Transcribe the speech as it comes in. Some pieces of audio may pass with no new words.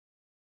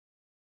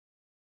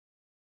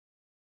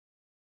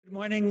Good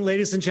morning,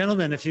 ladies and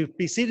gentlemen. If you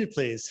be seated,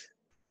 please.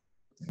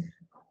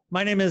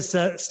 My name is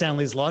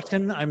Stanley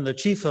Zlotkin. I'm the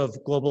Chief of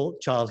Global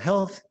Child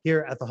Health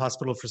here at the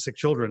Hospital for Sick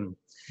Children.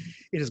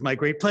 It is my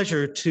great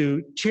pleasure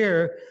to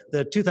chair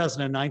the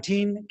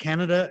 2019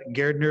 Canada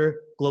Gairdner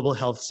Global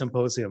Health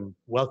Symposium.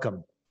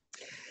 Welcome.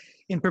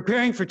 In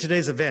preparing for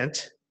today's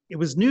event, it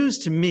was news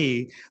to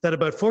me that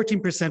about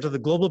 14% of the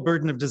global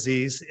burden of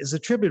disease is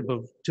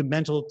attributable to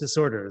mental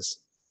disorders.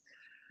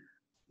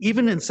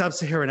 Even in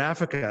sub-Saharan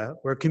Africa,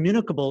 where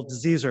communicable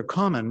diseases are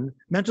common,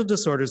 mental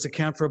disorders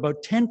account for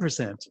about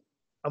 10%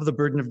 of the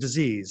burden of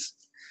disease.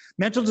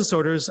 Mental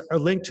disorders are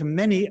linked to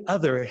many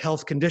other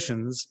health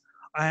conditions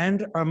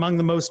and are among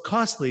the most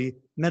costly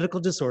medical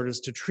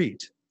disorders to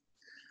treat.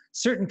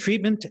 Certain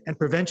treatment and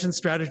prevention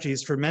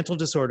strategies for mental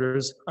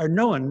disorders are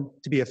known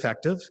to be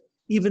effective,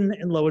 even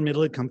in low and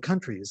middle income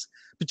countries,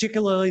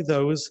 particularly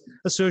those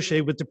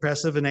associated with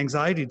depressive and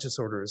anxiety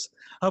disorders.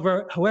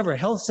 However,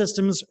 health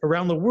systems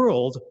around the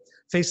world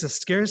face a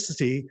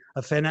scarcity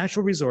of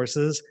financial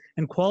resources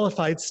and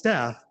qualified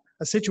staff,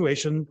 a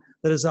situation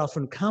that is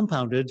often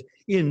compounded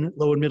in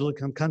low and middle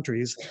income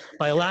countries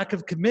by a lack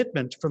of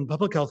commitment from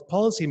public health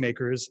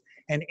policymakers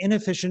and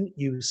inefficient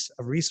use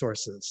of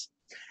resources.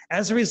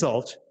 As a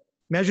result,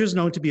 measures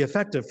known to be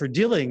effective for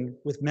dealing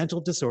with mental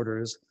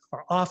disorders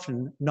are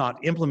often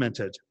not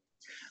implemented.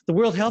 The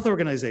World Health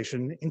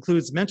Organization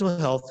includes mental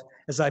health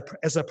as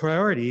a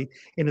priority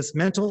in its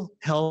Mental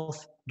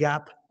Health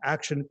Gap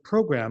Action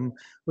Program,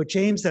 which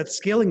aims at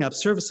scaling up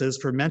services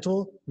for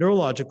mental,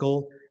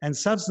 neurological, and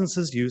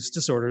substance use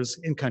disorders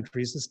in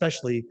countries,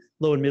 especially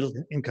low and middle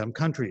income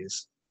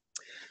countries.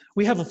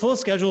 We have a full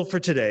schedule for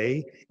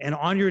today, and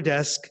on your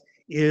desk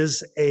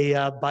is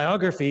a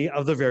biography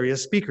of the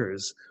various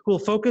speakers who will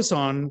focus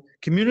on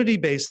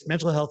community-based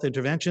mental health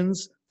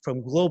interventions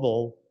from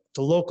global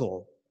to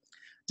local.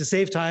 To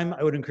save time,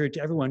 I would encourage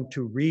everyone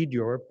to read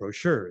your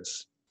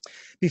brochures.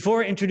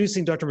 Before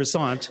introducing Dr.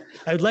 Rassant,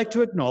 I would like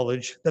to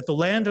acknowledge that the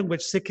land on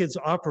which SickKids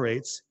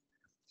operates,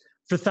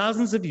 for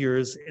thousands of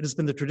years, it has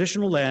been the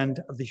traditional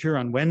land of the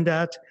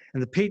Huron-Wendat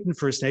and the Peyton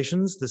First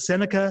Nations, the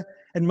Seneca,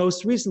 and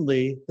most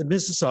recently, the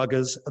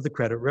Mississaugas of the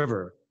Credit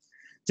River.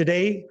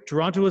 Today,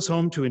 Toronto is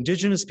home to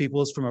Indigenous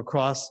peoples from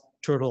across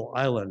Turtle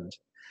Island.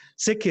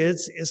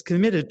 SickKids is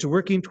committed to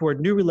working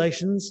toward new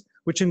relations,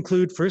 which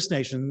include First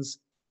Nations,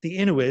 the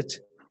Inuit,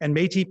 and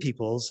Métis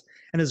peoples,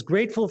 and is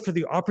grateful for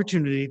the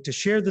opportunity to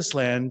share this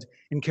land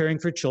in caring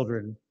for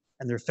children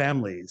and their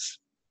families.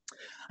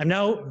 I'm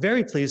now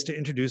very pleased to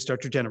introduce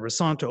Dr. Janet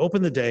Rassant to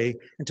open the day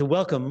and to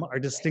welcome our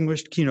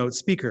distinguished keynote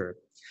speaker.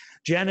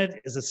 Janet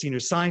is a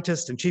senior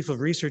scientist and chief of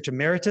research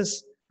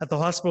emeritus at the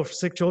Hospital for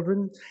Sick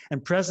Children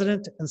and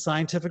president and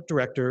scientific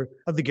director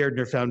of the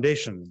Gairdner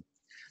Foundation.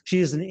 She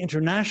is an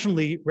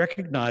internationally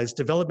recognized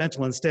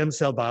developmental and stem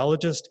cell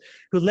biologist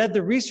who led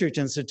the Research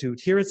Institute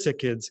here at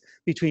SickKids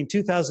between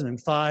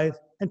 2005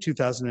 and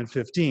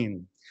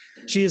 2015.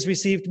 She has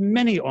received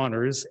many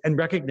honors and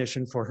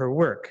recognition for her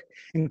work,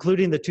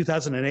 including the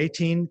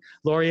 2018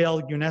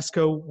 L'Oreal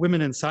UNESCO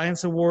Women in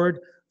Science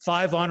Award,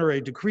 5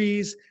 honorary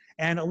degrees,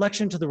 and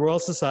election to the Royal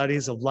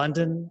Societies of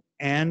London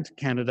and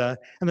Canada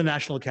and the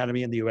National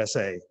Academy in the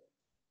USA.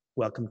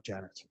 Welcome,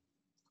 Janet.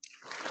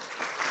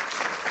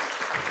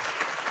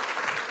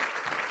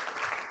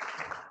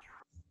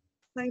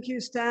 Thank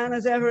you, Stan.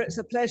 As ever, it's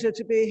a pleasure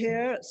to be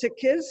here at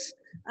SickKids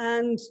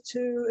and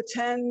to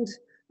attend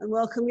and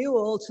welcome you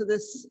all to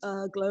this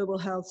Global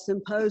Health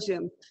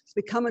Symposium. It's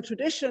become a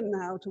tradition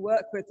now to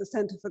work with the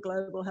Center for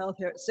Global Health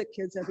here at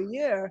SickKids every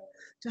year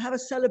to have a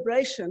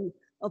celebration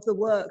of the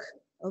work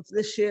of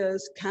this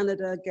year's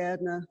Canada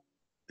Gairdner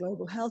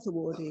Global Health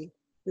Awardee.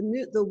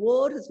 The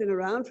award has been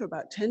around for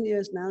about 10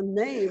 years now,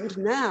 named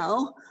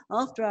now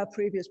after our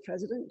previous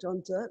president,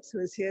 John Dirks,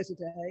 who is here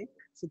today.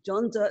 It's the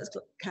John Dirks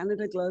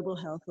Canada Global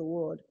Health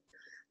Award.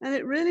 And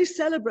it really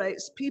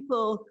celebrates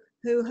people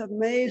who have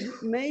made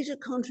major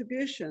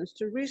contributions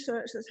to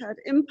research that's had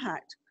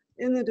impact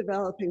in the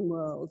developing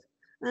world.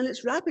 And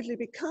it's rapidly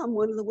become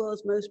one of the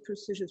world's most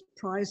prestigious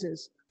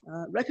prizes,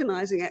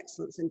 recognizing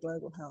excellence in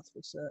global health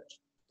research.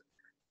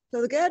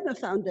 So the Gairdner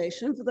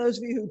Foundation, for those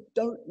of you who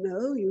don't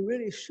know, you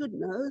really should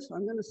know. So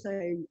I'm going to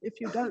say,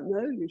 if you don't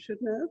know, you should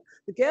know.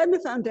 The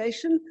Gairdner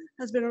Foundation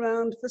has been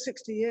around for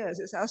 60 years.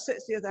 It's our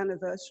 60th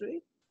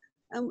anniversary.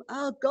 And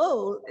our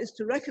goal is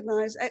to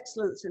recognize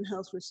excellence in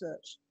health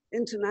research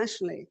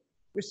internationally,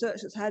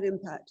 research that's had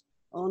impact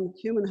on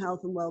human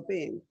health and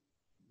well-being.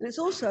 And it's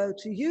also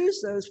to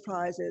use those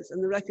prizes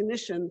and the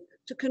recognition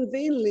to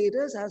convene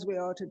leaders, as we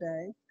are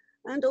today,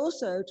 and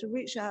also to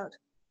reach out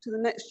to the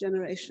next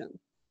generation.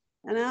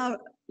 And our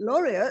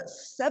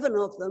laureates, 7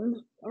 of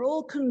them, are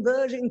all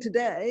converging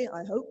today,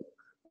 I hope,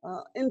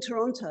 in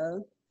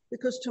Toronto,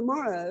 because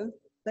tomorrow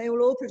they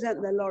will all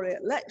present their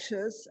laureate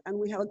lectures, and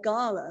we have a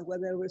gala where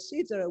they'll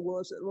receive their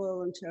awards at the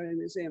Royal Ontario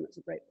Museum. It's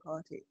a great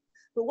party.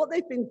 But what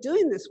they've been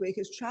doing this week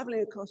is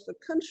traveling across the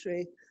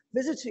country,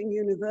 visiting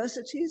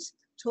universities,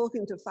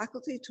 talking to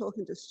faculty,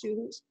 talking to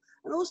students,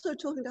 and also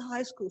talking to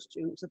high school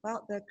students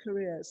about their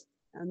careers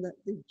and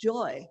the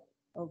joy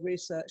of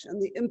research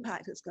and the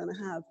impact it's going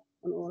to have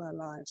on all our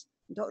lives.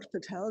 Dr.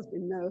 Patel has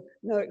been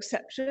no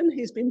exception.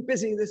 He's been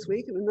busy this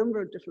week in a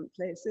number of different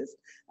places,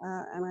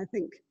 and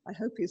I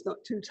hope he's not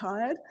too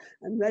tired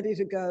and ready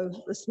to go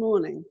this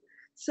morning.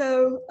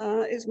 So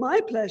it's my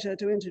pleasure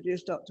to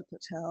introduce Dr.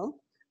 Patel.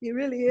 He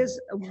really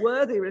is a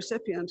worthy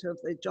recipient of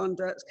the John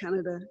Dirks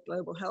Canada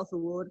Global Health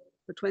Award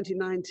for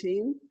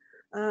 2019.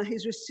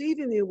 He's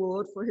receiving the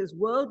award for his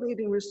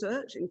world-leading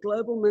research in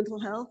global mental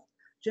health,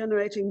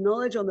 generating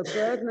knowledge on the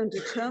burden and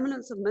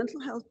determinants of mental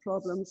health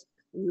problems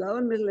in low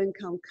and middle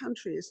income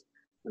countries,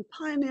 and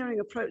pioneering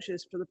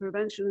approaches for the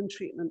prevention and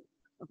treatment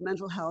of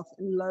mental health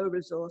in low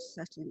resource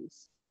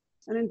settings.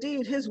 And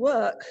indeed, his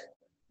work,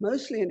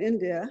 mostly in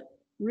India,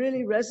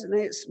 really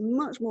resonates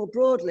much more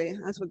broadly,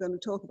 as we're going to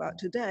talk about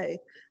today,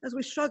 as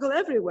we struggle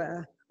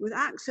everywhere with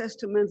access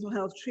to mental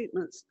health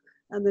treatments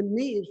and the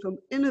need for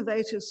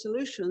innovative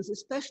solutions,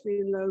 especially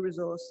in low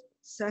resource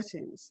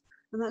settings.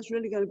 And that's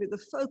really going to be the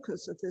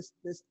focus of this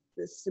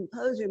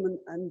symposium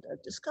and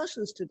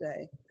discussions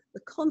today,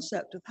 the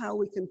concept of how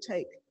we can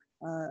take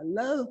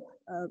low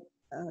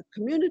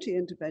community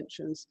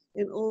interventions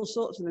in all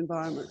sorts of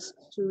environments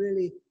to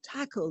really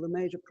tackle the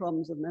major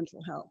problems of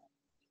mental health.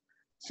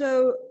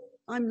 So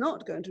I'm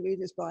not going to read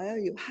his bio,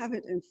 you have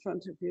it in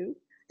front of you.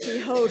 He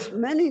holds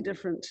many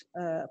different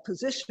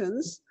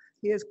positions.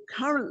 He is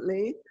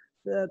currently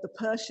the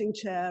Pershing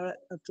Chair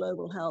of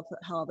Global Health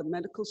at Harvard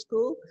Medical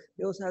School.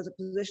 He also has a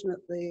position at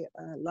the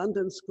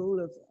London School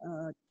of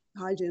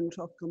Hygiene and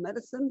Tropical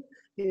Medicine.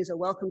 He is a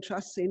Wellcome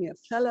Trust Senior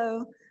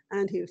Fellow,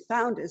 and he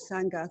founded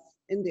Sangath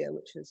India,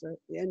 which is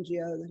the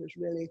NGO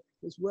that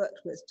has worked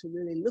with to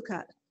really look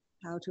at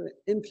how to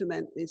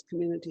implement these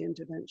community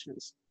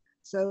interventions.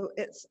 So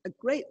it's a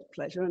great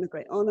pleasure and a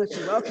great honor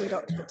to welcome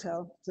Dr.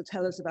 Patel to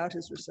tell us about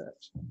his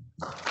research.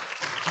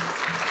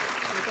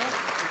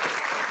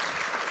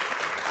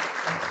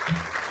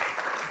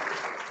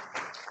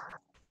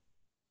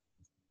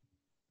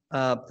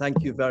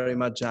 Thank you very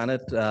much,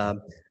 Janet,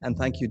 and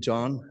thank you,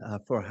 John,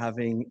 for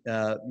having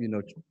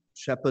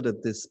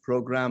shepherded this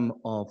program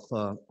of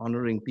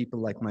honoring people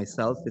like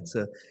myself. It's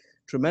a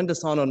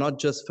tremendous honor, not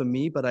just for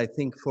me, but I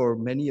think for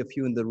many of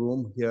you in the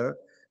room here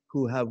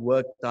who have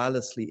worked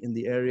tirelessly in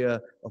the area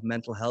of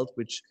mental health,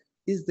 which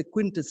is the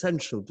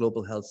quintessential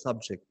global health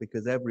subject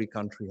because every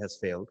country has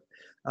failed.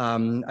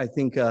 I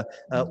think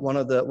one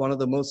of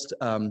the most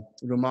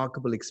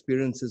remarkable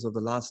experiences of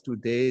the last 2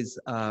 days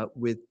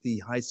with the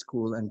high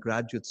school and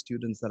graduate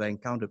students that I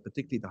encountered,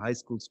 particularly the high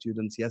school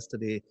students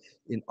yesterday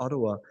in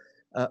Ottawa,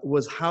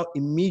 was how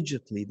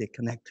immediately they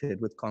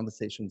connected with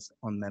conversations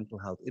on mental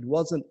health. It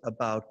wasn't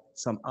about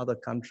some other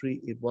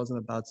country. It wasn't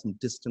about some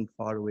distant,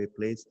 faraway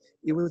place.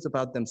 It was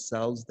about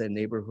themselves, their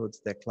neighborhoods,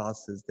 their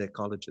classes, their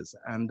colleges.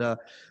 And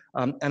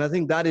I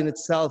think that in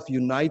itself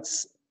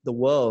unites the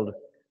world,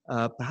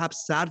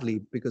 perhaps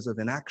sadly because of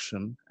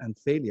inaction and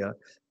failure,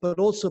 but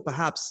also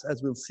perhaps,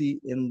 as we'll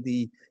see in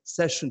the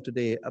session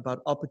today,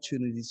 about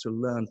opportunities to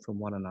learn from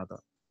one another.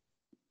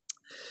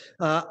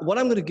 What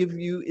I'm going to give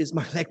you is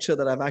my lecture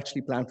that I've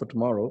actually planned for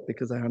tomorrow,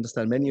 because I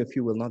understand many of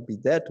you will not be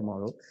there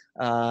tomorrow.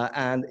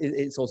 And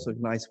it's also a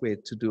nice way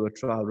to do a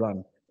trial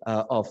run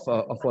of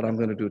what I'm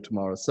going to do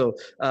tomorrow. So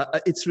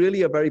it's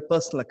really a very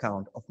personal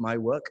account of my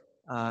work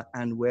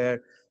and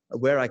where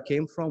I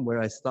came from, where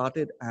I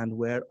started, and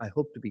where I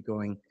hope to be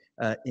going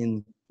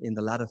in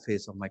the latter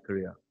phase of my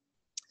career.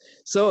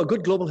 So a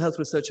good global health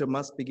researcher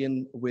must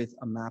begin with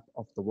a map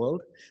of the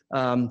world.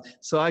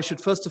 So I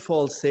should first of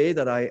all say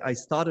that I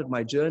started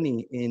my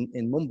journey in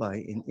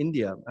Mumbai, in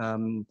India.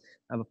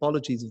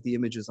 Apologies if the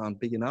images aren't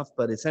big enough,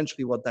 but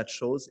essentially what that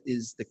shows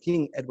is the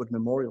King Edward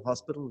Memorial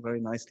Hospital, very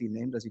nicely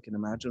named, as you can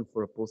imagine,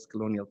 for a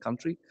post-colonial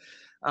country.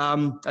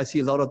 I see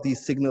a lot of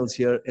these signals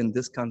here in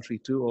this country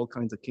too, all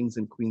kinds of kings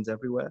and queens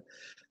everywhere.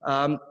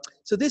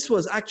 So this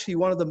was actually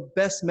one of the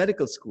best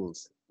medical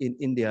schools in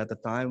India at the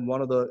time,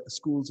 one of the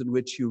schools in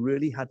which you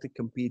really had to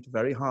compete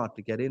very hard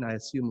to get in, I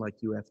assume like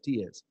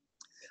UFT is.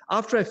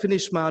 After I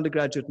finished my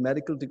undergraduate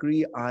medical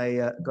degree,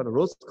 I got a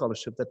Rhodes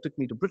Scholarship that took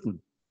me to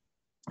Britain.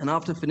 And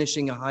after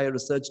finishing a higher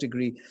research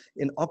degree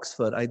in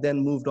Oxford, I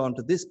then moved on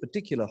to this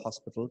particular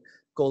hospital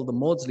called the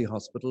Maudsley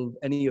Hospital.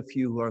 Any of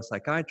you who are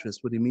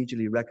psychiatrists would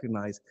immediately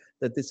recognize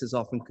that this is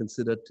often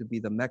considered to be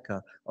the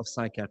mecca of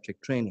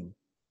psychiatric training.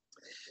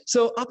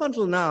 So up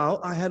until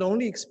now, I had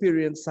only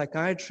experienced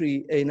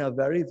psychiatry in a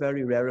very,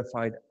 very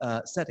rarefied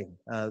setting.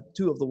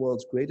 Two of the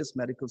world's greatest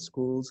medical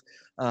schools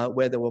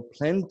where there were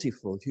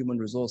plentiful human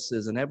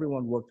resources and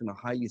everyone worked in a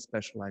highly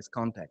specialized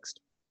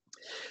context.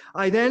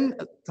 I then,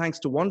 thanks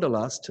to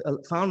Wanderlust,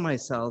 found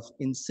myself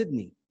in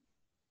Sydney.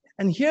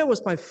 And here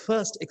was my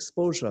first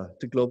exposure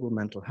to global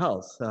mental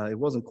health. It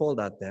wasn't called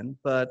that then,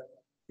 but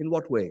in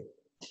what way?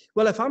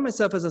 Well, I found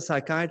myself as a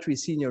psychiatry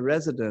senior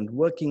resident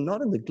working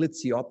not in the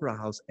glitzy opera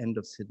house end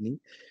of Sydney,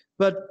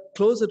 but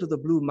closer to the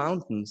Blue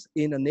Mountains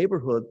in a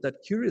neighborhood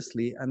that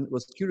curiously, and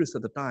was curious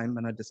at the time,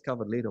 and I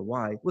discovered later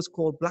why, was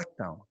called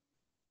Blacktown.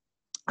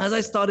 As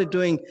I started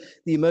doing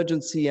the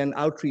emergency and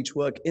outreach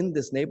work in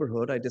this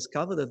neighborhood, I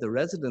discovered that the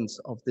residents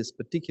of this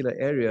particular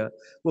area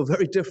were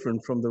very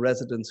different from the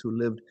residents who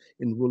lived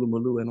in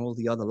Woolloomooloo and all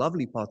the other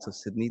lovely parts of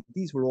Sydney.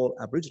 These were all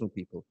Aboriginal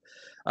people.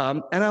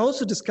 And I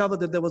also discovered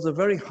that there was a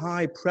very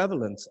high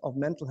prevalence of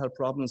mental health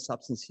problems,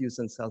 substance use,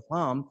 and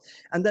self-harm,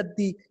 and that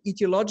the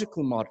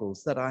etiological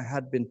models that I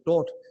had been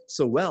taught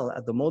so well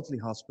at the Maudsley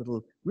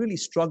Hospital really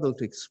struggled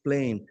to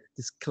explain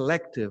this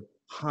collective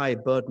high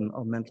burden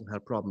of mental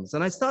health problems.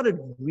 And I started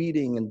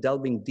reading and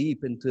delving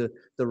deep into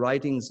the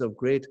writings of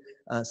great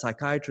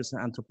psychiatrists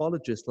and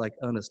anthropologists like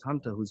Ernest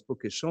Hunter, whose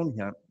book is shown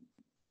here,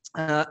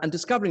 and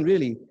discovering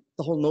really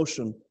the whole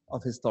notion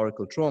of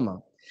historical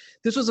trauma.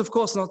 This was, of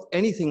course, not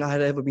anything I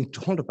had ever been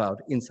taught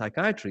about in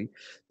psychiatry,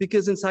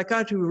 because in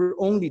psychiatry we were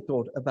only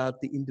taught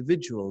about the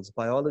individual's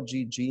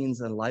biology,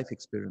 genes, and life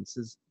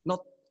experiences,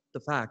 not the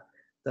fact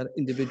that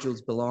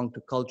individuals belong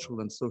to cultural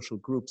and social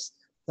groups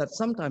that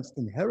sometimes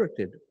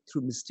inherited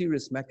through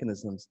mysterious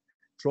mechanisms,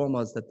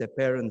 traumas that their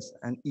parents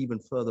and even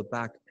further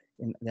back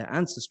in their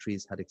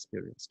ancestries had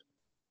experienced.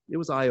 It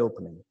was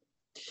eye-opening.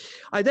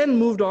 I then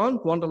moved on.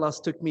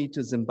 Wanderlust took me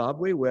to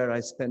Zimbabwe, where I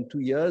spent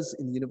 2 years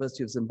in the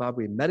University of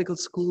Zimbabwe Medical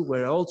School,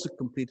 where I also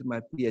completed my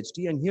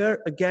PhD. And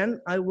here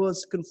again, I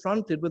was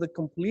confronted with a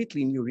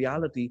completely new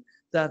reality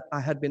that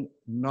I had been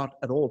not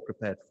at all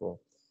prepared for.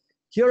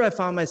 Here I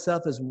found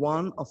myself as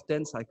one of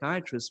 10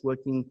 psychiatrists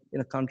working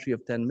in a country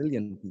of 10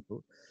 million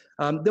people.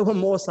 There were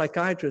more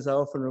psychiatrists, I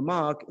often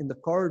remark, in the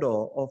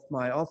corridor of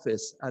my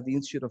office at the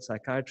Institute of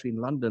Psychiatry in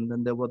London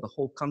than there were the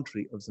whole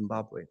country of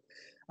Zimbabwe.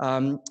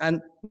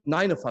 And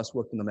 9 of us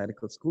worked in the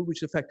medical school,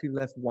 which effectively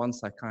left 1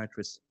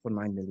 psychiatrist for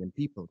 9 million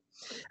people.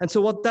 And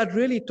so what that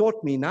really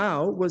taught me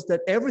now was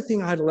that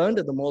everything I had learned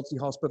at the Maudsley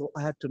Hospital,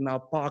 I had to now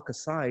park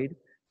aside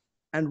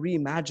and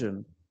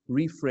reimagine,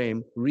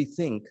 reframe,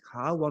 rethink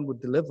how one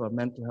would deliver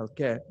mental health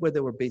care where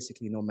there were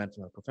basically no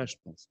mental health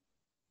professionals.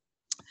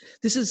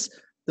 This is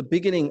the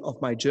beginning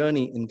of my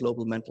journey in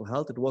global mental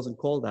health. It wasn't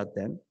called that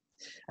then.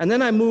 And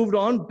then I moved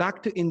on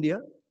back to India,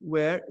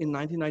 where in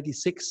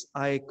 1996,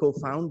 I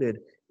co-founded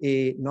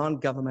a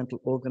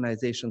non-governmental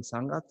organization,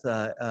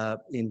 Sangath,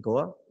 in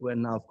Goa, where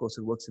now, of course,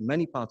 it works in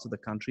many parts of the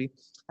country.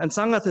 And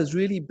Sangath has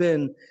really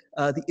been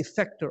the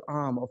effector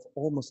arm of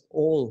almost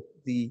all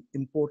the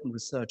important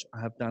research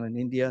I have done in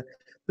India,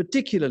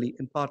 particularly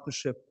in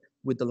partnership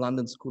with the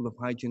London School of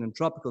Hygiene and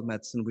Tropical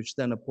Medicine, which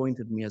then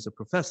appointed me as a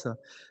professor,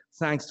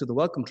 thanks to the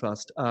Wellcome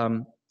Trust,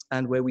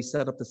 and where we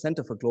set up the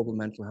Center for Global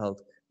Mental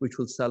Health, which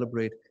will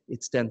celebrate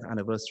its 10th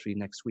anniversary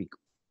next week.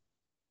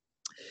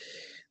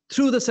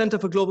 Through the Center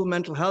for Global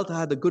Mental Health, I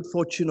had the good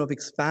fortune of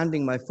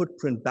expanding my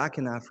footprint back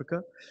in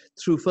Africa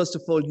through, first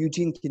of all,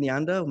 Eugene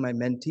Kinyanda, my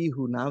mentee,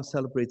 who now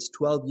celebrates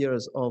 12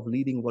 years of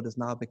leading what has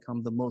now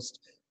become the most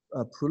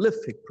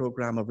prolific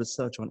program of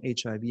research on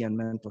HIV and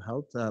mental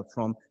health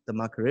from the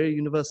Makerere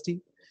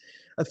University.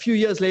 A few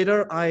years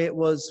later, I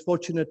was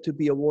fortunate to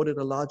be awarded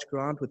a large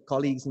grant with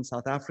colleagues in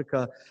South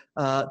Africa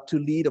to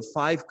lead a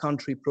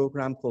 5-country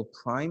program called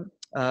PRIME,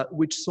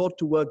 which sought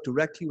to work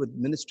directly with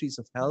ministries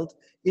of health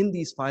in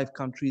these 5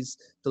 countries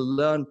to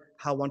learn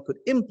how one could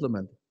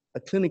implement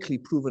a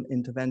clinically proven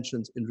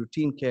interventions in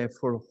routine care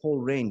for a whole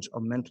range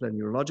of mental and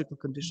neurological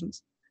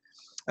conditions.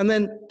 And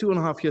then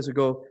 2.5 years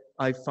ago,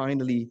 I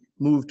finally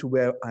moved to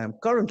where I am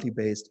currently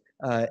based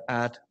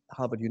at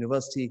Harvard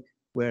University,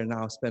 where I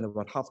now spend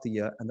about half the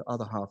year and the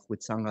other half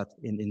with Sangath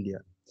in India.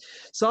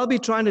 So I'll be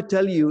trying to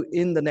tell you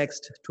in the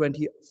next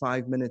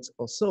 25 minutes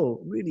or so,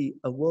 really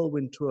a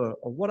whirlwind tour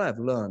of what I've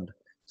learned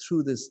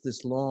through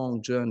this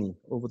long journey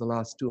over the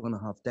last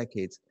 2.5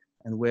 decades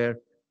and where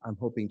I'm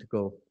hoping to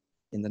go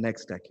in the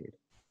next decade.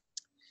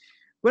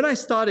 When I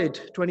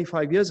started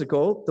 25 years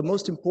ago, the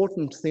most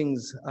important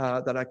things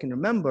that I can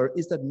remember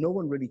is that no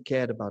one really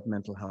cared about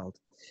mental health,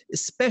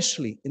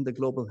 especially in the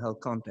global health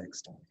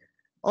context.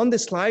 On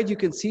this slide, you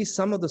can see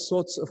some of the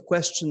sorts of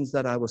questions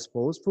that I was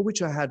posed, for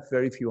which I had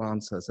very few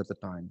answers at the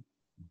time.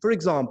 For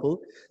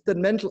example, that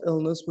mental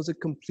illness was a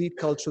complete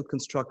cultural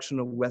construction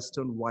of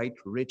Western, white,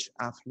 rich,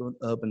 affluent,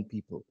 urban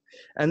people,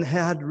 and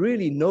had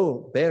really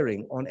no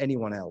bearing on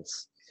anyone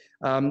else.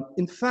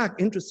 In fact,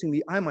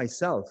 interestingly, I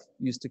myself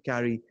used to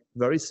carry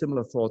very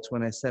similar thoughts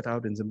when I set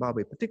out in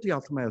Zimbabwe, particularly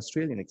after my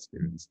Australian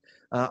experience.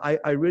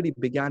 I really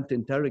began to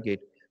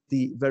interrogate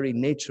the very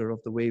nature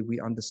of the way we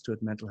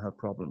understood mental health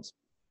problems.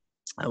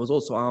 I was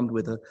also armed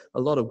with a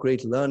lot of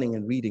great learning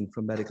and reading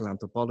from medical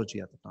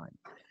anthropology at the time.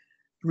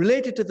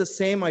 Related to the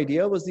same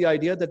idea was the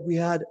idea that we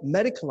had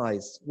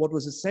medicalized what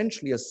was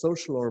essentially a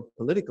social or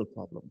political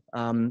problem.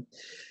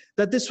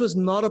 That this was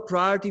not a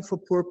priority for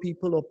poor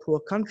people or poor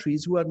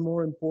countries who had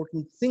more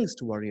important things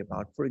to worry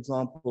about. For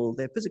example,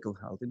 their physical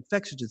health,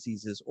 infectious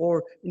diseases,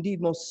 or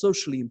indeed most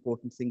socially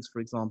important things, for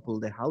example,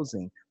 their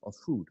housing or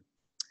food.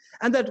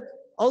 And that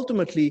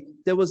ultimately,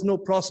 there was no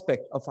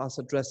prospect of us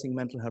addressing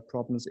mental health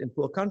problems in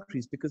poor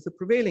countries because the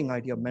prevailing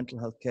idea of mental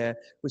health care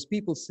was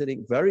people sitting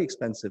in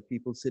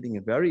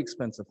very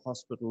expensive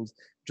hospitals,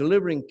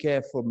 delivering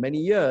care for many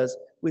years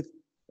with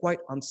quite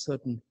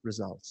uncertain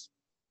results.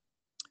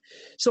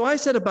 So I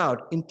set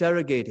about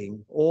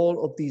interrogating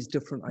all of these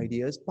different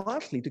ideas,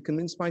 partly to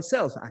convince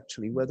myself,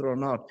 actually, whether or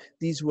not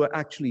these were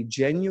actually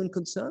genuine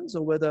concerns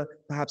or whether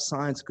perhaps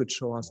science could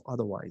show us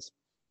otherwise.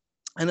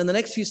 And in the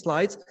next few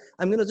slides,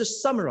 I'm going to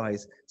just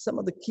summarize some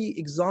of the key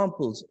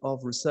examples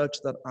of research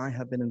that I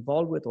have been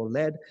involved with or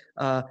led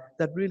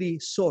that really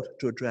sought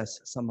to address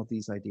some of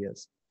these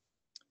ideas.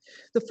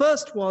 The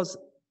first was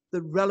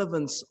the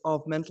relevance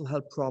of mental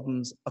health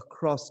problems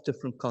across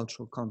different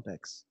cultural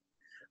contexts.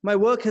 My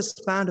work has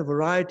spanned a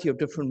variety of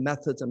different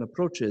methods and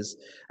approaches.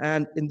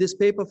 And in this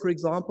paper, for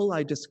example,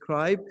 I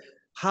describe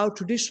how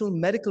traditional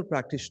medical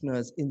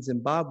practitioners in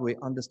Zimbabwe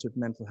understood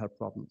mental health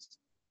problems.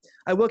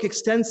 I work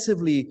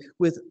extensively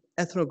with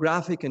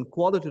ethnographic and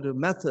qualitative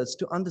methods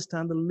to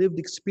understand the lived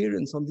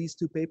experience. On these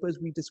two papers,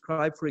 we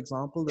describe, for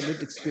example, the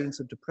lived experience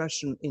of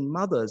depression in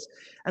mothers.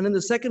 And in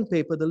the second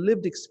paper, the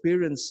lived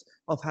experience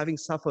of having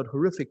suffered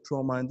horrific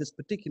trauma, in this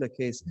particular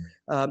case,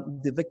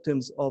 the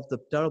victims of the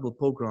terrible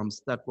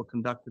pogroms that were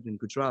conducted in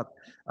Gujarat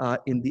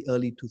in the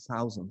early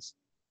 2000s.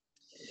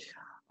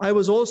 I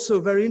was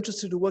also very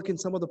interested to work in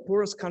some of the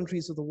poorest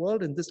countries of the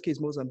world, in this case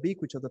Mozambique,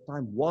 which at the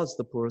time was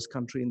the poorest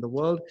country in the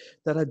world,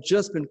 that had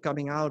just been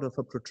coming out of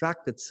a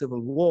protracted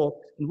civil war,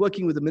 and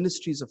working with the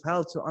ministries of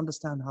health to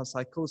understand how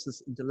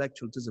psychosis,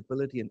 intellectual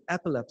disability, and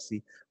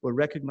epilepsy were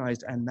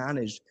recognized and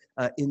managed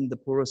in the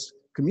poorest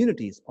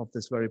communities of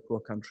this very poor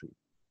country.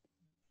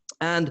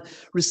 And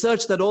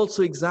research that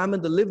also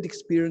examined the lived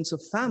experience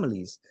of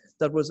families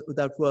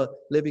that were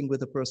living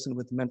with a person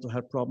with a mental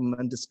health problem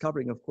and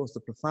discovering, of course, the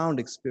profound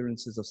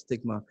experiences of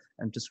stigma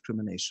and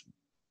discrimination.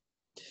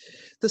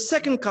 The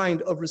second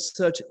kind of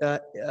research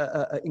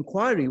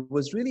inquiry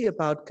was really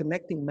about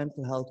connecting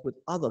mental health with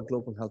other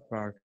global health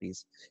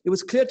priorities. It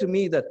was clear to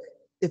me that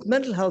if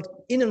mental health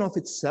in and of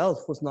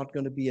itself was not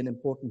going to be an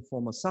important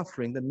form of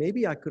suffering, then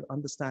maybe I could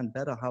understand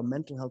better how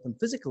mental health and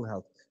physical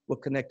health were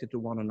connected to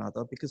one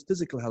another, because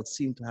physical health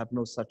seemed to have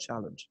no such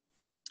challenge.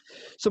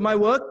 So my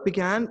work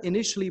began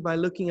initially by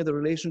looking at the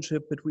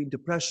relationship between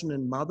depression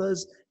in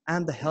mothers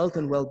and the health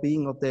and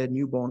well-being of their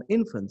newborn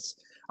infants.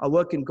 Our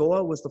work in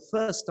Goa was the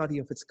first study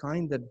of its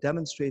kind that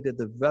demonstrated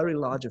the very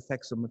large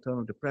effects of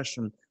maternal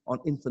depression on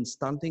infant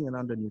stunting and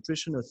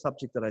undernutrition, a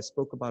subject that I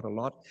spoke about a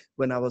lot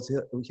when I was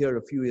here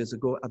a few years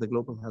ago at the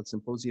Global Health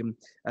Symposium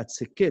at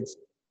SickKids.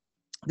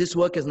 This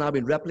work has now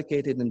been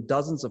replicated in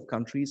dozens of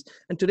countries,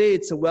 and today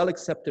it's a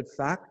well-accepted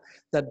fact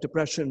that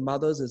depression in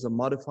mothers is a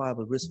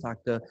modifiable risk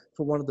factor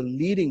for one of the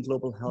leading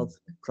global health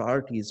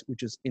priorities,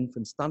 which is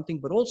infant stunting,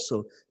 but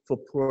also for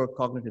poor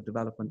cognitive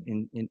development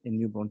in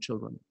newborn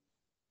children.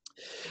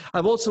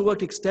 I've also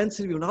worked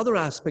extensively on other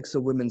aspects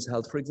of women's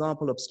health, for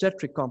example,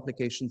 obstetric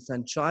complications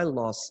and child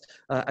loss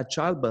at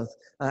childbirth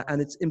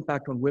and its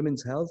impact on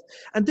women's health.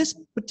 And this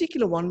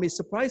particular one may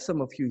surprise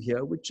some of you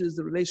here, which is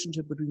the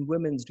relationship between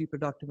women's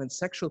reproductive and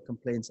sexual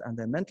complaints and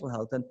their mental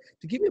health. And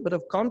to give you a bit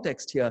of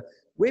context here,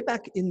 way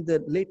back in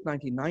the late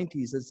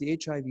 1990s, as the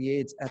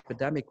HIV/AIDS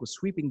epidemic was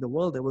sweeping the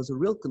world, there was a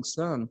real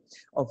concern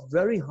of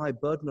very high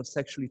burden of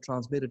sexually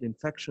transmitted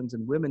infections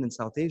in women in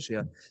South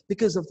Asia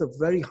because of the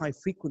very high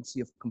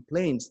frequency of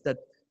complaints that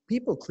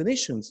people,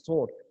 clinicians,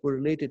 thought were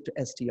related to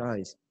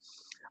STIs.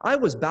 I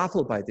was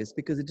baffled by this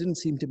because it didn't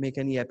seem to make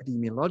any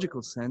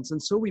epidemiological sense,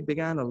 and so we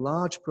began a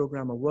large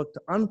program of work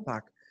to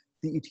unpack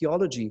the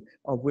etiology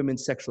of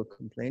women's sexual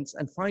complaints,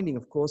 and finding,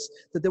 of course,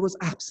 that there was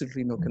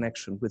absolutely no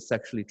connection with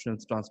sexually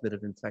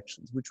transmitted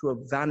infections, which were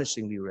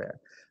vanishingly rare.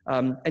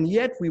 And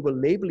yet we were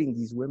labeling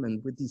these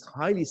women with these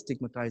highly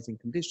stigmatizing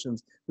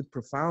conditions with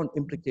profound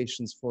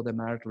implications for their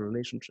marital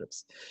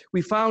relationships.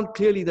 We found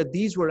clearly that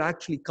these were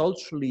actually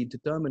culturally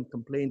determined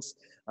complaints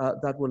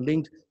that were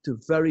linked to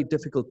very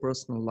difficult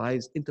personal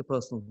lives,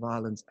 interpersonal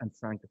violence, and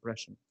frank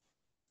depression.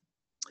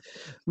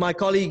 My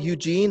colleague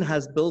Eugene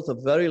has built a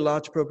very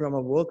large program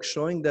of work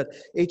showing that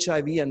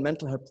HIV and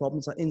mental health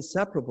problems are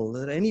inseparable,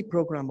 that any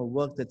program of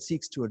work that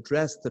seeks to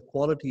address the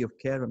quality of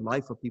care and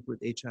life of people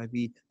with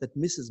HIV that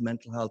misses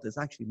mental health is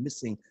actually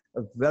missing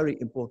a very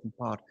important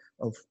part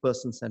of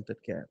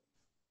person-centered care.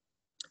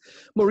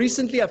 More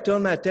recently, I've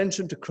turned my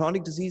attention to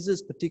chronic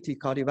diseases, particularly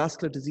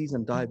cardiovascular disease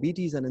and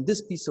diabetes. And in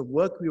this piece of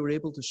work, we were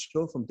able to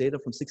show from data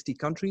from 60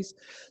 countries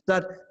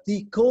that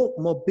the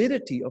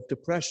comorbidity of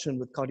depression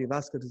with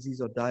cardiovascular disease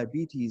or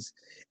diabetes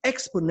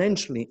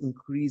exponentially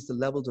increased the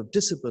levels of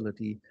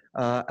disability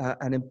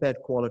and impaired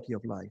quality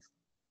of life.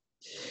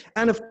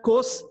 And of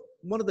course,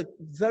 one of the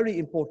very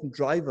important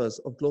drivers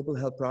of global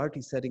health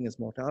priority setting is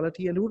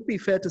mortality. And it would be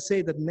fair to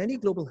say that many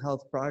global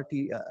health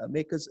priority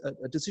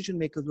decision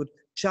makers would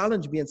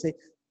challenge me and say,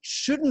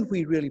 shouldn't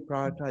we really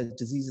prioritize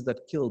diseases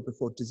that kill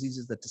before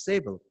diseases that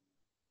disable?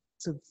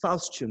 It's a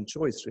Faustian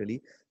choice,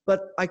 really,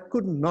 but I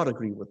could not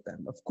agree with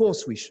them. Of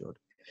course we should.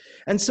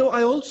 And so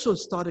I also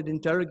started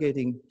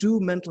interrogating, do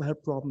mental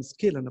health problems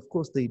kill? And of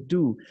course they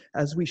do,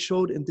 as we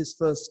showed in this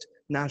first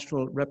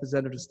national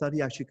representative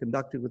study actually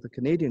conducted with a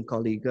Canadian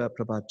colleague,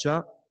 Prabhat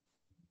Jha.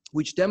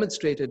 which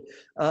demonstrated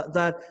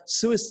that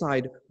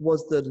suicide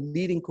was the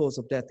leading cause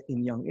of death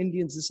in young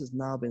Indians. This has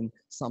now been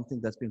something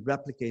that's been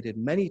replicated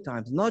many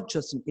times, not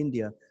just in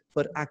India,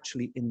 but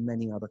actually in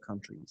many other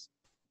countries.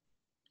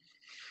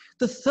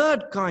 The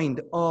third kind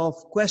of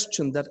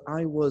question that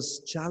I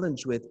was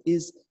challenged with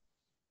is,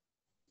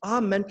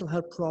 are mental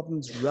health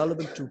problems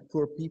relevant to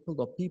poor people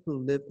or people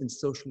who live in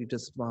socially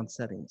disadvantaged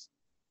settings?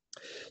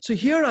 So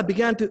here I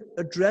began to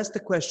address the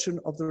question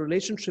of the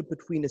relationship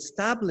between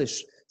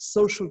established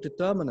social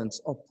determinants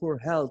of poor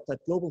health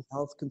that global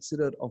health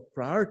considered of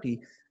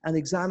priority and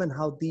examine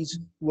how these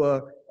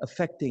were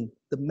affecting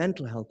the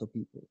mental health of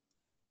people.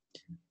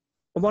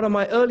 One of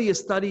my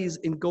earliest studies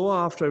in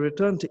Goa after I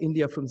returned to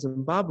India from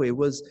Zimbabwe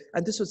was,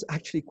 and this was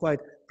actually quite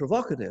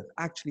provocative,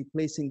 actually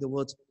placing the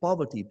words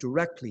poverty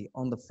directly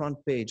on the front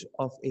page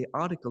of an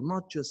article,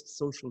 not just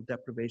social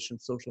deprivation,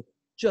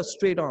 just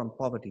straight on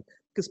poverty.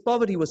 Because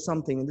poverty was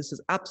something, and this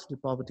is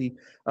absolute poverty,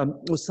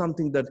 was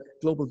something that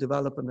global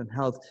development and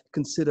health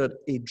considered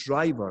a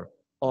driver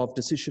of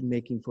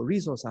decision-making for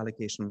resource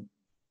allocation,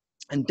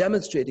 and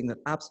demonstrating that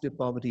absolute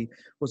poverty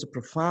was a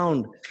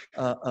profound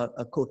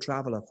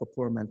co-traveler for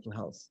poor mental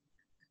health.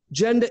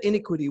 Gender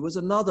inequity was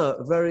another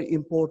very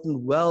important,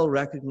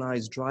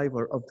 well-recognized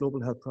driver of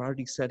global health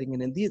priority setting.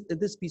 And in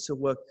this piece of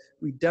work,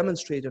 we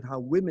demonstrated how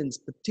women's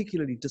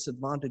particularly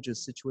disadvantaged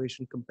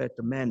situation compared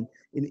to men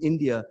in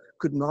India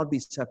could not be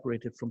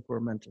separated from poor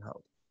mental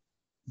health.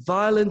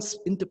 Violence,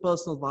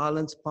 interpersonal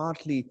violence,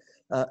 partly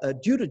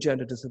due to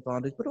gender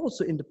disadvantage, but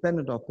also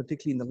independent of,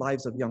 particularly in the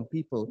lives of young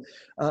people,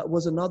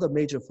 was another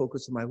major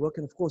focus of my work.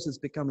 And of course, it's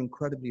become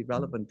incredibly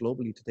relevant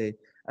globally today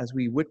as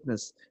we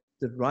witness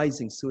the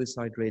rising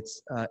suicide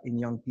rates in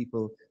young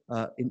people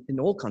in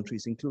all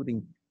countries,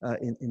 including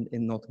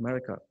in North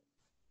America.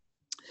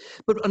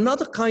 But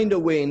another kind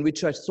of way in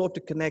which I sought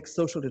to connect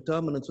social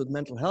determinants with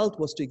mental health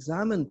was to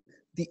examine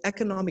the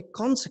economic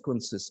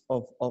consequences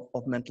of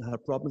mental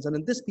health problems. And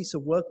in this piece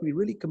of work, we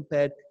really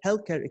compared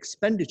healthcare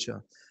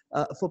expenditure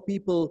for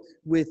people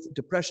with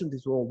depression,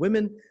 these were all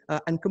women,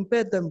 and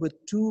compared them with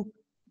two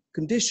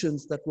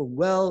conditions that were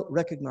well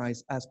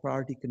recognized as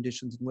priority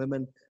conditions in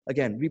women,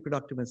 again,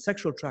 reproductive and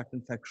sexual tract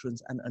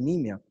infections and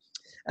anemia.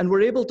 And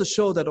we're able to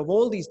show that of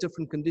all these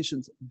different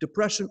conditions,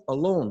 depression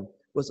alone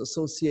was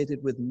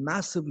associated with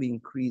massively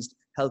increased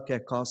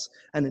healthcare costs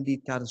and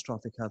indeed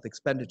catastrophic health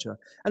expenditure.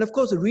 And of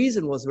course, the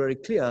reason was very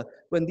clear.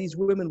 When these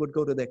women would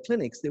go to their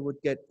clinics, they would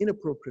get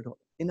inappropriate or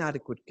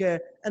inadequate care,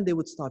 and they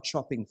would start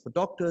shopping for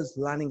doctors,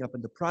 lining up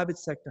in the private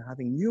sector,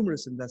 having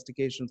numerous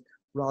investigations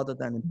rather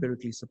than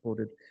empirically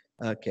supported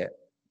care.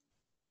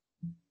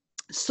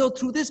 So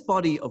through this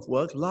body of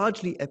work,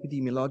 largely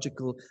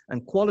epidemiological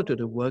and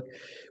qualitative work,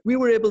 we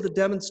were able to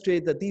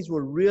demonstrate that these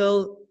were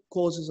real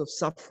causes of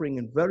suffering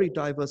in very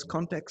diverse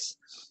contexts,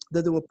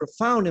 that there were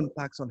profound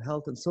impacts on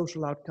health and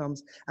social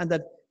outcomes, and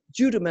that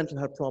due to mental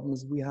health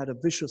problems, we had a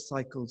vicious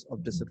cycles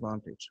of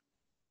disadvantage.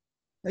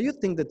 Now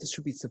you'd think that this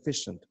should be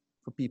sufficient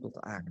for people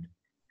to act.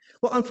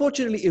 Well,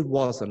 unfortunately, it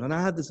wasn't. And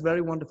I had this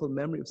very wonderful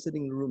memory of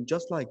sitting in a room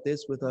just like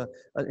this with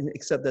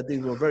except that they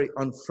were a very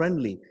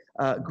unfriendly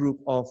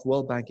group of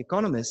World Bank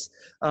economists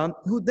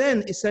who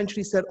then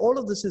essentially said, all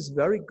of this is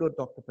very good,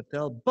 Dr.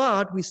 Patel,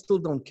 but we still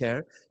don't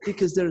care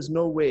because there is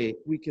no way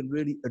we can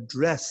really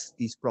address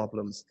these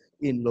problems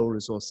in low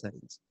resource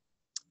settings.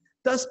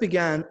 Thus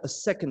began a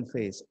second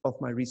phase of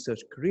my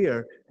research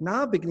career,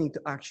 now beginning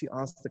to actually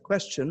ask the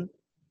question,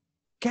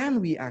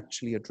 can we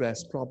actually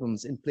address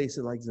problems in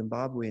places like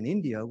Zimbabwe and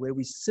India where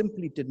we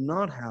simply did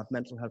not have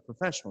mental health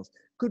professionals?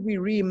 Could we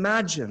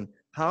reimagine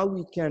how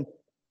we can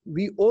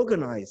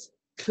reorganize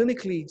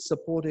clinically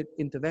supported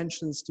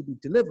interventions to be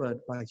delivered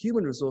by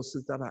human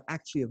resources that are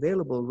actually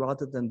available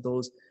rather than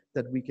those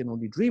that we can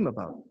only dream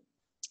about?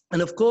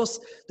 And of course,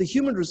 the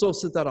human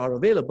resources that are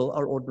available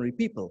are ordinary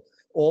people,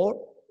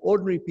 or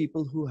ordinary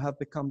people who have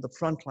become the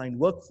frontline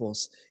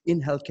workforce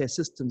in healthcare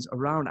systems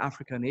around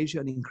Africa and Asia,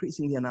 and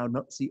increasingly now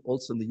see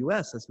also in the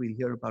US, as we'll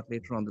hear about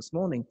later on this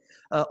morning,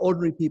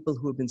 ordinary people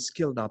who have been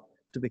skilled up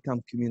to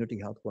become community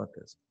health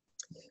workers.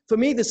 For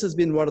me, this has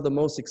been one of the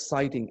most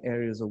exciting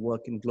areas of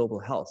work in global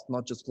health,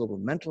 not just global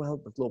mental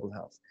health, but global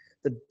health.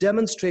 The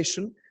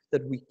demonstration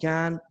that we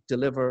can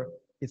deliver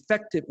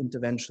effective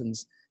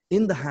interventions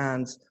in the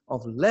hands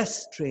of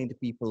less trained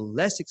people,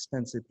 less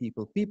expensive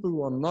people, people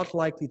who are not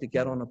likely to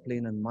get on a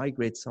plane and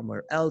migrate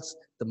somewhere else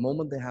the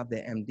moment they have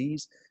their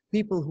MDs,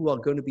 people who are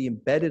going to be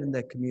embedded in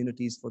their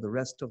communities for the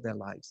rest of their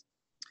lives.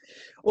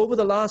 Over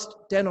the last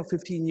 10 or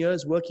 15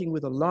 years, working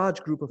with a large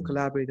group of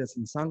collaborators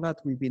in Sangat,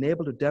 we've been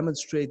able to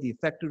demonstrate the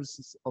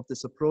effectiveness of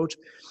this approach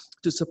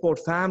to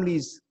support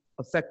families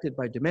affected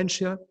by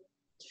dementia,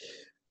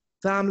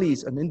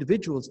 families and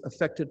individuals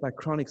affected by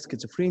chronic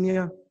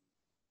schizophrenia,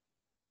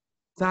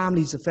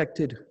 families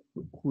affected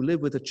who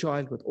live with a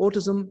child with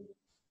autism,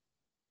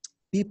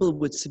 people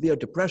with severe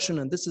depression,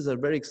 and this is a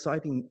very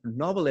exciting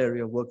novel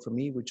area of work for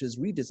me, which is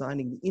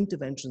redesigning the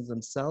interventions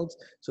themselves.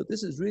 So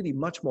this is really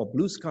much more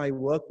blue sky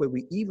work where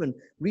we even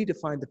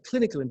redefine the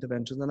clinical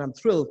interventions. And I'm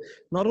thrilled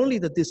not only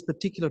that this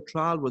particular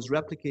trial was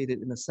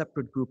replicated in a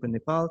separate group in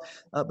Nepal,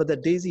 but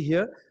that Daisy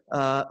here,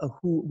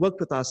 who worked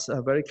with us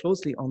very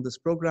closely on this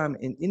program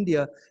in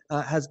India,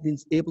 has been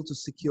able to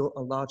secure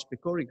a large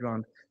PCORI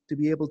grant to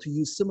be able to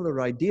use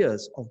similar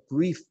ideas of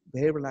brief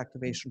behavioral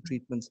activation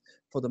treatments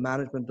for the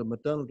management of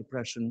maternal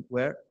depression,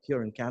 where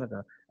here in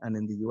Canada and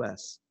in the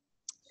US.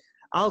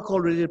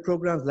 Alcohol-related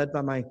programs led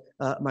by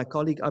my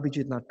colleague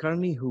Abhijit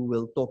Nadkarni, who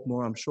will talk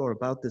more, I'm sure,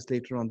 about this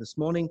later on this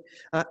morning,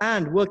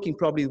 and working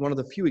probably one of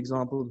the few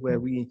examples where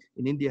we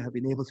in India have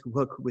been able to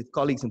work with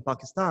colleagues in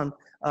Pakistan,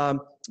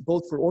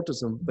 both for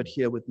autism, but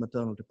here with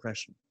maternal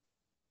depression.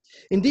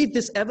 Indeed,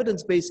 this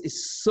evidence base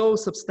is so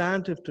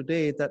substantive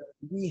today that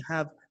we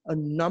have a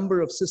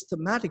number of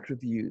systematic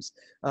reviews.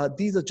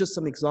 These are just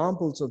some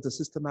examples of the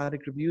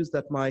systematic reviews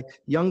that my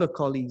younger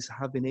colleagues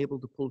have been able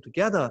to pull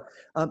together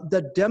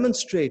that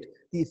demonstrate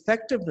the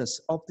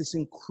effectiveness of this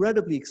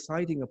incredibly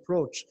exciting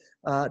approach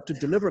to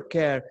deliver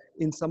care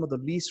in some of the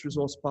least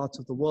resourced parts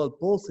of the world,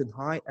 both in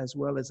high as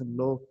well as in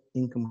low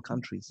income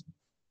countries.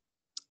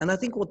 And I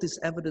think what this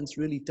evidence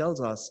really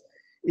tells us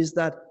is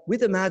that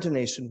with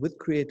imagination, with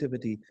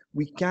creativity,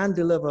 we can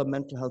deliver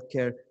mental health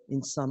care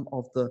in some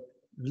of the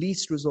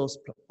least resourced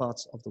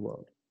parts of the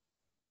world.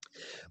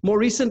 More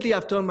recently,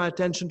 I've turned my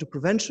attention to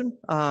prevention.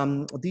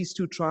 These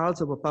two trials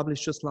that were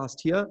published just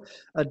last year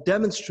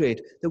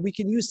demonstrate that we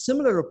can use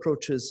similar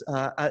approaches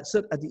at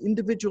the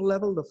individual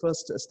level. The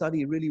first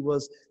study really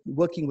was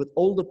working with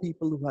older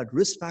people who had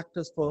risk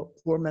factors for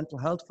poor mental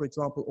health, for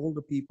example,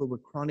 older people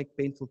with chronic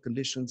painful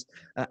conditions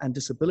and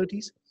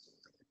disabilities.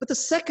 But the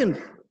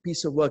second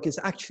piece of work is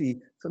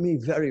actually, for me,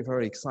 very,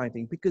 very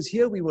exciting, because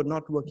here we were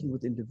not working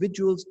with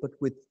individuals, but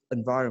with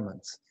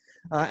environments.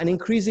 And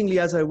increasingly,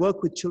 as I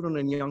work with children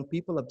and young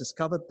people, I've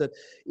discovered that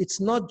it's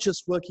not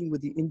just working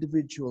with the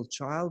individual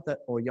child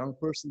or young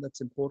person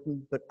that's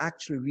important, but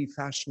actually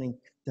refashioning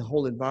the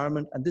whole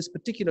environment. And this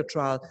particular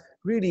trial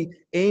really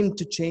aimed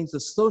to change the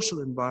social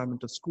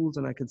environment of schools,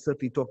 and I can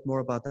certainly talk more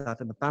about that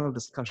in the panel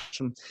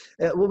discussion.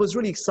 What was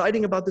really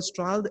exciting about this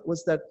trial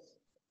was that,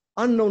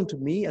 unknown to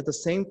me, at the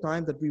same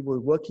time that we were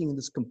working in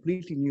this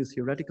completely new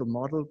theoretical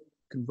model,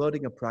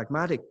 converting a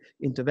pragmatic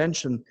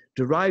intervention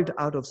derived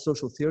out of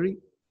social theory,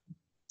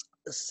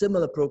 a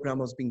similar program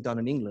was being done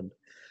in England.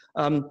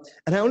 And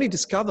I only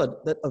discovered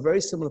that a very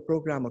similar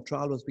program or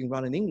trial was being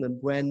run in England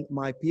when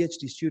my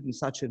PhD student,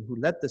 Sachin, who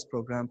led this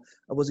program,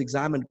 was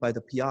examined by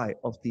the PI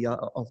of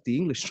the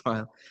English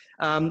trial.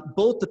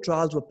 Both the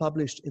trials were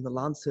published in the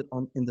Lancet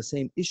in the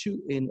same issue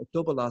in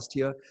October last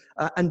year,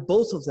 and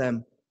both of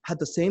them had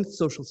the same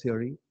social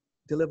theory,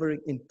 delivering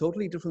in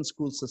totally different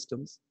school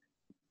systems,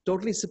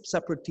 totally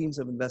separate teams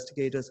of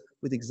investigators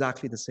with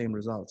exactly the same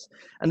results.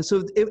 And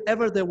so if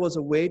ever there was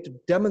a way to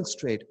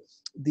demonstrate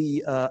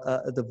the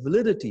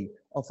validity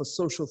of a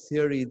social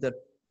theory that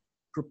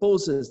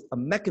proposes a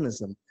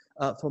mechanism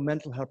for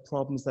mental health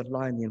problems that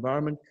lie in the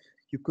environment,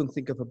 you couldn't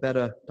think of a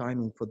better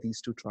timing for these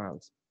two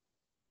trials.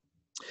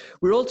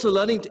 We're also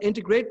learning to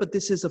integrate, but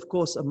this is, of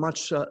course, a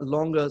much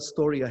longer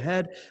story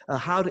ahead,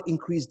 how to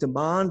increase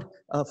demand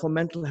for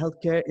mental health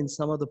care in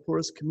some of the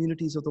poorest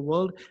communities of the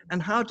world,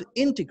 and how to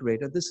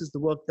integrate, and this is the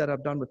work that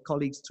I've done with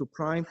colleagues through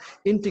Prime,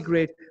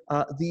 integrate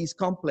these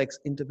complex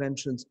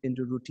interventions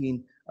into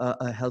routine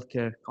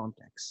healthcare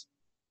contexts.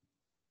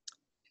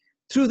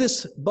 Through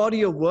this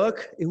body of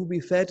work, it would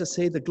be fair to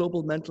say the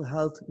global mental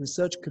health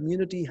research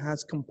community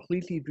has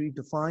completely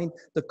redefined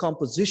the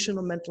composition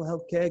of mental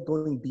health care,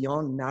 going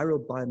beyond narrow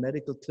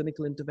biomedical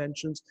clinical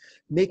interventions,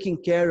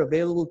 making care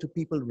available to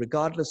people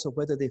regardless of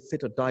whether they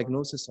fit a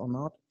diagnosis or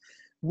not,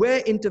 where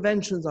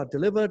interventions are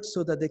delivered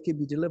so that they can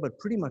be delivered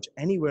pretty much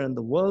anywhere in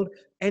the world,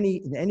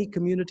 in any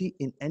community,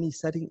 in any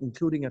setting,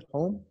 including at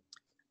home.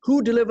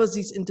 Who delivers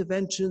these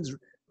interventions?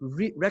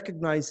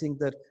 Recognizing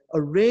that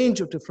a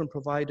range of different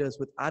providers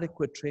with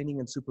adequate training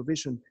and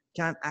supervision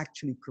can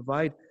actually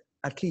provide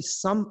at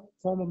least some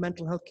form of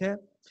mental health care,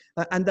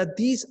 and that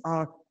these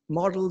are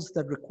models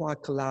that require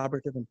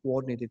collaborative and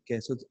coordinated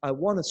care. So I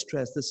want to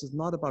stress this is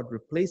not about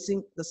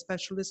replacing the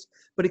specialists,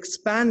 but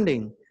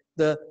expanding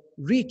the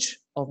reach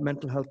of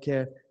mental health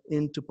care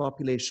into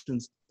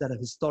populations that have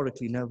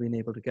historically never been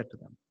able to get to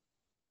them.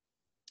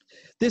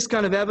 This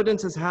kind of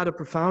evidence has had a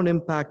profound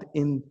impact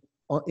in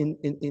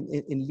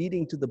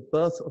leading to the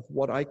birth of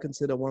what I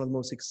consider one of the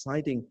most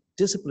exciting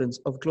disciplines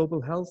of global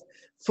health,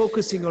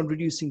 focusing on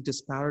reducing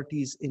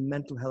disparities in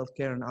mental health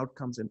care and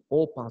outcomes in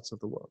all parts of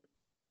the world.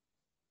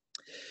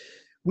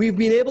 We've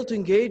been able to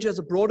engage as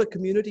a broader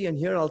community, and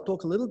here I'll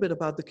talk a little bit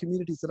about the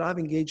communities that I've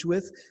engaged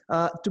with,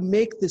 to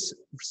make this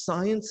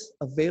science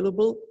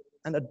available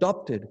and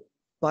adopted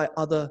by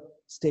other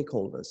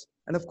stakeholders.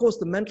 And of course,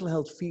 the mental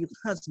health field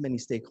has many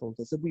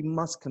stakeholders that we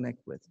must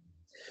connect with.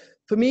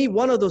 For me,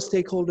 one of those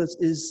stakeholders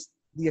is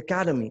the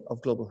Academy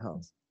of Global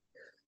Health.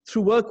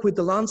 Through work with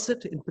the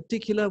Lancet in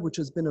particular, which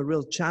has been a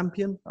real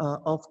champion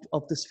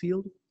of this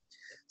field,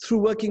 through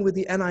working with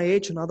the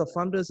NIH and other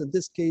funders, in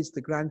this case,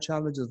 the Grand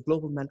Challenges of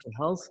Global Mental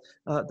Health,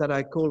 that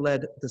I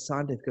co-led the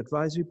Scientific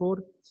Advisory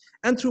Board,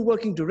 and through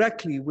working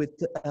directly with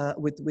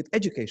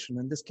education,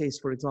 in this case,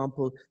 for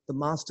example, the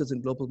Masters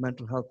in Global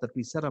Mental Health that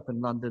we set up in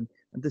London,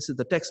 and this is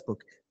the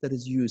textbook that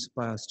is used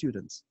by our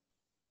students.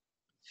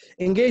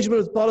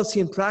 Engagement with policy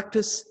and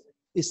practice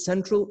is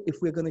central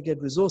if we're going to get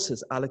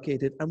resources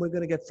allocated and we're going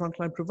to get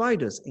frontline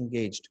providers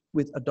engaged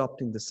with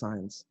adopting the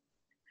science.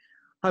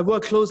 I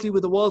work closely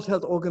with the World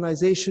Health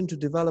Organization to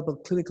develop a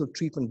clinical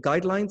treatment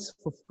guidelines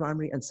for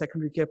primary and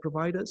secondary care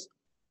providers.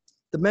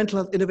 The Mental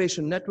Health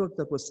Innovation Network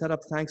that was set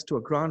up thanks to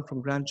a grant from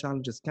Grand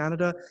Challenges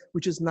Canada,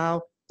 which is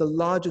now the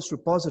largest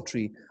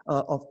repository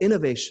of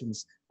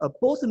innovations,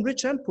 both in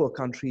rich and poor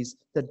countries,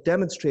 that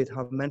demonstrate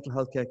how mental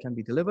health care can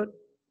be delivered.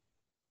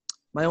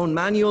 My own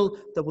manual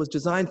that was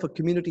designed for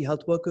community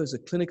health workers, a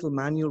clinical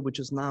manual, which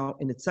is now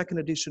in its second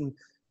edition,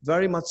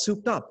 very much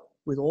souped up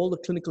with all the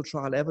clinical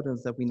trial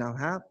evidence that we now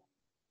have.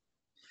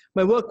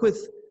 My work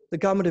with the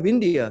government of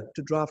India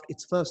to draft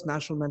its first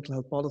national mental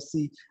health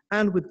policy,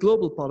 and with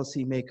global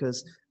policy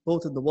makers,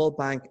 both in the World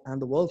Bank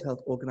and the World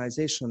Health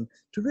Organization,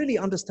 to really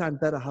understand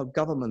better how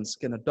governments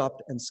can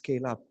adopt and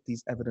scale up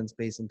these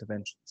evidence-based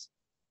interventions.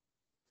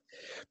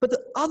 But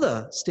the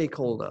other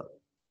stakeholder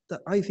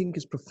that I think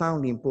is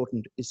profoundly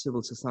important is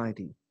civil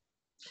society.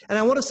 And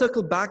I want to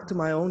circle back to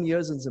my own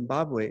years in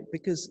Zimbabwe,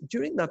 because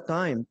during that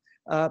time,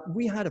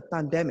 we had a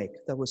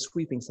pandemic that was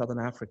sweeping Southern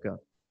Africa.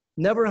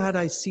 Never had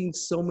I seen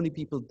so many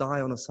people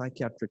die on a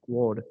psychiatric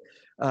ward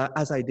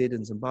as I did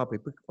in Zimbabwe.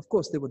 But of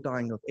course, they were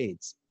dying of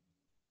AIDS.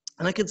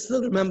 And I can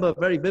still remember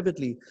very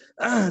vividly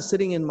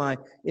sitting in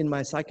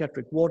my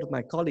psychiatric ward with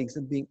my colleagues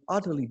and being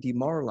utterly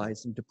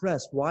demoralized and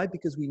depressed. Why?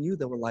 Because we knew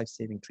there were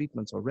life-saving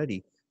treatments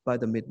already by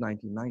the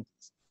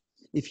mid-1990s.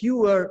 If you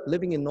were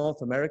living in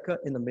North America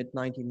in the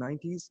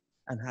mid-1990s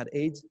and had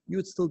AIDS, you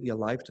would still be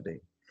alive today.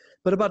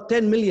 But about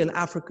 10 million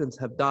Africans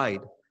have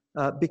died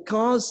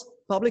because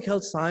public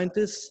health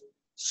scientists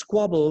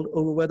squabbled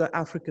over whether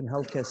African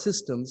healthcare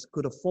systems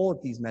could afford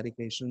these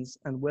medications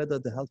and whether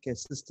the healthcare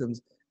systems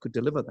could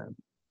deliver them.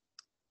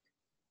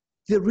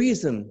 The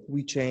reason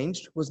we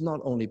changed was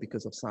not only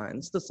because of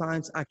science. The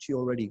science actually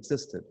already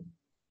existed.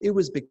 It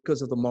was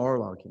because of the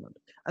moral argument.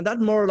 And that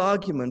moral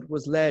argument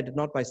was led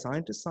not by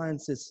scientists.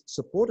 Scientists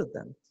supported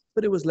them,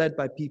 but it was led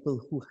by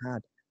people who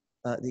had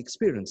the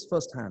experience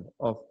firsthand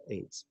of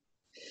AIDS.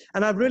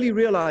 And I've really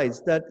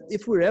realized that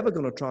if we're ever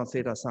going to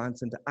translate our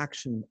science into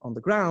action on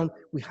the ground,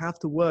 we have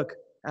to work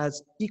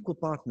as equal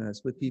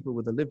partners with people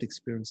with a lived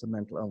experience of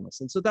mental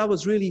illness. And so that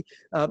was really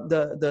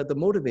the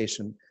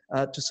motivation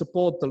to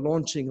support the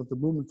launching of the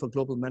Movement for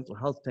Global Mental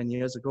Health 10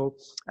 years ago.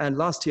 And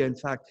last year, in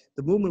fact,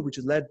 the movement, which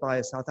is led by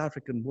a South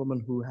African woman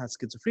who has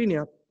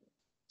schizophrenia,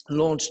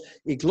 launched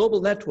a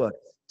global network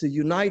to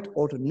unite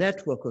or to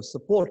network or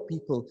support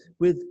people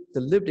with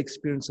the lived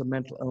experience of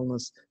mental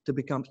illness to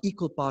become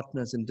equal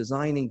partners in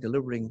designing,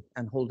 delivering,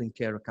 and holding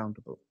care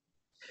accountable.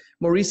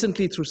 More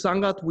recently, through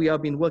Sangat, we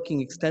have been working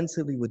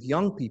extensively with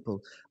young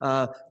people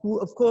who,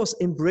 of course,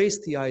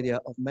 embrace the idea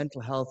of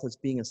mental health as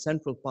being a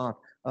central part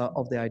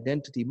of their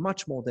identity,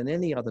 much more than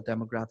any other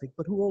demographic,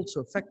 but who are also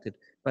affected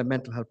by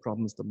mental health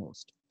problems the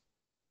most.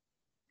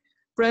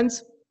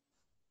 Friends,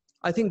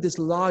 I think this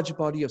large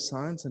body of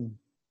science, and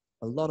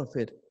a lot of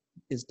it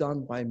is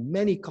done by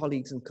many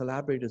colleagues and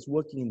collaborators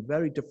working in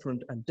very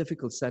different and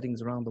difficult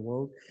settings around the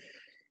world,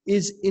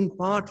 is in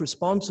part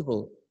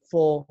responsible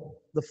for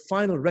the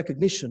final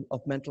recognition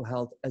of mental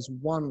health as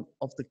one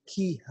of the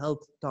key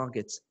health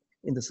targets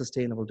in the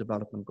Sustainable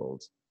Development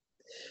Goals.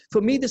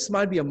 For me, this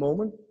might be a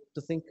moment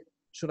to think,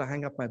 should I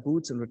hang up my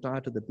boots and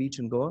retire to the beach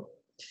in Goa?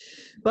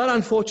 But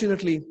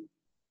unfortunately,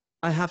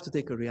 I have to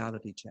take a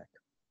reality check.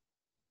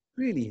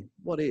 Really,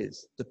 what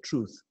is the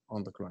truth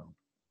on the ground?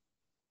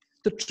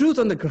 The truth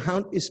on the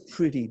ground is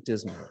pretty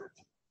dismal.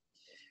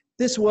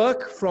 This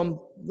work from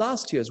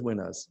last year's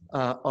winners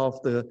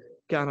of the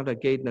Canada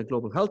Gairdner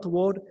Global Health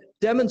Award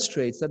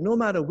demonstrates that no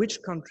matter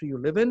which country you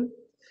live in,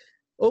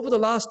 over the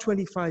last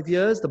 25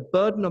 years, the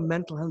burden of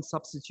mental health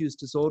substance use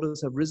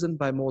disorders have risen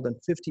by more than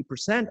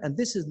 50%. And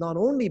this is not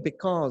only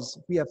because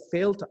we have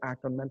failed to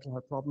act on mental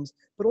health problems,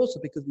 but also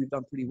because we've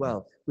done pretty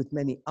well with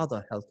many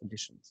other health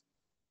conditions.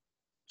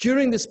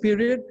 During this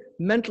period,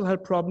 mental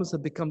health problems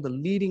have become the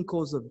leading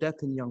cause of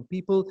death in young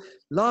people.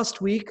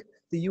 Last week,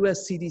 the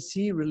US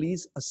CDC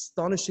released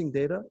astonishing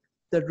data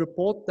that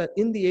report that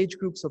in the age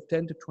groups of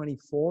 10 to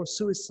 24,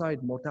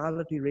 suicide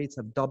mortality rates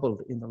have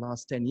doubled in the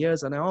last 10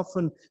 years. And I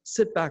often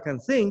sit back and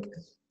think,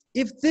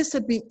 if this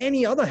had been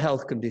any other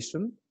health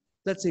condition,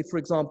 let's say, for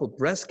example,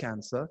 breast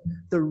cancer,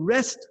 the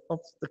rest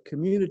of the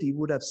community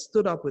would have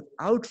stood up with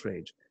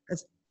outrage.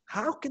 As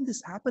how can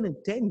this happen in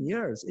 10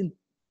 years in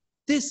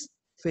this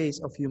phase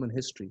of human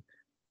history?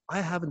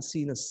 I haven't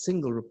seen a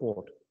single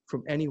report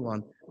from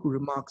anyone who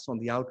remarks on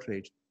the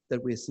outrage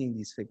that we're seeing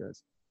these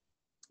figures.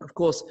 Of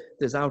course,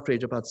 there's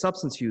outrage about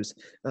substance use,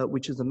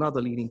 which is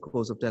another leading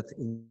cause of death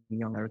in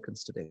young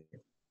Americans today.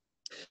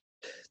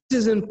 This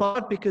is in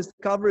part because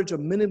the coverage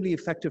of minimally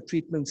effective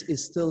treatments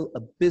is still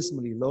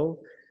abysmally low.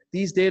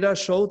 These data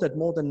show that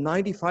more than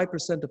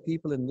 95% of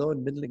people in low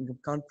and middle income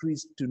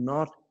countries do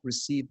not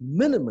receive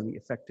minimally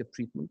effective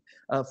treatment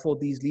for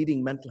these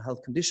leading mental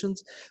health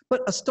conditions.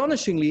 But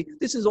astonishingly,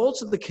 this is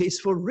also the case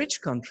for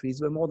rich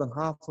countries where more than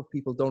half of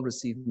people don't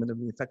receive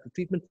minimally effective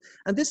treatment.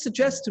 And this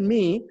suggests to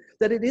me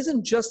that it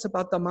isn't just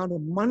about the amount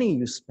of money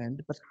you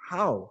spend, but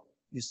how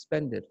you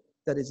spend it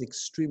that is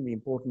extremely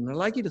important. And I'd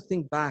like you to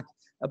think back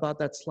about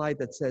that slide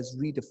that says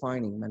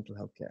redefining mental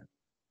health care.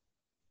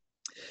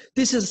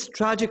 This is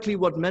tragically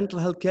what mental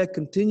health care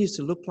continues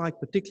to look like,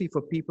 particularly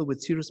for people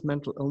with serious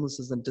mental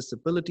illnesses and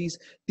disabilities.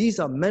 These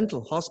are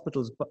mental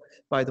hospitals,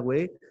 by the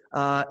way,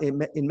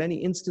 in many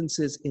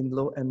instances in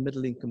low and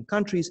middle income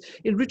countries.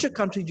 In richer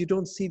countries, you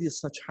don't see these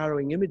such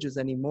harrowing images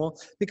anymore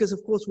because,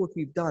 of course, what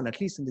we've done, at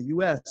least in the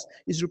US,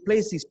 is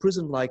replace these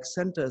prison-like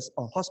centers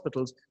or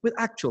hospitals with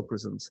actual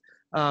prisons.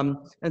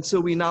 And so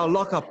we now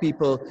lock up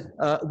people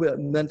with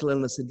mental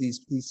illness in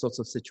these sorts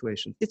of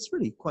situations. It's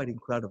really quite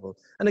incredible.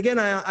 And again,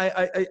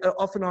 I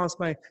often ask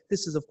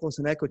this is of course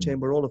an echo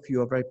chamber, all of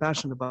you are very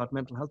passionate about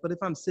mental health, but if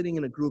I'm sitting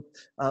in a group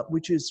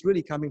which is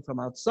really coming from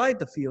outside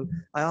the field,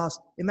 I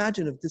ask,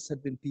 imagine if this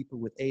had been people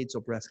with AIDS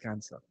or breast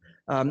cancer,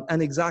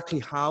 and exactly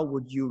how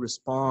would you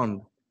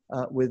respond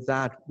with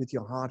that, with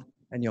your heart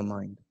and your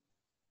mind?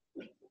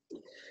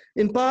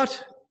 In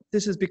part,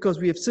 this is because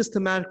we have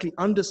systematically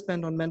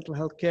underspent on mental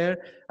health care.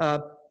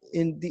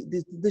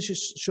 This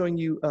is showing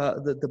you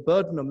the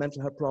burden of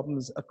mental health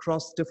problems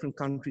across different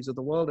countries of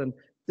the world, and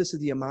this is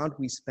the amount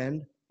we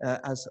spend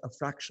as a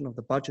fraction of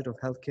the budget of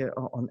healthcare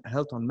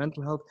on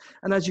mental health.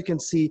 And as you can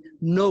see,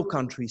 no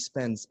country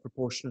spends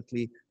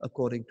proportionately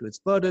according to its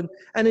burden.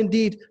 And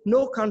indeed,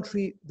 no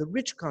country, the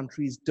rich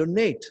countries,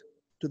 donate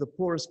to the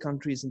poorest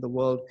countries in the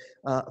world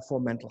for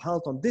mental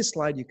health. On this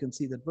slide, you can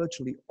see that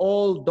virtually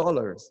all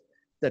dollars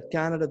that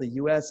Canada, the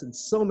US, and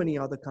so many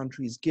other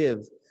countries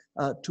give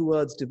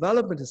towards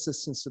development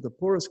assistance to the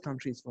poorest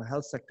countries for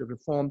health sector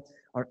reform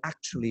are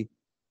actually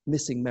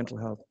missing mental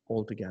health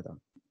altogether.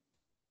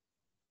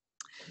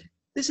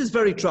 This is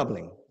very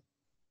troubling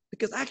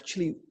because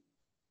actually,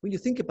 when you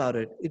think about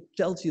it, it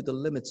tells you the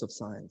limits of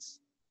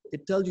science.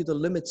 It tells you the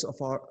limits of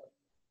our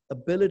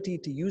ability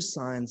to use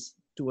science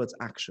towards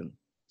action.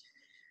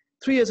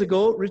 3 years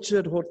ago,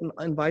 Richard Horton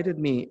invited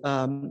me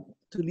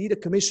to lead a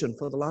commission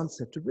for the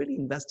Lancet to really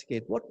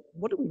investigate what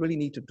do we really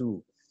need to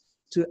do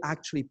to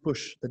actually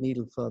push the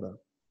needle further.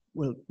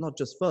 Well, not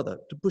just further,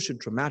 to push it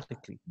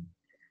dramatically.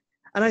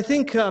 And I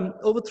think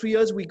over 3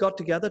 years, we got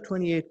together,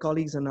 28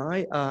 colleagues and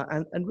I,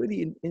 and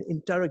really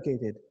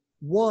interrogated,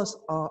 was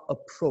our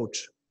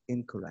approach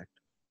incorrect?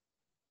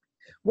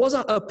 Was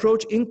our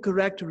approach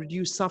incorrect to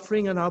reduce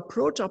suffering? And our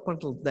approach up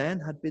until then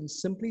had been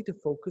simply to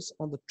focus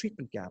on the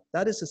treatment gap.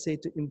 That is to say,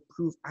 to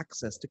improve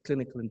access to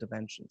clinical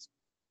interventions.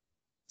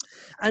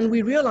 And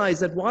we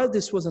realized that while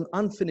this was an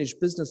unfinished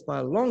business by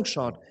a long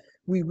shot,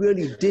 we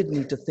really did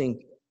need to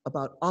think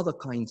about other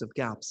kinds of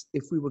gaps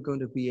if we were going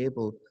to be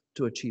able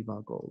to achieve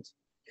our goals.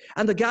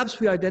 And the gaps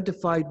we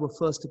identified were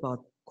first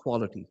about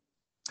quality.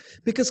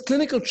 Because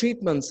clinical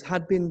treatments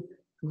had been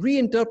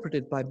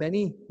reinterpreted by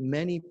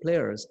many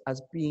players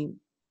as being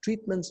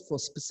treatments for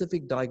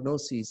specific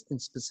diagnoses in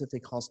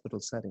specific hospital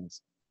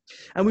settings.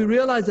 And we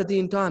realized that the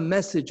entire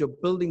message of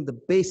building the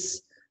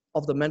base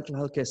of the mental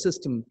health care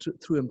system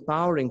through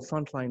empowering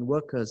frontline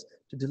workers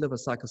to deliver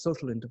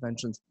psychosocial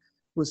interventions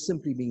was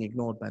simply being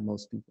ignored by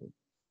most people.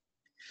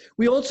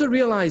 We also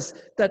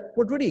realized that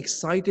what really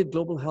excited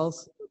global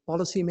health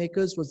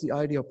policymakers was the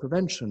idea of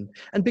prevention.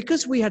 And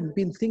because we had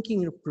been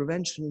thinking of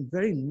prevention in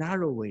very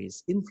narrow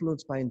ways,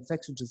 influenced by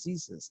infectious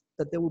diseases,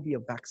 that there would be a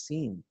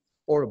vaccine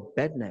or a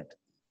bed net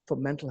for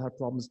mental health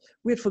problems,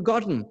 we had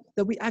forgotten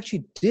that we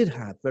actually did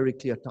have very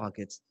clear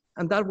targets.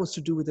 And that was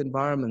to do with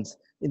environments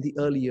in the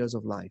early years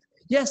of life.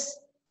 Yes,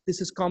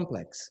 this is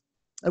complex.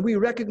 And we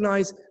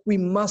recognize we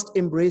must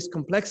embrace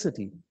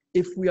complexity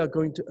if we are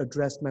going to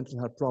address mental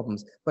health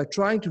problems. By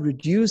trying to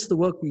reduce the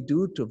work we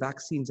do to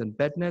vaccines and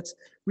bed nets,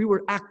 we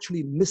were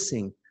actually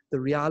missing the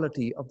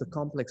reality of the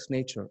complex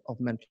nature of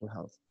mental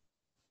health.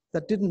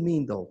 That didn't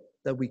mean, though,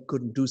 that we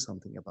couldn't do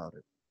something about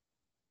it.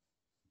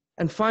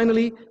 And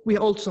finally, we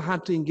also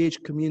had to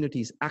engage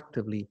communities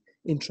actively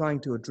in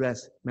trying to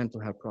address mental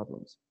health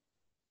problems.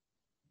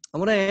 I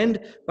want to end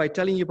by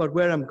telling you about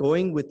where I'm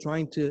going with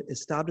trying to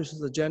establish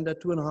this agenda.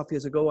 2.5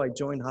 years ago, I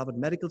joined Harvard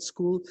Medical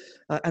School,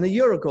 and a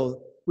year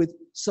ago, with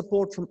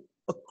support from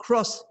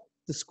across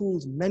the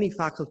school's many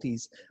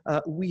faculties,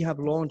 we have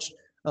launched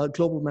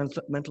Global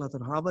Mental Health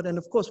at Harvard. And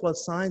of course, while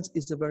science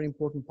is a very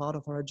important part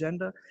of our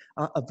agenda,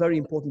 a very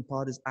important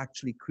part is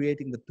actually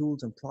creating the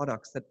tools and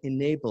products that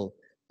enable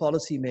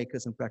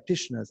policymakers and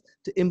practitioners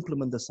to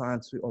implement the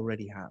science we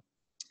already have.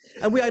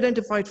 And we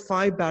identified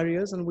 5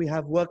 barriers, and we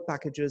have work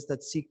packages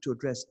that seek to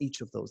address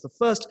each of those. The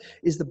first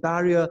is the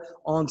barrier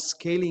on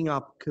scaling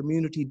up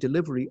community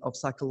delivery of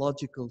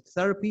psychological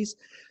therapies.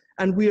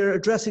 And we are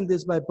addressing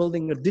this by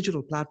building a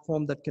digital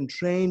platform that can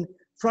train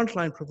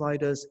frontline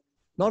providers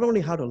not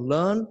only how to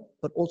learn,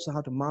 but also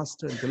how to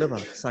master and deliver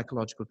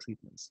psychological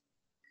treatments.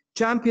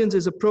 Champions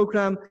is a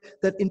program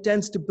that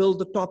intends to build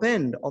the top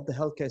end of the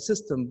healthcare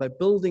system by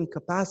building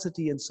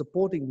capacity and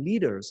supporting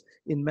leaders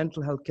in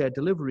mental health care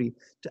delivery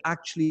to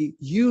actually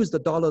use the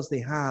dollars they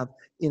have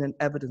in an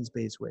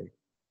evidence-based way.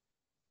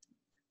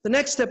 The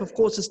next step, of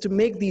course, is to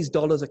make these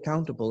dollars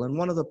accountable. And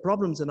one of the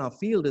problems in our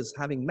field is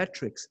having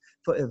metrics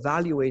for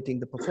evaluating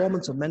the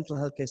performance of mental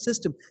health care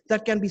system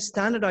that can be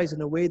standardized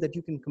in a way that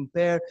you can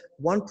compare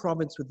one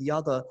province with the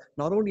other,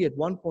 not only at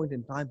one point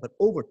in time, but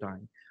over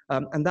time.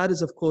 And that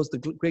is, of course, the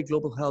Great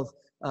Global Health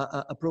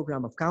a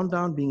program of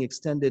Countdown being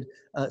extended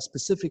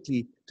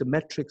specifically to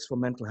metrics for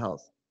mental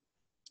health.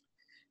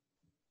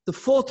 The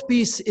fourth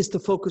piece is to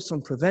focus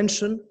on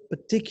prevention,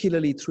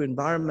 particularly through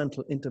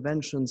environmental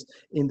interventions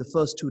in the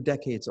first 2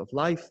 decades of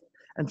life.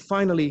 And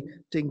finally,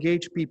 to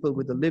engage people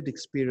with the lived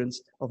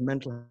experience of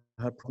mental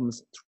health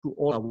problems through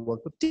all our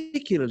work.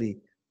 Particularly,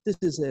 this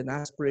is an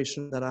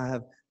aspiration that I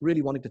have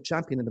really wanted to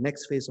champion in the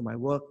next phase of my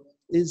work,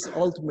 is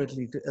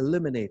ultimately to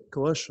eliminate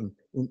coercion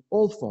in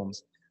all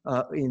forms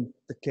in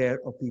the care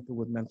of people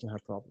with mental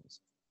health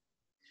problems.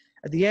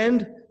 At the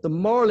end, the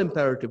moral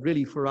imperative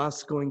really for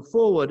us going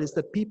forward is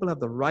that people have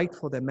the right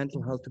for their mental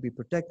health to be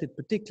protected,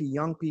 particularly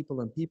young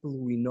people and people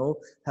who we know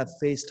have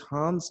faced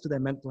harms to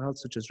their mental health,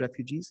 such as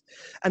refugees.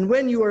 And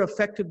when you are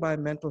affected by a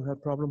mental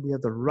health problem, we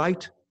have the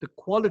right to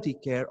quality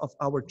care of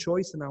our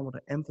choice, and I want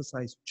to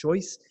emphasize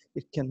choice.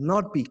 It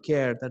cannot be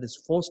care that is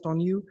forced on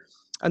you,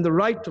 and the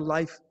right to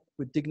life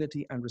with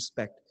dignity and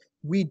respect.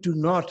 We do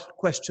not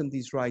question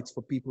these rights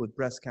for people with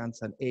breast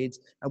cancer and AIDS,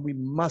 and we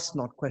must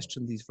not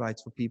question these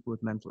rights for people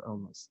with mental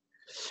illness.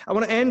 I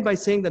want to end by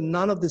saying that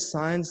none of this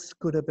science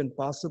could have been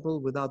possible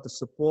without the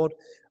support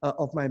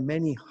of my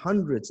many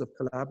hundreds of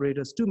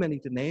collaborators, too many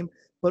to name,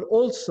 but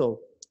also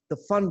the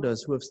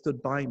funders who have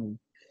stood by me.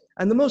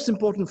 And the most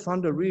important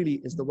funder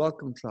really is the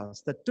Wellcome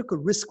Trust that took a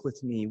risk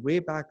with me way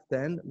back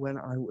then when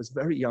I was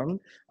very young,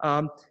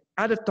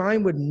 at a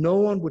time when no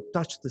one would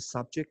touch the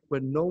subject,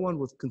 when no one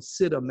would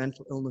consider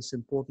mental illness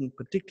important,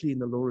 particularly in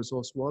the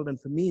low-resource world. And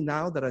for me,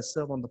 now that I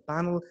serve on the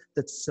panel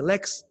that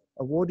selects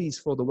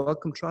awardees for the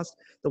Wellcome Trust,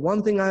 the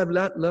one thing I have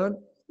learned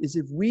is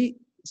if we,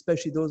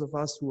 especially those of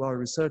us who are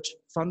research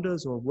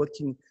funders or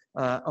working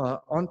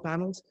on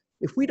panels,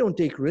 if we don't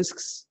take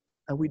risks,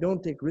 and we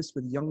don't take risks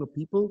with younger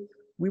people,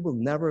 we will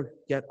never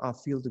get our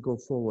field to go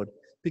forward.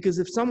 Because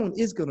if someone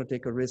is going to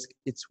take a risk,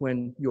 it's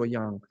when you're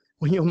young.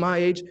 When you're my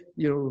age,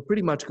 you're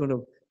pretty much going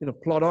to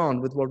plod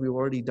on with what we've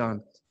already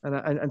done.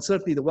 And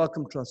certainly the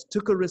Wellcome Trust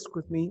took a risk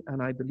with me,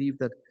 and I believe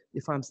that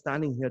if I'm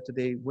standing here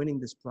today winning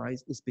this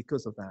prize, it's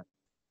because of that.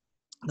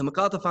 The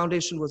MacArthur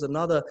Foundation was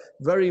another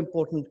very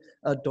important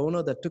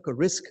donor that took a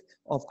risk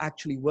of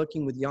actually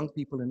working with young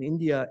people in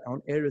India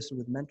on areas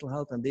with mental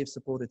health, and they've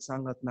supported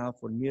Sangat now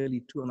for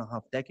nearly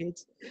 2.5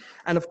 decades.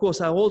 And of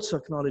course, I also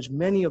acknowledge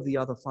many of the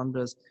other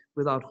funders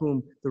without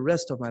whom the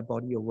rest of my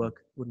body of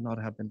work would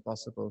not have been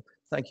possible.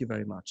 Thank you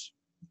very much.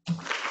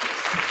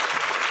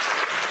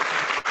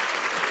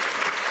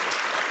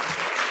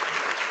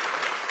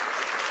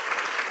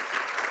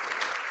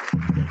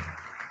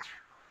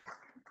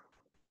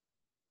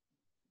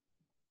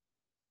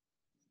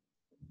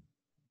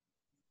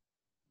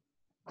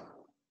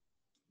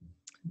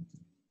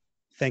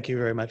 Thank you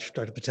very much,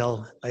 Dr.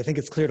 Patel. I think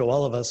it's clear to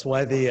all of us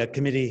why the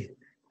committee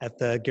at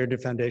the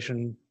Gairdner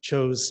Foundation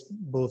chose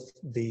both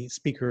the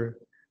speaker,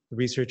 the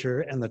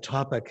researcher, and the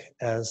topic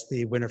as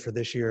the winner for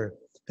this year.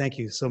 Thank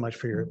you so much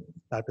for your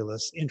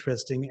fabulous,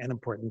 interesting, and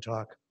important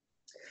talk.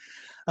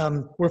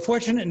 We're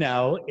fortunate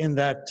now in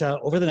that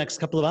over the next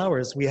couple of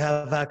hours, we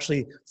have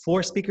actually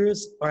 4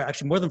 speakers, or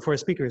actually more than 4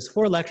 speakers,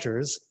 4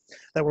 lectures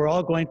that we're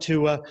all going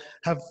to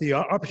have the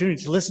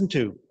opportunity to listen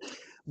to.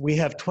 We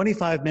have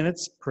 25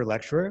 minutes per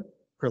lecture,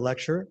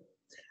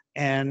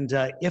 and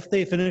if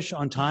they finish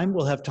on time,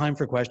 we'll have time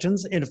for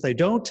questions. And if they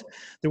don't,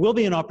 there will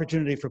be an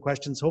opportunity for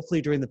questions,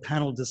 hopefully during the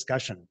panel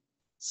discussion.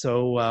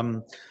 So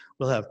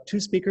we'll have 2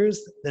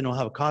 speakers, then we'll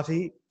have a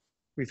coffee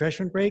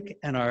refreshment break,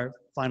 and our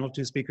final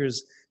 2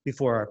 speakers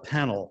before our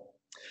panel.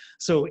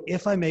 So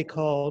if I may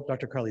call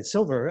Dr. Carly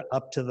Silver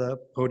up to the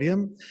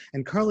podium,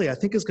 and Carly, I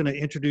think, is going to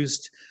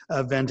introduce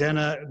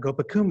Vandana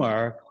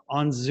Gopikumar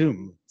on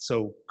Zoom.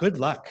 So good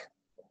luck.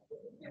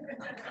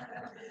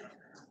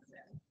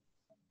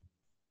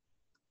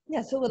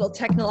 Yeah, so little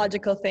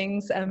technological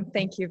things.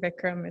 Thank you,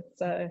 Vikram.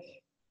 It's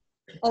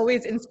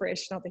always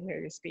inspirational to hear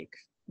you speak.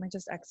 Am I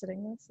just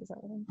exiting this? Is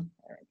that what I'm?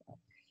 There we go.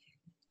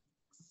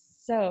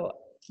 So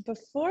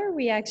before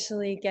we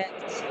actually get,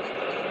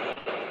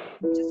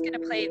 I'm just going to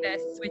play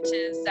this, which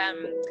is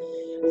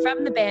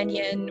from the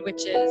Banyan,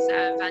 which is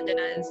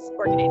Vandana's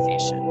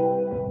organization.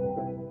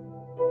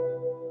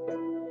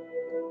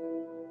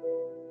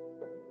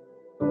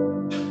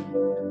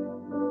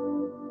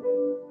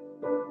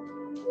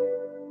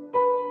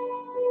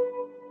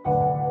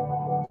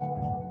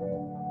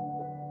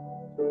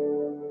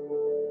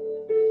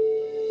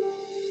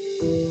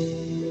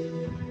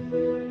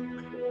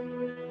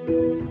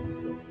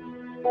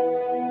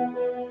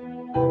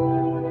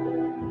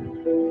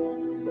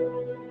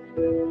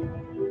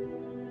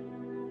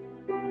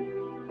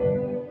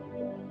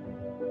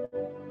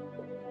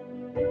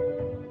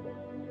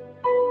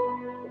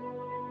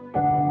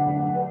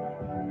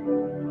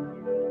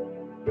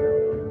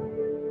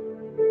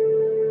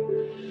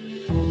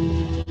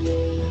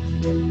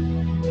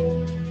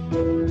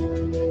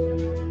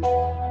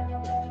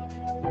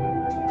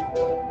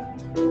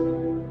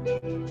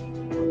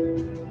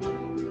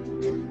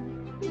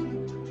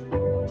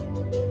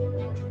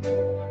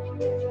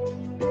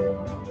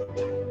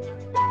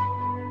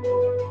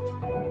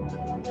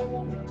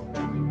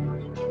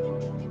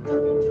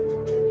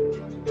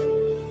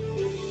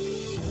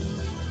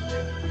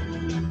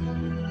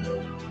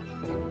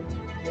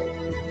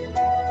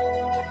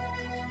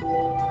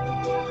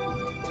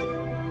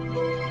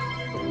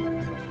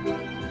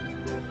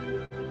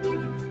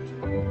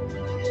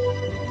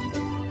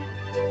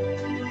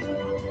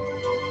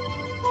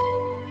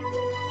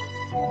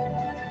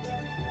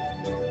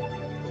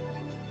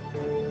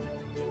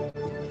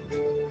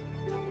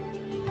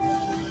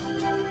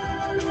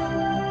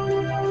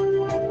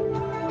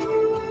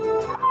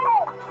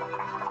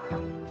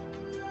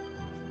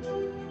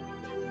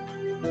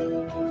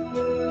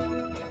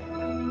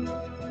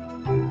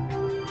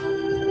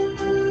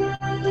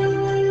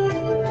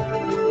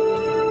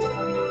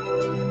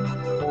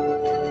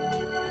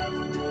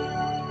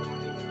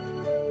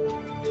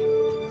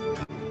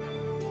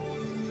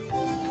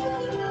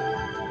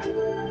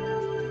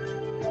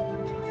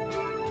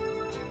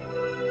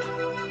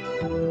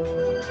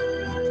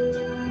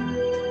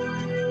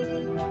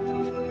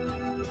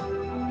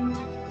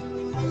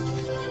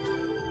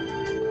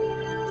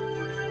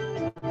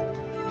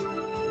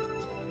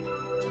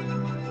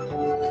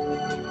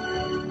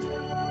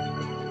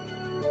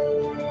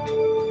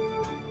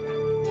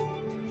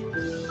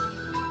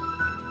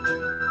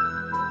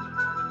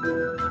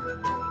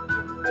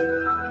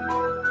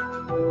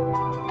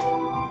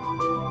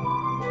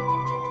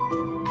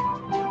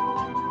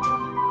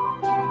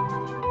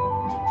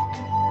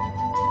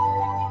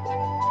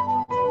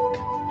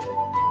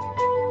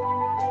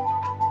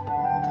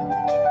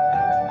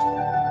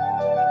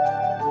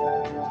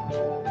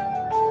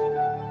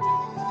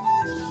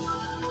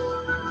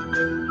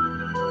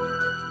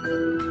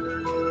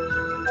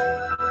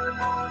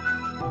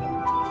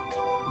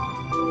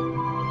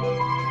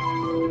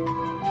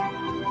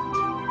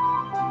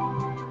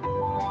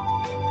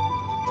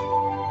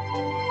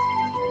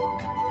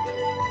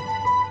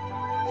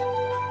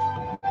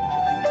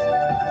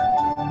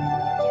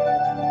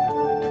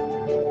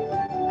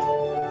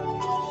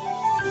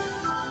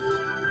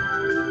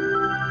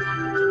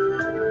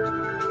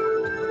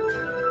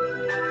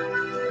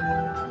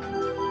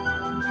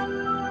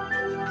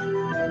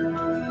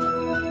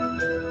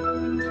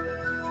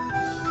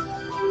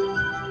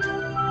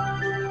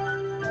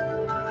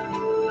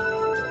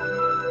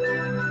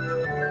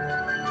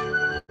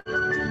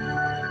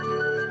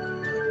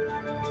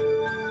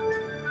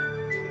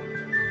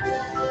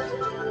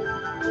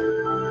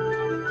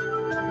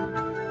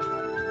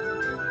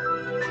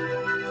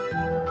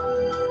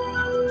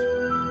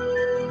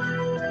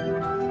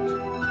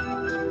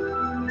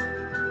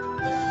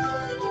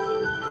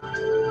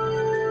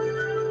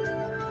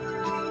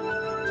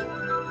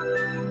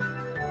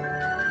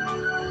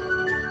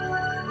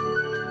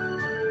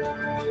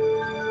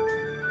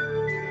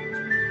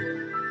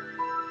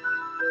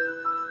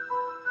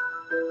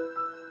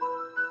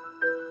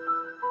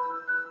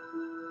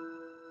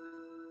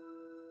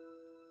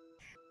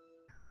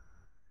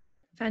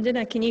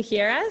 Vandana, can you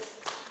hear us?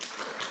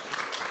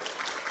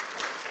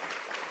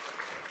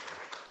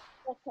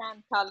 I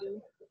can,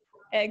 Kalu.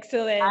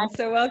 Excellent.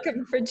 So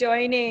welcome for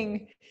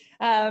joining.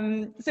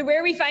 So where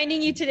are we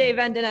finding you today,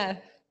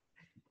 Vandana?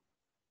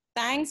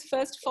 Thanks,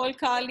 first of all,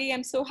 Kali.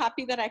 I'm so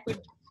happy that I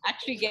could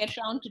actually get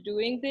around to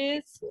doing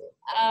this.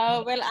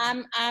 Well,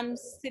 I'm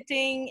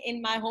sitting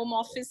in my home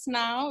office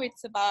now.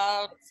 It's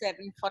about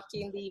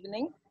 7:40 in the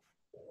evening.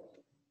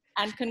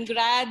 And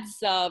congrats,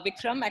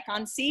 Vikram. I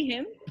can't see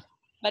him,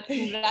 but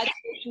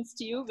congratulations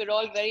to you. We're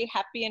all very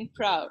happy and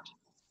proud.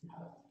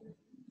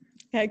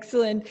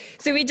 Excellent.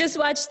 So we just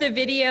watched the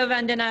video,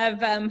 Vandana,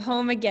 of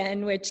Home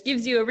Again, which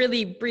gives you a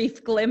really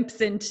brief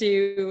glimpse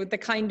into the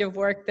kind of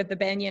work that the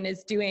Banyan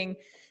is doing.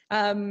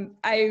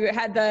 I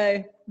had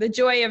the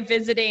joy of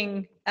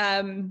visiting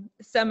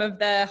some of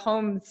the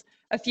homes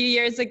a few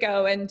years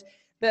ago, and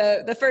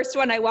the first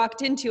one I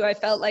walked into, I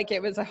felt like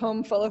it was a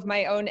home full of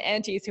my own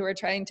aunties who were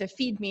trying to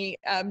feed me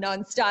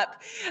nonstop.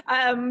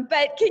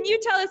 But can you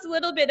tell us a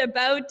little bit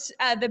about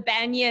the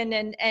Banyan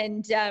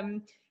and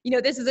you know,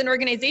 this is an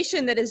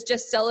organization that has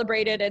just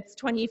celebrated its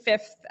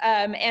 25th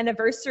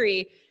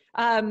anniversary.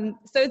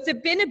 So it's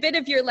been a bit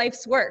of your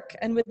life's work,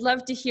 and would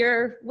love to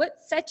hear what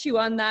set you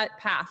on that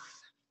path.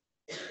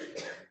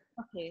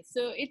 Okay,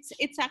 so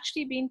it's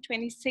actually been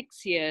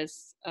 26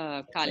 years,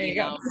 Kali, There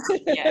now.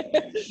 Yeah,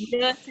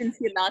 years since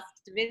you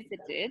last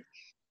visited.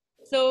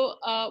 So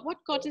what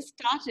got us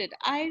started?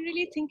 I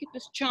really think it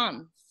was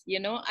chance, you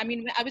know. I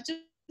mean, I was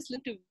just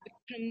listening to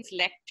Vikram's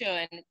lecture,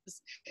 and it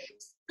was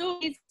so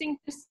interesting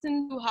to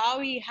listen to how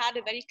he had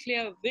a very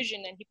clear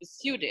vision and he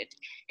pursued it.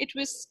 It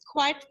was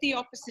quite the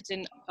opposite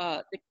in,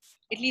 at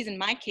least in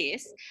my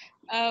case.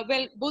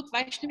 Well, both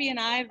Vaishnavi and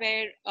I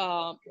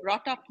were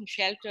brought up in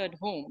sheltered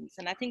homes.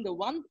 And I think the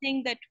one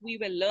thing that we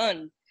were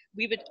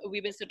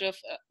sort of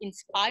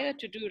inspired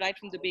to do right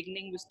from the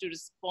beginning was to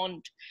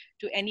respond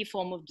to any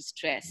form of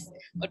distress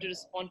or to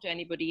respond to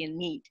anybody in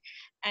need.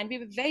 And we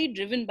were very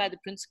driven by the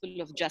principle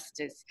of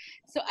justice.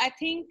 So I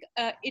think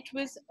it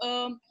was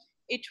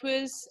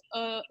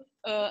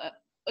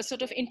a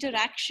sort of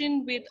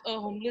interaction with a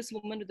homeless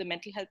woman with a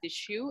mental health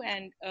issue.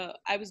 And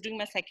I was doing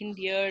my second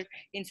year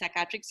in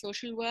psychiatric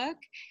social work.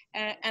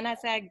 And as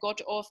I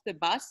got off the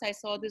bus, I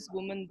saw this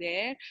woman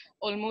there,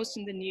 almost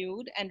in the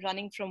nude and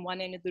running from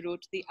one end of the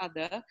road to the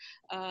other.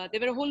 There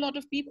were a whole lot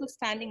of people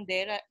standing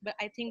there, but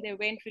I think they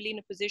weren't really in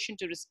a position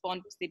to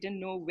respond because they didn't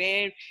know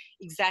where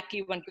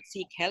exactly one could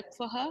seek help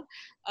for her.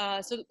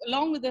 So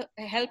along with the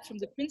help from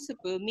the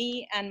principal,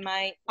 me and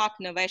my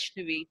partner,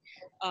 Vaishnavi,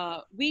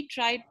 we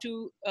tried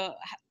to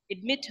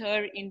admit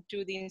her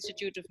into the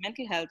Institute of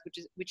Mental Health,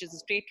 which is a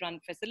state-run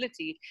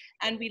facility.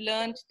 And we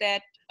learned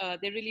that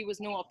there really was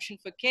no option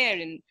for care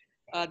in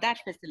that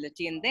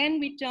facility. And then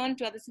we turned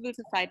to other civil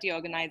society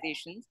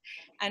organizations.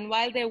 And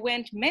while there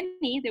weren't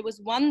many, there was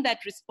one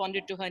that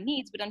responded to her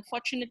needs. But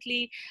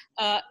unfortunately,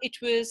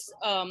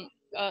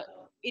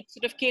 it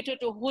sort of catered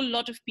to a whole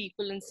lot of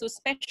people, and so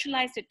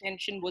specialized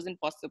attention wasn't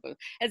possible.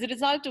 As a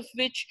result of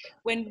which,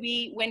 when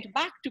we went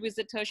back to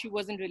visit her, she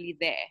wasn't really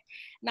there.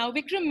 Now,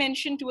 Vikram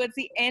mentioned towards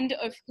the end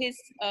of his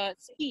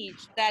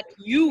speech that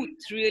youth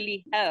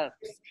really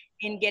helps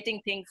in getting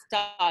things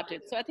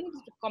started. So I think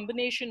it's a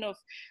combination of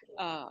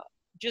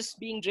just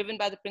being driven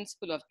by the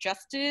principle of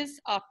justice,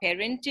 our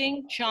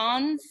parenting,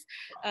 chance,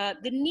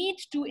 the need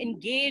to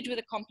engage with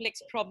a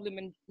complex problem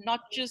and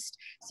not just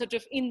sort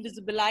of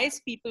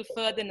invisibilize people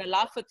further and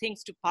allow for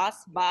things to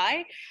pass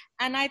by.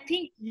 And I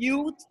think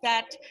youth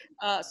that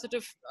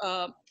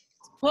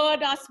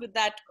spurred us with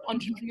that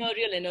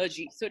entrepreneurial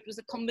energy. So it was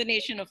a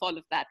combination of all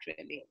of that,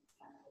 really.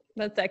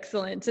 That's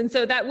excellent. And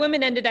so that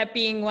woman ended up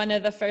being one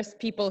of the first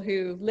people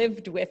who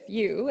lived with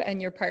you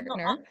and your partner.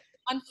 No,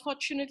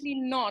 unfortunately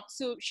not.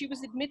 So she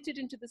was admitted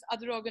into this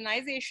other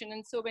organization.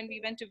 And so when we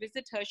went to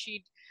visit her,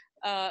 she'd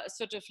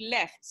sort of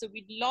left. So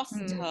we'd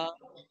lost her.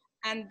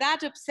 And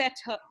that upset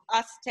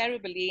us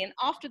terribly. And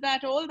after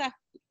that, all that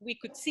we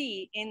could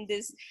see in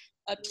this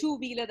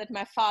two-wheeler that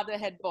my father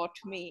had bought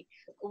me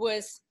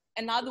was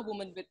another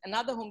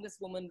homeless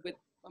woman with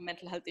a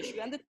mental health issue,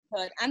 and the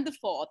third and the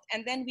fourth.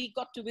 And then we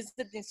got to visit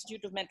the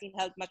Institute of Mental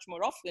Health much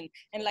more often.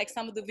 And like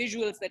some of the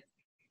visuals that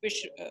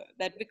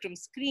Vikram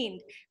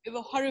screened, we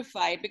were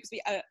horrified because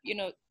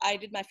I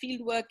did my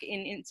field work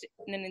in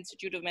an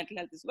Institute of Mental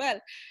Health as well,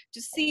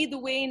 to see the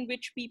way in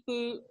which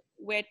people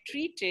were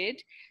treated,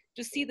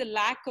 to see the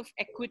lack of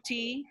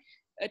equity,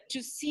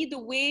 to see the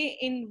way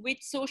in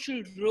which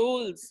social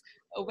roles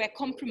were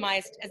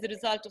compromised as a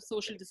result of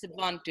social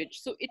disadvantage.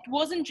 So it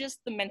wasn't just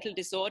the mental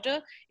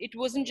disorder, it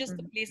wasn't just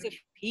the place of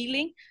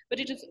healing, but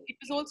it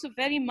was also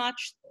very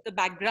much the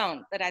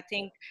background that I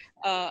think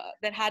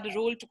that had a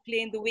role to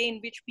play in the way in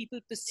which people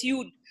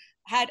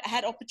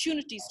had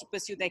opportunities to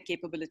pursue their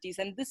capabilities.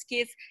 And in this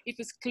case, it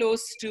was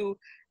close to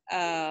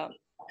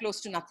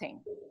nothing.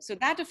 So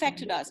that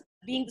affected us,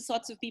 being the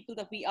sorts of people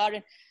that we are,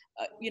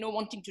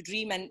 wanting to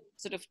dream and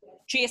sort of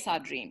chase our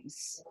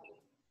dreams.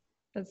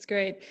 That's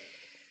great.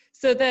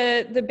 So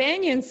the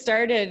Banyan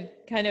started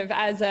kind of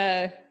as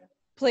a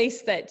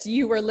place that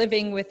you were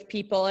living with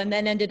people, and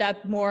then ended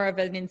up more of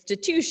an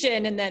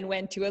institution, and then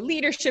went to a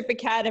leadership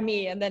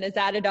academy, and then has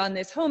added on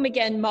this home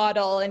again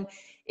model, and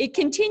it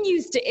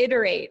continues to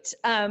iterate.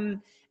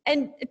 And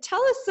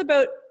tell us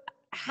about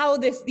how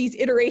these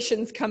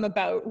iterations come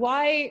about.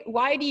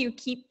 Why do you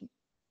keep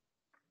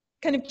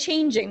kind of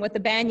changing what the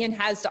Banyan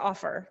has to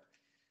offer?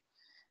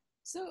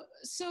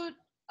 So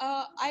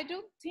I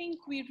don't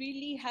think we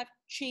really have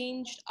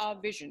changed our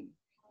vision.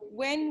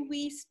 When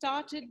we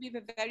started, we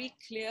were very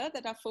clear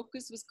that our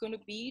focus was going to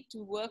be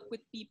to work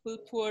with people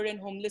poor and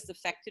homeless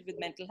affected with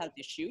mental health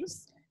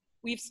issues.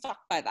 We've stuck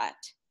by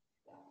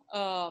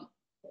that.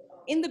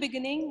 In the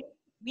beginning,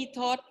 we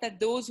thought that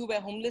those who were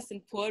homeless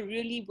and poor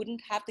really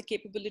wouldn't have the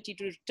capability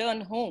to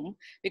return home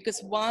because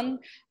one,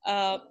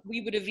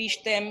 we would have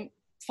reached them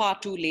far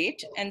too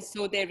late. And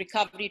so their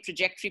recovery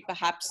trajectory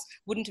perhaps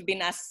wouldn't have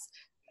been as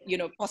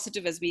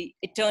positive as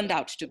it turned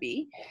out to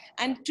be.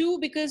 And two,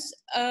 because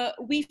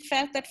we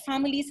felt that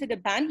families had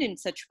abandoned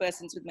such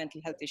persons with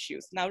mental health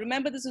issues. Now,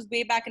 remember, this was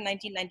way back in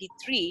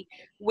 1993,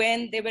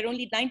 when there were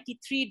only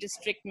 93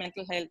 district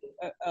mental health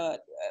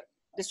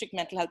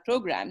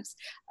programs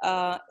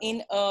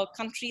in a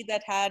country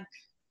that had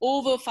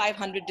over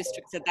 500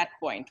 districts at that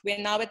point. We're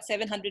now at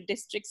 700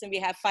 districts and we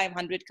have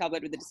 500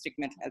 covered with the district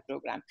mental health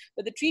program.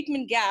 But the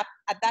treatment gap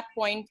at that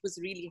point was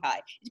really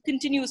high. It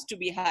continues to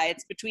be high.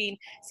 It's between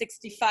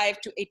 65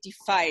 to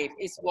 85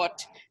 is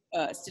what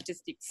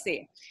statistics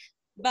say.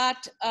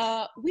 But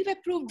we were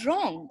proved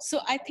wrong. So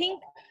I think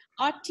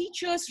our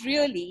teachers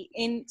really,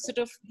 in sort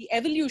of the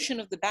evolution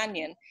of the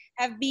Banyan,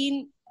 have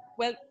been,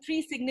 well,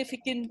 three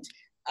significant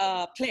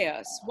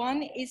players.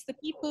 One is the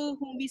people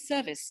whom we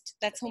serviced,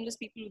 that's homeless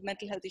people with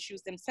mental health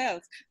issues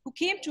themselves, who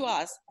came to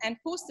us and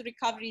post the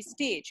recovery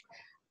stage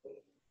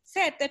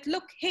said that,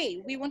 look,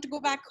 hey, we want to go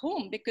back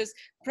home, because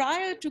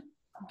prior to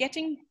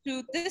getting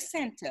to this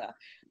center,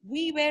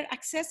 we were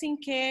accessing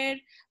care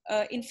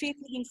in faith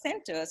healing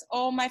centers,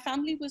 or my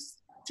family was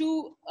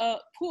too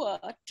poor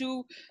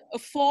to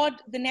afford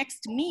the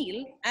next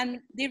meal,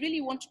 and they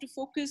really wanted to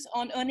focus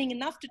on earning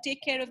enough to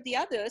take care of the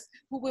others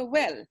who were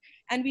well.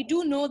 And we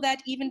do know that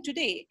even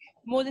today,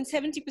 more than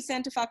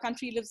 70% of our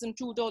country lives on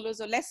 $2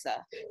 or lesser.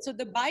 So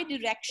the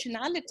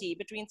bidirectionality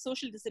between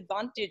social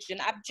disadvantage and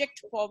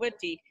abject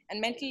poverty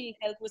and mental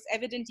health was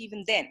evident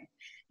even then.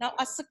 Now,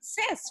 our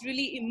success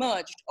really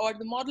emerged, or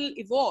the model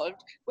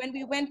evolved, when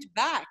we went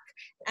back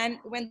and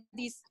when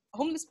these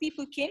homeless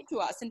people came to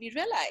us, and we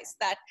realized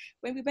that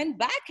when we went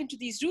back into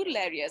these rural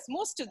areas,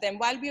 most of them,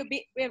 while we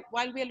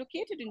are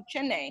located in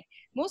Chennai,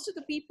 most of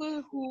the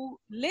people who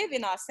live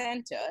in our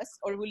centers,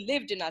 or who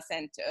lived in our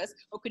centers,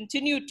 or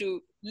continue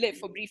to live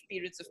for brief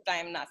periods of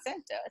time in our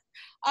centers,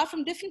 are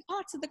from different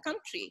parts of the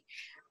country.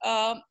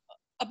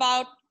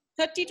 About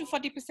 30 to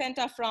 40%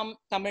 are from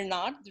Tamil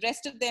Nadu, the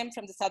rest of them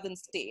from the southern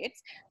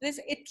states. There's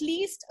at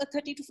least a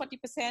 30 to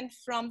 40%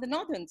 from the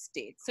northern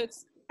states. So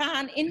it's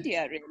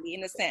pan-India, really,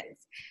 in a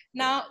sense.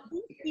 Now,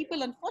 these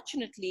people,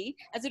 unfortunately,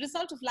 as a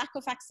result of lack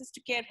of access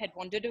to care, had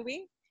wandered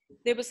away.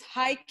 There was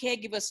high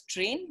caregiver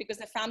strain because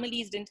their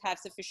families didn't have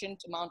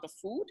sufficient amount of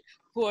food,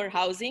 poor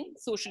housing,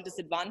 social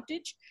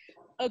disadvantage,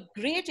 a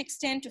great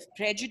extent of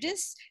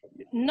prejudice,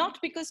 not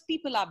because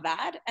people are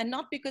bad and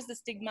not because the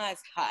stigma is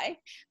high,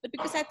 but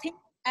because I think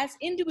as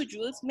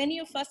individuals, many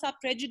of us are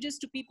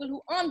prejudiced to people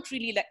who aren't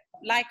really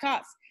like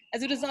us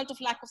as a result of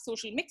lack of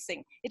social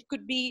mixing. It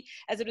could be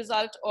as a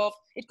result of,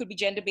 it could be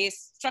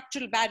gender-based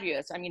structural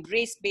barriers. I mean,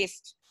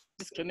 race-based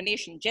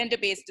discrimination,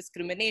 gender-based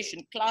discrimination,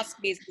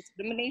 class-based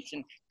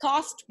discrimination,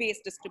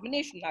 caste-based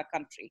discrimination in our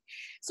country.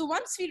 So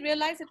once we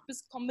realized it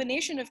was a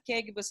combination of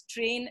caregivers'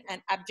 strain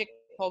and abject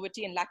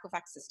poverty and lack of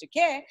access to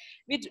care,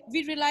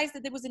 we realized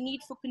that there was a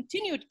need for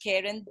continued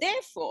care, and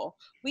therefore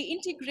we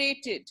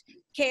integrated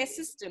care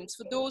systems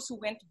for those who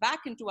went back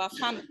into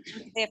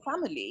their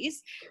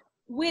families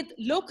with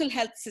local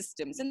health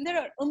systems. And there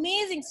are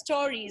amazing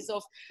stories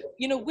of,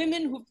 you know,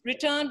 women who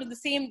returned on the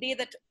same day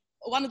that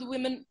one of the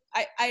women,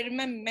 I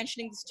remember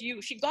mentioning this to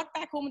you, she got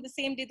back home on the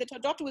same day that her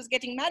daughter was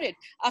getting married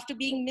after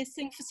being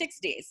missing for 6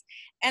 days.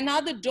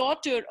 Another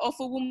daughter of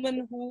a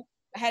woman who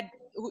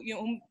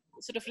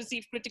sort of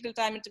received critical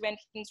time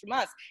interventions from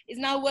us is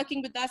now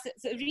working with us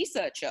as a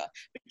researcher.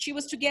 But she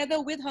was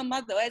together with her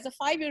mother as a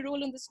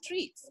 5-year-old on the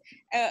streets,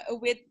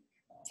 with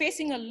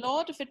facing a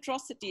lot of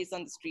atrocities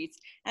on the streets.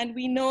 And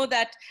we know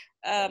that,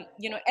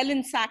 you know,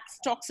 Ellen Sachs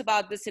talks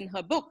about this in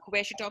her book,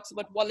 where she talks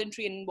about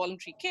voluntary and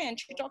involuntary care. And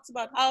she talks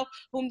about how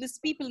homeless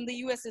people in the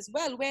US as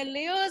well wear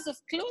layers of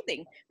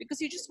clothing because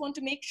you just want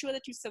to make sure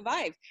that you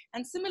survive.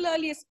 And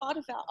similarly, as part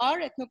of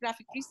our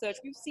ethnographic research,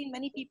 we've seen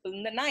many people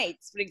in the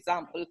nights, for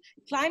example,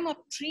 climb up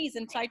trees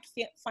and try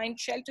to find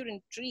shelter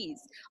in trees,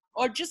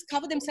 or just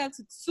cover themselves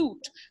with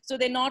soot so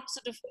they're not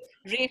sort of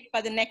raped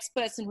by the next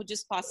person who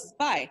just passes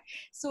by.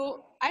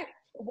 So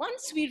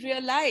once we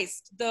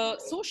realized the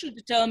social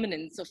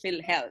determinants of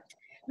ill health,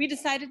 we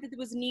decided that there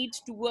was a need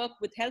to work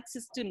with health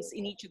systems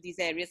in each of these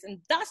areas, and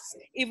thus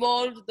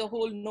evolved the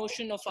whole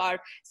notion of our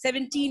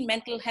 17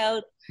 mental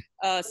health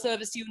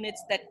service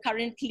units that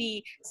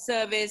currently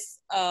service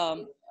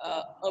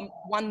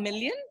 1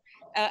 million.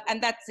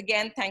 And that's,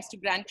 again, thanks to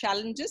grand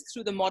challenges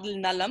through the model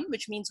NULLM,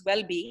 which means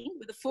well-being,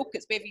 with a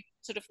focus where we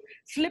sort of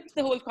flipped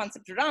the whole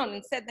concept around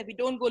and said that we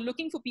don't go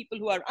looking for people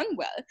who are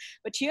unwell,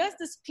 but here's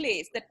this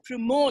place that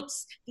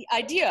promotes the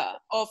idea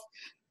of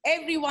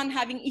everyone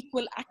having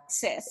equal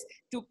access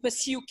to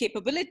pursue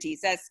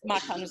capabilities, as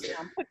Marthanu's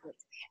put it.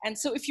 And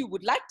so if you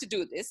would like to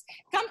do this,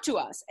 come to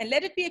us and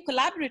let it be a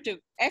collaborative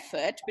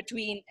effort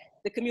between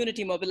the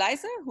community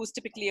mobilizer, who's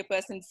typically a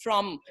person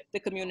from the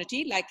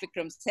community, like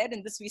Vikram said,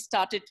 and this we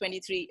started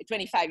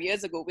 25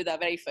 years ago with our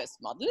very first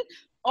model,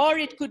 or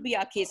it could be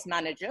our case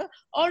manager,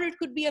 or it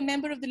could be a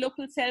member of the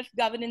local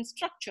self-governance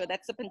structure,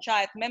 that's a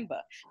panchayat member.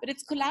 But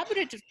it's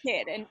collaborative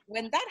care, and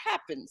when that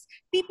happens,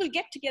 people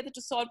get together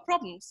to solve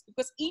problems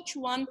because each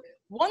one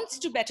wants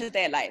to better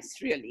their lives,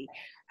 really.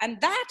 And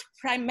that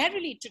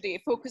primarily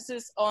today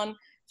focuses on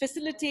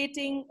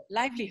facilitating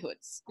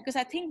livelihoods, because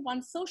I think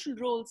once social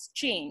roles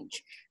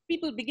change,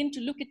 people begin to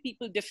look at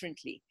people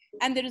differently,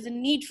 and there is a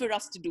need for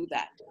us to do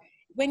that.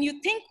 When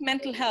you think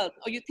mental health,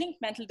 or you think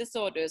mental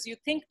disorders, you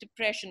think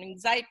depression,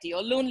 anxiety,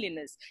 or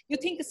loneliness, you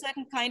think a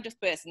certain kind of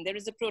person, there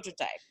is a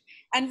prototype,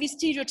 and we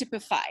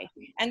stereotypify.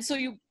 And so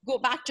you go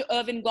back to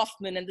Irving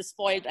Goffman and the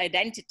spoiled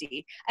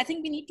identity. I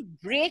think we need to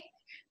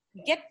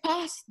get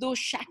past those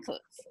shackles,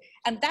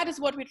 and that is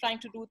what we're trying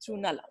to do through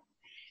NULLM.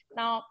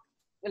 Now,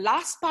 the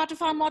last part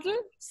of our model,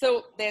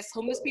 so there's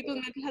homeless people,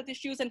 mental health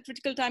issues, and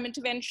critical time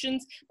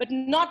interventions, but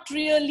not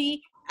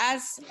really,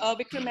 as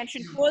Vikram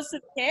mentioned,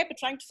 coercive care, but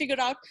trying to figure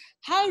out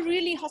how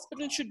really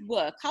hospitals should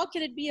work. How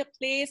can it be a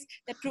place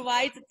that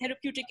provides a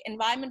therapeutic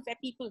environment where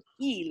people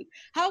heal?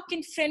 How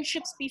can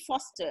friendships be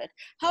fostered?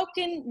 How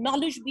can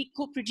knowledge be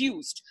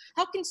co-produced?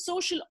 How can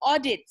social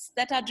audits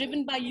that are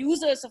driven by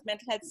users of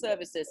mental health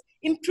services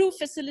improve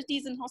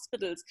facilities in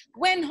hospitals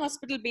when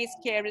hospital-based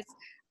care is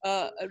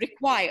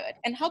required?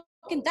 And how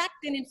can that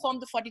then inform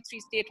the 43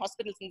 state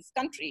hospitals in this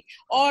country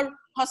or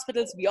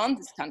hospitals beyond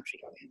this country?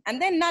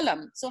 And then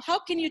NULLM. So how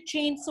can you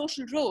change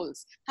social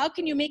roles? How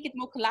can you make it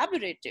more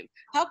collaborative?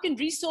 How can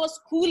resource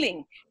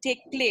pooling take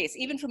place,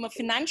 even from a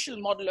financial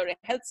model or a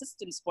health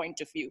systems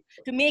point of view,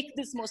 to make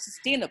this more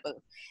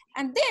sustainable?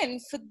 And then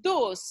for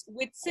those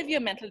with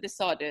severe mental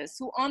disorders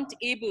who aren't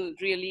able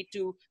really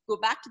to go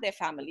back to their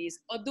families,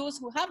 or those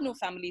who have no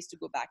families to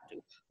go back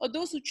to, or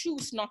those who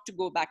choose not to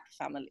go back to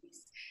families,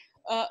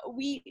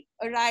 we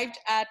arrived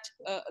at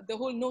the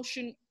whole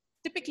notion,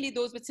 typically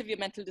those with severe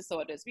mental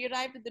disorders, we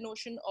arrived at the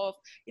notion of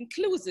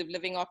inclusive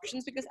living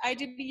options, because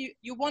ideally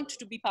you want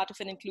to be part of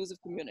an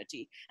inclusive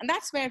community. And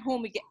that's where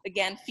home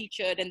again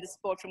featured, and the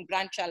support from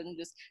Grand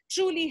Challenges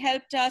truly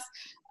helped us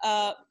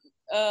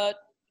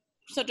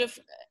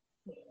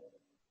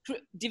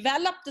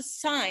develop the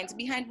science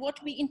behind what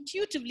we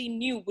intuitively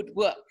knew would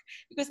work.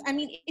 Because I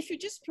mean, if you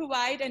just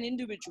provide an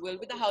individual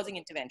with a housing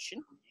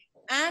intervention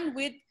and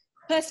with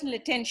personal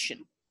attention,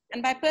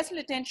 and by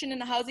personal attention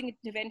in a housing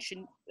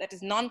intervention that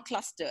is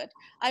non-clustered,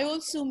 I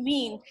also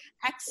mean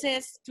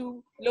access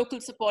to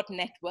local support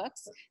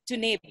networks, to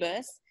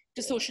neighbors,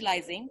 to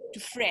socializing, to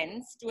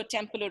friends, to a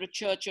temple or a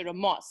church or a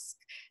mosque,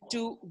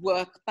 to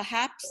work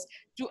perhaps,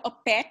 to a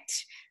pet,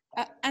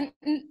 and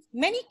in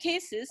many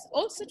cases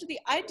also to the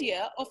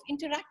idea of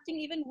interacting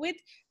even with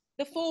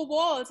the four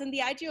walls and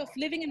the idea of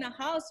living in a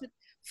house with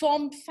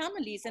formed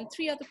families and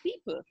 3 other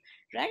people,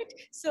 right?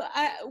 So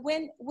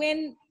when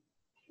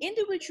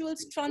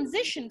individuals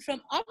transition from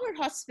our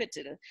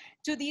hospital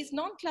to these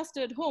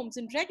non-clustered homes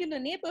in regular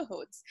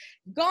neighborhoods,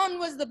 gone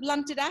was the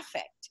blunted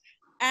affect.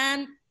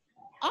 And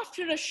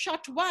after a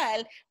short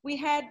while, we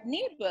had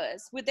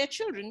neighbors with their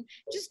children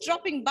just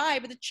dropping by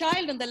with a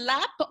child on the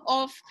lap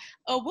of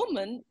a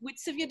woman with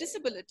severe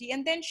disability.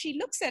 And then she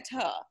looks at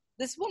her,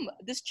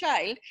 this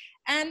child,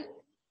 and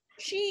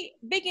she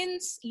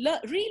begins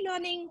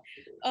relearning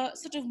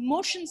sort of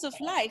motions of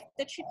life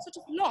that she'd sort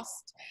of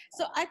lost.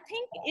 So I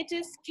think it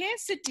is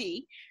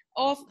scarcity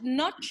of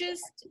not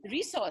just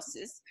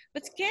resources,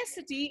 but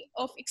scarcity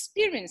of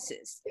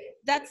experiences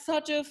that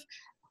sort of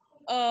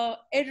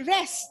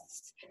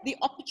arrests the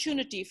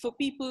opportunity for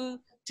people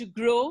to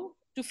grow,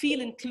 to feel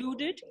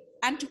included,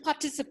 and to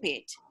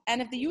participate. And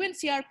if the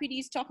UNCRPD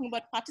is talking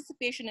about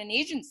participation and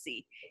agency,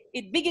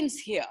 it begins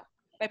here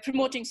by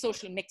promoting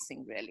social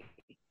mixing, really.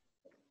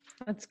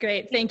 That's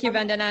great. Thank you,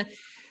 Vandana.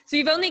 So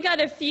we've only got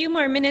a few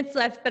more minutes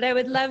left, but I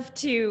would love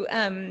to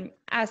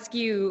ask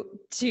you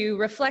to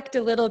reflect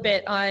a little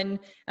bit on,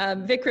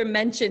 Vikram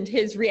mentioned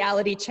his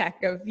reality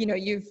check of,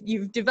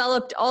 you've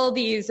developed all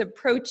these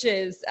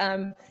approaches.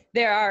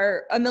 There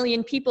are 1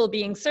 million people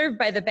being served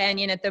by the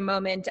Banyan at the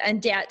moment,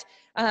 and yet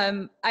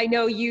I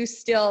know you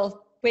still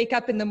wake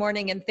up in the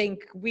morning and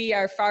think we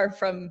are far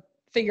from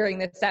figuring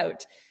this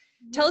out.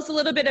 Tell us a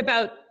little bit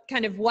about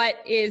kind of what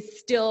is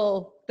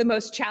still the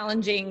most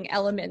challenging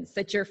elements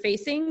that you're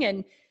facing,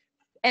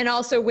 and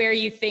also where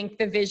you think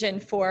the vision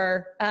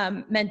for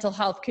mental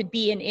health could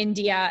be in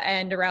India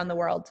and around the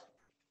world.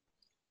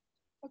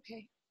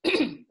 Okay,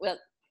 well,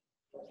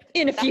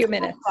 in a few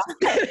minutes.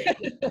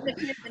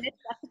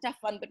 That's a tough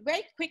one, but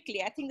very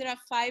quickly, I think there are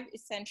 5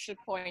 essential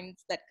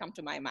points that come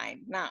to my mind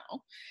now.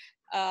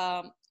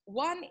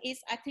 One is,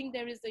 I think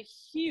there is a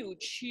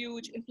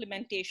huge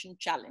implementation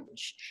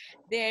challenge.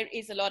 There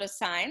is a lot of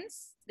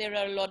science, there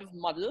are a lot of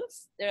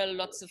models, there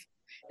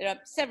are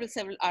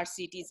several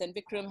RCTs, and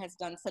Vikram has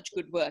done such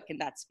good work in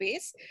that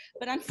space.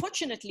 But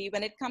unfortunately,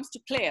 when it comes to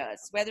players,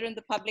 whether in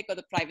the public or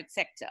the private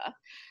sector,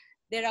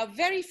 there are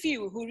very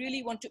few who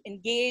really want to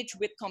engage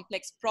with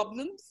complex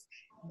problems,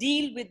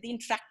 deal with the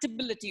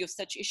intractability of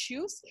such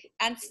issues,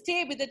 and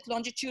stay with it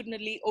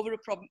longitudinally over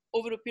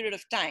a period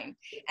of time,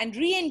 and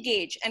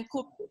re-engage and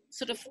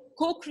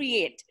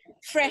co-create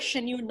fresh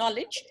and new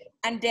knowledge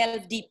and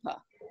delve deeper.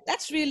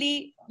 That's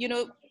really,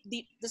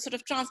 the sort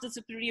of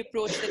transdisciplinary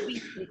approach that we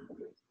take.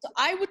 So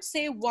I would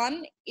say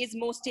 1 is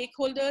more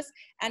stakeholders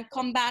and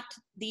combat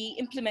the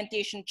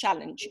implementation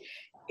challenge.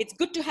 It's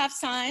good to have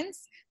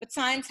science, but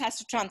science has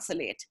to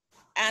translate,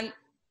 and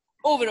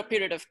over a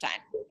period of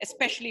time,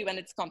 especially when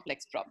it's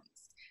complex problems.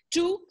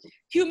 2,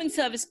 human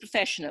service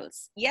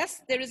professionals.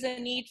 Yes, there is a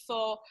need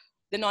for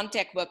the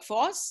non-tech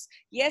workforce.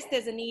 Yes,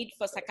 there's a need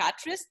for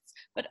psychiatrists,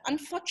 but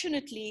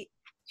unfortunately,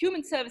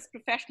 human service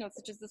professionals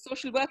such as the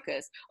social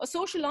workers or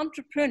social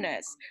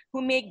entrepreneurs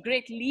who make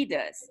great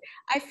leaders,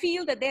 I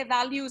feel that their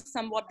value is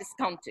somewhat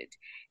discounted.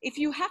 If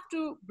you have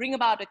to bring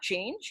about a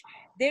change,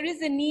 there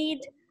is a need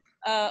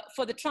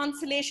for the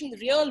translation of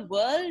the real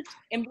world,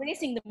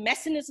 embracing the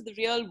messiness of the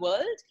real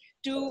world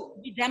to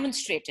be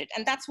demonstrated.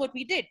 And that's what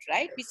we did,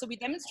 right? So we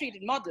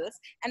demonstrated models,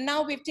 and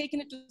now we've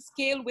taken it to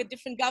scale with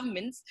different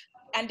governments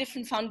and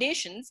different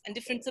foundations and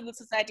different civil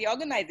society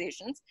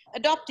organizations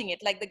adopting it,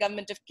 like the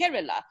government of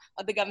Kerala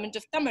or the government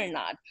of Tamil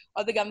Nadu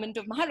or the government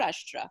of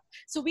Maharashtra.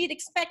 So we'd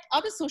expect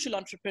other social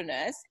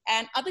entrepreneurs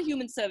and other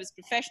human service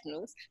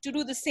professionals to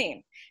do the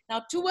same.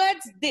 Now,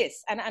 towards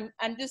this, and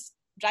I'm just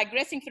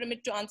digressing for a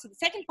minute to answer the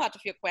second part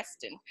of your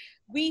question,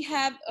 we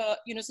have,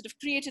 sort of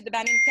created the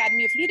Banyan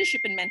Academy of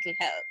Leadership in Mental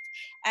Health.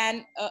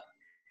 And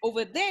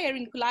over there,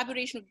 in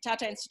collaboration with the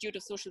Tata Institute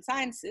of Social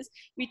Sciences,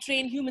 we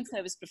train human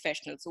service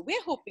professionals. So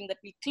we're hoping that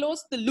we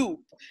close the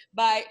loop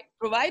by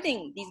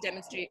providing these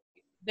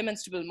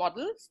demonstrable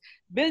models,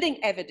 building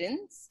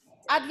evidence,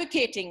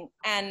 advocating,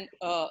 and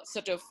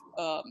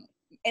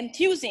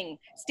enthusing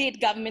state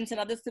governments and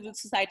other civil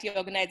society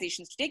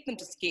organizations to take them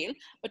to scale.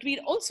 But we'd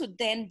also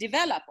then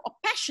develop a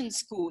passion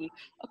school,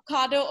 a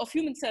cadre of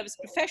human service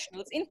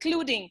professionals,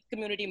 including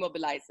community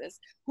mobilizers,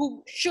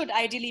 who should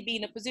ideally be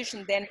in a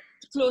position then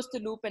to close the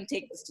loop and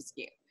take this to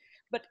scale.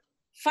 But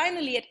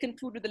finally, I'd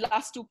conclude with the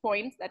last 2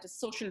 points, that is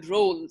social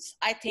roles.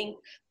 I think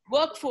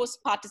workforce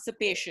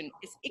participation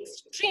is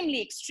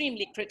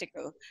extremely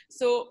critical.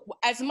 So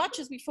as much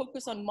as we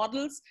focus on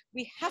models,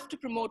 we have to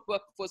promote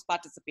workforce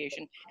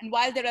participation. And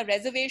while there are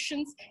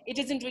reservations, it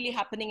isn't really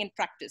happening in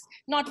practice.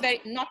 Not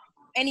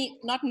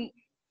in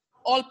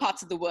all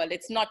parts of the world.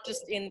 It's not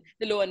just in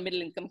the low and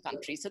middle income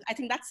countries. So I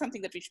think that's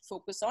something that we should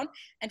focus on.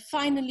 And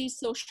finally,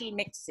 social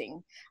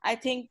mixing. I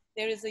think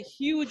there is a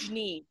huge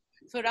need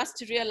for us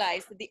to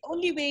realize that the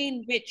only way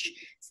in which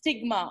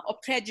stigma or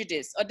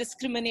prejudice or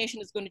discrimination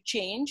is going to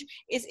change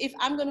is if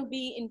I'm going to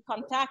be in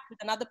contact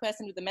with another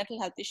person with a mental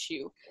health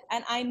issue,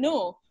 and I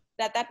know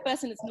that that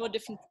person is no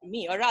different from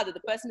me, or rather the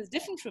person is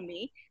different from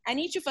me, and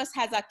each of us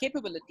has our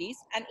capabilities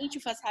and each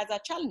of us has our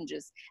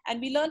challenges, and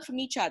we learn from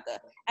each other.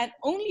 And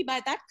only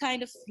by that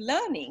kind of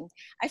learning,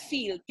 I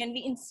feel, can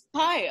we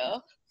inspire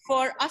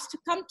for us to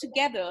come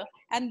together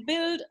and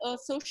build a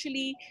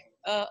socially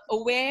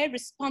aware,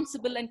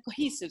 responsible, and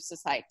cohesive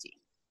society.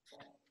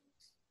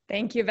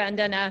 Thank you,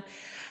 Vandana.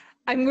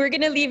 We're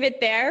going to leave it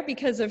there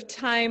because of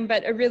time,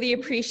 but I really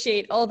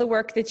appreciate all the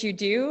work that you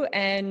do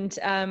and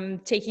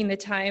taking the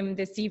time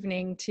this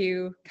evening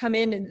to come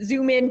in and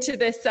zoom into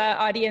this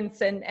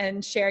audience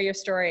and share your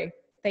story.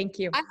 Thank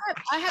you.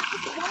 I have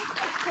just one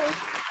quick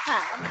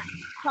point,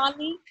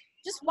 Charlie,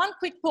 just one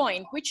quick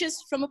point, which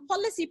is from a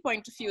policy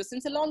point of view,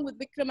 since along with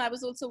Vikram, I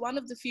was also one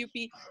of the few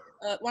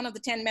one of the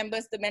 10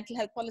 members, the mental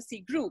health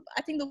policy group.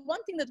 I think the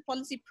one thing that the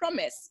policy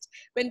promised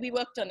when we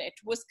worked on it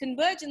was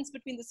convergence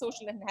between the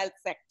social and health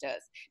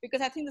sectors,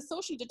 because I think the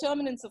social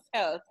determinants of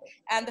health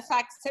and the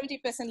fact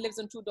 70% lives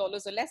on $2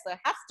 or lesser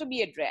has to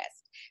be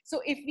addressed.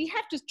 So if we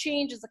have to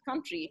change as a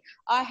country,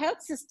 our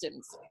health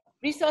systems,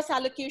 resource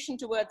allocation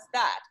towards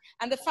that,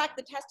 and the fact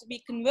that it has to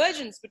be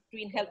convergence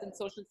between health and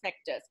social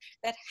sectors,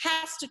 that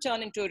has to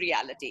turn into a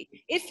reality.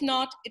 If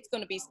not, it's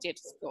going to be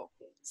status quo.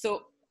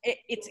 So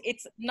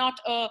it's not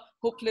a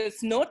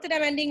hopeless note that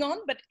I'm ending on,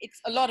 but it's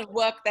a lot of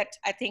work that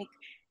I think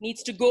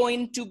needs to go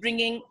into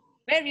bringing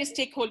various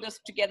stakeholders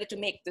together to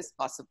make this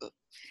possible.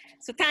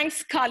 So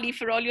thanks, Kali,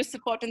 for all your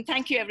support, and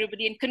thank you,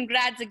 everybody, and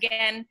congrats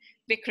again,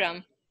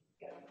 Vikram.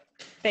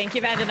 Thank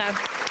you, Vandana.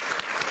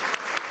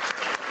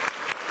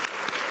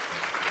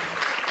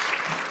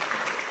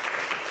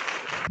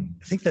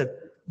 I think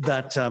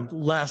that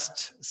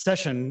last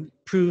session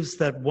proves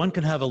that one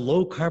can have a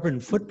low carbon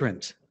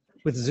footprint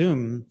with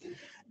Zoom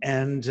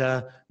and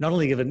not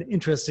only give an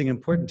interesting,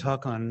 important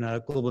talk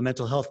on global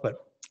mental health,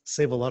 but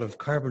save a lot of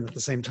carbon at the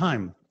same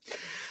time.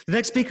 The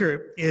next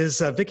speaker is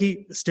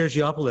Vicky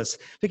Stergiopoulos.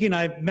 Vicky and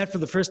I met for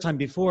the first time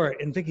before,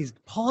 and Vicky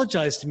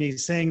apologized to me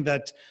saying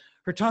that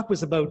her talk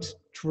was about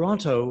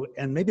Toronto,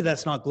 and maybe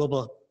that's not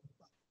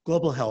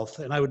global health.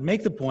 And I would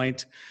make the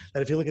point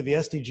that if you look at the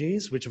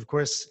SDGs, which of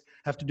course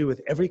have to do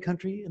with every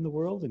country in the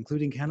world,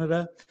 including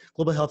Canada.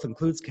 Global health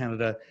includes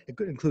Canada. It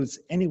includes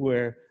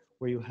anywhere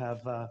where you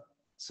have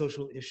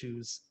social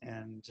issues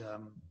and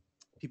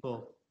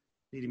people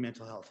needing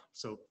mental health.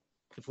 So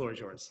the floor is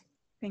yours.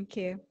 Thank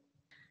you.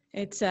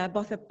 It's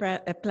both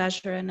a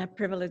pleasure and a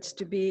privilege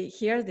to be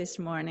here this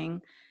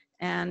morning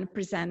and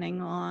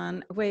presenting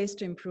on ways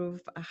to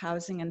improve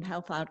housing and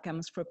health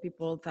outcomes for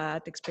people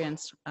that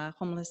experience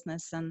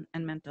homelessness and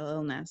mental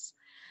illness.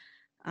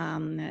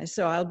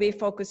 So I'll be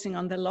focusing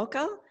on the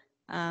local,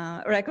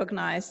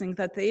 recognizing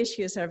that the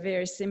issues are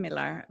very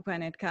similar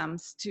when it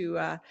comes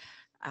to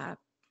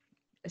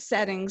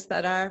settings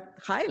that are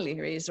highly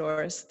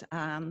resourced,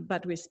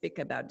 but we speak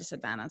about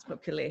disadvantaged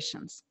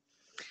populations.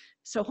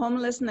 So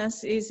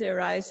homelessness is a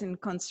rising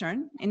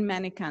concern in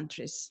many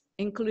countries,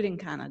 including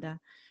Canada,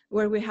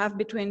 where we have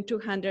between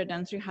 200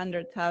 and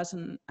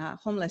 300,000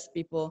 homeless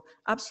people,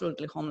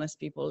 absolutely homeless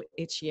people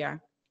each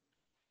year.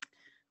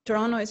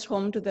 Toronto is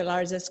home to the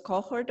largest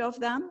cohort of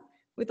them,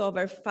 with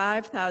over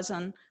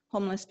 5,000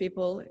 homeless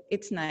people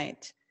each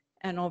night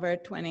and over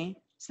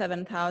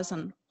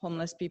 27,000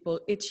 homeless people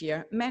each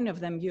year, many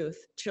of them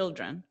youth,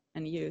 children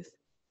and youth.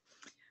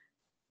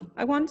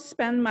 I won't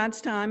spend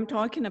much time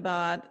talking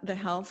about the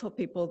health of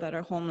people that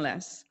are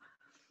homeless,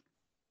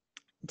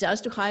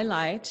 just to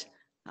highlight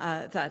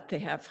that they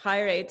have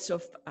high rates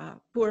of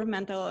poor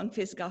mental and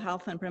physical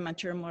health and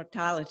premature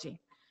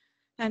mortality.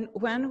 And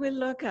when we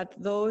look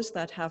at those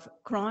that have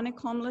chronic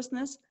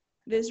homelessness,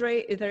 the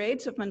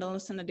rates of mental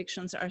illness and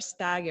addictions are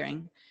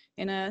staggering.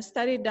 In a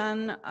study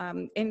done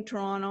in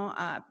Toronto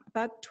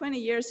about 20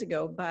 years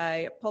ago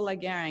by Paula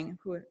Gairdner,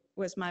 who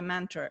was my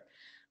mentor,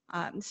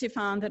 she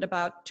found that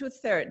about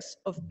 2/3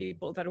 of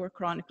people that were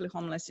chronically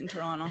homeless in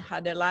Toronto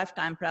had a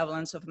lifetime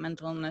prevalence of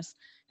mental illness,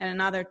 and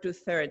another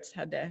 2/3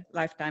 had a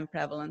lifetime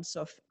prevalence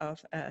of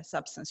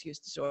substance use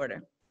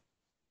disorder.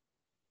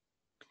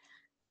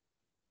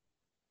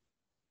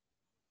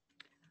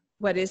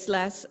 What is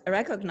less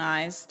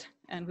recognized,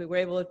 and we were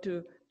able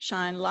to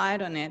shine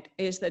light on it,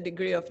 is the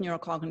degree of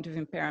neurocognitive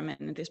impairment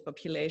in this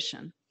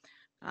population.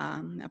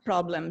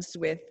 Problems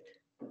with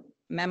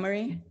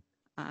memory,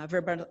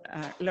 verbal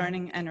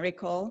learning and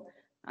recall,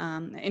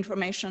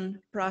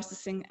 information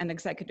processing, and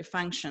executive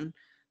function,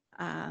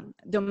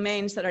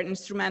 domains that are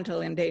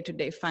instrumental in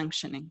day-to-day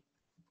functioning.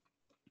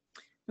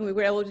 And we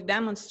were able to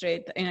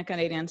demonstrate in a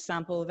Canadian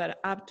sample that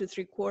up to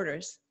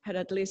 3/4 had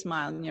at least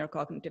mild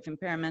neurocognitive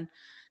impairment.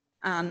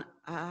 And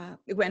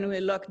when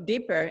we look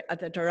deeper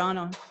at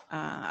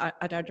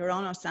our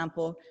Toronto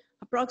sample,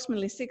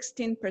 approximately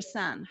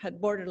 16%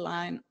 had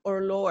borderline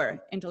or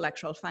lower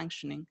intellectual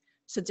functioning,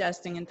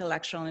 suggesting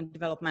intellectual and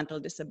developmental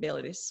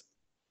disabilities.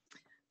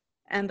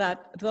 And that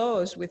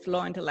those with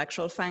low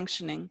intellectual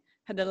functioning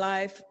had a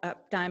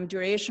lifetime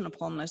duration of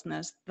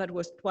homelessness that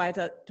was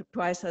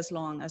twice as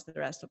long as the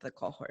rest of the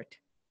cohort.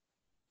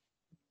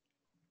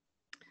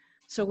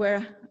 So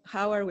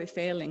how are we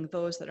failing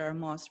those that are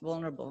most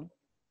vulnerable?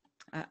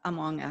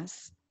 among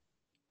us.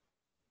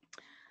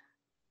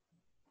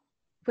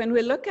 When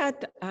we look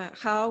at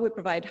how we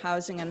provide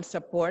housing and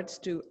supports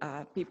to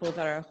people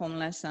that are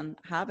homeless and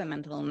have a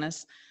mental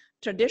illness,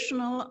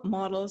 traditional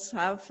models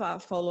have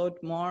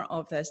followed more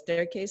of the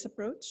staircase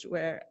approach,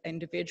 where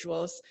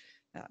individuals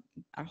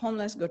are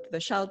homeless, go to the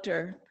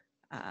shelter.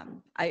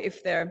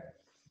 If they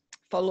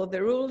follow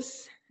the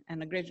rules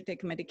and agree to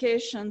take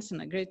medications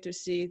and agree to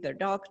see their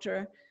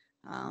doctor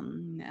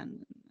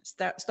and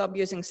stop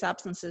using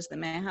substances, they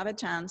may have a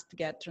chance to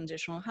get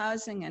transitional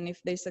housing. And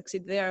if they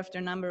succeed there after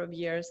a number of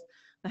years,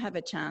 they have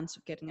a chance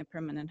of getting a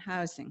permanent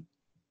housing.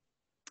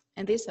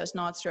 And this has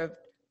not served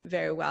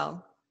very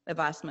well the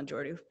vast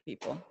majority of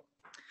people.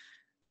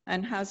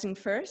 And Housing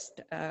First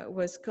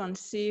was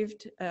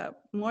conceived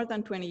more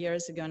than 20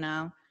 years ago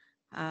now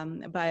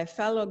by a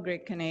fellow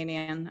Greek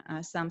Canadian,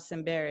 Sam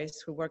Semberis,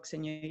 who works in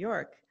New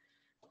York,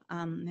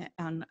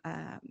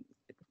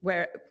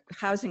 where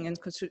housing is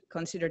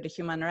considered a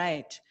human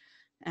right,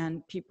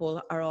 and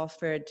people are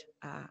offered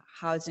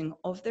housing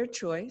of their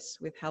choice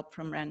with help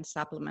from rent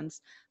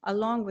supplements,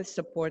 along with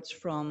supports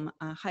from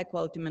high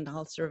quality mental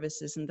health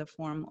services in the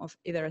form of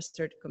either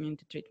asserted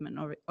community treatment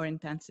or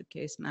intensive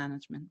case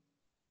management.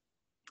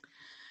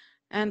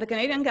 And the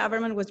Canadian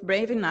government was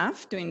brave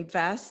enough to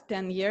invest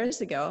 10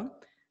 years ago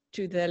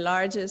to the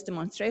largest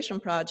demonstration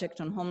project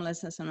on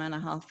homelessness and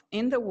mental health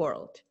in the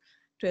world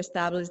to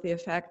establish the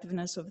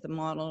effectiveness of the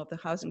model, of the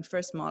Housing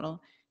First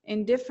model,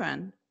 in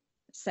different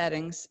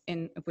settings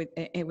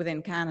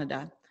within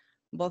Canada,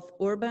 both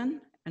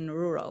urban and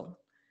rural,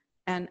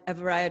 and a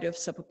variety of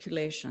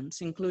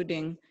subpopulations,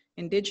 including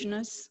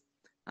Indigenous,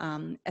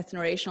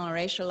 ethno-racial and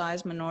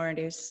racialized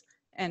minorities,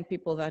 and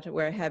people that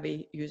were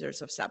heavy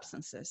users of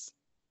substances.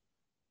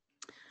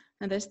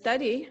 And the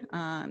study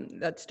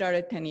that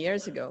started 10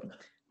 years ago,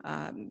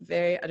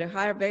 at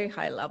a very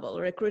high level,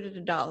 recruited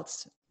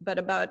adults, but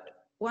about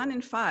 1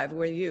 in 5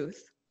 were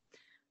youth.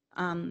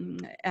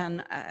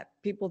 And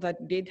people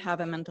that did have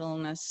a mental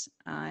illness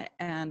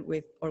and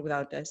with or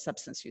without a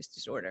substance use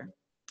disorder.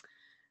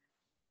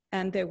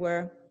 And they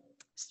were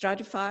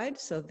stratified,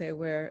 so they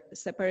were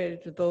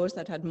separated to those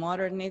that had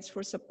moderate needs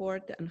for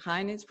support and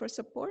high needs for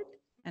support,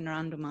 and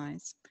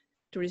randomized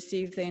to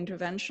receive the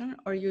intervention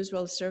or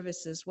usual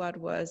services what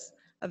was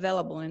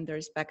available in their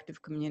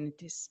respective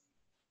communities.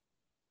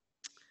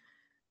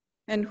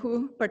 And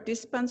who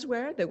participants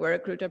were? They were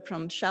recruited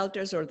from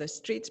shelters or the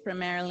streets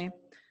primarily.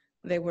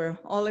 They were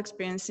all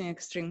experiencing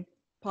extreme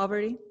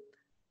poverty.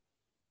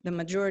 The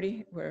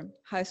majority were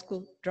high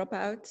school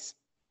dropouts.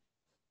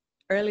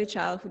 Early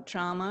childhood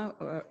trauma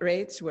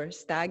rates were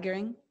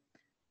staggering,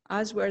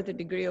 as were the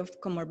degree of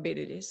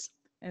comorbidities,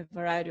 a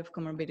variety of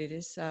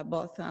comorbidities,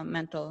 both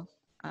mental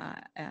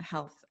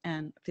health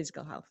and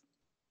physical health.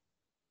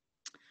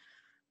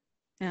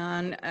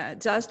 And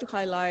just to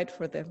highlight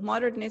for the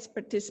moderate needs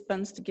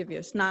participants, to give you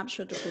a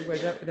snapshot of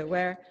who they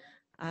were,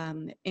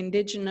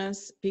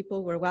 Indigenous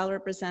people were well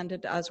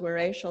represented, as were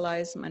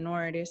racialized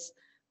minorities,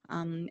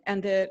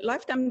 and the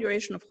lifetime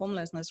duration of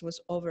homelessness was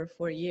over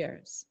 4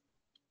 years.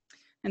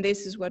 And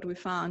this is what we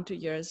found 2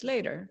 years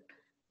later,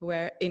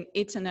 where in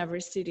each and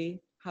every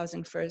city,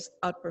 Housing First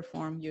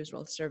outperformed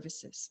usual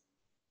services.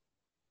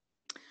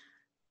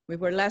 We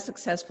were less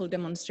successful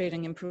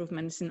demonstrating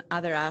improvements in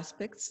other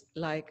aspects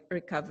like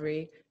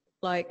recovery,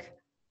 like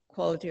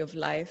quality of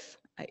life,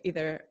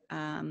 either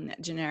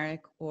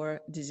generic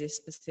or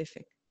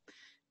disease-specific.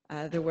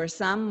 There were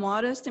some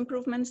modest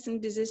improvements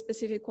in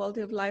disease-specific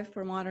quality of life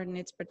for moderate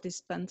needs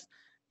participants,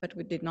 but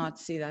we did not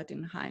see that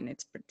in high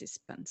needs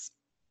participants.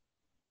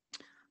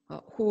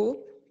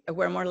 Who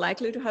were more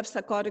likely to have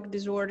psychotic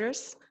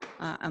disorders.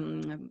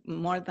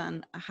 More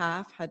than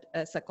half had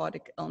a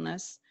psychotic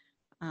illness,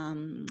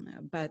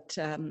 but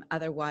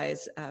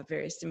otherwise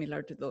very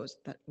similar to those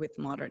with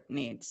moderate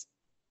needs.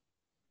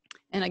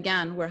 And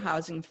again, where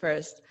Housing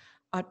First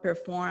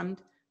outperformed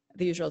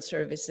the usual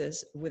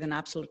services with an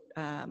absolute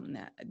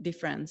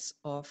difference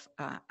of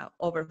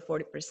over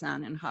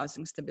 40% in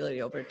housing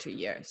stability over 2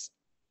 years.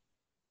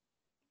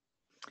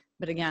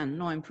 But again,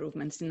 no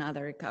improvements in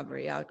other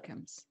recovery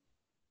outcomes.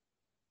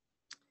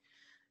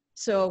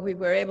 So we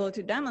were able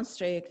to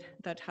demonstrate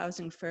that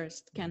Housing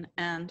First can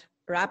end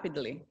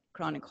rapidly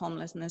chronic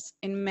homelessness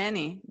in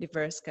many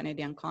diverse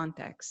Canadian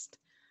contexts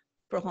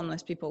for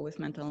homeless people with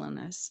mental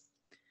illness.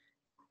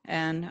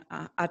 And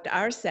at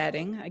our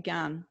setting,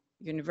 again,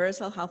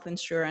 universal health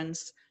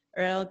insurance,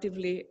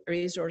 relatively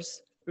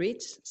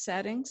resource-rich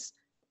settings,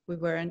 we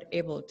weren't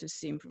able to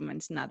see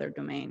improvements in other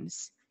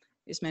domains.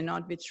 This may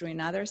not be true in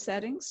other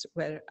settings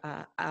where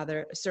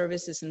other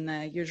services in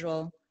the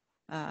usual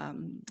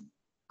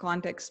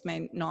context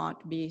may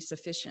not be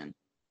sufficient.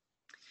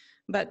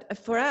 But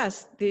for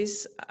us,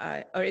 this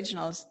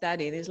original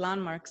study, this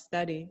landmark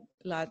study,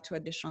 led to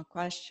additional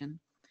question.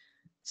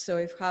 So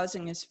if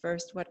housing is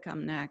first, what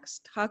comes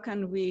next? How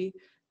can we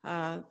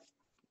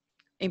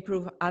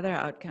improve other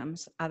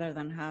outcomes other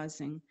than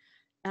housing?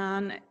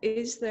 And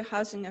is the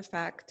housing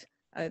effect,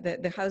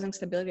 the housing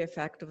stability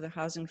effect of the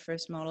Housing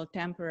First model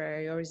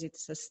temporary, or is it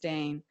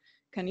sustained?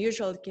 Can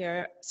usual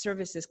care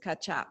services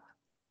catch up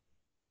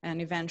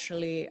and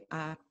eventually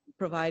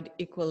provide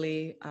equal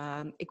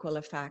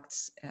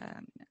effects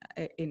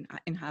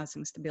in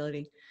housing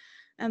stability.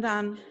 And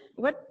then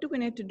what do we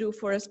need to do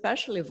for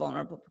especially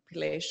vulnerable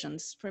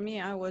populations? For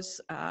me, I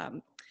was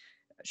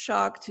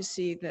shocked to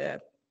see the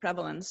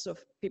prevalence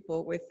of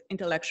people with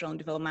intellectual and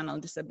developmental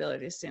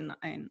disabilities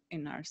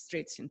in our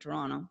streets in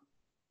Toronto.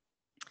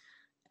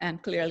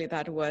 And clearly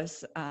that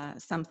was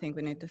something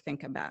we need to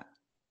think about.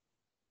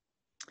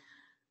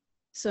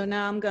 So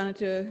now I'm going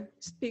to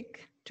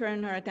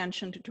turn our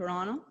attention to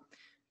Toronto,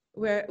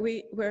 where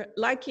we were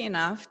lucky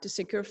enough to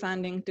secure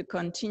funding to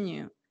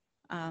continue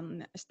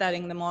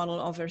studying the model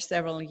over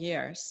several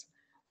years,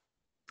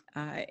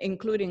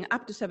 including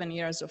up to 7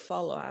 years of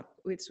follow-up,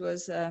 which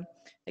was,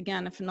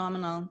 again, a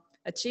phenomenal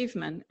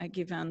achievement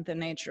given the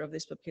nature of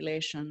this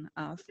population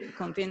of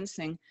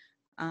convincing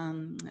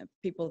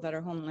people that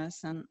are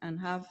homeless and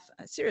have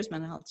serious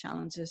mental health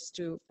challenges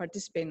to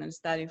participate in the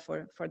study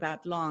for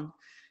that long.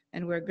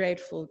 And we're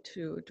grateful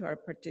to our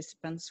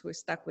participants who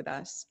stuck with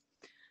us.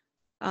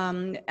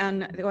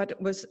 And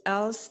what was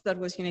else that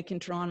was unique in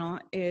Toronto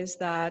is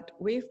that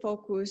we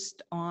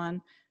focused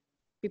on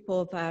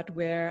people that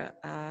were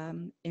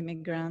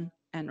immigrant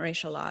and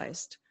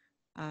racialized.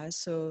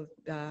 So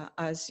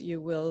as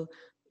you will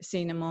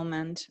see in a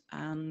moment,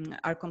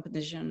 our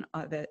composition,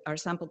 our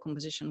sample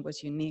composition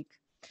was unique.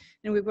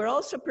 And we were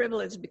also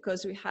privileged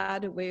because we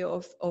had a way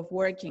of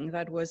working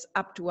that was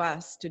up to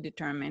us to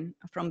determine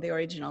from the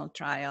original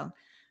trial,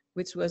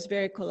 which was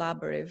very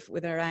collaborative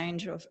with a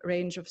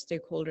range of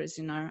stakeholders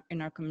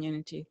in our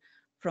community,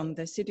 from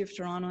the City of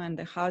Toronto and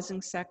the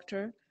housing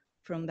sector,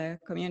 from the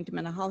community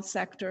mental health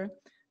sector,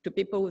 to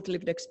people with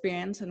lived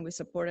experience. And we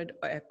supported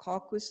a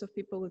caucus of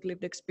people with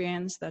lived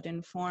experience that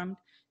informed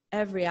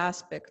every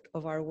aspect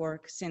of our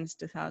work since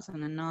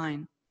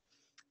 2009.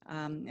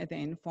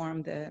 They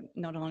informed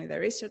not only the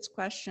research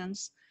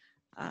questions,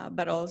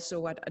 but also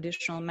what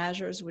additional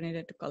measures we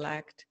needed to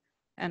collect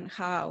and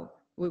how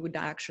we would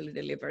actually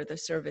deliver the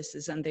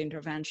services and the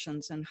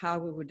interventions and how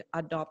we would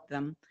adopt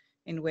them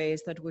in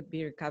ways that would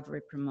be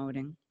recovery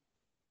promoting.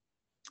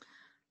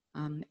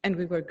 And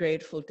we were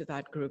grateful to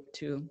that group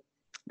too,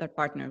 that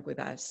partnered with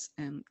us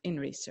in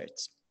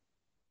research.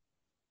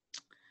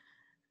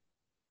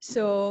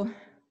 So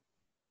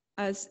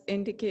as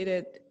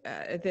indicated,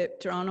 the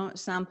Toronto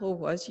sample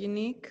was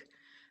unique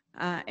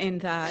in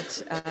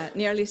that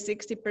nearly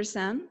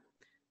 60%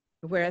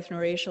 were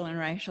ethno-racial and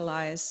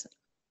racialized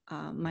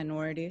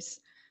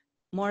minorities.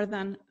 More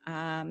than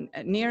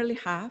nearly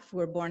half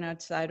were born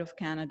outside of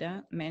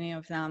Canada. Many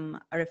of them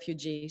are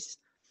refugees.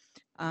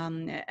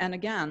 And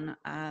again,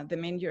 the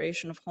mean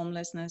duration of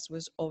homelessness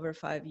was over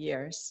 5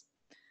 years.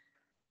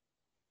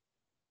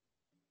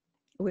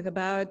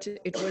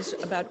 It was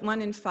about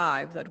 1 in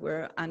 5 that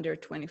were under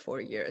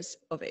 24 years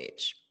of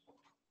age.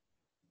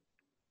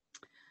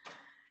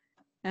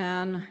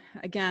 And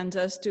again,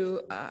 just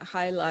to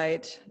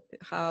highlight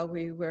how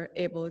we were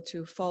able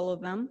to follow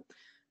them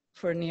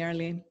for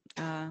nearly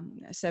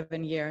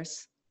 7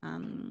 years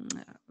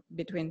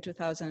between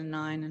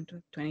 2009 and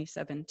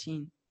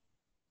 2017.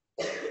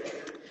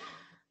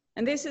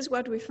 And this is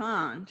what we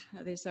found.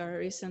 These are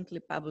recently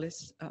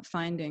published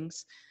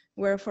findings,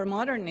 where for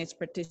modern needs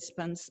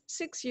participants,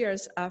 6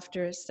 years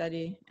after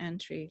study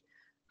entry,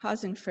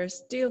 Housing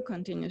First still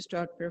continues to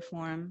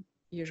outperform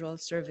usual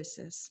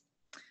services.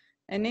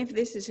 And if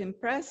this is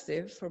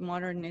impressive for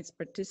modern needs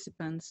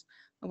participants,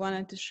 I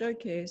wanted to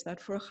showcase that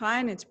for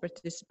high needs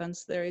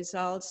participants, the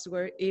results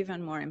were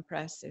even more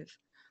impressive.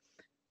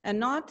 And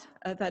not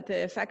that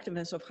the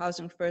effectiveness of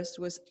Housing First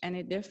was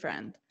any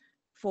different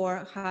for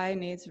high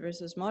needs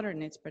versus modern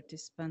needs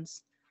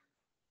participants,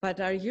 but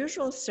our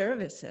usual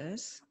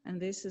services, and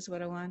this is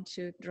what I want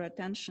to draw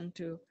attention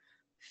to,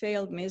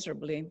 failed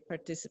miserably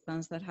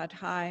participants that had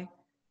high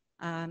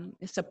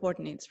support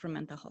needs for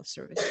mental health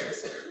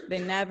services. They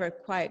never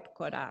quite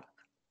caught up.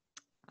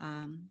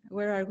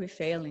 Where are we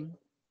failing?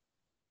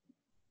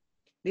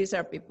 These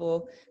are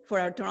people, for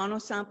our Toronto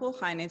sample,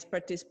 high needs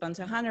participants,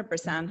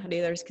 100% had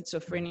either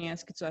schizophrenia,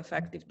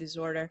 schizoaffective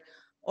disorder,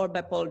 or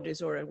bipolar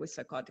disorder with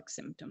psychotic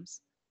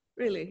symptoms.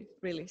 Really,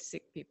 really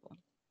sick people.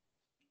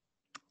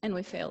 And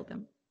we failed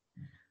them.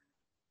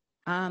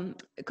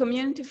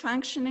 Community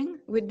functioning,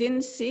 we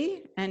didn't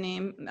see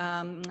any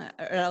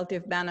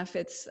relative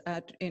benefits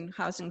in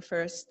Housing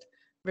First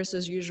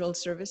versus usual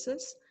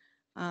services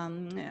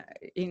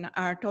in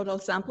our total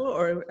sample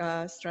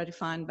or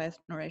stratified by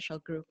ethno-racial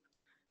group.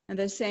 And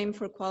the same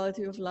for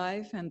quality of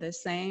life, and the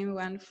same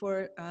one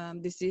for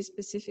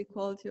disease-specific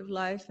quality of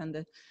life, and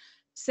the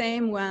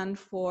same one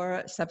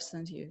for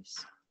substance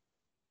use.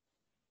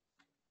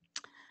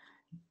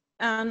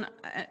 And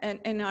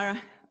in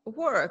our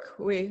work,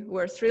 we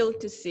were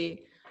thrilled to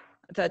see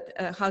that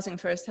Housing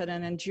First had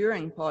an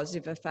enduring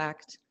positive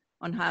effect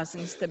on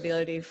housing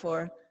stability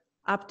for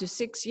up to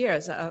 6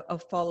 years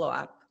of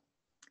follow-up,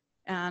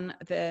 and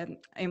the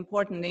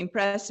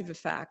impressive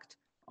effect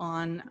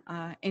on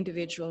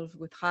individuals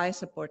with high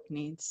support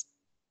needs.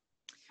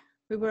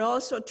 We were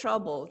also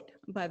troubled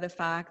by the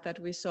fact that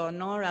we saw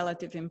no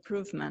relative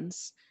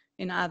improvements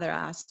in other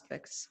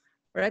aspects,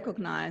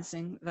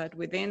 recognizing that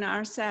within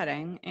our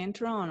setting in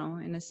Toronto,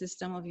 in a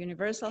system of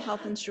universal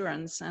health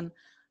insurance and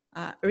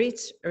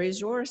rich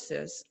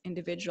resources,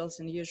 individuals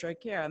in usual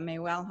care may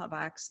well have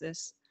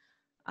access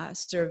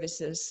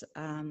services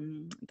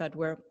that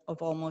were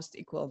of almost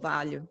equal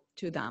value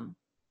to them.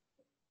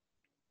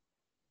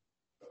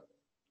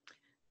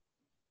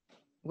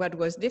 What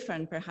was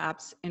different,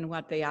 perhaps, in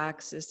what they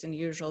accessed in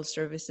usual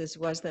services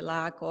was the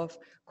lack of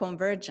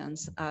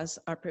convergence, as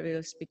our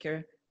previous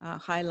speaker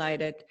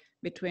highlighted,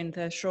 between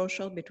the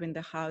social, between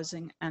the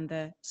housing and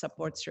the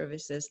support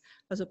services,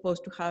 as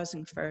opposed to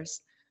housing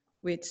first,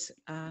 which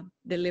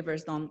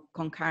delivers them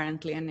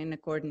concurrently and in a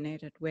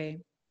coordinated way.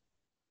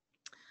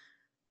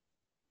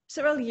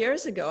 Several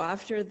years ago,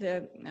 after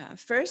the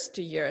first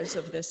 2 years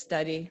of the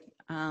study,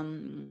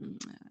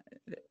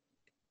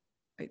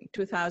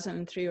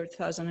 2003 or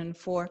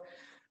 2004,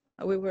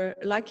 we were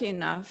lucky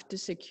enough to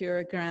secure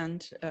a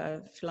grant,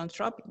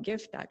 philanthropic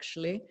gift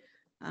actually,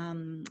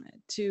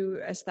 to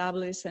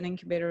establish an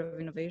incubator of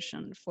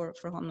innovation for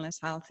homeless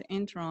health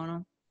in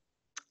Toronto,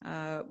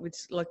 which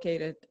is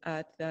located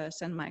at the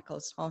St.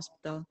 Michael's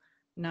Hospital,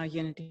 now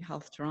Unity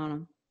Health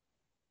Toronto.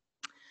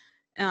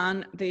 And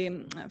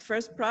the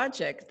first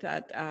project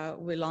that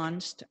we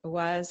launched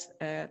was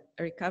a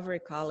recovery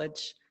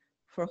college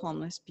for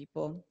homeless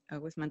people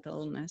with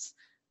mental illness,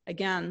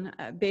 again,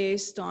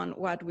 based on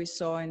what we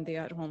saw in the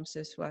at-home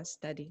SISWA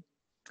study.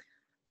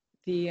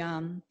 We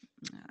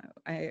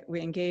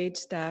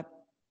engaged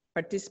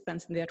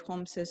participants in the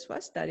at-home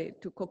SISWA study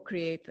to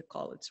co-create the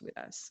college with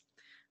us.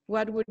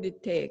 What would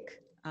it take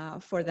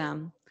for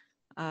them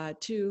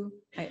to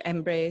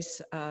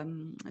embrace,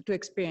 to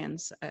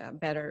experience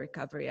better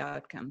recovery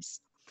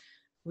outcomes?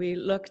 We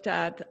looked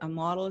at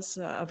models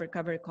of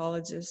recovery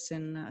colleges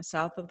in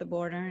south of the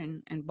border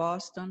in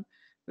Boston.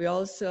 We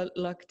also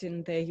looked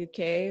in the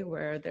UK,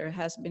 where there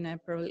has been a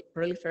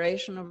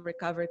proliferation of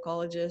recovery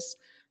colleges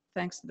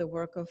thanks to the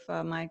work of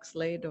Mike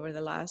Slade over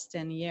the last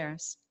 10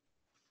 years.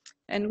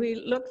 And we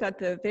looked at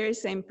the very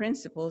same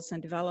principles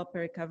and developed a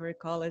recovery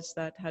college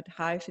that had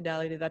high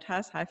fidelity, that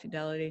has high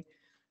fidelity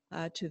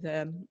to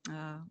the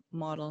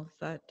model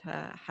that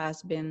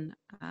has been,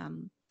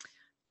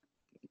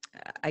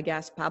 I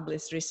guess,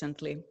 published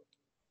recently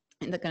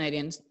in the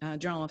Canadian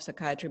Journal of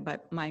Psychiatry by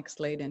Mike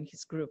Slade and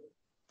his group.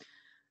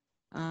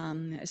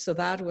 So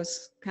that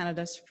was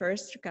Canada's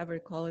first recovery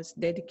college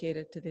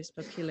dedicated to this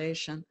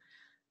population.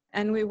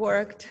 And we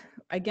worked,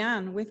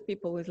 again, with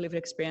people with lived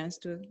experience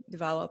to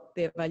develop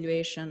the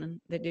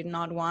evaluation. They did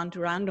not want to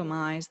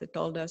randomize. They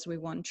told us we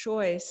want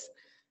choice.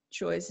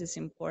 Choice is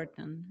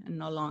important, and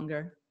no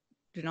longer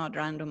do not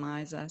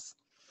randomize us.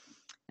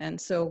 And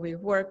so we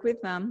worked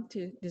with them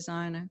to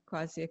design a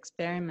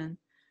quasi-experiment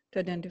to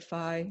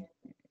identify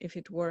if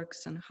it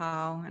works and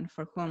how and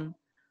for whom,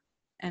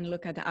 and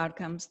look at the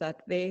outcomes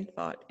that they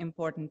thought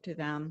important to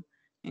them,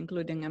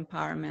 including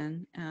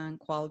empowerment and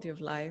quality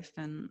of life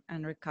and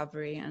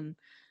recovery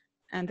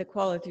and the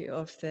quality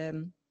of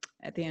the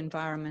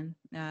environment,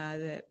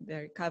 the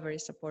recovery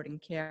supporting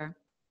care.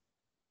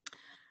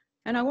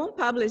 And I won't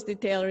publish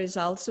detailed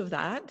results of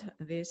that.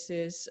 This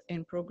is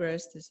in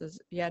progress. This is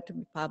yet to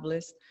be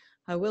published.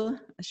 I will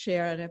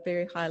share at a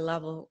very high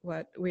level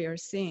what we are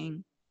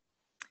seeing.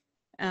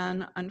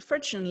 And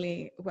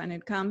unfortunately, when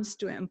it comes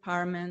to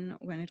empowerment,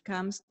 when it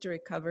comes to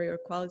recovery or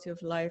quality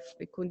of life,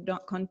 we could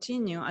not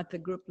continue at the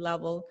group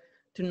level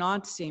to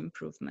not see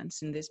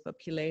improvements in this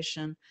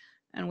population.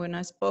 And when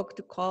I spoke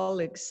to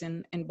colleagues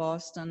in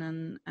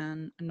Boston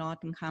and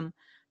Nottingham,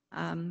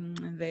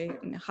 they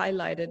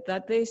highlighted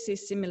that they see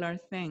similar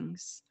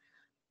things.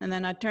 And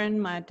then I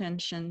turned my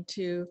attention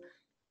to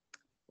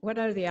what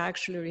are they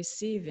actually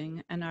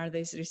receiving, and are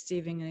they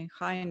receiving a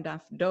high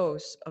enough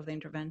dose of the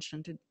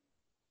intervention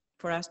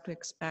for us to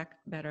expect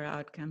better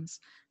outcomes?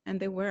 And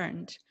they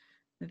weren't.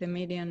 The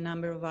median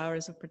number of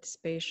hours of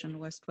participation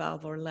was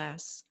 12 or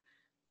less.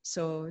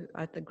 So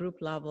at the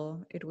group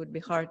level, it would be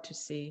hard to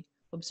see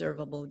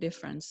observable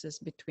differences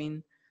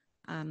between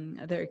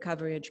the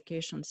Recovery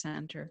Education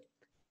Center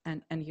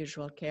and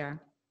usual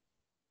care.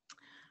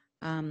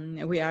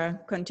 We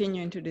are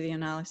continuing to do the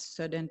analysis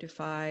to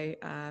identify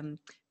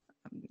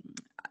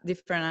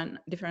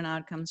different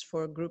outcomes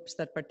for groups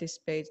that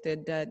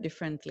participated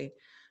differently.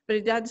 But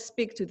it does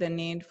speak to the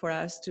need for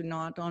us to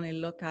not only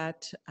look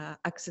at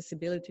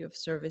accessibility of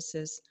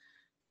services,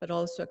 but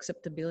also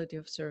acceptability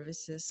of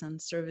services and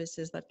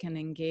services that can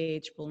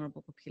engage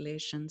vulnerable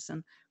populations.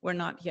 And we're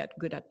not yet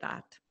good at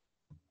that,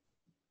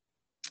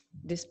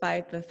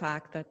 despite the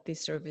fact that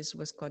this service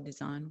was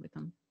co-designed with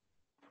them.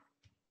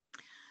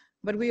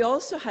 But we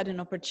also had an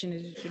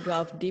opportunity to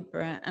delve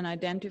deeper and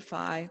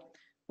identify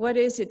what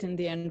is it in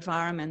the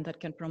environment that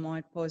can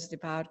promote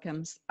positive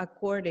outcomes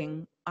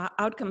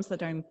outcomes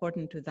that are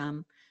important to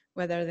them,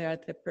 whether they're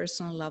at the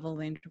personal level,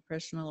 the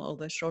interpersonal, or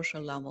the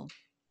social level.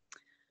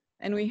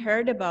 And we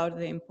heard about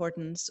the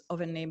importance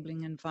of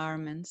enabling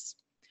environments,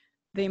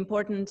 the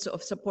importance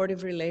of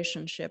supportive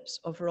relationships,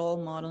 of role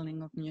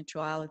modeling, of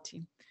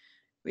mutuality.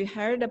 We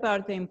heard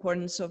about the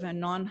importance of a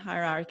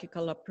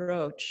non-hierarchical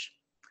approach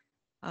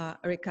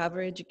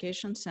recovery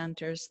education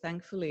centers,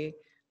 thankfully,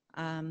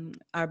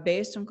 are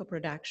based on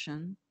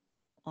co-production,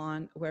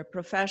 where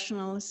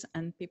professionals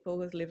and people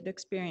with lived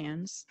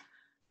experience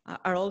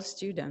are all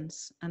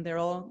students, and they're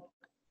all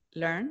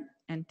learn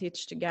and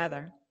teach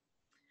together.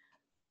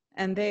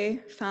 And they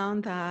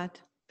found that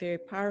very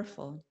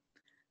powerful.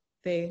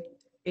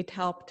 It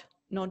helped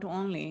not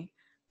only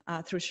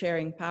through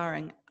sharing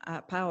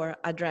power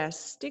address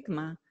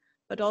stigma,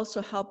 but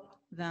also help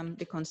them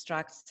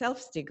deconstruct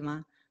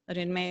self-stigma that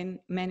in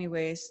many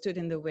ways stood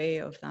in the way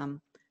of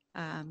them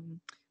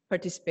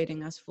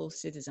participating as full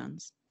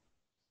citizens.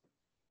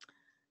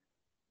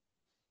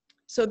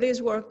 So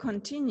this work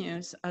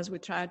continues as we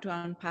try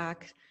to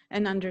unpack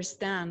and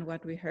understand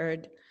what we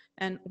heard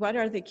and what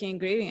are the key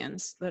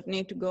ingredients that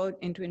need to go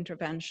into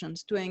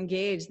interventions to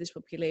engage this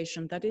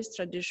population that is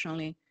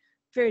traditionally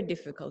very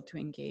difficult to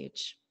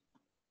engage.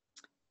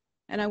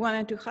 And I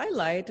wanted to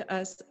highlight,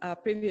 as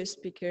previous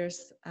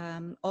speakers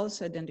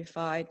also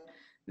identified,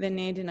 the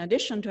need, in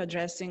addition to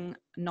addressing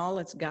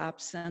knowledge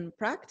gaps and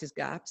practice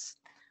gaps,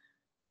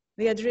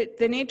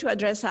 the need to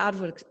address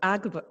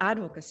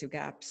advocacy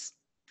gaps.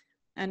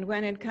 And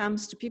when it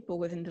comes to people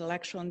with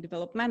intellectual and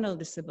developmental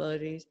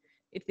disabilities,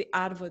 it's the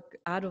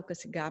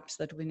advocacy gaps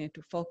that we need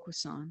to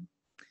focus on.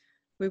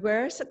 We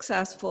were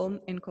successful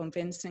in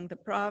convincing the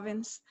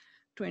province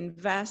to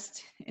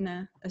invest in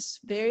a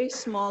very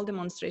small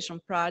demonstration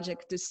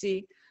project to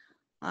see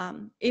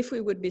if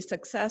we would be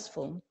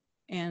successful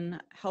in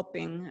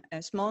helping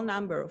a small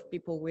number of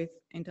people with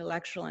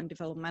intellectual and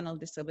developmental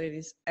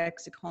disabilities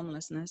exit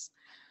homelessness,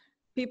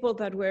 people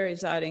that were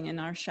residing in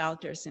our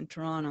shelters in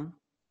Toronto.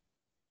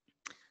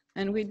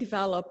 And we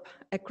developed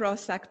a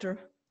cross-sector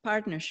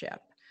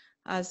partnership.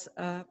 As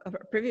a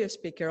previous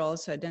speaker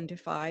also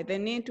identified, they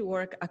need to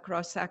work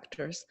across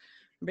sectors,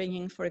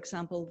 bringing, for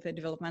example, the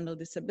developmental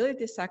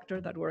disability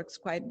sector that works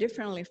quite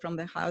differently from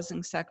the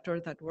housing sector,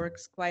 that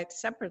works quite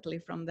separately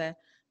from the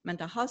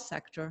mental health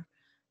sector,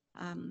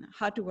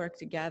 how to work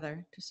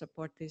together to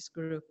support this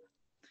group.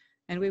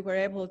 And we were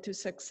able to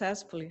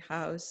successfully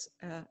house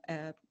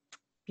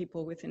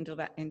people with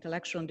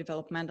intellectual and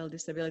developmental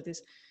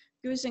disabilities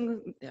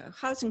using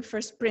housing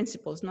first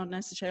principles, not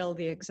necessarily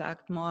the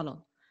exact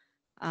model.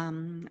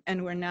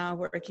 And we're now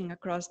working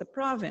across the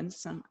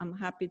province, and I'm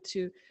happy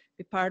to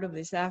be part of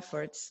these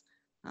efforts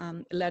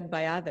led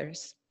by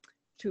others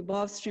to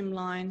both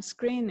streamline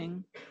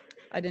screening,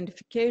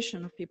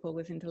 identification of people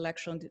with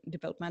intellectual and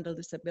developmental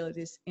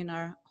disabilities in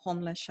our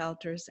homeless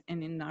shelters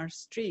and in our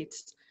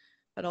streets,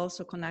 but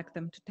also connect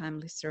them to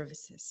timely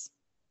services.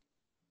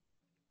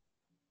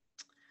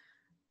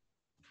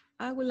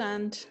 I will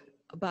end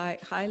by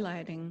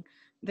highlighting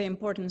the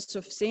importance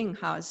of seeing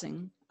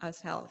housing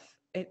as health,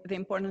 the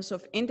importance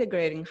of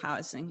integrating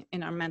housing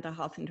in our mental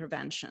health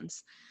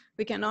interventions.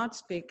 We cannot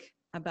speak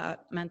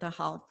about mental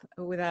health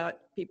without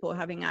people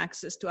having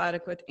access to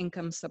adequate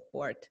income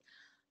support,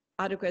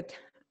 adequate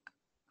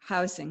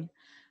housing,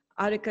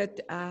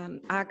 adequate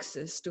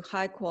access to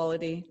high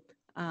quality,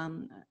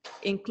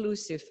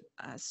 inclusive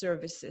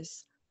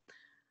services.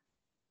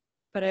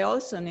 But I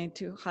also need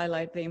to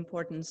highlight the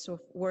importance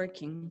of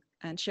working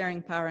and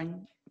sharing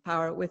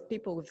power with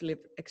people with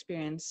lived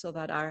experience so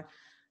that our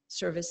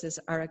services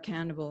are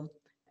accountable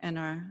and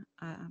are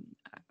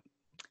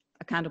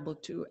accountable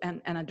to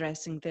and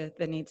addressing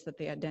the needs that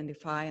they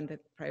identify and that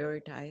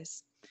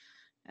prioritize.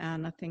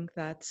 And I think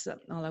that's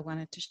all I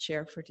wanted to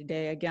share for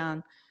today.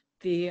 Again,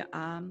 the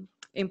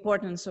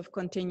importance of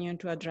continuing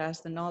to address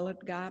the knowledge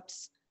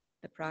gaps,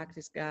 the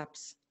practice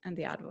gaps, and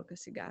the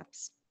advocacy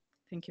gaps.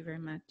 Thank you very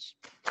much.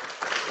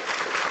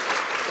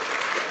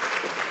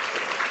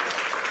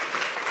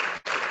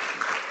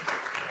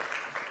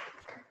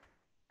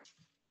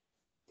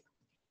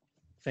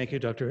 Thank you,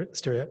 Dr.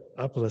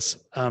 Stergiopoulos.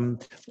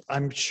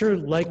 I'm sure,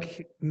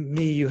 like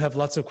me, you have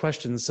lots of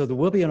questions, so there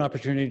will be an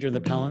opportunity during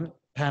the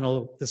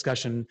panel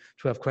discussion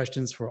to have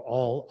questions for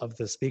all of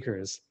the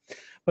speakers.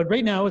 But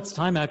right now, it's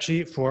time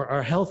actually for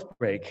our health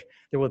break.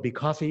 There will be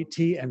coffee,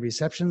 tea, and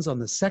receptions on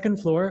the second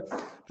floor.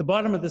 The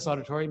bottom of this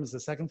auditorium is the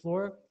second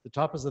floor. The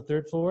top is the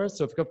third floor.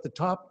 So if you go up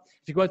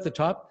the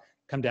top,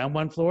 come down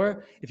one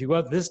floor. If you go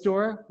out this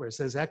door where it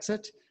says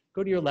exit,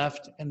 go to your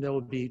left, and there will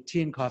be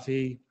tea and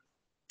coffee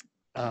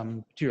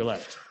to your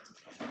left.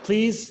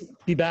 Please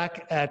be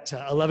back at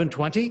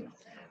 11:20,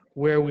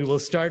 where we will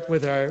start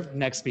with our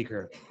next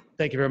speaker.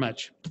 Thank you very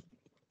much.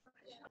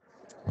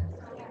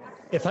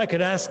 If I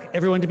could ask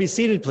everyone to be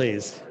seated,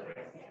 please.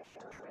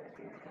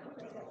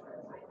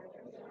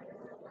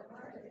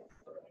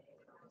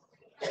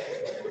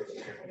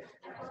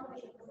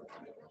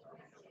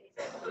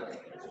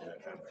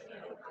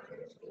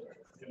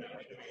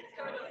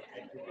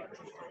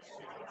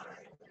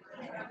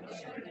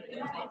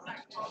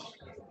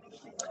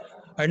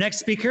 Our next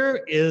speaker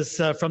is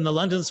from the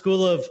London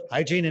School of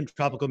Hygiene and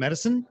Tropical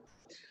Medicine.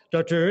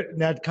 Dr.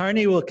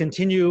 Nadkarni will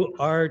continue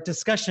our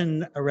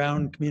discussion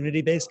around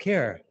community-based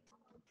care.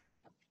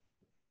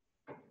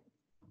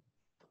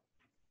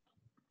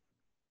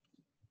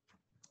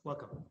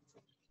 Welcome. 'Cause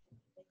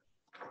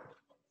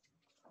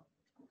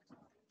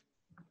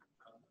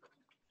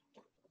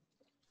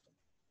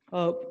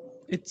Uh,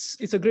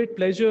 it's a great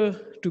pleasure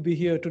to be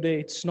here today.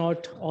 It's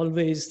not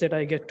always that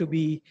I get to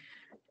be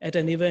at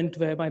an event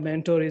where my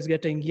mentor is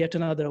getting yet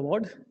another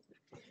award.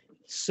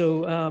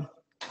 So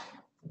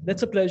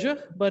that's a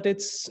pleasure, but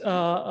it's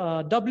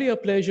doubly a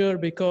pleasure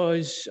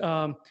because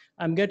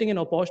I'm getting an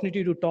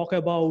opportunity to talk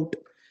about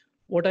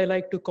what I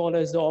like to call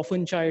as the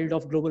orphan child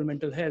of global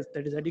mental health,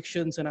 that is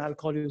addictions and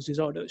alcohol use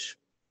disorders.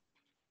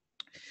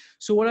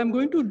 So what I'm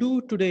going to do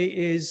today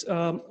is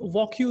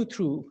walk you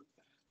through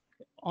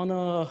on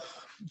a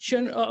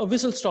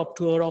whistle-stop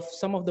tour of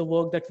some of the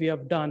work that we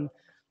have done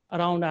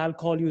around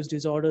alcohol use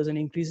disorders and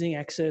increasing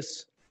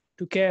access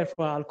to care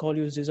for alcohol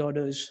use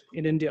disorders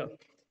in India.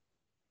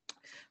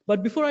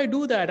 But before I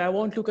do that, I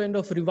want to kind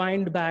of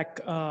rewind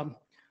back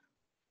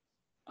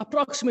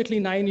approximately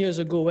 9 years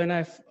ago when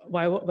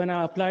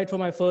I applied for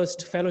my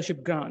first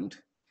fellowship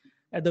grant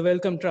at the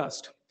Wellcome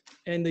Trust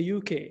in the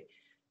UK.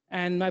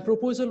 And my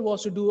proposal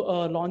was to do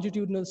a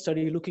longitudinal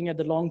study looking at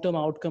the long-term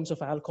outcomes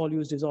of alcohol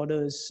use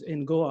disorders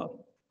in Goa,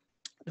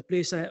 the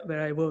place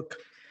where I work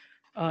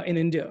in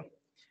India.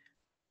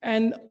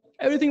 And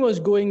everything was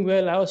going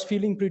well. I was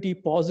feeling pretty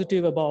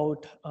positive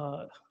about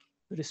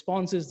the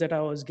responses that I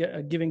was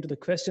giving to the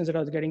questions that I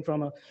was getting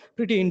from a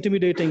pretty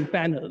intimidating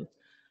panel.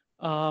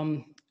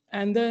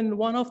 And then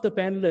one of the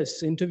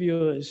panelists,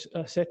 interviewers,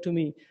 said to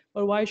me,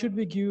 well, why should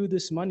we give you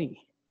this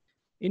money?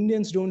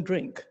 Indians don't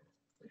drink.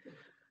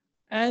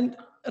 And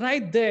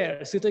right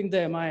there, sitting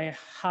there, my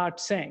heart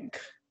sank.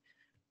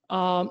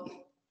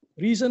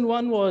 Reason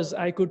one was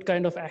I could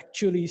kind of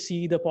actually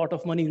see the pot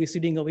of money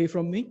receding away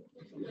from me.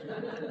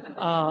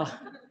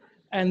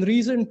 And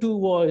reason two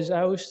was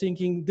I was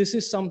thinking this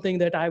is something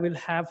that I will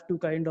have to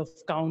kind of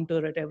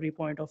counter at every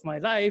point of my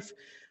life,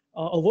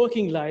 a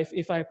working life,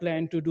 if I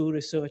plan to do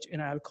research in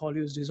alcohol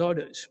use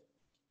disorders.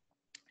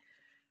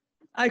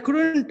 I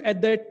couldn't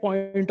at that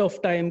point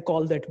of time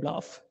call that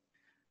bluff,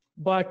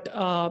 but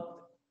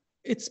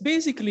it's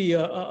basically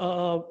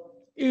a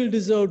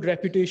ill-deserved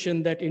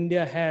reputation that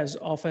India has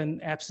of an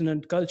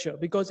abstinent culture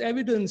because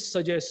evidence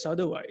suggests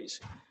otherwise.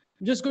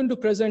 I'm just going to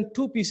present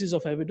two pieces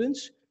of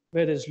evidence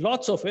where there's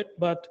lots of it,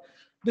 but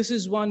this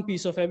is one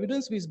piece of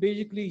evidence which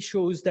basically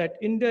shows that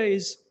India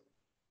is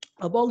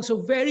amongst a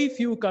very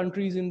few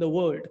countries in the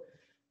world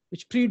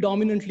which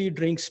predominantly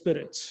drink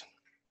spirits,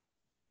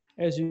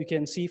 as you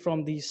can see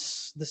from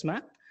this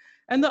map.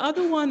 And the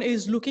other one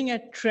is looking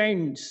at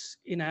trends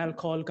in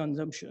alcohol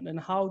consumption and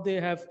how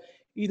they have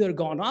either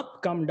gone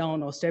up, come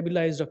down, or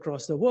stabilized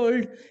across the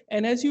world.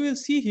 And as you will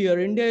see here,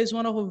 India is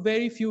one of a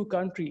very few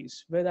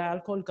countries where the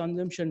alcohol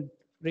consumption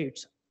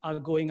rates are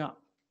going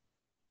up.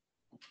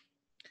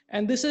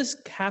 And this has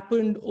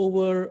happened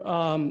over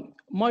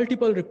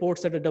multiple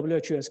reports that the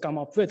WHO has come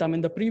up with. I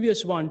mean, the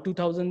previous one,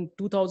 2000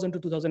 to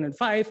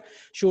 2005,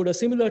 showed a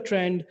similar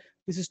trend.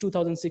 This is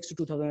 2006 to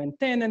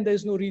 2010, and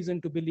there's no reason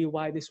to believe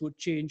why this would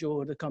change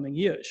over the coming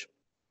years.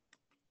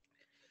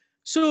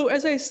 So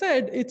as I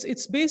said,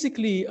 it's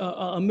basically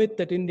a myth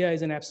that India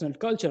is an abstinent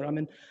culture. I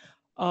mean,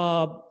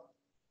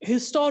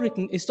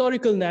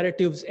 historical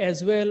narratives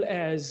as well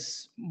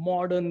as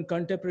modern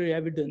contemporary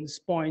evidence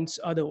points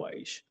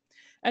otherwise.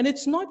 And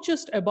it's not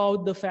just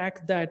about the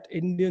fact that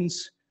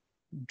Indians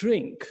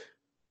drink,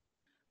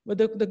 but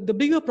the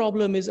bigger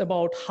problem is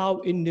about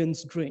how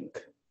Indians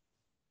drink.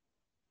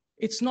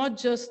 It's not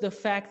just the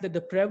fact that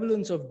the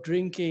prevalence of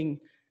drinking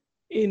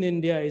in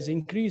India is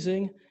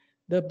increasing.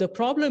 The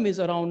problem is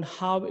around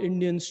how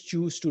Indians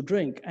choose to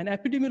drink. And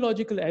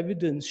epidemiological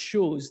evidence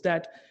shows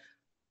that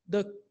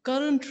the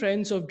current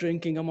trends of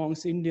drinking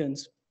amongst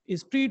Indians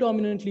is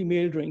predominantly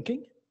male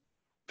drinking,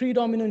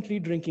 predominantly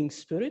drinking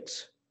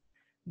spirits,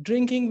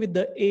 drinking with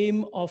the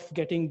aim of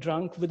getting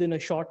drunk within a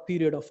short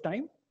period of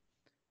time,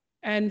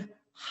 and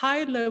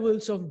high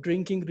levels of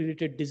drinking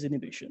related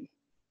disinhibition,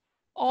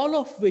 all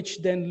of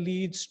which then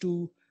leads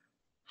to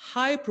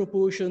high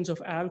proportions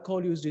of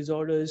alcohol use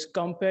disorders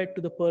compared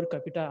to the per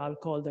capita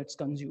alcohol that's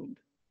consumed,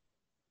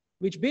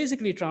 which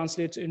basically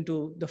translates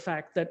into the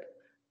fact that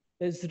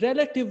there's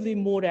relatively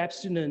more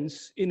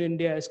abstinence in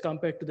India as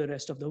compared to the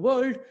rest of the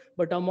world,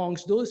 but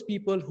amongst those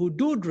people who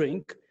do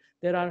drink,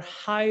 there are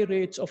high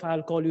rates of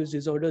alcohol use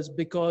disorders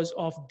because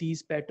of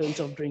these patterns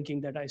of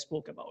drinking that I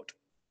spoke about.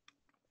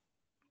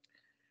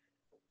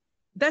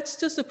 That's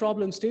just a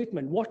problem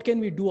statement. What can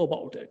we do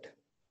about it?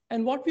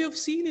 And what we have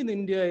seen in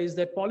India is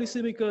that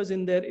policymakers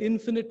in their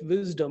infinite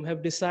wisdom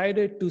have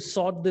decided to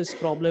sort this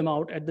problem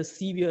out at the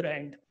severe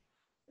end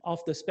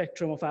of the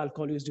spectrum of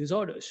alcohol use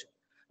disorders.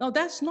 Now,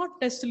 that's not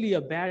necessarily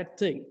a bad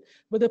thing,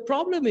 but the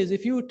problem is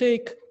if you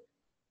take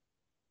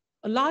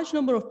a large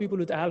number of people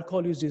with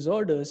alcohol use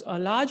disorders, a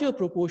larger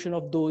proportion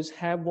of those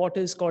have what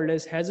is called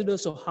as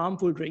hazardous or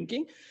harmful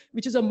drinking,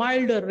 which is a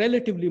milder,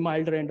 relatively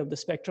milder end of the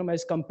spectrum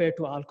as compared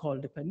to alcohol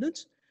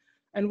dependence.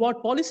 And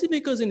what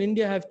policymakers in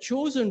India have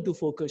chosen to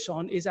focus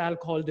on is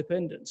alcohol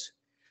dependence.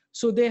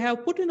 So they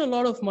have put in a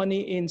lot of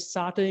money in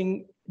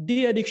starting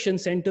de-addiction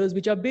centers,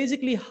 which are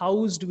basically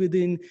housed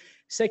within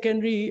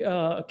secondary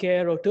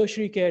care or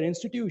tertiary care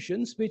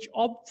institutions, which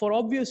for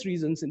obvious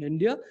reasons in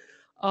India,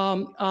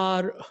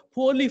 are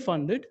poorly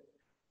funded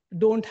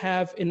don't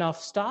have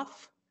enough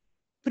staff,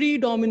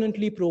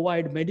 predominantly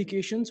provide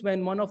medications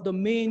when one of the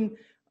main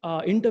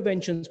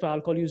interventions for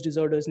alcohol use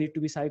disorders need to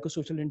be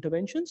psychosocial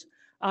interventions,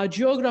 are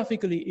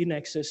geographically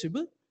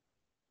inaccessible.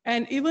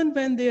 And even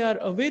when they are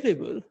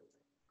available,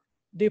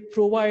 they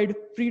provide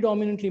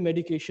predominantly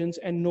medications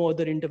and no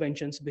other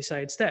interventions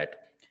besides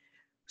that.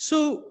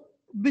 So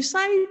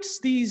besides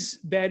these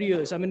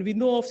barriers, I mean, we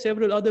know of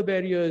several other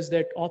barriers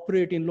that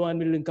operate in low and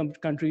middle income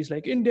countries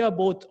like India,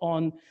 both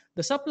on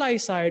the supply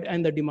side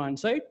and the demand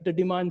side. The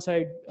demand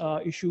side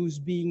issues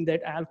being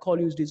that alcohol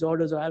use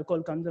disorders or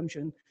alcohol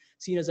consumption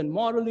seen as a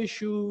moral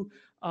issue.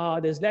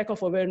 There's lack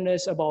of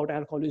awareness about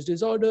alcohol use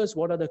disorders,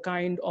 what are the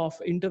kind of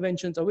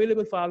interventions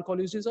available for alcohol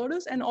use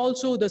disorders, and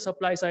also the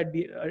supply side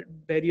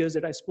barriers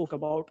that I spoke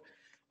about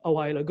a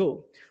while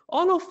ago.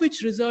 All of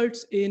which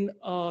results in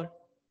a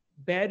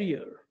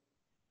barrier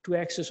to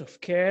access of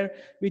care,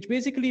 which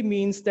basically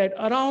means that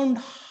around,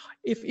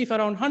 if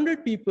around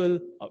 100 people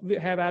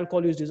have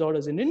alcohol use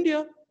disorders in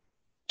India,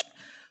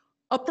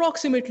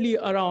 approximately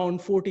around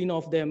 14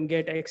 of them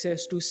get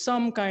access to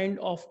some kind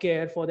of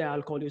care for their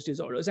alcohol use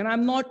disorders. And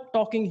I'm not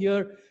talking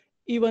here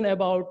even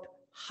about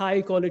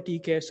high quality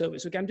care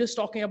service. Okay, I'm just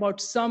talking about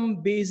some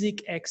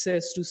basic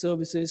access to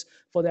services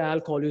for their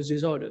alcohol use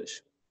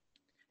disorders.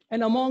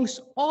 And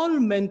amongst all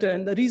mental,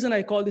 and the reason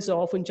I call this an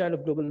orphan child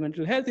of global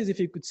mental health is, if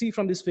you could see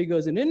from these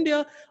figures in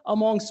India,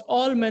 amongst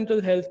all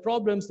mental health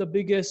problems, the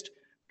biggest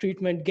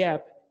treatment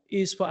gap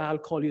is for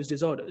alcohol use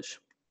disorders.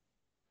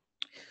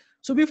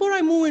 So before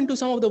I move into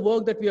some of the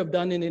work that we have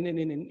done in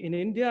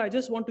India, I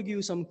just want to give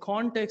you some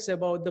context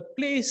about the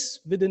place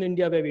within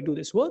India where we do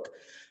this work.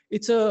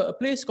 It's a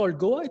place called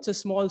Goa. It's a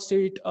small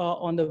state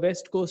on the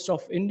west coast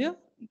of India.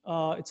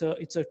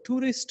 It's a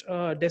tourist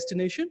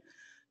destination,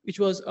 which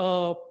was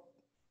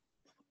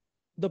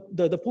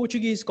the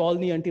Portuguese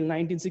colony until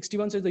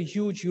 1961, so it's a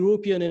huge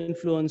European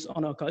influence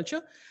on our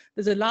culture.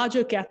 There's a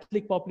larger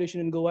Catholic population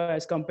in Goa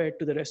as compared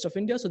to the rest of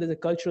India, so there's a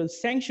cultural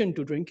sanction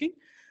to drinking.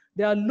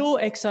 There are low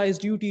excise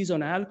duties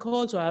on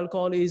alcohol, so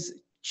alcohol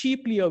is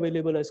cheaply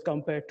available as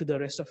compared to the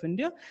rest of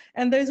India.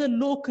 And there's a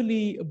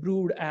locally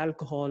brewed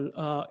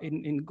alcohol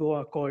in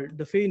Goa called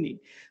the Feni.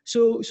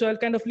 So I'll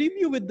kind of leave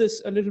you with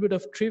this, a little bit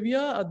of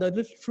trivia. The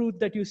little fruit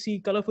that you see,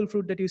 colorful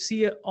fruit that you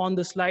see on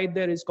the slide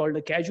there is called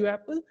a cashew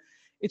apple.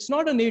 It's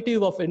not a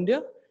native of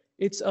India.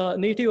 It's a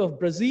native of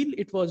Brazil.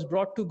 It was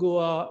brought to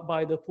Goa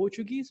by the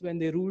Portuguese when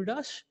they ruled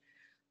us.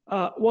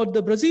 What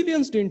the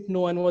Brazilians didn't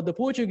know and what the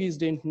Portuguese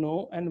didn't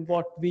know and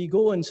what we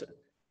Goans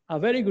are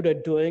very good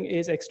at doing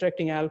is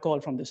extracting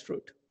alcohol from this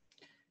fruit.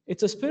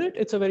 It's a spirit.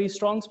 It's a very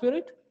strong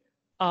spirit.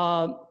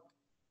 Goans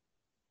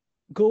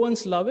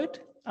love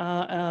it.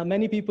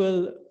 Many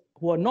people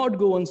who are not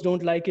Goans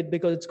don't like it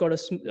because it's got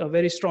a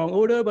very strong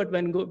odor, but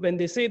when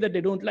they say that they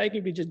don't like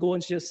it, we just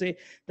Goans just say,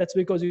 that's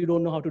because you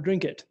don't know how to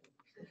drink it.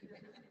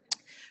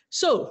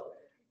 So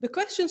the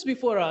questions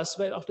before us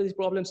after this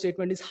problem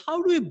statement is,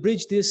 how do we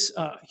bridge this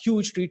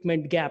huge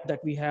treatment gap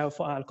that we have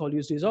for alcohol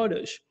use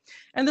disorders?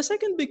 And the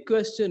second big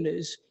question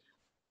is,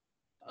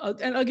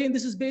 and again,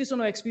 this is based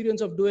on our experience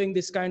of doing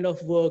this kind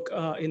of work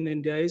in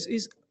India,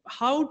 is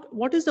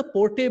what is the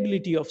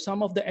portability of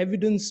some of the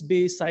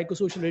evidence-based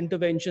psychosocial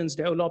interventions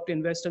developed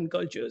in Western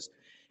cultures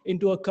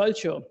into a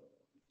culture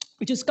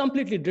which is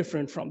completely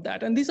different from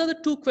that? And these are the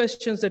two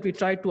questions that we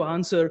tried to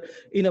answer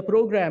in a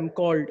program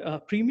called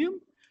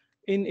Premium,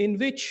 in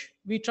which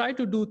we try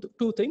to do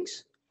two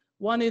things.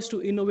 One is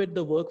to innovate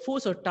the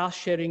workforce, or task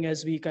sharing,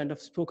 as we kind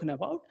of spoken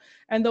about.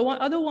 And the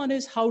other one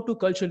is how to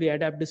culturally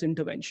adapt this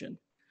intervention.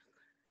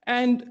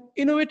 And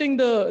innovating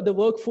the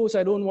workforce,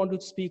 I don't want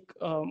to speak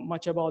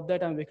much about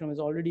that, and Vikram has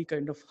already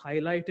kind of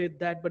highlighted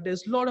that, but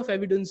there's a lot of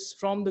evidence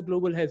from the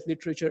global health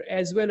literature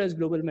as well as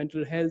global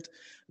mental health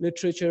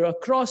literature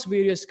across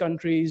various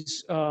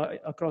countries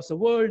across the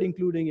world,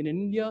 including in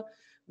India,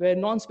 where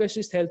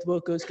non-specialist health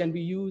workers can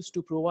be used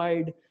to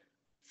provide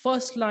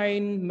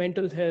first-line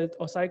mental health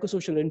or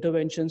psychosocial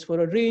interventions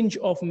for a range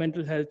of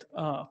mental health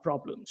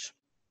problems.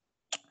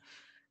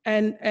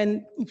 And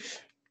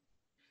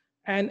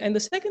the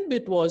second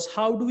bit was,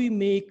 how do we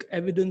make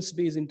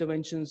evidence-based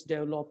interventions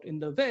developed in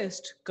the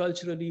West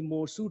culturally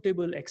more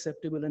suitable,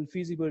 acceptable, and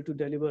feasible to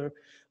deliver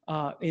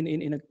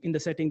in the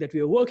setting that we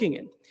are working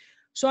in?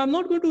 So I'm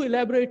not going to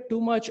elaborate too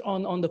much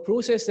on the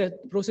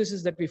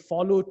processes that we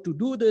followed to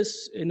do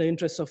this in the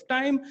interest of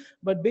time,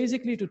 but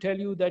basically to tell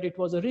you that it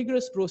was a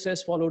rigorous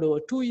process followed over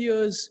 2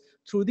 years.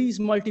 Through these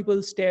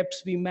multiple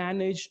steps, we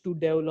managed to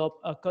develop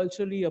a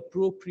culturally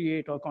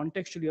appropriate or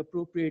contextually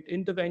appropriate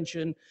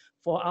intervention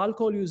for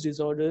alcohol use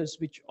disorders,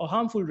 which are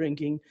harmful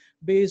drinking,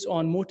 based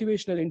on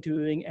motivational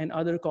interviewing and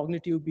other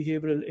cognitive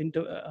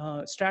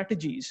behavioral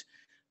strategies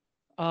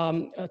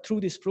through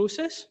this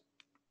process.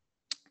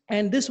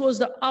 And this was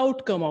the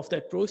outcome of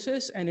that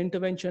process, an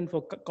intervention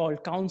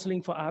called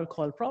Counseling for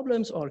Alcohol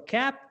Problems, or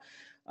CAP,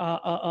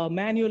 a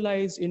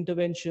manualized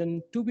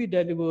intervention to be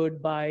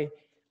delivered by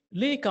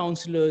lay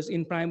counselors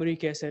in primary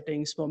care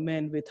settings for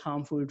men with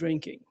harmful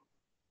drinking.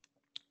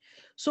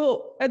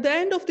 So at the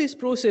end of this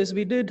process,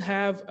 we did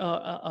have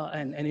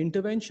an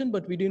intervention,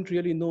 but we didn't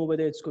really know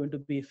whether it's going to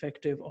be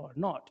effective or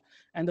not.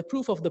 And the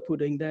proof of the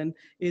pudding then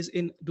is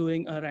in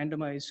doing a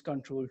randomized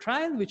control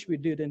trial, which we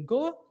did in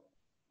Goa,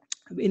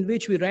 in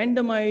which we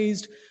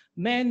randomized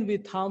men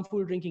with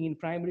harmful drinking in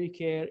primary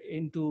care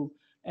into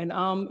an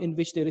arm in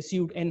which they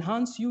received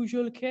enhanced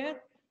usual care,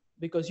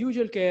 because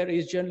usual care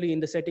is generally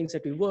in the settings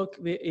that we work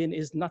in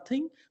is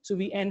nothing. So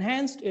we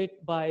enhanced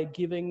it by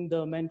giving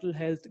the mental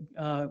health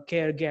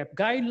care gap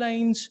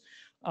guidelines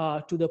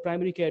to the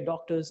primary care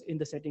doctors in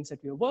the settings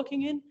that we are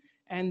working in.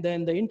 And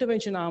then the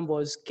intervention arm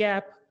was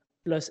CAP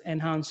plus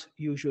enhanced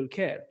usual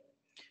care.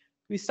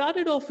 We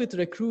started off with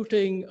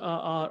recruiting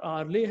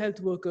our lay health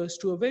workers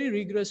to a very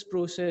rigorous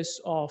process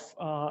of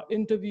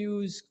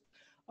interviews,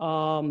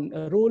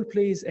 role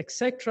plays,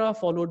 etc.,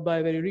 followed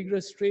by very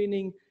rigorous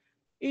training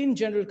in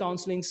general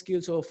counseling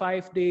skills over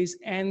 5 days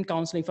and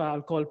counseling for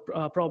alcohol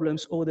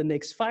problems over the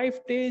next 5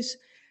 days,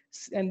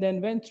 and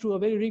then went through a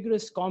very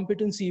rigorous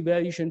competency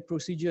evaluation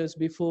procedures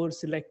before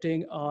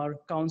selecting our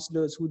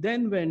counselors, who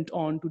then went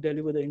on to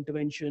deliver the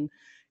intervention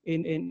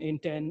in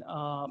 10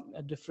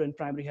 different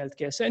primary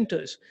healthcare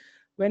centers.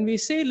 When we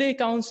say lay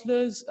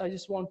counselors, I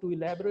just want to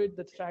elaborate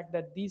the fact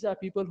that these are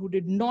people who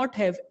did not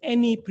have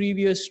any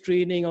previous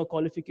training or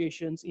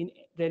qualifications in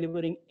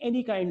delivering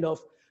any kind of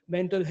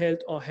mental health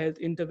or health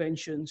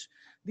interventions.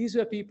 These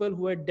were people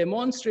who had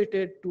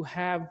demonstrated to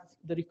have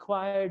the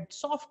required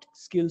soft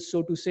skills,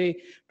 so to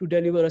say, to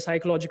deliver a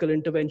psychological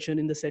intervention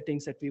in the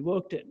settings that we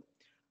worked in.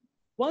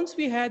 Once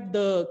we had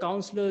the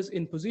counselors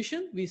in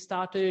position, we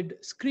started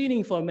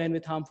screening for men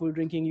with harmful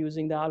drinking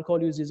using the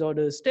alcohol use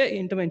disorders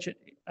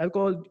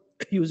alcohol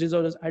use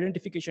disorders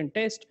identification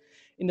test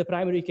in the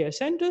primary care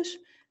centers.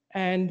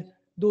 And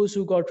those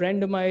who got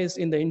randomized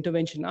in the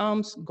intervention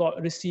arms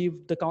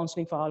received the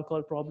counseling for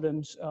alcohol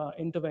problems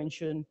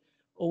intervention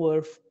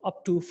over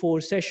up to 4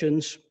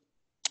 sessions,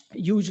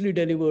 usually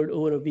delivered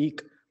over a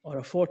week or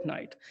a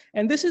fortnight.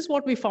 And this is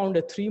what we found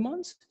at 3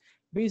 months.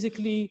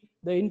 Basically,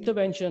 the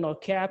intervention or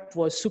CAP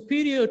was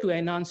superior to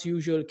enhanced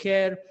usual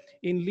care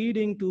in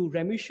leading to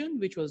remission,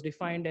 which was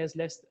defined as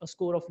a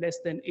score of less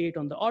than 8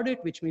 on the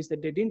audit, which means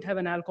that they didn't have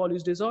an alcohol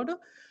use disorder,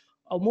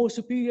 or more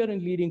superior in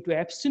leading to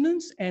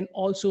abstinence, and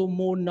also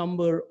more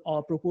number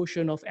or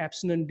proportion of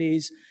abstinent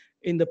days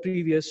in the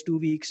previous 2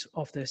 weeks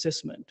of the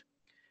assessment.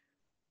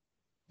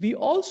 We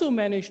also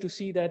managed to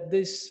see that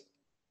these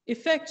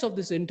effects of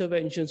these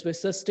interventions were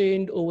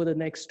sustained over the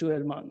next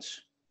 12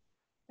 months.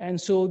 And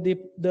so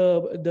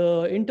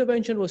the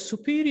intervention was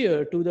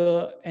superior to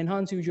the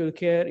enhanced usual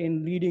care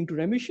in leading to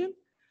remission,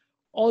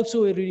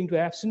 also leading to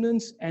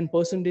abstinence and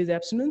percentage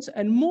abstinence,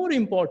 and more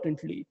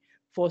importantly,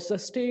 for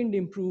sustained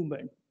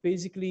improvement.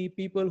 Basically,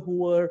 people who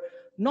were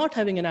not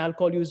having an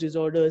alcohol use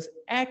disorders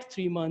at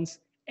 3 months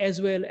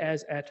as well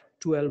as at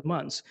 12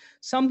 months.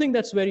 Something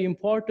that's very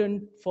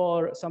important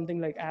for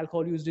something like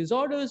alcohol use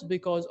disorders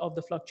because of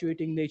the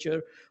fluctuating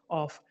nature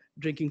of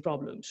drinking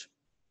problems.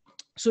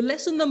 So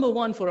lesson number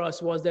 1 for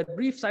us was that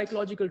brief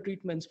psychological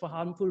treatments for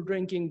harmful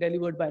drinking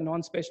delivered by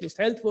non-specialist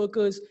health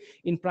workers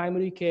in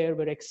primary care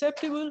were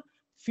acceptable,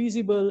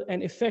 feasible,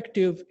 and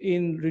effective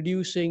in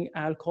reducing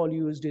alcohol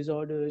use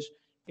disorders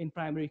in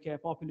primary care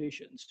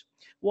populations.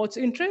 What's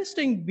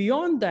interesting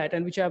beyond that,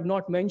 and which I have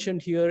not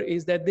mentioned here,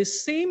 is that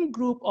this same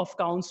group of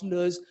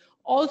counselors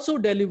also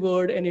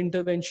delivered an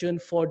intervention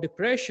for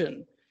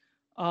depression,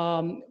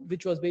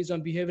 which was based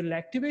on behavioral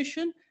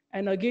activation,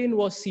 and again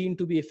was seen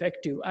to be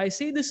effective. I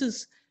say this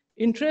is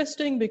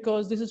interesting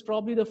because this is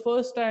probably the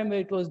first time where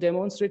it was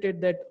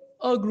demonstrated that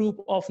a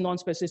group of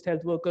non-specialist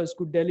health workers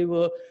could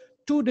deliver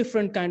 2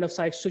 different kind of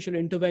psychosocial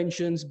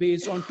interventions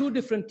based on 2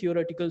 different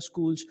theoretical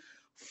schools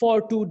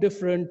for 2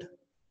 different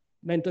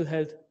mental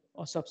health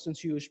or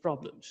substance use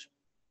problems.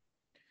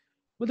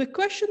 Well, the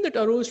question that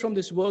arose from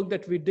this work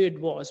that we did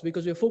was,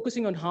 because we're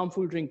focusing on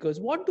harmful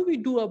drinkers, what do we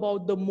do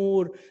about the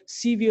more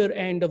severe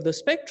end of the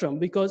spectrum?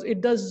 Because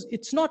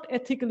it's not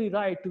ethically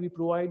right to be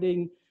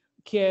providing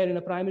care in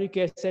a primary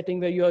care setting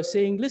where you are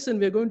saying, listen,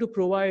 we're going to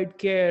provide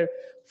care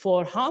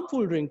for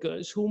harmful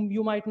drinkers whom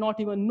you might not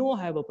even know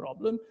have a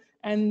problem,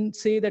 and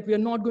say that we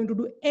are not going to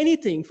do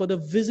anything for the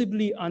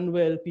visibly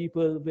unwell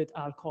people with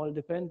alcohol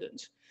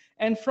dependence.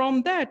 And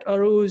from that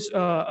arose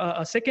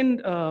a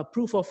second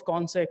proof of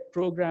concept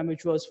program,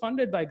 which was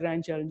funded by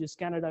Grand Challenges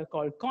Canada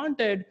called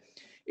CONTED,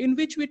 in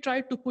which we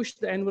tried to push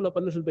the envelope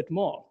a little bit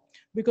more.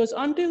 Because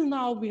until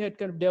now, we had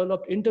kind of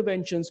developed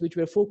interventions which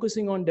were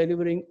focusing on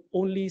delivering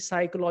only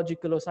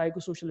psychological or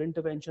psychosocial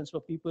interventions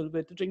for people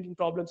with drinking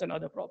problems and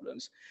other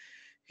problems.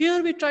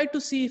 Here we tried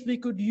to see if we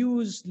could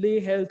use lay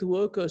health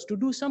workers to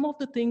do some of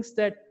the things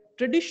that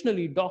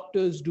traditionally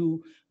doctors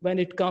do when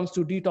it comes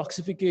to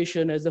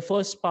detoxification as the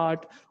first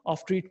part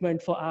of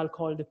treatment for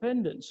alcohol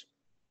dependence.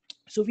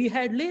 So we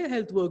had lay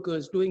health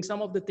workers doing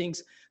some of the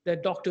things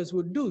that doctors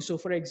would do. So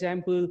for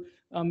example,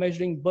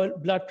 measuring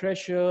blood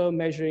pressure,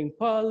 measuring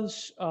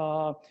pulse,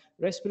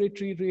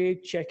 respiratory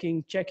rate,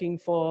 checking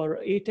for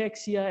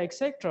ataxia,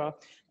 etc.,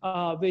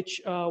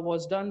 which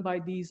was done by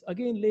these,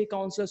 again, lay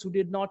counselors who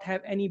did not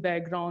have any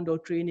background or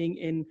training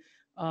in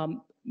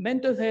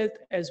mental health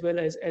as well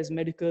as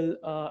medical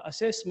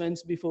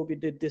assessments before we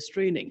did this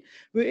training.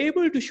 We were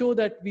able to show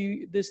that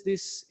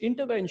this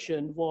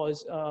intervention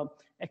was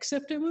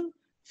acceptable,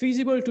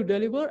 feasible to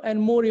deliver, and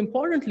more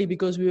importantly,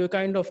 because we were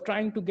kind of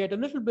trying to get a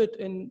little bit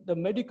in the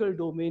medical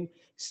domain,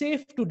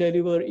 safe to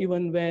deliver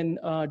even when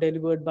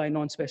delivered by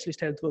non-specialist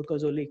health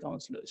workers or lay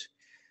counselors.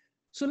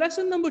 So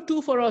lesson number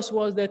 2 for us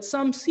was that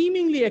some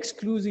seemingly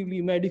exclusively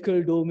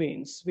medical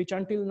domains, which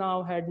until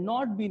now had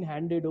not been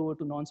handed over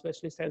to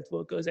non-specialist health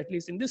workers, at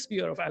least in this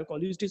sphere of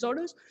alcohol use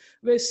disorders,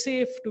 were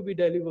safe to be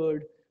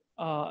delivered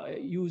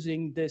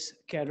using this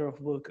cadre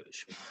of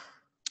workers.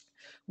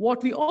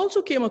 What we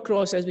also came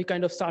across as we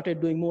kind of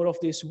started doing more of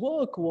this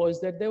work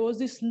was that there was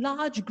this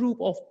large group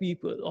of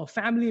people or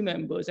family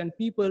members and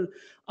people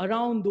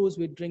around those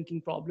with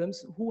drinking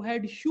problems who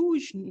had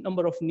huge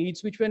number of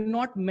needs which were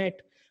not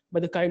met by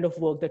the kind of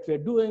work that we're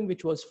doing,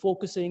 which was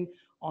focusing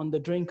on the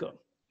drinker.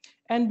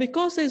 And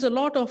because there's a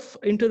lot of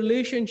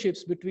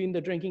interrelationships between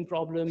the drinking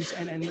problems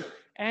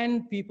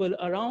and people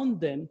around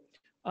them,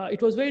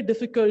 it was very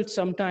difficult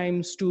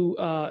sometimes to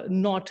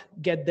not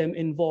get them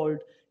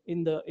involved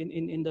in the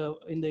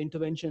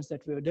interventions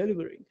that we were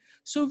delivering.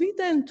 So we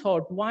then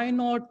thought, why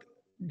not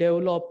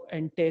develop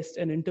and test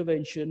an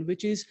intervention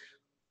which is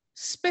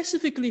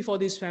specifically for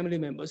these family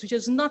members, which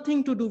has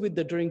nothing to do with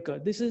the drinker.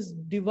 This is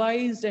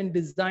devised and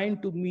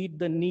designed to meet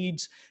the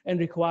needs and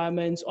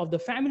requirements of the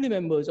family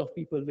members of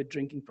people with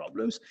drinking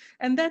problems.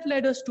 And that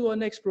led us to our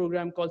next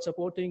program called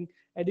Supporting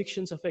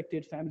Addictions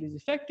Affected Families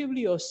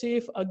Effectively, or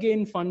SAFE,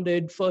 again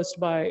funded first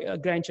by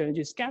Grand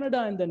Challenges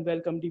Canada and then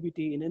Welcome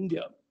DBT in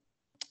India.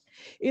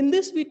 In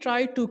this, we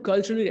tried to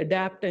culturally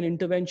adapt an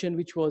intervention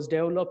which was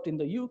developed in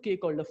the UK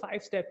called the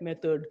 5-step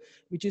method,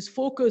 which is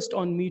focused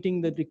on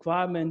meeting the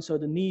requirements or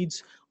the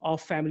needs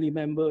of family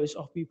members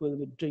of people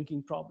with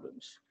drinking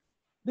problems.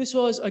 This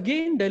was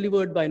again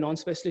delivered by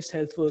non-specialist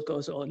health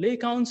workers or lay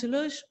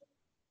counselors.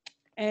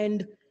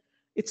 And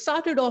it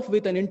started off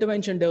with an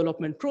intervention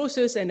development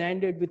process and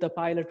ended with a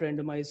pilot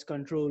randomized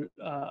control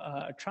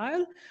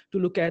trial to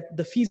look at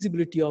the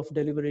feasibility of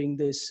delivering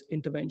this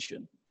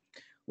intervention.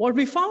 What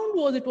we found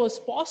was it was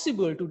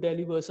possible to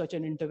deliver such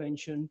an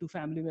intervention to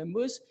family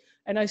members.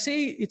 And I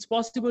say it's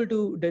possible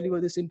to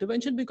deliver this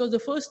intervention because the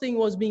first thing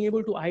was being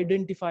able to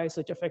identify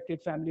such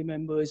affected family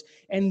members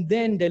and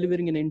then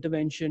delivering an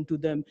intervention to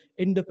them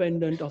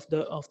independent of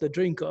the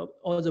drinker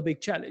was a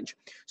big challenge.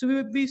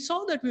 So we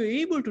saw that we were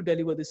able to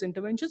deliver these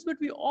interventions, but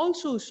we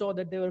also saw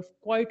that there were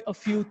quite a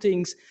few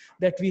things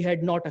that we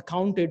had not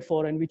accounted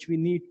for and which we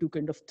need to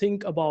kind of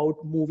think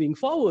about moving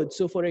forward.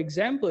 So for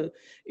example,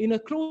 in a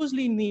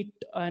closely knit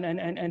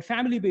and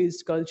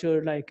family-based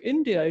culture like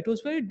India, it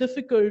was very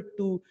difficult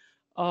to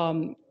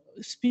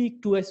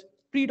speak to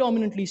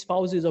predominantly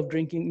spouses of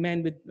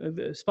men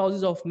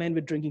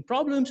with drinking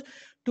problems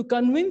to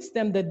convince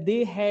them that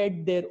they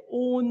had their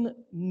own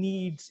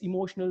needs,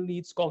 emotional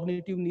needs,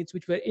 cognitive needs,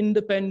 which were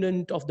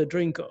independent of the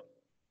drinker.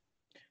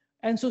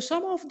 And so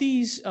some of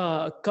these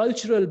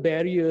cultural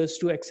barriers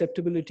to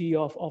acceptability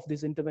of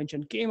this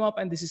intervention came up,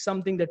 and this is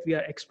something that we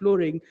are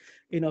exploring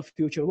in our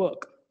future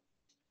work.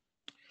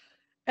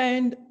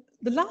 And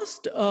the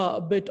last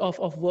bit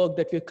of work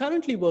that we're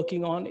currently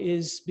working on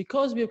is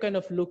because we've kind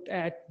of looked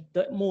at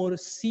the more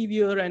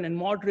severe and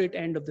moderate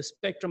end of the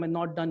spectrum and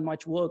not done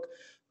much work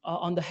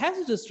on the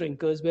hazardous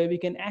drinkers, where we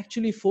can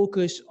actually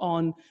focus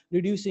on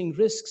reducing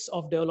risks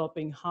of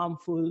developing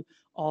harmful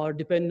or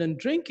dependent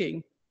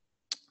drinking,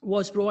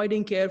 was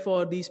providing care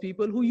for these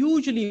people who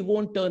usually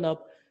won't turn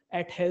up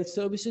at health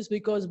services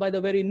because by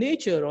the very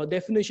nature or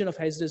definition of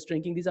hazardous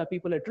drinking, these are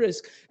people at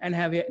risk and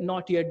have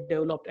not yet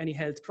developed any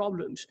health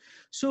problems.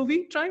 So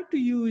we tried to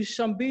use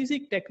some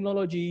basic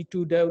technology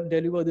to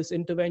deliver this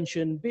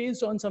intervention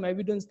based on some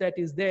evidence that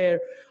is there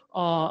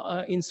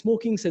in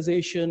smoking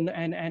cessation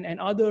and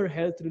other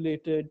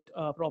health-related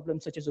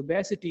problems such as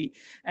obesity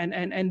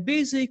and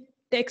basic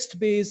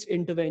text-based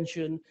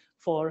intervention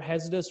for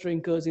hazardous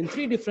drinkers in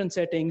 3 different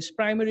settings: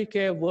 primary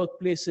care,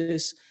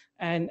 workplaces,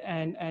 and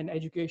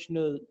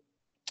educational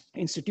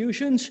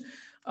institutions.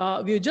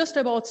 We just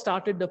about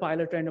started the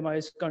pilot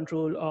randomized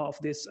control of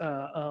this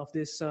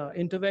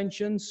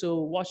intervention. So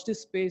watch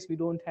this space. We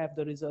don't have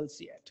the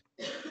results yet.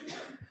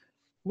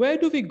 Where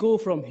do we go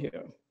from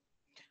here?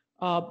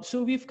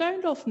 So we've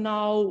kind of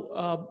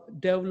now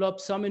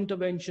developed some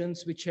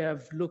interventions which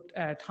have looked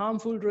at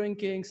harmful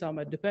drinking, some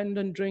at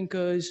dependent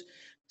drinkers,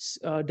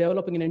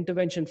 developing an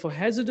intervention for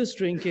hazardous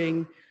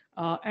drinking,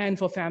 and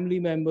for family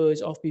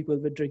members of people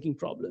with drinking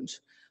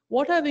problems.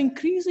 What I've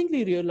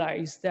increasingly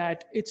realized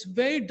that it's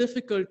very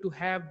difficult to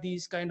have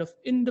these kind of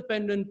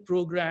independent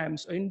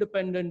programs or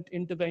independent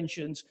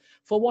interventions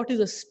for what is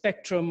a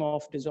spectrum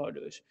of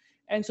disorders.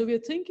 And so we're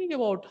thinking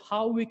about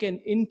how we can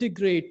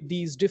integrate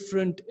these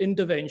different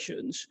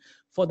interventions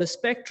for the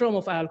spectrum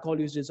of alcohol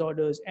use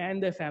disorders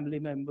and their family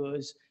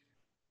members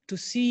to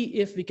see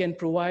if we can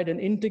provide an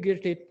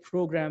integrated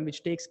program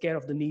which takes care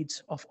of the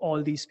needs of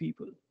all these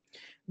people.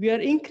 We are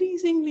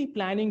increasingly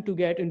planning to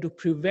get into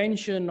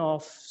prevention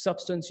of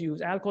substance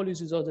use, alcohol use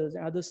disorders,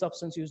 and other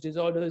substance use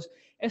disorders,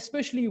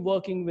 especially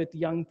working with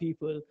young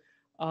people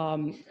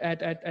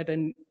at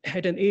an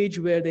age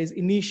where there's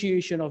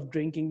initiation of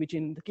drinking, which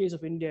in the case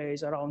of India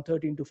is around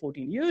 13 to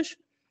 14 years.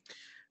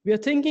 We are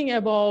thinking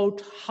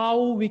about how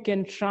we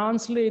can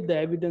translate the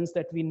evidence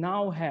that we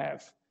now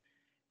have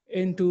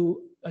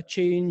into a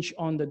change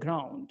on the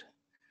ground.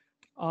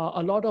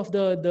 A lot of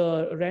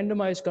the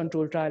randomized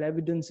control trial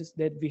evidences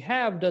that we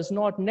have does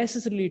not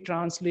necessarily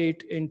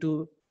translate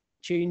into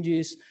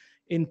changes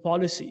in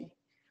policy.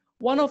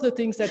 One of the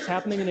things that's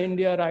happening in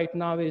India right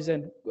now is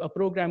a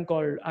program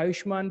called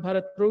Ayushman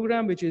Bharat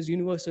program, which is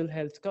universal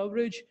health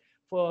coverage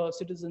for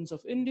citizens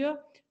of India.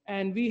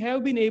 And we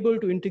have been able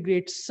to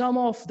integrate some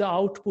of the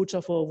outputs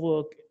of our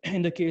work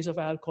in the case of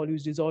alcohol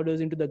use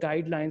disorders into the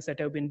guidelines that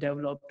have been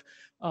developed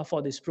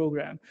for this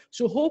program.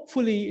 So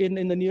hopefully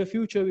in the near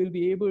future, we'll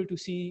be able to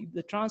see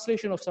the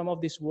translation of some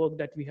of this work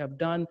that we have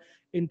done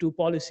into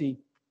policy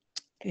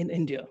in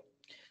India.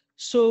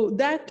 So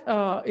that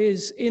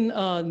is in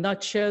a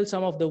nutshell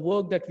some of the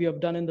work that we have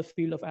done in the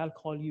field of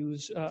alcohol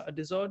use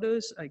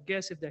disorders. I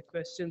guess if there are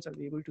questions, I'll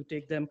be able to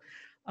take them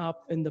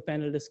up in the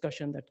panel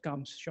discussion that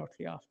comes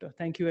shortly after.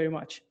 Thank you very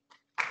much.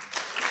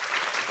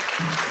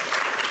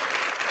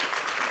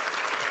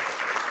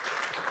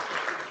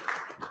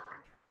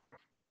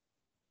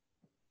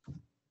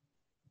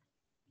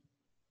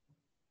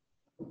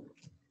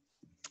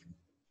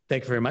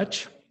 Thank you very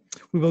much.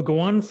 We will go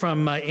on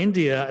from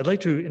India. I'd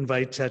like to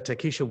invite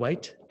Takesha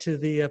White to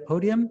the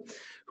podium,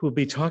 who will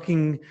be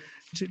talking.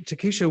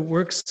 Takesha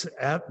works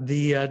at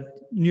the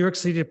New York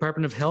City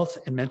Department of Health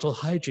and Mental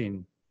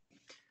Hygiene.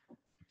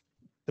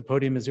 The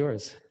podium is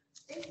yours.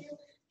 Thank you.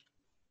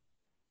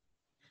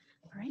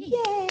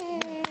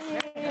 Yay!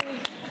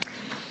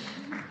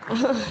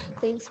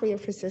 Thanks for your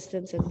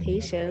persistence and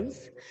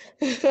patience.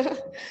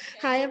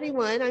 Hi,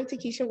 everyone. I'm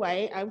Takesha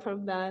White. I'm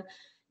from the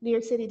New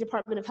York City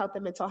Department of Health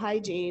and Mental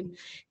Hygiene,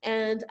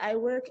 and I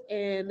work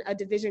in a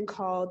division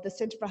called the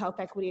Center for Health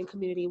Equity and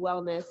Community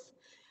Wellness.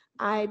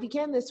 I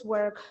began this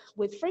work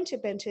with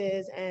friendship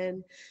benches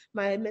and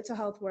my mental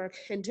health work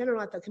in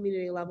general at the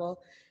community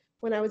level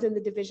when I was in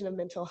the Division of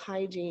Mental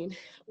Hygiene,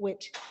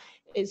 which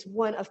is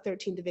one of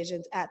 13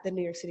 divisions at the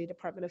New York City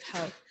Department of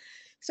Health.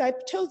 So I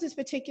chose this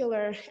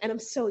particular, and I'm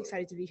so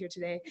excited to be here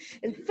today.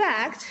 In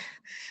fact,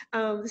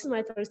 this is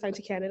my first time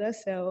to Canada,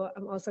 so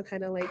I'm also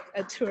kind of like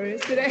a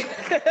tourist today.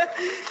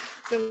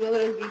 So I'm a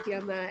little geeky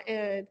on that.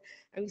 And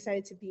I'm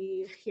excited to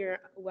be here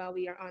while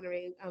we are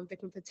honoring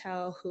Vikram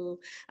Patel, who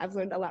I've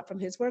learned a lot from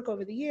his work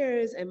over the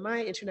years and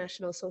my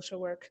international social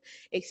work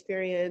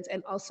experience.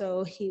 And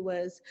also he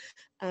was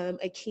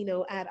a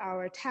keynote at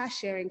our task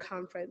sharing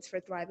conference for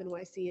Thrive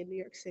NYC in New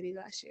York City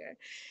last year.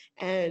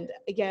 And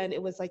again,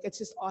 it was like, it's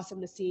just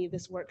awesome to see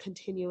this work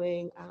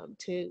continuing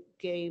to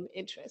gain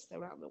interest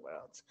around the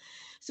world.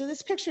 So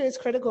this picture is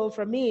critical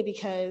for me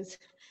because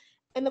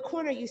in the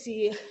corner, you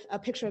see a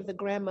picture of the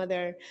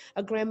grandmother,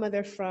 a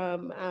grandmother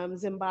from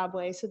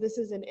Zimbabwe. So this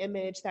is an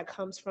image that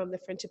comes from the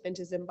Friendship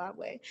Benches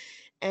Zimbabwe.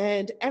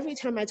 And every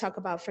time I talk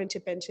about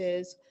Friendship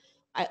Benches,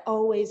 I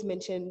always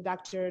mention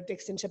Dr.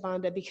 Dixon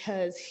Chabanda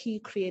because he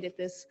created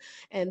this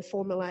and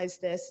formalized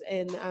this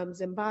in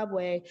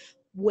Zimbabwe,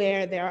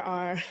 where there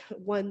are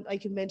one,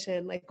 like you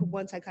mentioned, like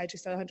one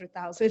psychiatrist,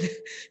 100,000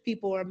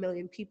 people or 1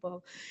 million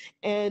people.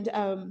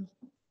 And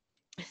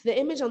the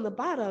image on the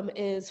bottom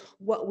is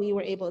what we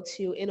were able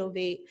to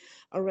innovate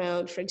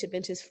around friendship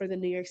benches for the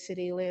New York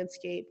City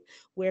landscape,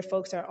 where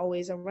folks are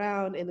always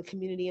around in the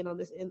community and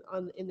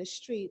in the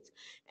streets.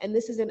 And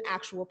this is an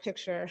actual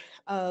picture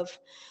of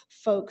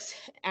folks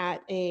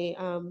at a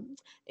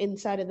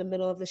inside of the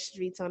middle of the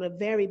streets on a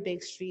very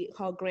big street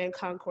called Grand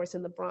Concourse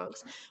in the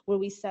Bronx, where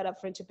we set up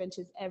friendship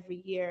benches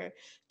every year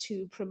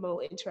to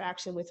promote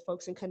interaction with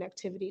folks and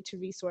connectivity to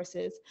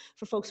resources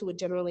for folks who would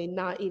generally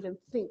not even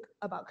think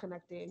about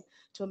connecting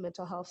to a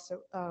mental health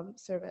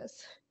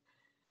service.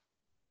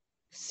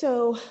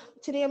 So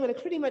today I'm going to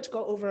pretty much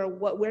go over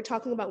what we're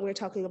talking about. We're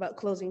talking about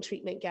closing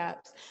treatment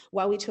gaps,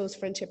 why we chose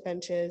friendship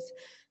benches,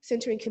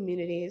 centering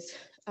communities,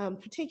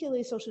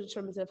 particularly social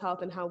determinants of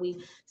health, and how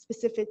we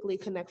specifically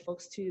connect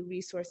folks to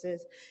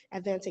resources,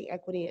 advancing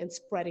equity, and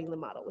spreading the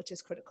model, which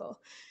is critical.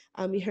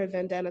 You heard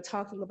Vandana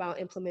talking about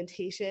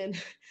implementation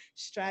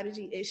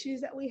strategy issues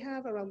that we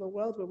have around the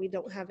world where we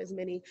don't have as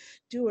many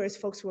doers,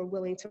 folks who are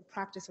willing to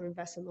practice or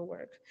invest in the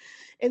work.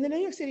 In the New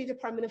York City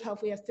Department of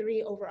Health, we have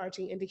 3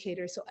 overarching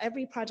indicators. So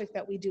every project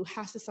that we do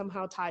has to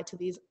somehow tie to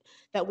these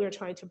that we're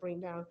trying to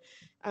bring down.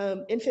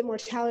 Infant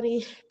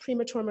mortality,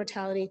 premature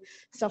mortality,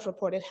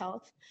 self-reported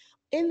health.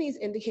 In these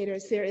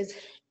indicators, there is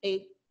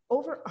a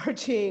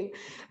overarching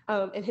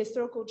and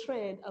historical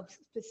trend of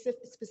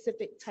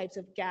specific types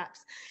of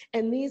gaps.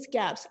 And these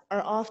gaps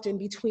are often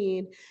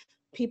between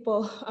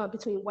people,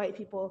 between white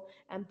people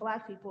and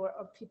Black people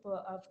or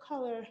people of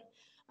color.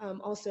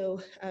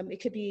 Also,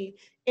 it could be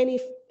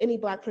any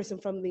Black person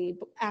from the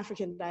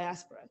African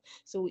diaspora.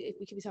 So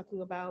we could be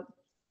talking about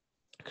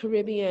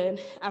Caribbean,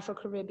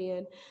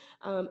 Afro-Caribbean,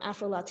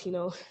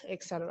 Afro-Latino,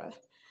 etc.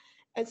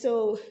 And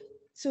so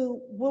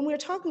when we're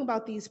talking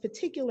about these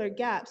particular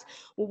gaps,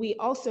 we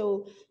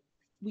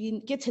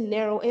get to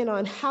narrow in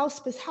on how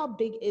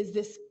big is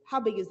this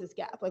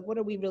gap? Like, what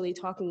are we really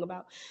talking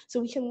about? So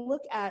we can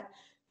look at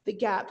the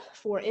gap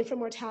for infant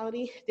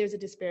mortality. There's a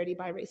disparity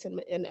by race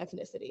and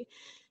ethnicity.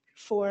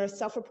 For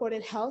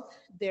self-reported health,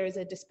 there is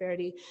a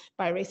disparity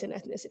by race and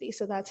ethnicity.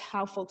 So that's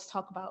how folks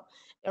talk about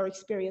or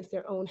experience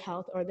their own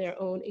health or their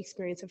own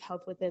experience of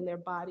health within their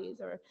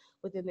bodies or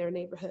within their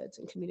neighborhoods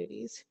and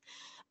communities.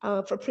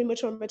 For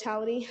premature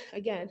mortality,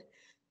 again,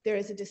 there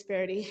is a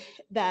disparity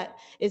that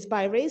is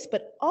by race,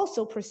 but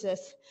also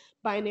persists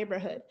by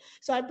neighborhood.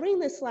 So I bring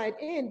this slide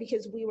in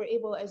because we were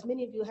able, as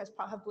many of you have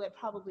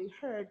probably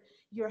heard,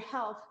 your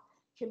health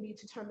can be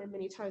determined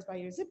many times by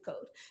your zip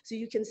code. So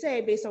you can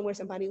say, based on where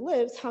somebody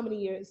lives, how many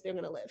years they're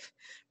gonna live,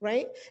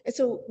 right? And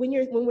so when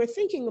we're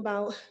thinking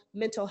about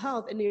mental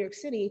health in New York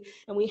City,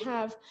 and we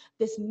have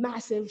this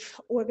massive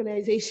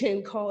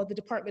organization called the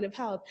Department of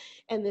Health,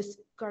 and this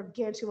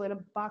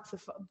gargantuan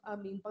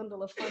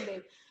bundle of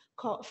funding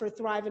called for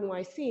Thrive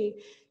NYC,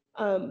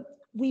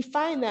 we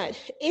find that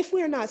if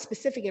we're not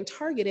specific and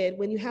targeted,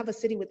 when you have a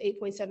city with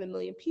 8.7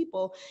 million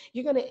people,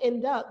 you're going to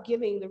end up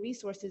giving the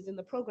resources and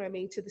the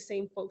programming to the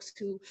same folks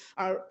who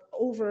are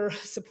over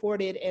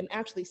supported and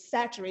actually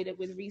saturated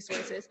with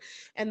resources.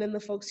 And then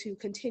the folks who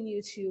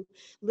continue to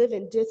live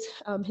in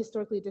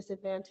historically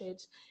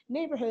disadvantaged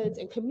neighborhoods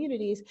and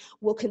communities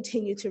will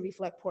continue to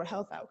reflect poor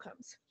health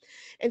outcomes.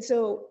 And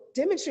so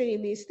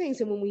demonstrating these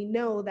things, and when we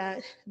know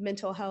that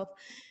mental health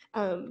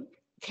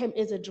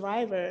is a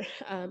driver,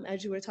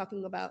 as you were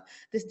talking about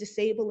this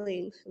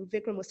disabling,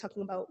 Vikram was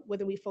talking about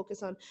whether we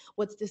focus on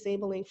what's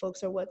disabling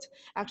folks or what's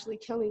actually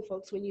killing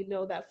folks, when you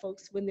know that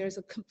folks, when there's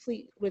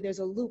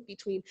a loop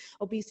between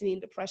obesity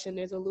and depression,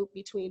 there's a loop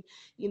between,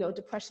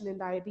 depression and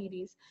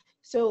diabetes.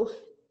 So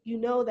you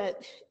know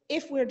that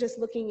if we're just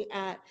looking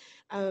at,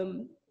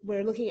 and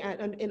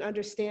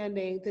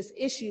understanding this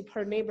issue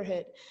per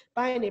neighborhood,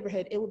 by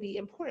neighborhood, it will be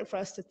important for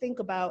us to think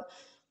about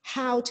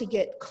how to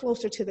get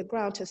closer to the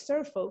ground to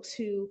serve folks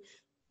who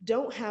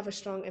don't have a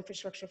strong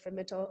infrastructure for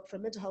mental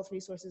health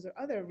resources or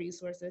other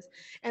resources,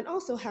 and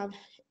also have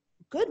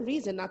good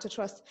reason not to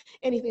trust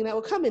anything that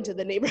will come into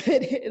the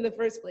neighborhood in the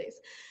first place.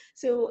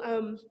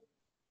 So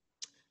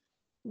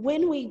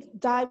when we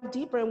dive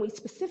deeper and we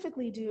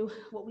specifically do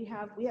what we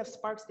have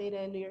Sparks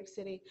data in New York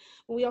City,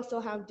 and we also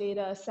have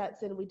data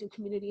sets and we do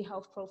community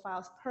health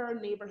profiles per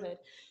neighborhood.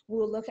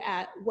 We'll look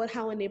at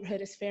how a neighborhood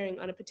is faring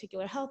on a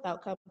particular health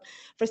outcome.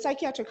 For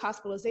psychiatric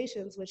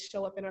hospitalizations, which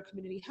show up in our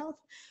community health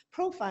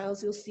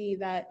profiles, you'll see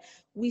that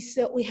we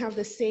have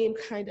the same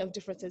kind of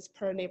differences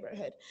per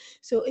neighborhood.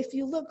 So if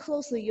you look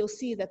closely, you'll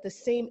see that the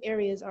same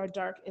areas are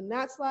dark in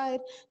that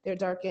slide, they're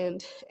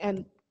darkened,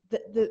 and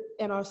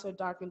also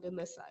darkened in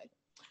this side.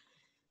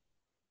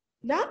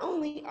 Not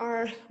only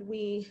are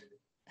we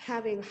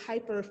having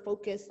hyper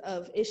focus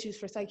of issues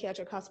for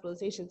psychiatric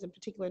hospitalizations in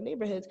particular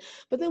neighborhoods,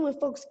 but then when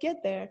folks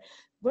get there,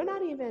 we're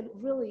not even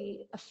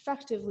really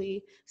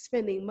effectively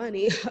spending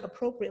money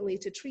appropriately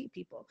to treat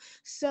people.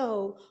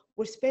 So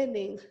we're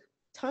spending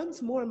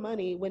tons more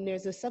money when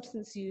there's a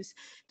substance use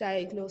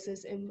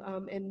diagnosis and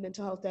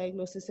mental health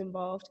diagnosis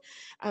involved.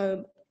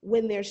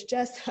 When there's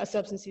just a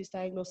substance use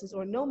diagnosis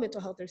or no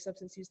mental health or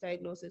substance use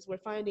diagnosis, we're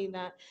finding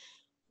that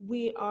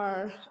we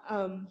are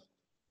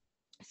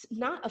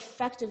not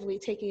effectively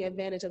taking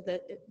advantage of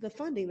the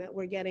funding that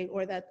we're getting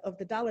or of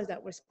the dollars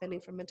that we're spending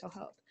for mental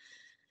health.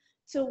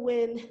 So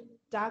when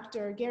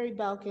Dr. Gary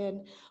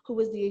Belkin, who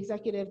was the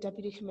Executive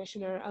Deputy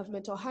Commissioner of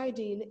Mental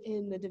Hygiene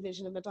in the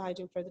Division of Mental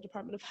Hygiene for the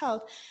Department of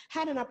Health,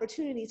 had an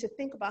opportunity to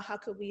think about how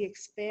could we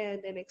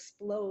expand and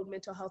explode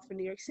mental health for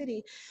New York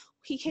City,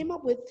 he came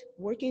up with,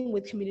 working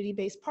with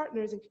community-based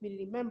partners and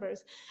community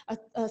members, a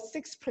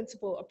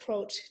 6-principle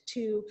approach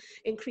to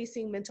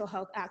increasing mental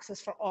health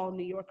access for all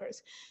New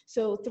Yorkers.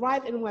 So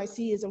Thrive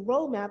NYC is a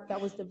roadmap that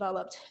was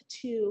developed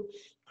to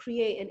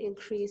create and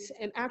increase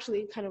and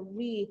actually kind of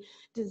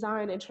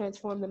redesign and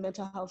transform the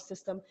mental health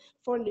system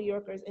for New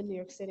Yorkers in New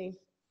York City.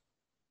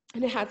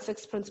 And it had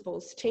 6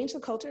 principles: change the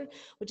culture,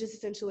 which is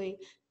essentially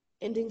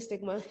ending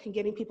stigma and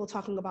getting people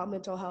talking about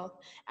mental health;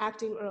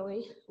 acting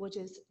early, which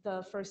is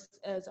the first,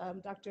 as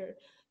Dr.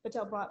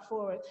 Patel brought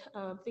forward,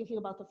 thinking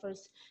about the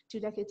first 2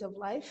 decades of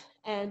life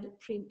and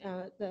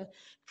the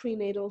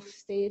prenatal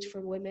stage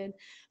for women.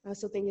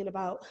 So thinking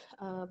about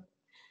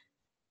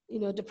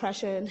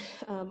depression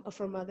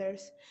for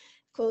mothers.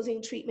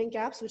 Closing treatment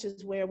gaps, which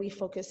is where we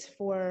focus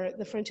for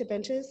the friendship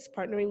benches,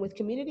 partnering with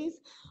communities,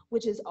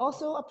 which is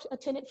also a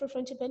tenet for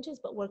friendship benches,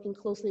 but working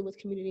closely with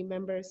community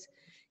members.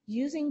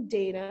 Using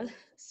data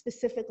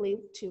specifically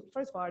to,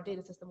 first of all, our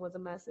data system was a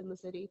mess in the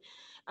city,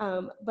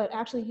 but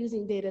actually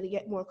using data to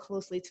get more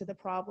closely to the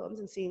problems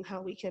and seeing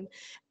how we can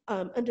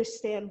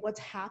understand what's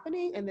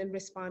happening and then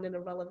respond in a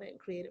relevant,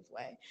 creative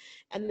way.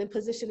 And then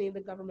positioning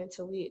the government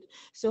to lead.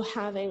 So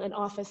having an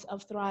Office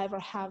of Thrive or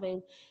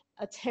having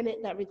a tenet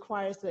that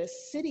requires the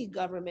city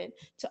government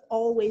to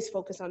always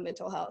focus on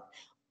mental health.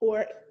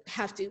 or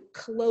have to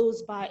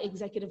close by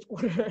executive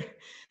order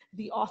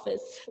the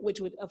office,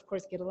 which would of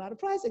course get a lot of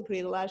press and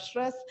create a lot of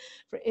stress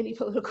for any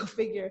political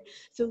figure.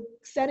 So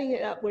setting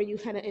it up where you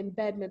kind of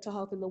embed mental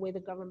health in the way the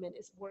government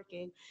is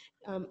working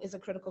is a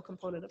critical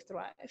component of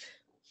Thrive.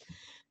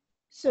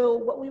 So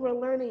what we were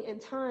learning in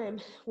time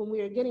when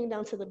we were getting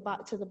down to the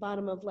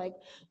bottom of like,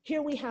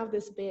 here we have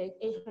this big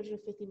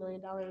 $850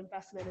 million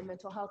investment in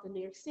mental health in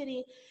New York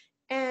City,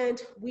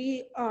 and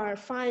we are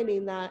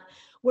finding that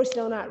we're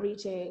still not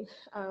reaching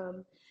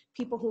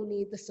people who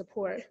need the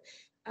support.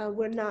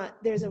 We're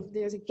not, there's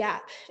a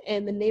gap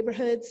in the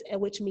neighborhoods,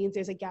 which means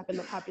there's a gap in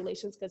the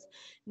populations because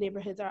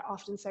neighborhoods are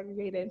often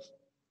segregated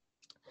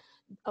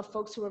of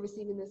folks who are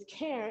receiving this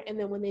care. And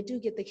then when they do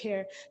get the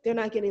care, they're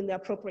not getting the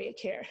appropriate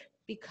care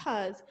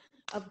because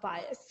of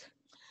bias.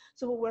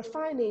 So what we're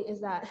finding is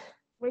that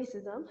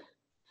racism,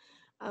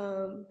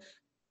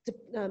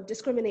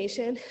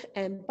 discrimination,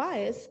 and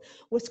bias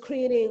was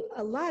creating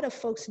a lot of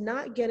folks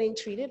not getting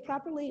treated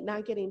properly,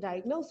 not getting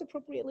diagnosed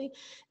appropriately,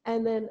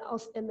 and then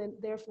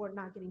therefore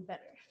not getting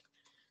better.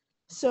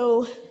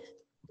 So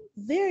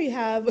there you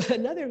have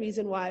another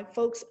reason why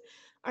folks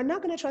are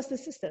not going to trust the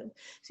system.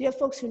 So you have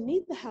folks who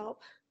need the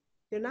help.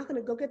 They're not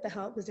going to go get the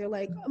help because they're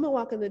like, I'm going to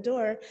walk in the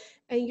door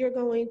and you're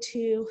going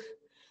to,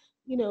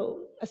 you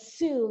know,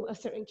 assume a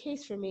certain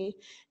case for me.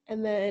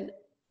 And then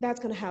that's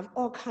going to have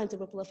all kinds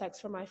of ripple effects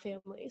for my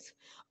families,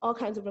 all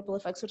kinds of ripple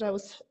effects, which I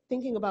was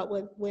thinking about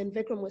when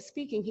Vikram was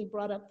speaking. He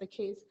brought up the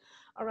case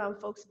around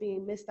folks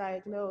being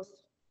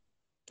misdiagnosed,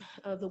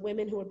 the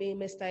women who are being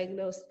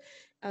misdiagnosed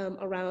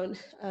around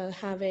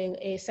having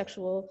a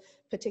sexual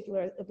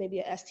particular, maybe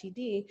a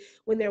STD,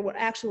 when there were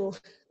actual,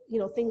 you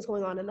know, things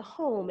going on in the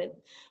home and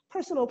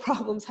personal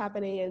problems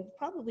happening, and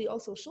probably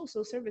also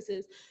social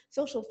services,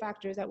 social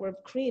factors that were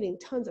creating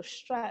tons of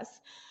stress.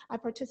 I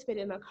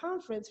participated in a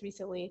conference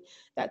recently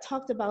that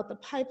talked about the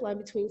pipeline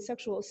between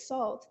sexual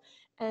assault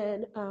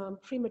and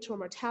premature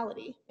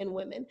mortality in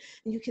women.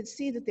 And you can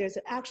see that there's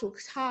an actual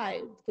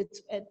tie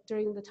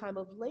during the time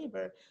of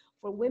labor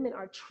where women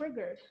are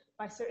triggered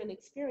by certain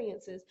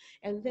experiences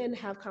and then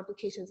have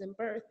complications in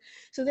birth.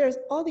 So there's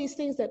all these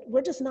things that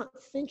we're just not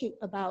thinking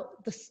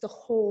about the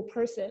whole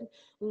person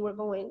when we're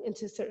going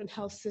into certain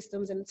health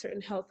systems and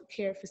certain health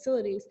care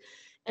facilities.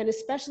 And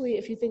especially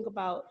if you think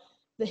about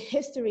the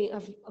history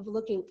of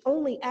looking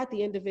only at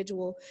the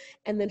individual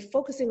and then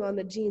focusing on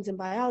the genes and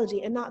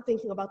biology and not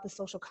thinking about the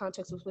social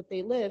context with which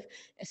they live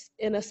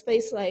in a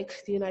space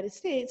like the United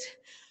States,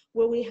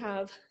 where we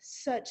have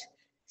such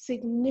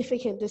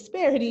significant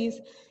disparities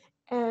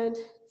and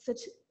such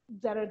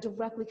that are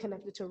directly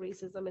connected to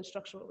racism and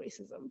structural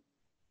racism.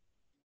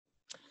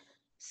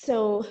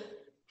 So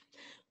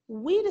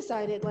we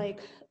decided, like,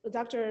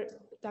 Dr.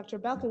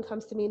 Belkin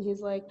comes to me and he's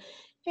like,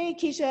 hey,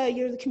 Keisha,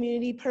 you're the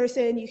community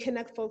person. You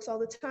connect folks all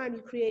the time. You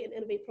create and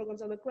innovate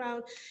programs on the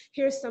ground.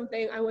 Here's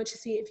something. I want you to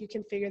see if you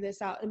can figure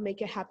this out and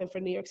make it happen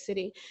for New York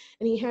City.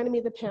 And he handed me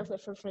the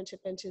pamphlet for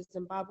Friendship Benches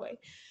Zimbabwe.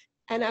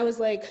 And I was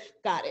like,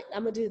 got it,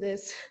 I'm gonna do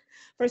this.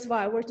 First of all,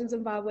 I worked in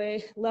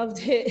Zimbabwe, loved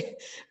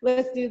it.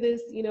 Let's do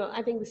this. You know,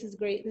 I think this is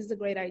great. This is a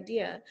great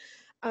idea.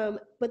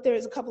 But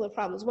there's a couple of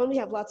problems. One, we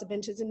have lots of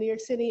benches in New York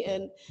City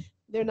and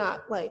they're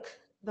not like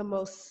the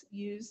most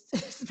used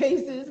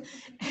spaces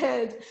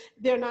and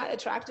they're not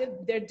attractive.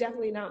 They're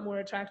definitely not more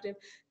attractive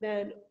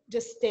than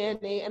just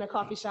standing in a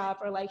coffee shop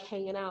or like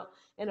hanging out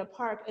in a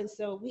park. And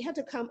so we had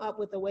to come up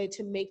with a way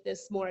to make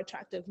this more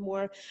attractive,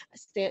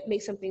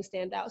 make something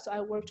stand out. So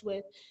I worked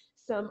with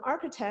some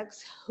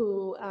architects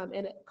who,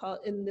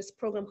 in this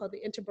program called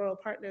the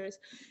Interborough Partners,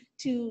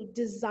 to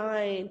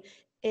design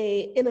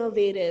a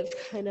innovative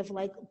kind of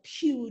like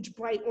huge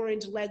bright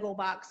orange Lego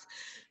box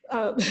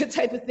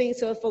type of thing.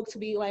 So folks would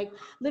be like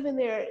living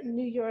their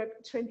New York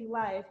trendy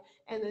life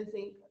and then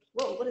think,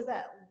 whoa, what is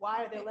that?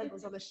 Why are there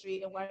Legos on the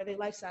street and why are they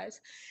life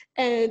size?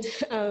 And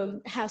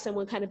have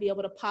someone kind of be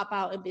able to pop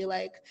out and be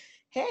like,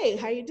 hey,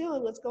 how you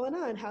doing? What's going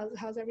on?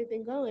 How's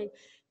everything going?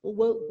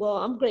 Well,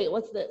 I'm great.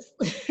 What's this?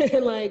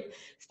 And like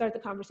start the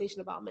conversation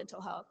about mental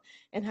health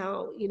and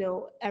how, you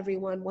know,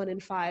 everyone 1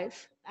 in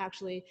 5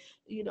 actually,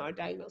 you know, are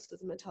diagnosed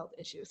with a mental health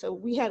issue. So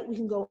we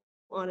can go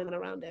on and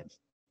around it.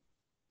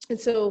 And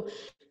so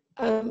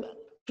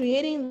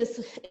creating this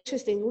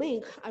interesting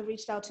link, I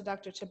reached out to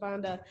Dr.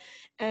 Chibanda,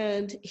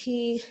 and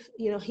he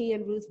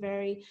and Ruth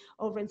Berry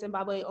over in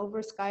Zimbabwe,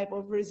 over Skype,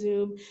 over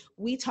Zoom,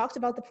 we talked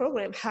about the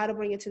program, how to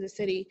bring it to the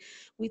city.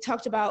 We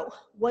talked about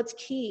what's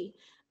key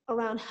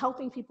around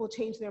helping people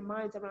change their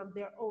minds around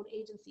their own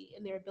agency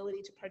and their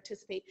ability to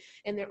participate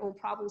in their own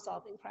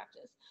problem-solving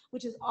practice,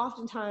 which is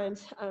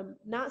oftentimes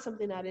not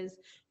something that is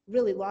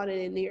really lauded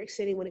in New York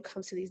City when it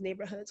comes to these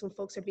neighborhoods, when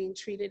folks are being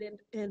treated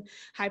and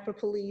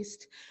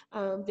hyper-policed,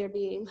 they're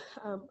being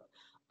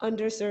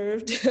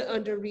underserved,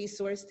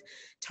 under-resourced,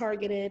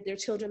 targeted, their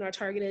children are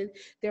targeted,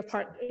 their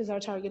partners are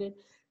targeted.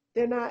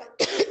 They're not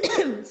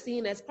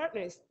seen as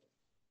partners.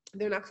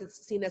 They're not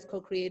seen as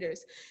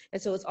co-creators.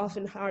 And so it's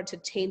often hard to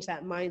change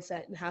that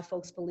mindset and have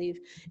folks believe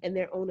in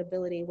their own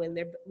ability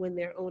when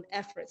their own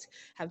efforts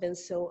have been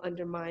so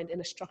undermined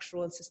in a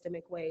structural and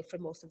systemic way for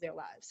most of their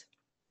lives.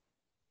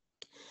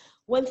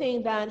 One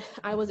thing that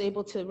I was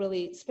able to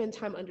really spend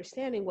time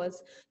understanding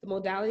was the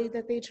modality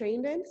that they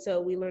trained in. So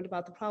we learned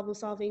about the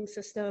problem-solving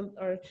system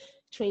or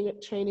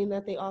training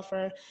that they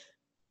offer.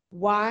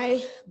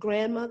 Why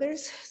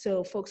grandmothers,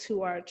 so folks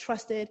who are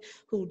trusted,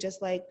 who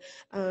just like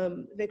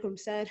Vikram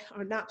said,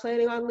 are not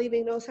planning on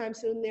leaving no time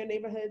soon in their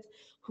neighborhoods,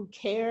 who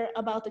care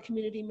about the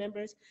community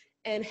members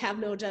and have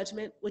no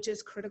judgment, which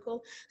is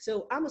critical.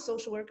 So I'm a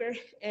social worker,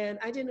 and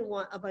I didn't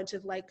want a bunch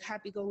of like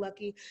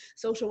happy-go-lucky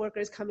social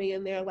workers coming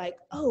in there like,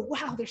 oh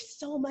wow, there's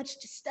so much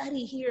to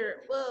study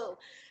here, whoa,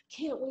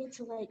 can't wait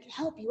to like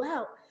help you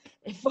out.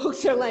 And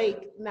folks are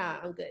like, nah,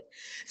 I'm good.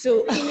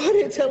 So I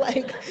wanted to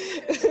like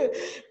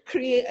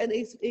create an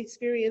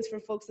experience for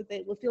folks that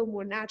they would feel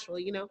more natural,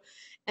 you know?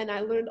 And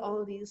I learned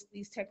all of these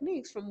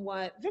techniques from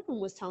what Vikram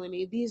was telling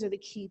me. These are the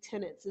key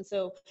tenets. And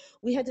so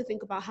we had to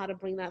think about how to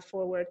bring that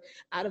forward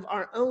out of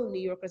our own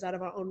New Yorkers, out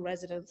of our own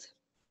residents.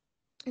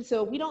 And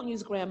so we don't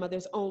use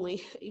grandmothers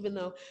only, even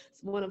though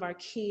one of our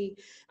key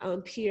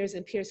peers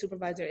and peer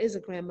supervisor is a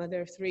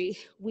grandmother of 3.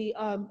 We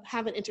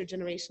have an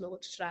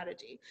intergenerational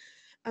strategy.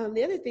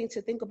 The other thing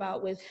to think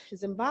about with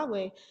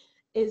Zimbabwe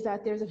is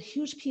that there's a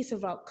huge piece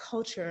about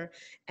culture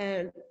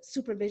and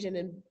supervision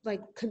and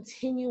like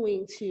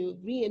continuing to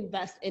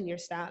reinvest in your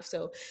staff.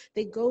 So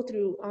they go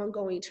through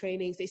ongoing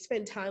trainings, they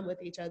spend time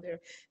with each other,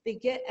 they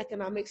get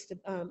economic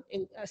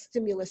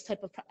stimulus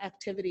type of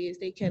activities,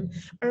 they can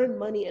earn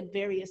money in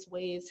various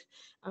ways,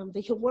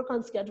 they can work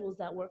on schedules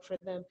that work for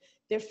them.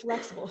 They're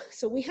flexible.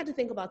 So we had to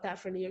think about that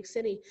for New York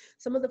City.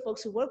 Some of the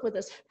folks who work with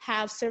us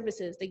have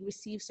services. They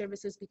receive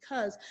services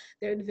because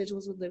they're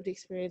individuals with lived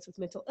experience with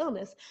mental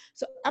illness.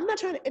 So I'm not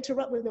trying to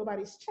interrupt with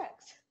nobody's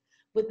checks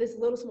with this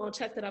little small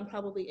check that I'm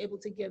probably able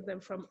to give them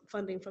from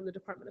funding from the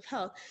Department of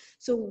Health.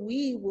 So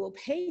we will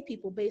pay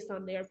people based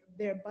on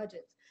their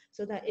budgets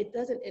so that it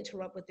doesn't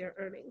interrupt with their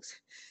earnings.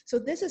 So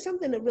this is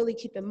something to really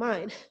keep in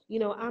mind. You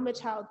know, I'm a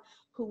child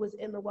who was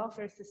in the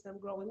welfare system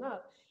growing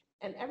up.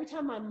 And every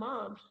time my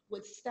mom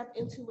would step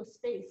into a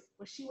space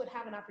where she would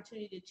have an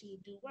opportunity to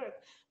do work,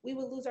 we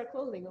would lose our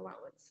clothing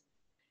allowance.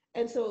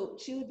 And so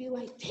she would be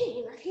like,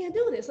 dang, I can't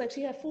do this. Like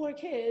she had 4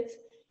 kids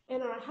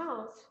in our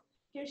house.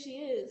 Here she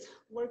is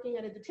working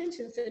at a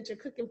detention center,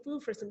 cooking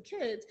food for some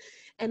kids.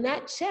 And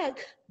that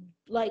check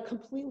like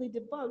completely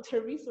debunked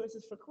her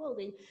resources for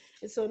clothing.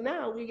 And so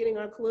now we're getting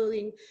our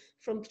clothing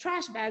from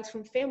trash bags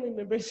from family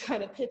members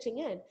kind of pitching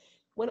in.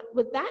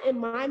 With that in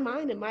my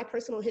mind and my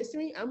personal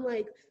history, I'm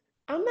like,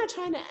 I'm not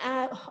trying to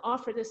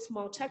offer this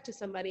small check to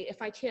somebody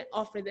if I can't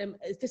offer them,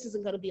 if this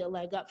isn't going to be a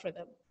leg up for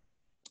them.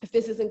 If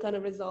this isn't going to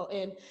result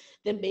in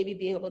them maybe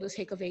being able to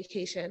take a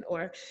vacation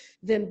or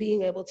them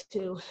being able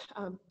to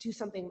do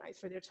something nice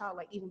for their child,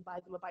 like even buy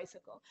them a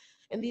bicycle.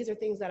 And these are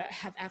things that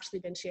have actually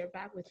been shared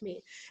back with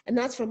me. And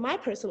that's from my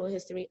personal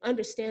history,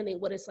 understanding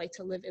what it's like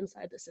to live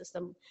inside the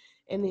system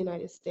in the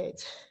United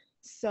States.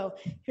 So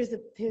here's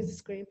the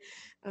screen.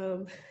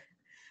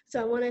 So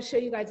I want to show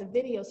you guys a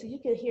video so you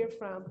can hear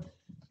from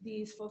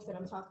these folks that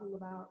I'm talking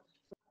about.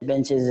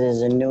 Benches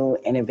is a new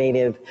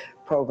innovative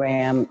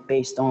program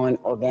based on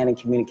organic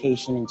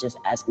communication and just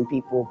asking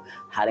people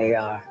how they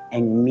are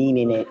and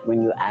meaning it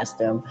when you ask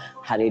them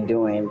how they're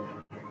doing.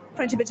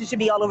 Friendship benches should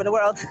be all over the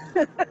world.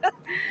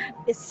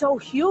 It's so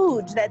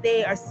huge that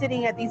they are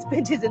sitting at these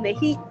benches in the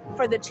heat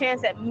for the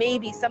chance that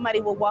maybe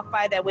somebody will walk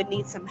by that would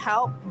need some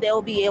help.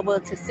 They'll be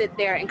able to sit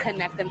there and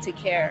connect them to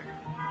care.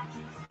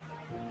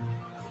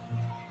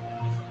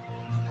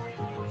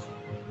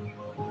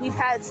 We've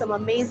had some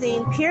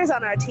amazing peers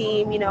on our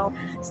team. You know,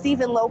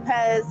 Stephen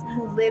Lopez,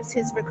 who lives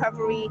his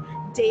recovery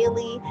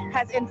daily,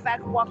 has in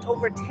fact walked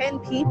over 10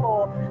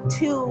 people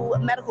to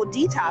medical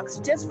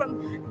detox just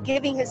from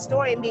giving his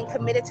story and being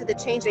committed to the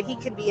change that he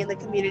can be in the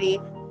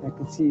community. I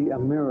can see a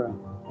mirror.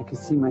 I can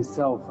see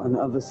myself on the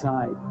other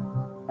side.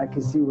 I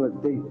can see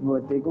what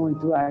they're going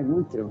through, I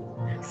went through.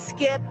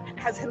 Skip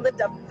has lived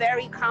a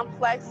very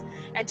complex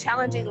and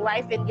challenging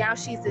life, and now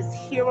she's this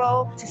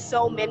hero to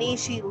so many.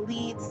 She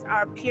leads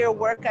our peer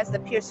work as the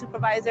peer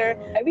supervisor.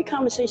 Every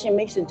conversation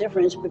makes a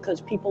difference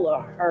because people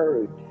are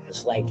heard.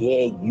 It's like,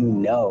 yeah, you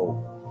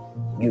know,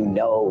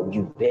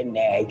 you've been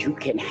there, you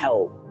can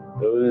help.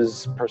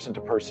 Those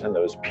person-to-person,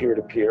 those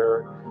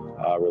peer-to-peer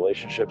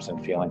relationships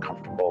and feeling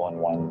comfortable in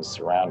one's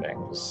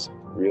surroundings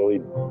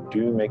really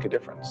do make a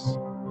difference.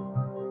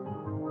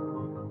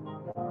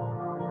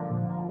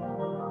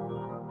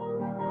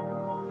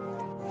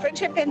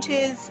 Friendship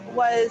Benches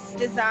was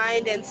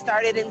designed and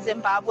started in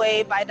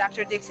Zimbabwe by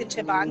Dr. Dixon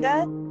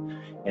Chibanga.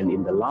 And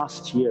in the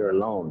last year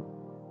alone,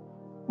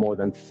 more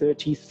than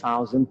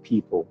 30,000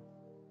 people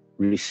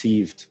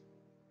received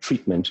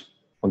treatment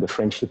on the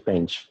Friendship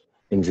Bench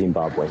in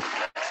Zimbabwe.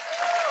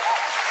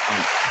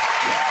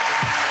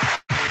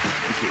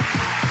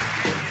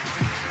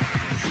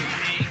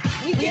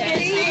 We can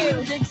hear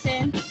you,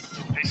 Dixon.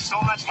 There's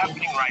so much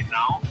happening right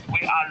now.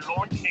 We are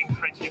launching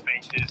Friendship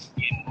Benches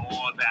in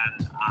more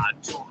than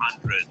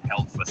 200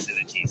 health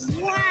facilities.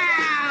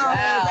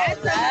 Wow,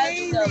 that's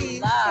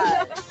amazing. A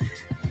lot.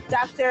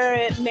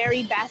 Dr.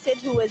 Mary Bassett,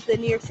 who was the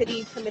New York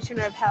City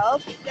Commissioner of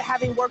Health,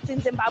 having worked in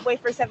Zimbabwe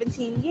for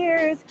 17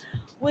 years,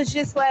 was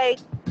just like,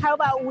 how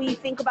about we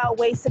think about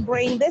ways to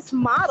bring this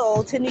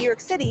model to New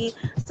York City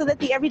so that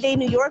the everyday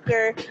New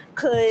Yorker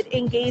could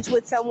engage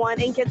with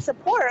someone and get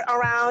support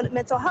around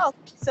mental health.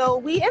 So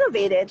we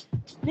innovated.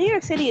 New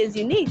York City is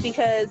unique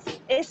because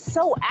it's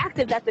so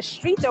active that the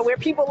streets are where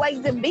people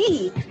like to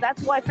be.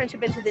 That's why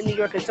friendship benches in New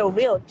York is so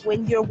real.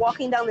 When you're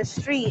walking down the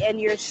street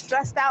and you're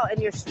stressed out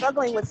and you're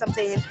struggling with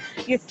something, and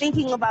you're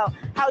thinking about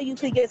how you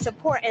could get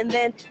support, and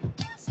then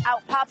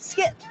out pops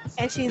Skip,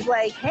 and she's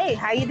like, hey,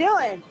 how you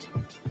doing?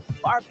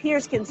 Our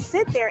peers can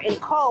sit there and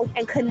call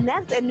and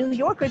connect a New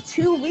Yorker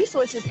to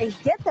resources and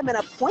get them an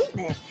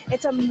appointment.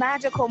 It's a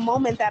magical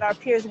moment that our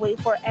peers wait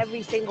for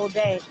every single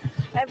day.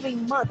 Every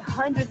month,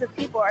 hundreds of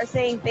people are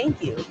saying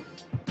thank you.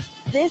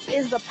 This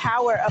is the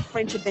power of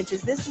friendship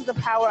benches. This is the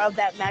power of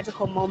that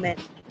magical moment,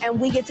 and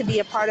we get to be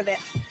a part of it.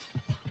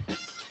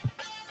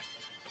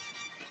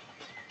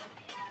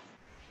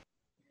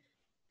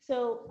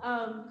 So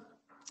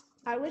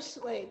I wish,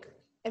 like,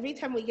 every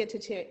time we get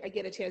I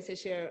get a chance to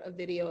share a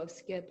video of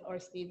Skip or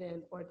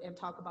Steven and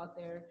talk about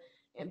their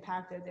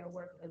impact or their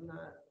work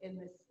in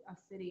this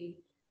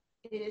city,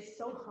 it is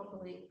so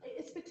humbling.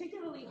 It's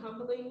particularly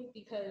humbling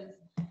because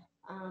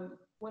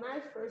when I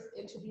first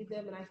interviewed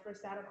them and I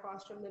first sat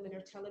across from them and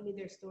they're telling me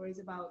their stories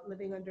about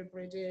living under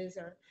bridges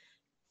or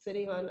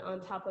sitting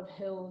on top of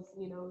hills,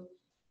 you know,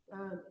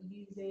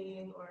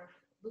 using or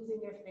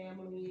losing their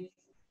families,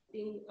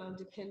 being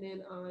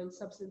dependent on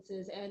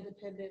substances and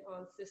dependent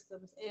on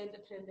systems and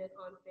dependent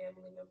on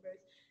family members,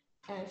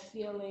 and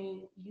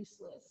feeling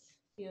useless,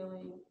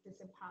 feeling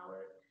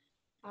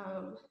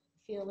disempowered,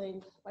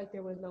 feeling like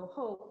there was no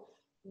hope.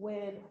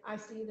 When I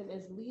see them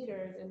as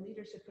leaders in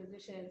leadership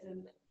positions,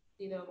 and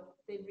you know,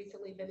 they've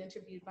recently been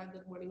interviewed by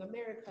Good Morning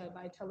America,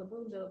 by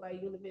Telemundo, by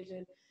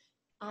Univision,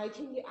 I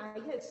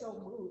get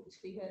so moved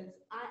because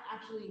I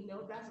actually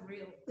know that's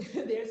real.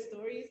 Their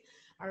stories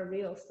are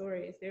real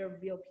stories. They're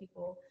real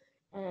people.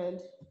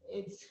 And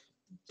it's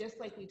just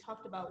like we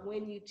talked about,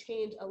 when you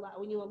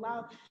when you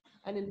allow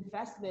an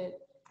investment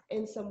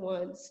in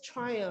someone's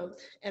triumph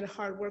and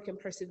hard work and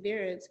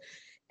perseverance,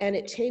 and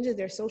it changes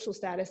their social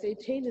status,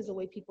 it changes the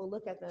way people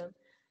look at them.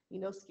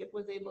 You know, Skip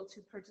was able to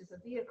purchase a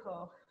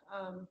vehicle.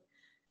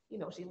 You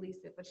know, she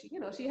leased it, but she,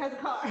 you know, she has a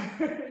car,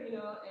 you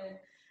know,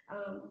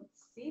 and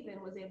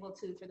Stephen was able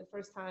to, for the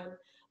first time,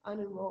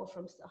 unenroll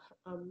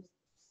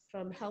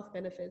from health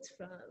benefits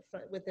from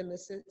within the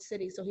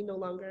city. So he no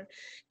longer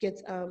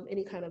gets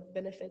any kind of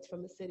benefits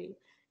from the city.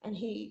 And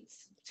he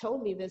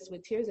told me this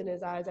with tears in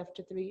his eyes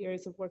after 3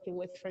 years of working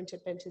with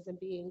friendship benches and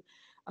being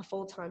a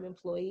full-time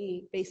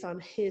employee, based on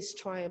his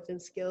triumphs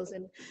and skills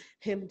and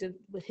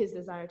with his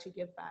desire to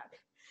give back.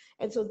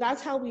 And so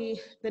that's how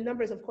the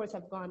numbers, of course,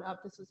 have gone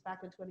up. This was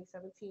back in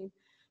 2017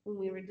 when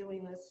we were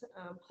doing this,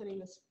 putting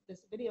this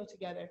video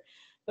together.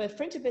 But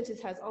friendship benches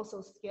has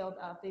also scaled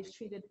up. They've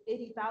treated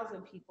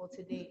 80,000 people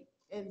to date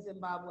in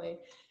Zimbabwe.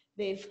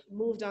 They've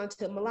moved on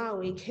to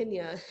Malawi,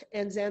 Kenya,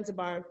 and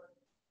Zanzibar,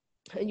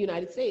 and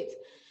United States.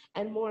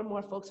 And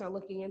more folks are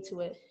looking into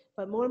it,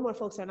 but more and more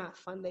folks are not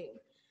funding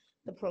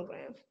the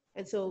program.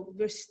 And so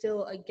there's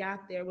still a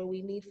gap there where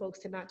we need folks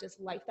to not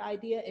just like the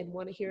idea and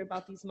want to hear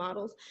about these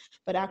models,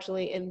 but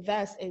actually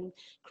invest in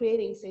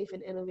creating safe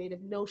and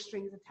innovative, no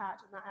strings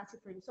attached. I'm not asking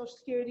for your social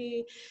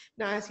security,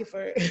 not asking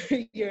for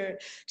your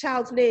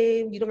child's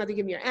name. You don't have to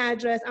give me your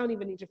address. I don't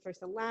even need your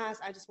first and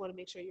last. I just want to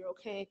make sure you're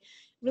okay.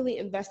 Really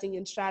investing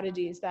in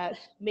strategies that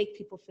make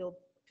people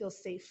feel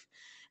safe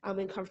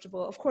and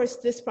comfortable. Of course,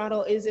 this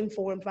model is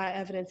informed by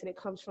evidence, and it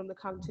comes from the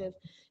cognitive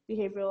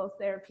behavioral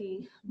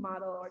therapy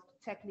model or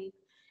technique,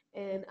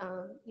 and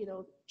you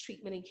know,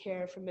 treatment and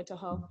care for mental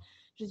health,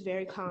 which is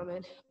very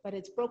common, but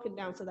it's broken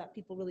down so that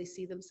people really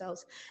see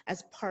themselves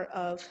as part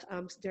of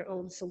their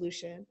own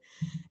solution.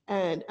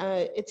 And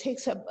it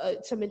takes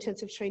some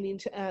intensive training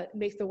to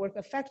make the work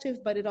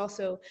effective, but it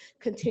also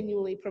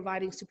continually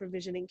providing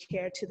supervision and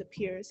care to the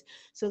peers,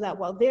 so that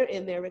while they're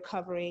in their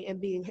recovery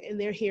and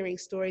they're hearing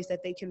stories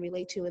that they can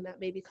relate to and that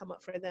maybe come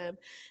up for them,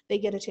 they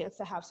get a chance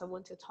to have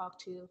someone to talk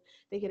to.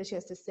 They get a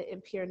chance to sit in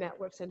peer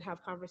networks and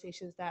have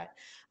conversations that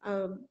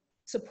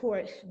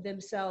support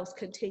themselves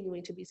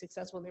continuing to be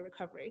successful in their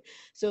recovery.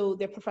 So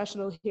they're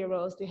professional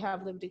heroes, they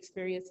have lived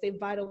experience, they have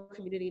vital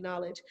community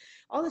knowledge.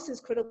 All this is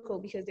critical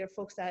because they're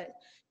folks that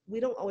we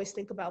don't always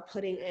think about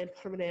putting in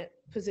permanent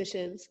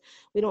positions.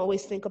 We don't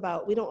always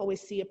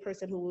see a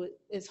person who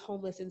is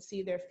homeless and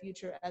see their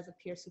future as a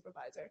peer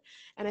supervisor.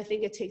 And I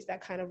think it takes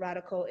that kind of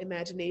radical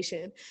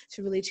imagination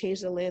to really change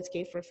the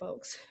landscape for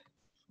folks.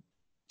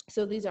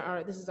 So this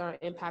is our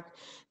impact.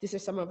 These are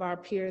some of our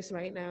peers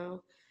right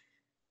now.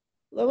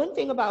 The one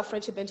thing about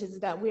friendship benches is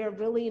that we are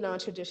really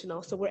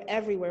non-traditional. So we're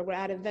everywhere. We're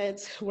at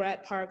events, we're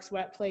at parks,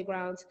 we're at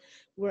playgrounds,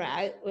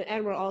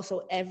 and we're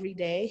also every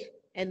day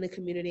in the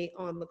community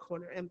on the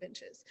corner and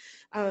benches.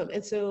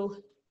 And so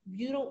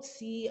you don't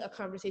see a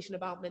conversation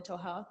about mental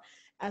health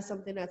as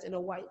something that's in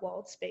a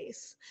white-walled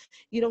space.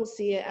 You don't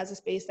see it as a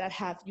space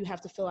that you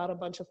have to fill out a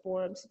bunch of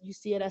forms. You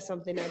see it as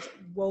something that's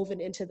woven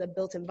into the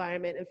built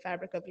environment and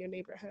fabric of your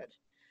neighborhood.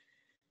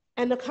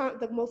 And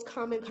the most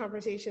common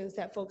conversations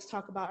that folks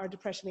talk about are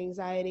depression,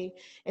 anxiety,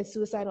 and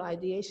suicidal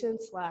ideation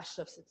 /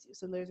 substance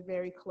use, and they're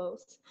very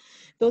close.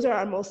 Those are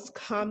our most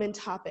common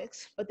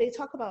topics, but they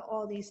talk about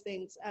all these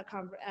things at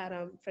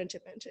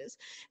friendship benches.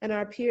 And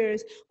our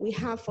peers, we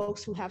have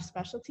folks who have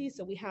specialties,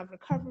 so we have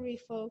recovery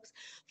folks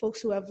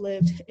who have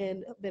lived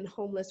and been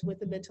homeless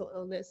with a mental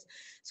illness.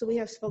 So we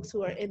have folks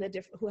who are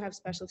who have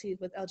specialties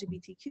with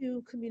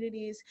LGBTQ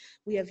communities.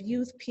 We have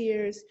youth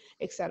peers,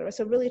 et cetera.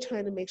 So really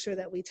trying to make sure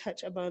that we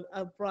touch upon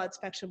a broad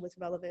spectrum with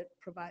relevant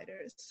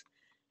providers.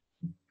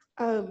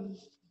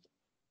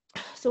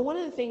 So one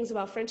of the things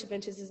about friendship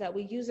benches is that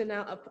we use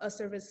a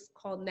service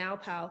called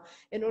NowPal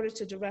in order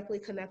to directly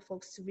connect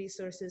folks to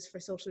resources for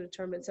social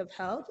determinants of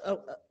health,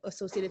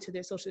 associated to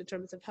their social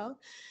determinants of health.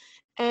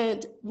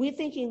 And we're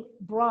thinking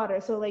broader.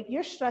 So like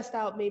you're stressed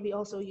out, maybe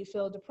also you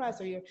feel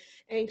depressed or you're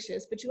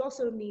anxious, but you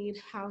also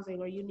need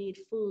housing or you need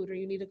food or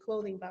you need a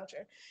clothing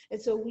voucher.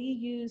 And so we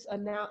use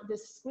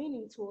this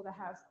screening tool that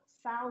has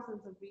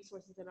thousands of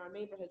resources in our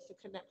neighborhoods to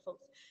connect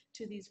folks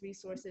to these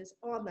resources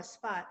on the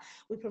spot.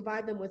 We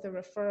provide them with a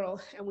referral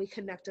and we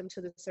connect them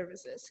to the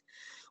services.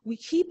 We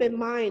keep in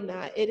mind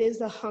that it is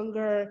the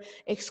hunger,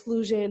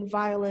 exclusion,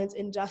 violence,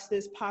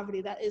 injustice,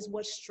 poverty that is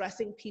what's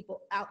stressing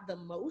people out the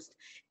most,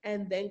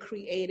 and then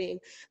creating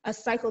a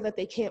cycle that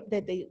they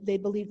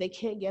believe they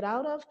can't get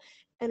out of.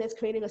 And it's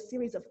creating a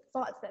series of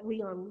thoughts that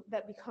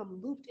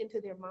become looped into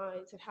their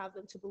minds and have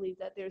them to believe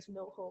that there's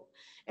no hope.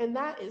 And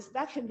that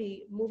can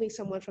be moving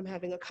someone from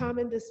having a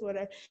common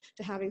disorder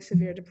to having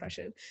severe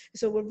depression.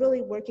 So we're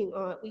really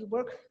we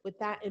work with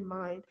that in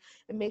mind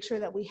and make sure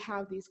that we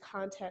have this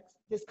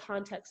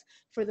context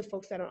for the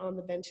folks that are on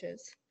the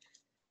benches.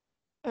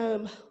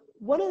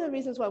 One of the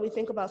reasons why we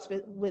think about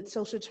with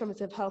social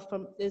determinants of health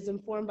is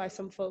informed by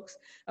some folks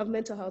of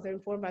mental health, are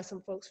informed by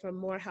some folks from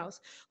Morehouse,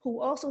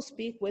 who also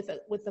speak with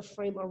the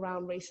frame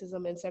around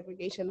racism and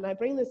segregation. And I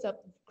bring this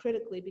up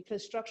critically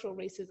because structural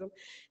racism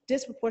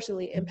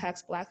disproportionately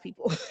impacts Black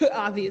people,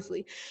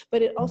 obviously,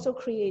 but it also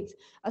creates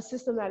a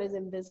system that is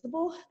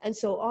invisible. And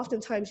so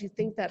oftentimes you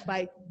think that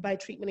by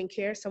treatment and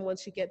care, someone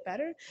should get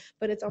better,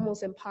 but it's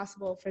almost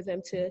impossible for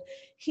them to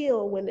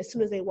heal when as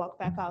soon as they walk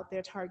back out,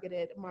 they're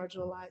targeted,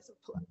 marginalized,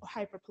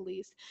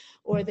 hyper-policed,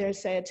 or they're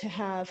said to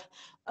have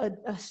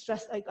a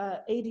stress, like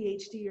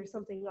ADHD or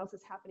something else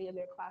is happening in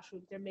their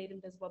classrooms. They're made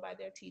invisible by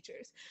their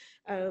teachers.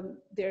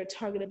 They're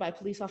targeted by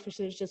police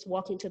officers just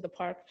walking to the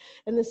park.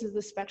 And this is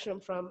the spectrum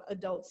from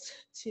adults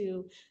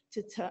to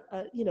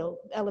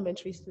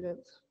elementary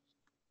students.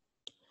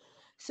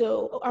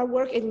 So our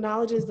work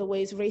acknowledges the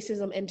ways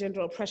racism and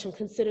gender oppression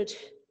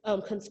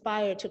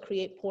conspire to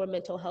create poor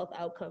mental health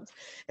outcomes.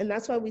 And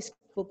that's why we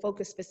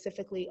focus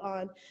specifically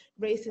on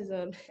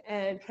racism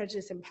and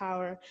prejudice and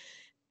power,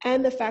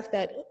 and the fact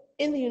that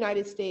in the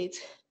United States,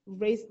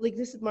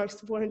 this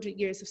marks 400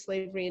 years of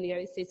slavery in the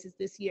United States is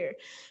this year,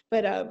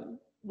 but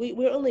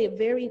we're only a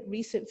very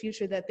recent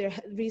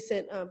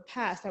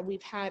past that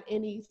we've had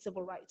any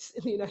civil rights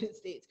in the United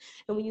States.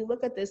 And when you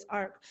look at this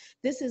arc,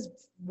 this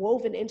is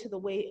woven into the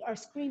way our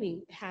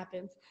screening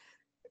happens.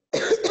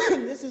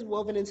 This is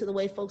woven into the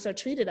way folks are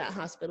treated at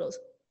hospitals,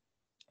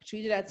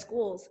 treated at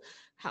schools,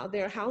 how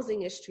their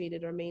housing is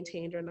treated or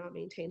maintained or not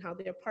maintained, how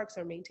their parks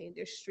are maintained,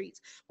 their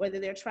streets, whether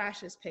their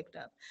trash is picked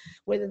up,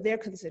 whether they're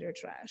considered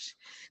trash.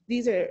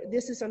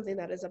 This is something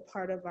that is a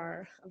part of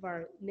our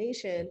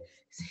nation's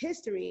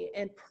history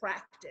and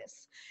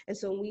practice. And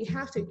so we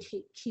have to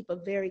keep a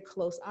very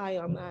close eye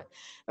on that.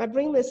 I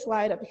bring this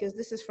slide up because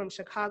this is from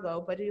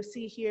Chicago, but you'll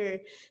see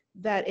here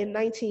that in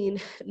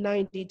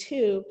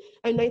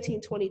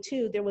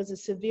 1922, there was a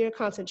severe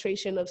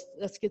concentration of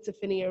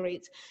schizophrenia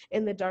rates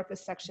in the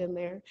darkest section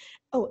there.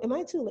 Oh, am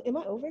I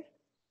over?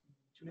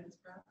 2 minutes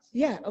perhaps?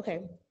 Yeah, okay.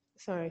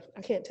 Sorry,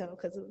 I can't tell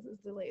because of the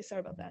delay.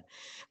 Sorry about that.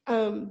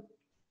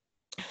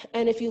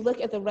 And if you look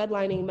at the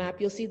redlining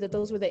map, you'll see that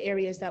those were the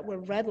areas that were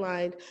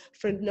redlined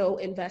for no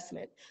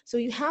investment. So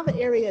you have an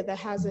area that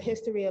has a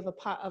history of a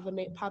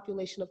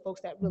population of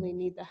folks that really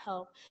need the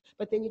help,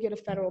 but then you get a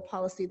federal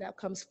policy that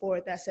comes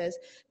forward that says,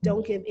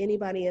 don't give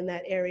anybody in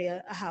that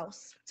area a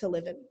house to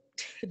live in.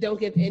 Don't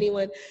give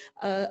anyone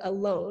a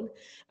loan.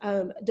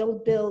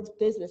 Don't build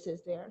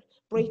businesses there.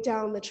 Break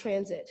down the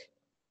transit.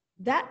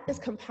 That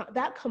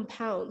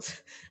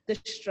compounds the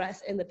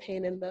stress and the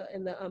pain and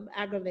the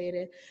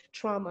aggravated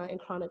trauma and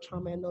chronic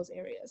trauma in those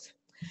areas.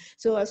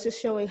 So I was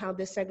just showing how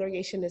this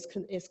segregation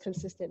is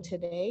consistent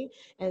today,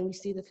 and we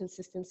see the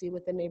consistency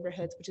with the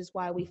neighborhoods, which is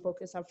why we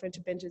focus on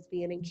friendship benches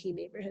being in key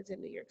neighborhoods in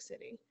New York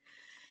City.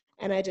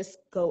 And I just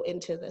go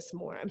into this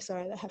more. I'm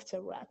sorry, I have to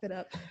wrap it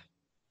up.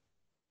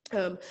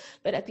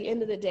 But at the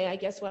end of the day, I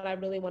guess what I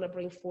really want to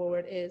bring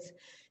forward is,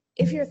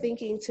 if you're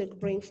thinking to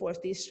bring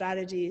forth these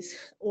strategies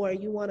or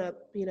you want to,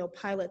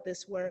 pilot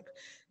this work,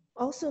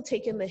 also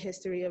take in the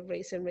history of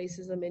race and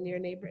racism in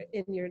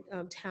your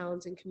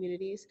towns and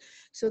communities,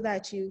 so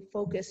that you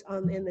focus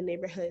on in the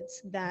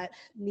neighborhoods that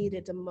need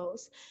it the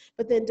most.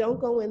 But then don't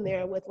go in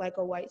there with like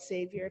a white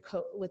savior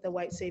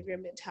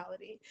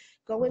mentality.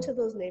 Go into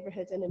those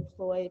neighborhoods and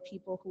employ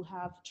people who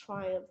have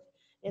triumphed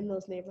in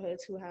those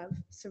neighborhoods, who have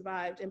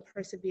survived and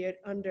persevered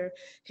under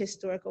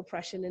historic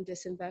oppression and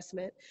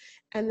disinvestment,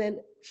 and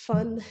then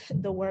fund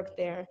the work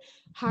there.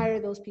 Hire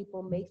those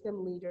people, make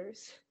them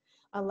leaders,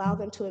 allow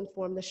them to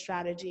inform the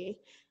strategy,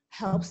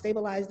 help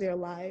stabilize their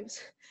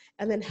lives,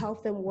 and then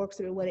help them work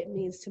through what it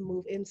means to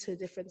move into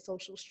different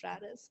social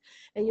stratas.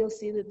 And you'll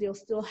see that you'll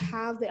still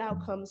have the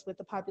outcomes with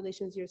the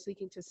populations you're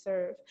seeking to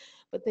serve,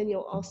 but then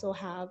you'll also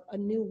have a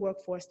new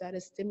workforce that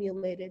is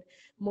stimulated,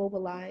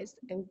 mobilized,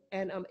 and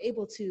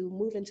able to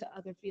move into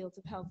other fields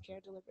of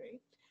healthcare delivery.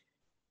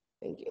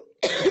 Thank you.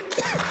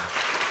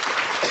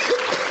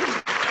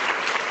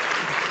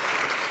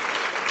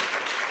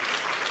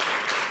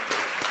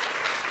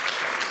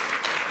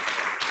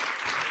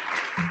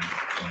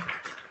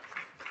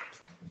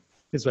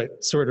 Is right.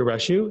 Sorry to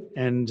rush you,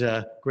 and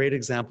great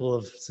example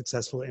of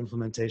successful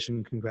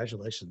implementation.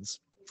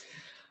 Congratulations.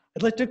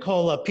 I'd like to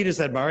call Peter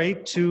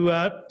Zadmari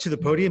to the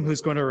podium,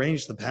 who's going to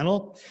arrange the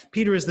panel.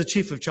 Peter is the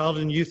Chief of Child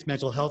and Youth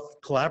Mental Health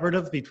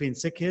Collaborative between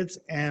SickKids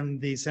and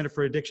the Center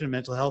for Addiction and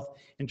Mental Health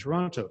in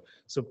Toronto.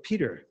 So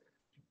Peter,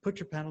 put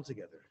your panel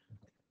together.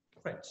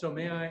 Right, so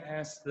may I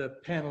ask the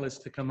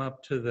panelists to come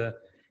up to the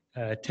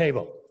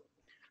table?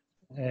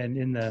 And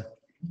in the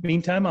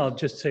meantime, I'll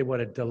just say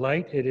what a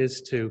delight it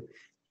is to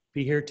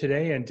be here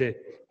today and to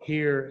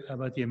hear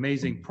about the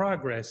amazing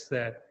progress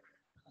that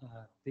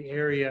the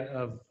area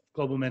of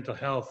global mental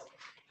health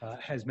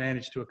has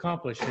managed to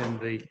accomplish in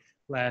the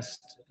last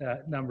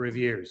number of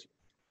years.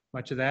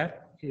 Much of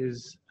that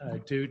is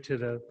due to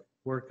the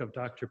work of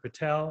Dr.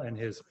 Patel and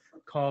his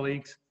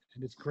colleagues,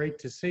 and it's great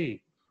to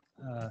see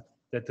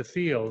that the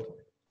field,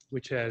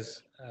 which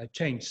has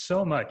changed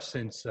so much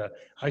since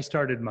I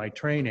started my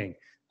training,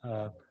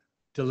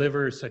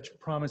 delivers such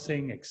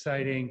promising,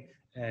 exciting,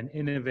 and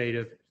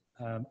innovative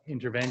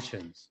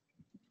interventions.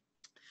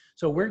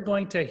 So we're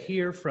going to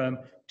hear from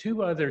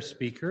two other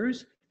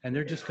speakers, and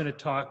they're just going to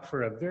talk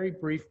for a very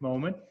brief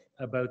moment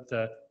about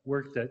the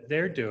work that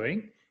they're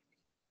doing.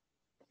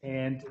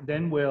 And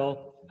then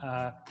we'll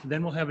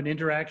have an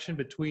interaction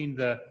between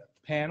the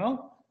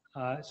panel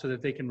so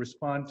that they can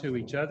respond to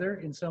each other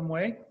in some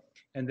way.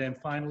 And then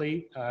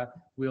finally,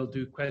 we'll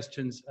do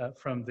questions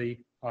from the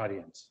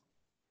audience.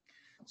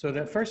 So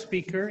the first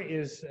speaker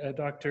is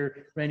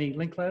Dr. Rennie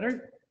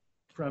Linkletter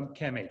from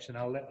CAMH, and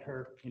I'll let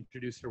her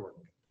introduce her work.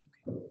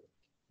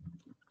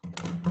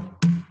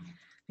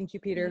 Thank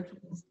you, Peter.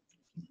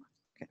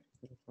 Okay,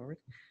 move forward.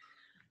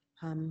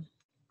 Make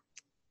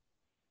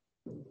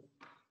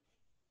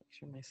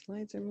sure my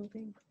slides are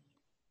moving.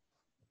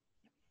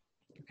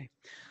 Okay.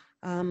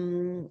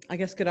 I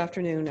guess good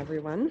afternoon,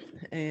 everyone.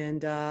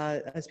 And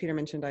as Peter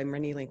mentioned, I'm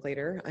Rennie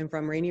Linkletter. I'm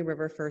from Rainy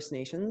River First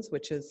Nations,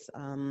 which is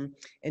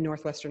in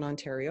northwestern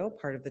Ontario,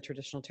 part of the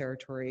traditional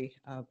territory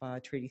of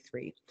Treaty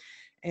 3.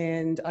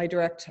 And I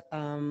direct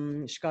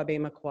Shkabe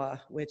Makwa,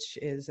 which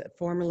is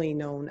formerly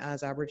known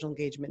as Aboriginal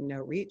Engagement and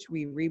Outreach.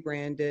 We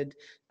rebranded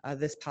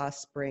this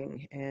past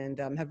spring and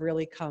have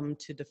really come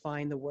to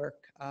define the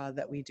work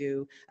that we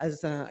do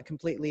as a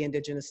completely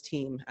Indigenous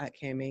team at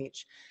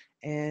CAMH.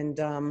 And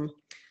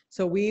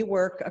so we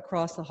work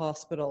across the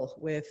hospital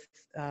with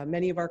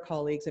many of our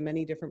colleagues in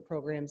many different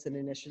programs and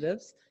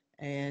initiatives.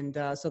 And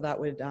so that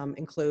would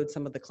include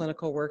some of the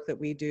clinical work that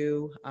we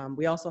do.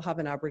 We also have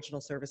an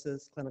Aboriginal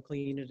Services clinical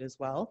unit as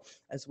well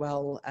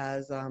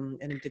as an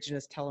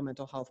Indigenous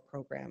telemental health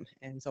program.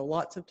 And so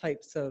lots of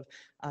types of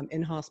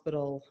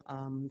in-hospital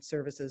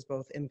services,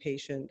 both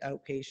inpatient,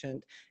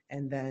 outpatient,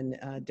 and then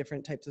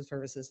different types of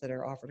services that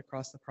are offered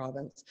across the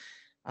province.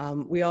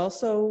 We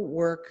also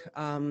work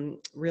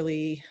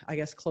really, I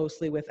guess,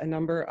 closely with a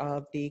number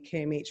of the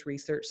CAMH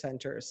research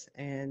centers.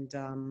 And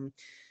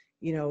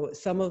you know,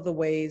 some of the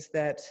ways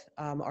that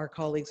our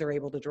colleagues are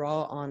able to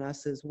draw on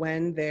us is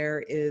when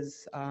there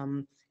is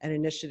an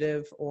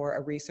initiative or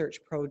a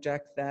research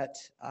project that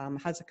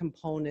has a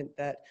component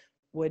that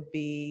would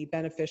be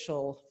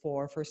beneficial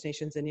for First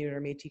Nations and Inuit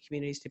or Métis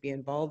communities to be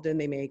involved in.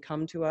 They may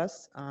come to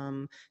us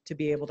to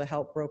be able to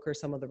help broker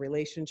some of the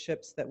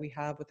relationships that we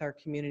have with our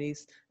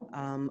communities,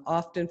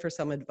 often for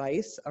some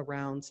advice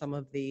around some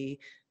of the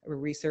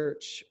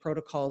research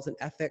protocols and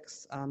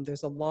ethics.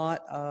 There's a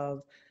lot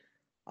of,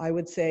 I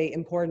would say,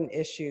 important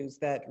issues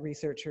that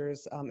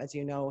researchers, as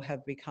you know,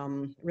 have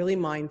become really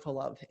mindful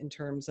of in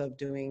terms of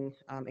doing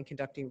and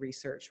conducting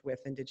research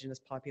with Indigenous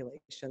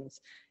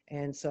populations.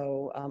 And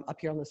so up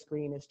here on the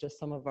screen is just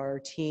some of our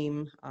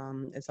team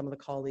and some of the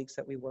colleagues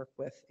that we work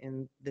with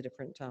in the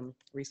different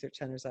research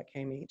centers at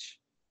CAMH.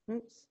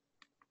 Oops.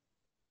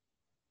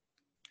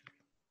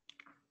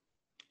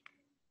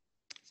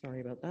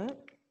 Sorry about that.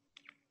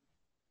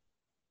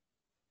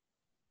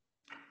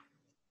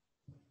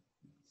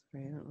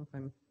 Sorry, I don't know if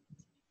I'm,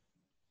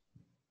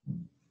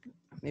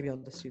 maybe I'll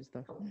just use the,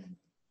 that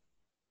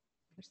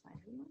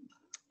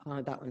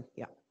one,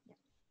 yeah.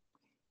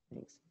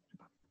 Thanks.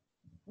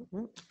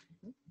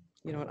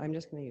 You know what, I'm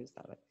just going to use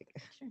that, I think.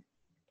 Sure.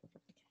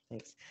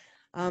 Thanks.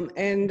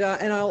 And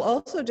I'll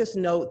also just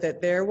note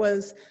that there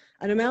was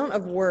an amount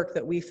of work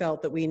that we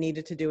felt that we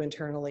needed to do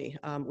internally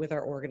with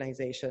our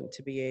organization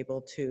to be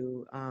able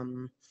to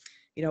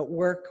you know,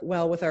 work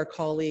well with our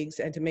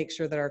colleagues and to make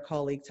sure that our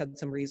colleagues had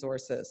some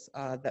resources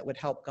that would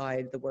help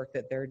guide the work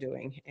that they're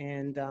doing.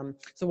 And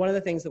so one of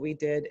the things that we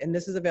did, and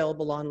this is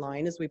available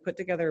online, is we put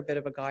together a bit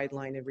of a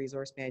guideline and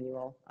resource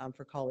manual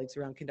for colleagues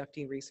around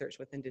conducting research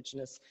with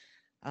Indigenous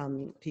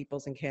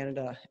peoples in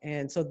Canada.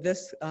 And so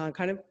this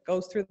kind of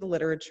goes through the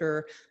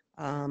literature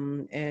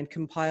and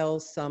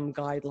compiles some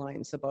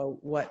guidelines about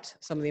what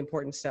some of the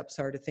important steps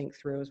are to think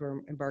through as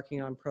we're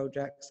embarking on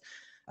projects.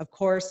 Of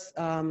course,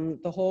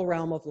 the whole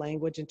realm of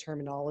language and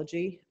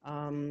terminology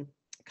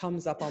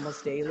comes up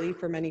almost daily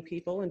for many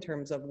people in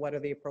terms of what are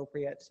the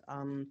appropriate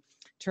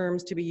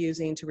terms to be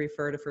using to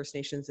refer to First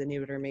Nations,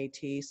 Inuit, or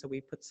Métis. So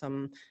we put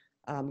some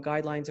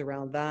guidelines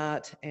around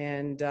that.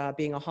 And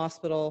being a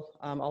hospital,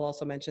 I'll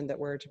also mention that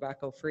we're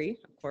tobacco free,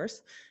 of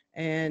course.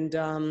 And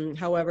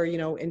however, you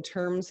know, in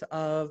terms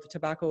of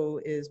tobacco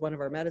is one of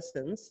our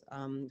medicines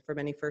for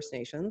many First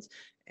Nations.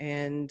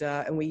 And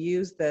we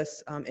use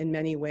this in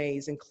many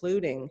ways,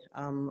 including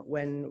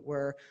when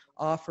we're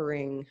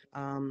offering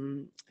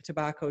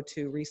tobacco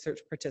to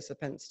research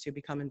participants to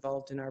become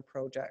involved in our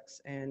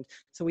projects. And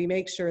so we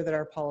make sure that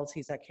our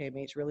policies at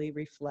CAMH really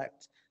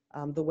reflect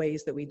the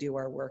ways that we do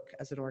our work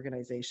as an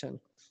organization.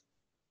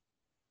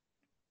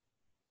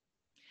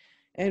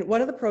 And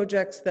one of the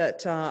projects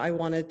that I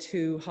wanted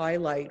to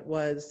highlight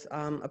was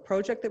a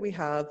project that we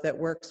have that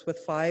works with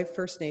 5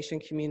 First Nation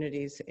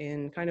communities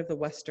in kind of the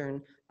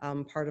western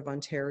part of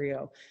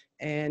Ontario.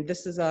 And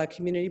this is a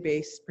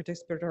community-based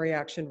participatory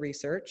action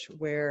research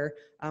where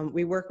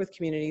we work with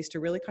communities to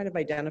really kind of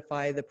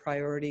identify the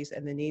priorities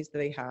and the needs that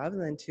they have,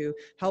 and then to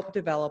help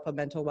develop a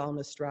mental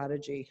wellness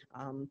strategy,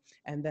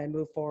 and then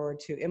move forward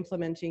to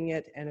implementing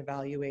it and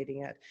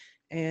evaluating it.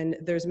 And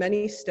there's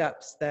many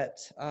steps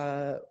that,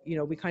 you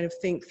know, we kind of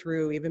think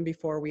through even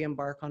before we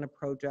embark on a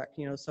project,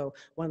 you know. So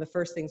one of the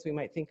first things we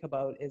might think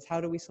about is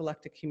how do we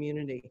select a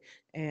community?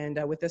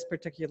 And with this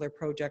particular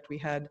project, we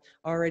had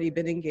already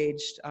been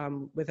engaged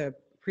with a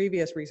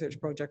previous research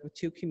project with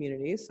 2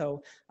 communities.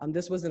 So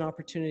this was an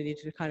opportunity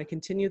to kind of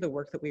continue the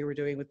work that we were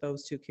doing with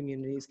those 2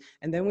 communities.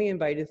 And then we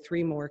invited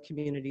 3 more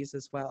communities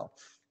as well.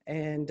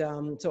 And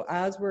so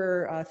as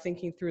we're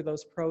thinking through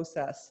those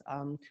process,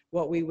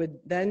 what we would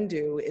then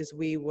do is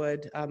we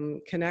would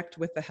connect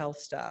with the health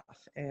staff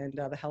and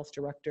the health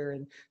director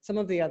and some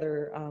of the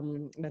other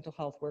mental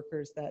health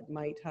workers that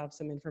might have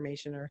some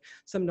information or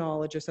some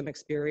knowledge or some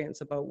experience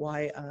about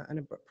why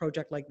a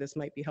project like this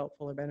might be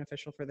helpful or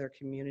beneficial for their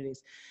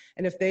communities.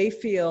 And if they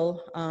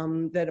feel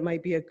that it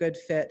might be a good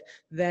fit,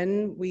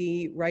 then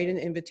we write an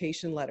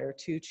invitation letter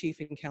to Chief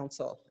and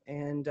Council.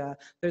 And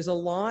there's a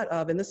lot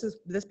of, and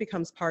this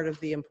becomes part of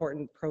the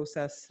important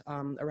process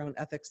around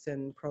ethics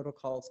and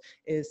protocols,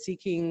 is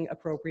seeking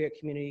appropriate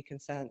community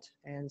consent.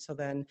 And so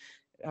then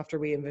after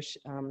we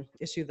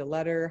issue the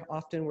letter,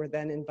 often we're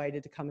then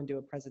invited to come and do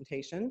a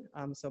presentation.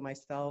 So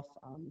myself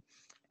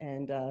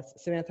and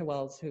Samantha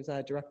Wells, who's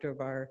a director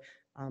of our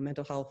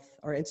mental health,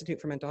 or Institute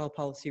for Mental Health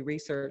Policy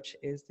Research,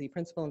 is the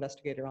principal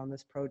investigator on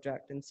this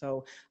project. And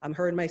so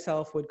her and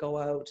myself would go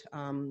out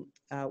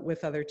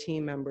with other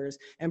team members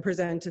and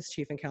present as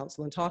Chief and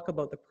Council and talk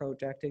about the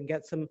project and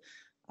get some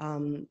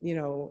you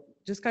know,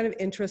 just kind of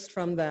interest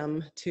from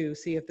them to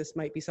see if this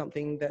might be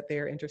something that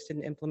they're interested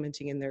in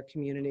implementing in their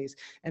communities.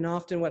 And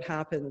often what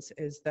happens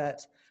is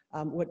that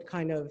what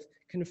kind of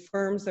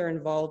confirms their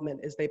involvement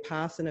is they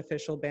pass an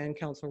official band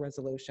council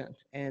resolution.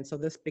 And so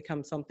this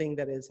becomes something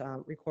that is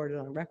recorded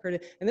on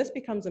record. And this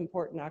becomes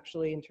important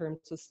actually in terms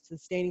of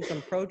sustaining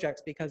some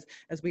projects, because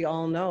as we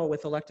all know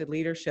with elected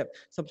leadership,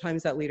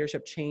 sometimes that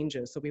leadership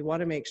changes. So we want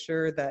to make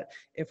sure that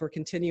if we're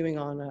continuing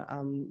on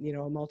a, you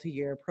know, a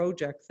multi-year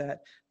project,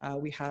 that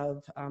we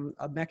have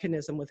a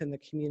mechanism within the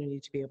community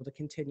to be able to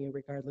continue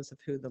regardless of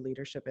who the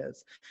leadership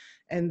is.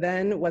 And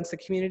then once the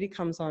community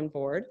comes on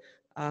board,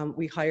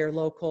 we hire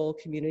local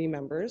community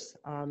members,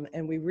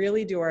 and we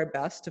really do our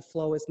best to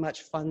flow as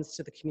much funds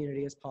to the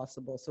community as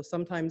possible. So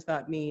sometimes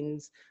that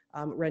means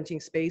renting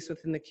space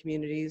within the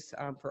communities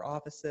for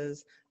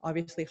offices,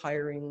 obviously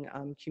hiring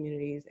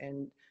communities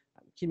and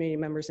community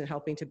members and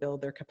helping to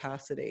build their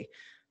capacity.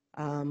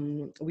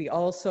 We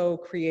also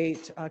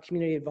create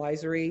community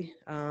advisory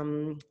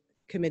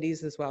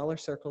committees as well, or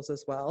circles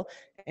as well.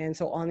 And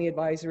so on the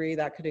advisory,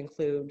 that could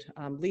include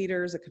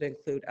leaders, it could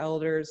include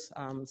elders,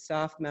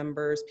 staff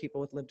members,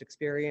 people with lived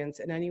experience,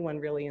 and anyone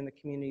really in the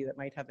community that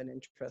might have an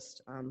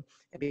interest in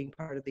being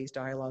part of these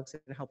dialogues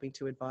and helping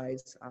to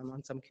advise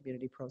on some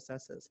community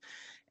processes.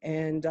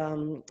 And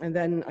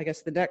then I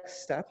guess the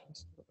next step,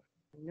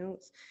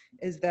 notes,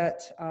 is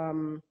that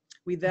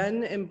we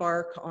then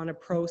embark on a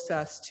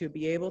process to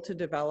be able to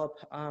develop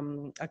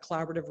a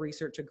collaborative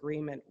research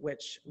agreement,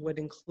 which would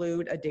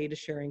include a data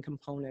sharing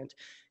component.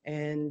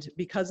 And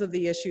because of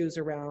the issues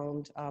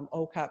around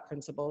OCAP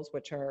principles,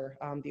 which are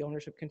the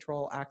ownership,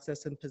 control,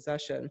 access, and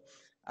possession,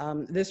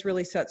 This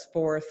really sets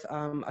forth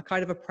a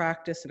kind of a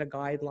practice and a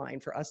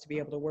guideline for us to be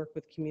able to work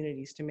with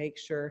communities to make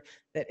sure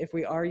that if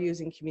we are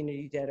using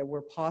community data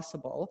where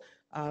possible,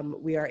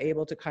 we are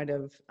able to kind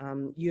of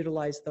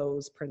utilize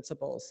those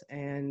principles.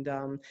 And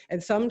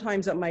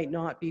sometimes it might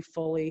not be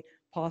fully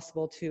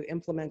possible to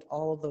implement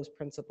all of those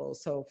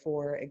principles. So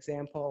for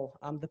example,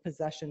 the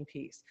possession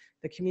piece,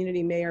 the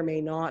community may or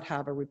may not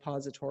have a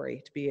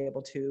repository to be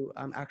able to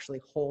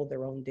actually hold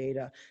their own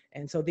data.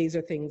 And so these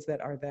are things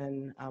that are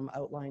then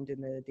outlined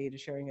in the data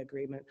sharing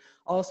agreement.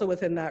 Also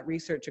within that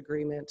research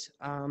agreement,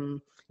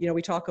 you know,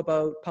 we talk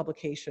about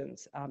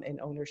publications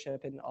and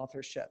ownership and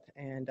authorship,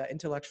 and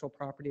intellectual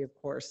property, of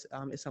course,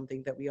 is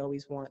something that we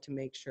always want to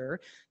make sure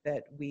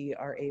that we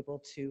are able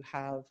to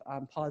have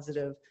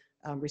positive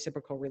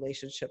reciprocal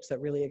relationships that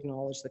really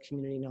acknowledge the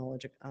community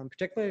knowledge,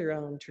 particularly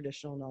around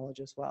traditional knowledge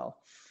as well.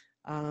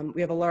 We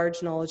have a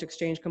large knowledge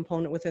exchange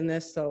component within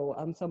this. So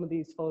some of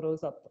these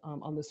photos up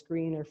on the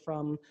screen are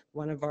from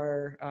one of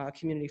our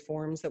community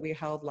forums that we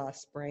held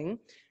last spring.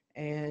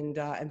 And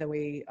then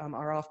we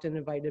are often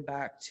invited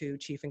back to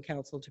Chief and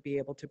Council to be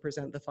able to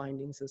present the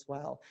findings as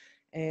well.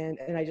 And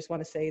I just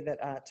want to say that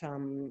at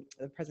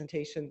the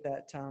presentation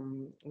that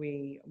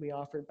we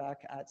offered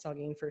back at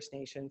Saugeen First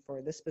Nation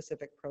for this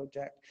specific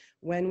project,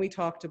 when we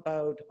talked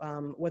about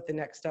what the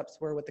next steps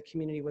were, what the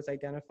community was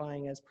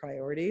identifying as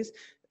priorities,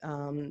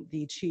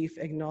 the chief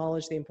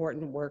acknowledged the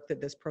important work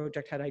that this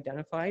project had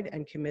identified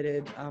and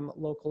committed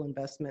local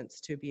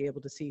investments to be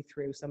able to see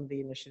through some of the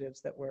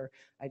initiatives that were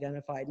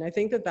identified. And I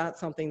think that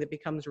that's something that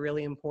becomes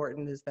really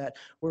important, is that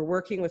we're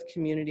working with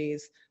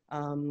communities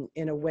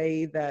in a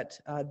way that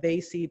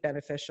they see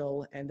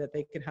beneficial and that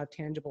they can have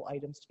tangible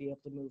items to be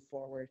able to move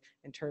forward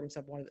in terms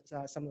of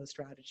some of the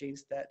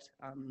strategies that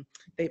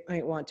they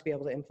might want to be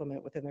able to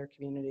implement within their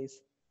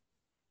communities.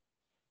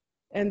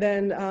 And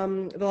then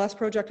the last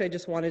project I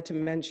just wanted to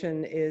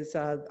mention is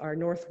our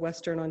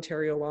Northwestern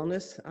Ontario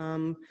Wellness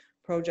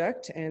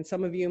project. And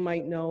some of you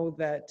might know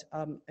that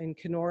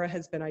Kenora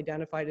has been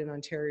identified in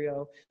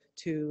Ontario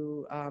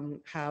to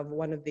have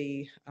one of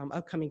the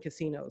upcoming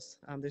casinos.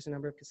 There's a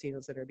number of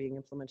casinos that are being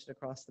implemented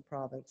across the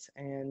province.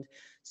 And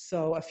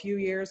so a few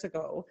years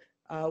ago,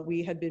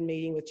 we had been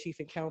meeting with Chief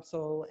and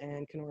Council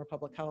and Kenora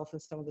Public Health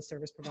and some of the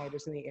service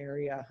providers in the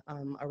area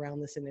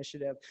around this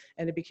initiative.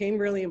 And it became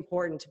really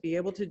important to be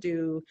able to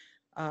do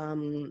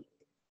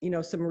you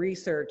know, some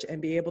research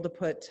and be able to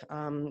put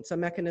some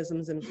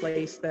mechanisms in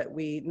place that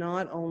we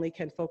not only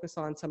can focus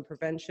on some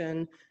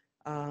prevention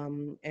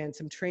and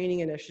some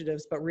training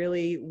initiatives, but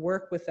really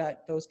work with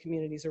those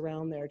communities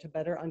around there to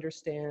better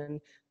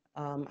understand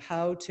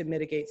how to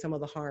mitigate some of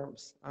the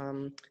harms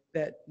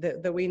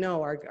that we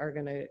know are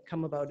going to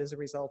come about as a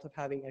result of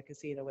having a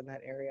casino in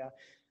that area.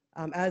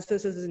 As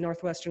this is in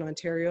Northwestern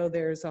Ontario,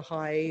 there's a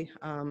high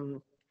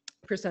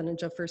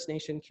percentage of First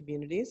Nation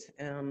communities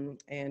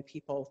and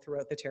people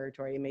throughout the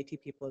territory, and Métis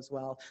people as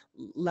well,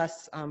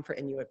 less for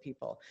Inuit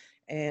people.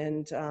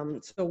 And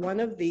so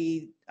one of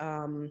the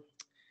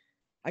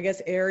I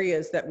guess,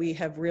 areas that we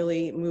have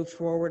really moved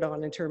forward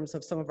on in terms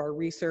of some of our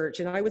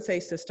research, and I would say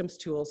systems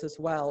tools as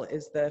well,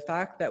 is the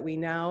fact that we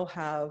now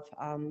have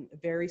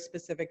very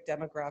specific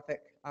demographic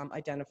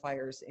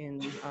identifiers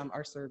in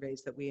our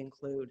surveys that we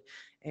include.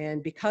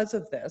 And because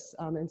of this,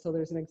 and so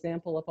there's an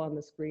example up on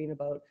the screen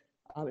about,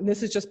 and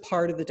this is just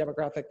part of the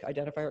demographic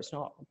identifier, it's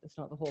not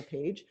the whole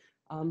page,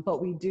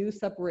 but we do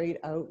separate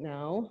out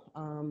now,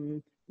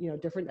 you know,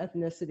 different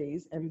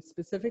ethnicities, and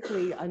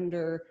specifically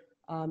under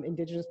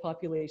Indigenous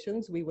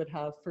populations, we would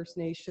have First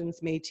Nations,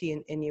 Métis,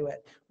 and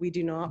Inuit. We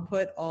do not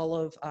put all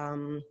of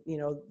you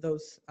know,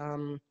 those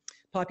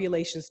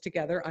populations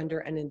together under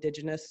an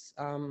Indigenous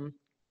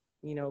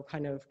you know,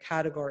 kind of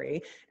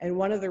category. And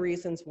one of the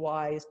reasons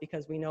why is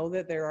because we know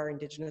that there are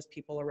Indigenous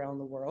people around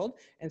the world.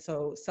 And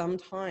so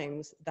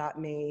sometimes that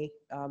may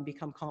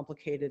become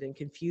complicated and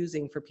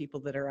confusing for people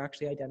that are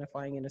actually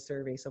identifying in a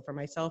survey. So for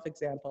myself,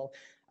 example,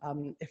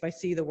 if I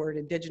see the word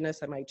Indigenous,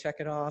 I might check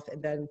it off. And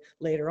then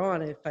later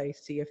on, if I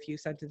see a few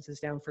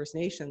sentences down First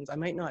Nations, I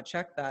might not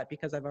check that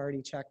because I've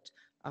already checked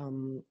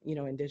you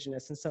know,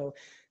 Indigenous. And so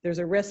there's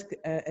a risk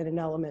and an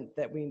element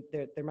that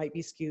there might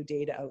be skewed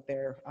data out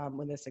there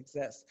when this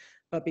exists.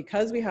 But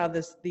because we have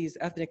these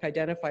ethnic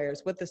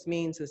identifiers, what this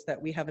means is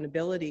that we have an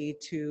ability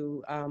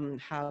to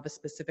have a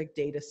specific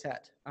data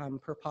set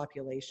per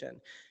population.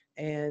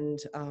 And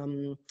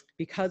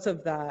because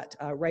of that,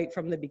 right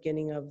from the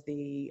beginning of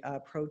the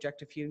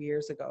project a few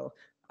years ago,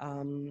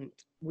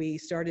 we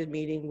started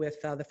meeting with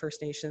the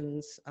First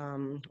Nations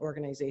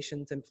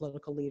organizations and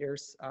political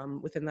leaders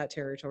within that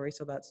territory.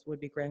 So that would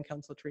be Grand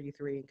Council Treaty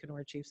 3 and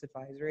Kenora Chiefs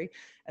Advisory,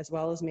 as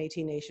well as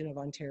Métis Nation of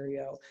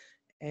Ontario.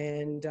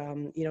 And,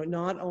 you know,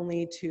 not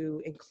only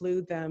to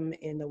include them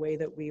in the way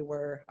that we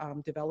were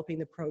developing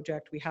the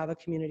project, we have a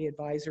community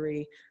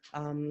advisory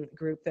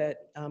group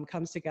that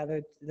comes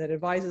together that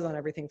advises on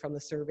everything from the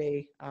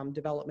survey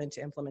development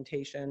to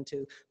implementation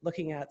to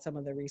looking at some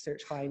of the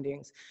research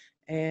findings.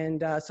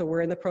 And so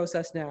we're in the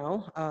process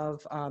now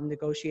of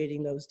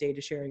negotiating those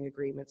data sharing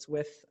agreements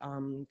with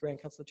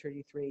Grand Council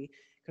 33,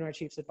 Kenora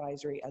Chiefs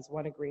Advisory as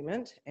one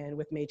agreement, and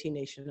with Métis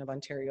Nation of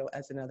Ontario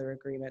as another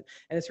agreement.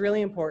 And it's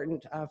really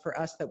important for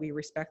us that we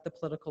respect the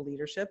political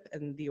leadership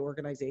and the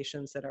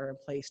organizations that are in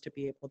place to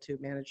be able to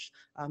manage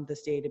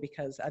this data,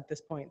 because at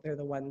this point, they're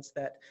the ones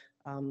that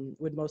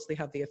would mostly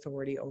have the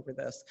authority over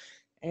this.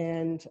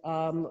 And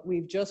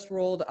we've just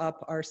rolled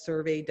up our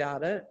survey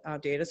data,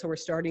 so we're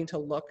starting to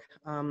look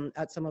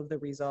at some of the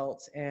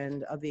results.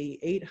 And of the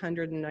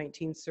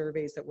 819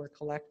 surveys that were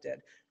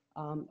collected,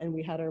 and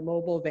we had our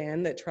mobile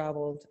van that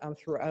traveled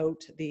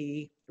throughout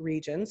the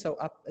region, so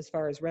up as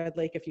far as Red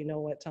Lake, if you know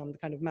what the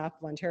kind of map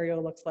of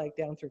Ontario looks like,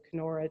 down through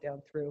Kenora,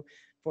 down through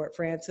Fort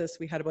Francis.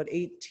 We had about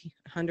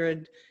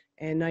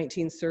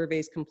 1,819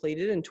 surveys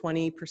completed, and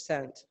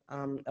 20%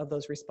 of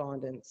those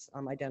respondents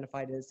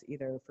identified as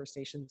either First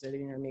Nations,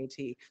 Indian, or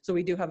Métis. So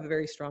we do have a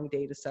very strong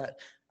data set,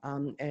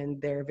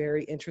 and they're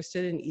very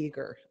interested and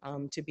eager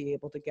to be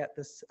able to get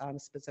this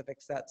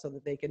specific set so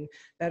that they can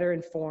better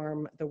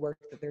inform the work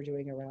that they're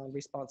doing around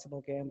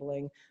responsible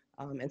gambling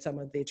and some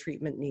of the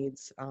treatment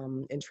needs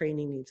and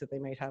training needs that they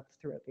might have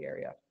throughout the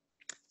area.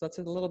 So that's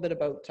a little bit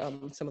about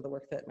some of the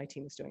work that my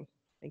team is doing.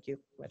 Thank you.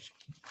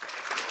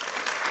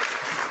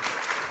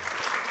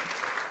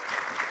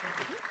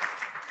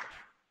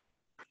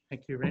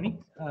 Thank you, Rennie.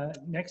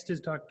 Next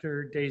is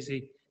Dr.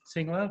 Daisy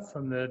Singla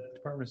from the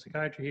Department of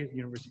Psychiatry here at the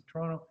University of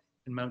Toronto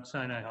and Mount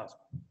Sinai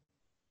Hospital.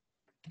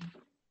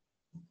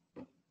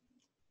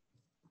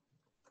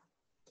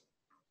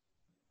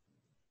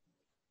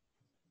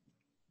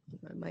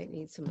 I might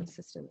need some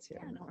assistance here.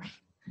 Yeah, no,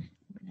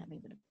 I'm having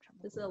a bit of trouble.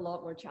 This is a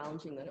lot more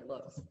challenging than it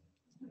looks,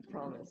 I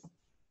promise.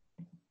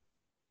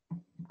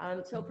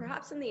 So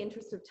perhaps in the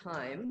interest of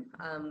time,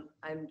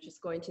 I'm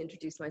just going to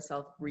introduce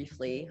myself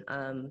briefly.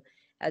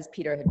 As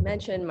Peter had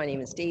mentioned, my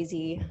name is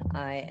Daisy.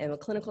 I am a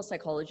clinical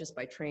psychologist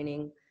by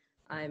training.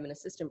 I'm an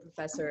assistant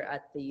professor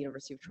at the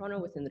University of Toronto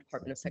within the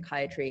Department of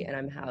Psychiatry, and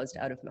I'm housed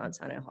out of Mount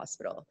Sinai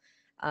Hospital.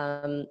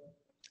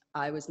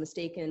 I was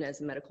mistaken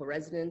as a medical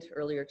resident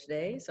earlier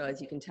today, so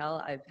as you can tell,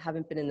 I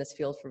haven't been in this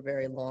field for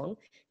very long,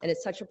 and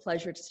it's such a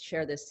pleasure to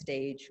share this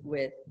stage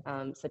with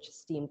such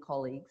esteemed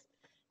colleagues.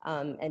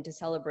 And to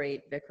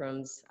celebrate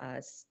Vikram's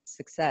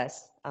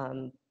success,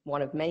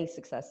 one of many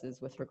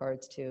successes with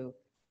regards to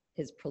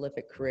his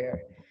prolific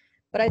career.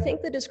 But I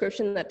think the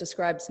description that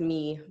describes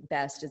me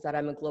best is that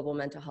I'm a global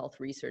mental health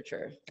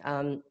researcher.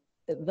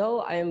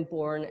 Though I am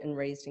born and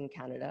raised in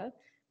Canada,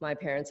 my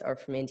parents are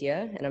from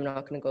India, and I'm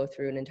not going to go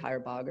through an entire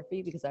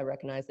biography because I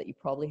recognize that you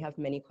probably have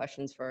many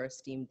questions for our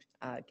esteemed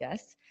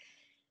guests.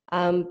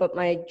 But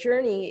my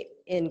journey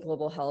in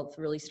global health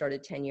really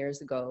started 10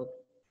 years ago.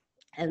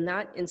 And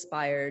that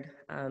inspired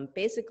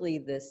basically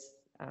this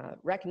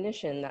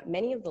recognition that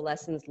many of the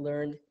lessons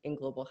learned in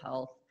global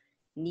health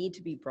need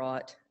to be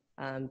brought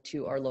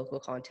to our local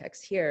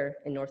context here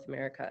in North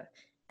America.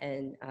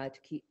 And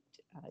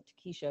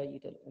Keisha, you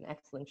did an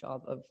excellent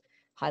job of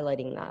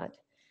highlighting that.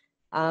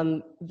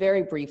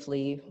 Very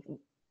briefly,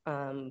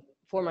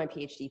 for my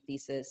PhD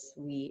thesis,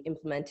 we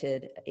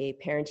implemented a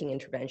parenting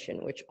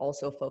intervention, which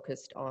also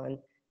focused on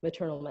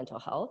maternal mental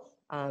health.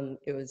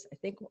 It was, I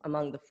think,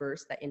 among the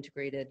first that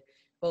integrated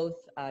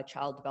both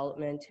child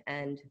development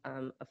and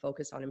a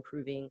focus on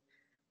improving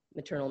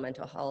maternal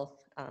mental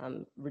health,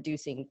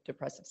 reducing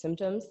depressive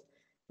symptoms.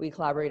 We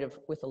collaborated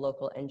with a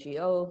local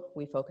NGO.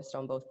 We focused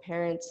on both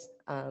parents,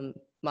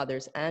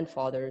 mothers and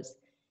fathers,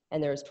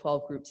 and there was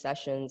 12 group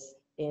sessions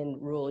in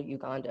rural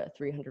Uganda,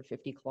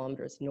 350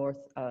 kilometers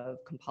north of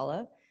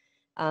Kampala.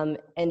 And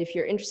if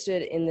you're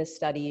interested in this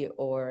study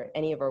or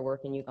any of our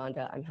work in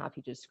Uganda, I'm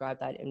happy to describe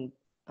that in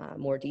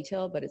more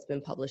detail, but it's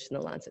been published in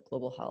the Lancet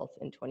Global Health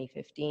in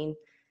 2015.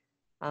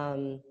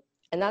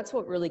 And that's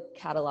what really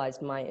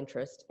catalyzed my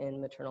interest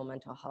in maternal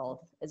mental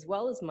health, as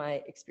well as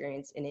my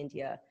experience in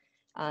India.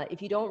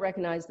 If you don't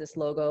recognize this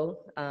logo,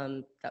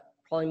 that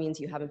probably means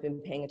you haven't been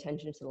paying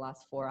attention to the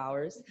last 4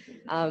 hours.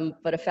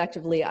 But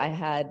effectively, I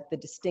had the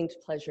distinct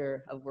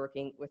pleasure of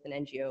working with an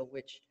NGO,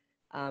 which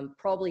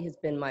probably has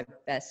been my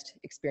best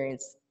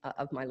experience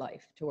of my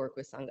life, to work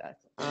with Sangath.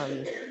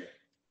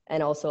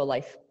 And also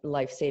a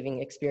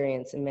life-saving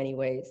experience in many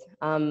ways.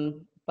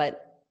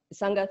 But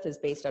Sangath is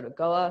based out of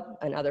Goa,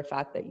 another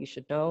fact that you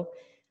should know.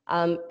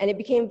 And it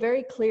became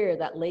very clear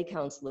that lay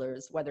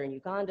counselors, whether in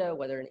Uganda,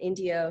 whether in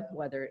India,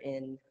 whether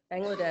in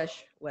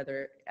Bangladesh,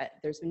 whether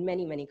there's been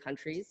many, many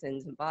countries in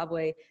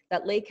Zimbabwe,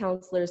 that lay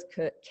counselors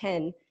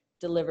can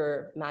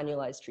deliver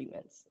manualized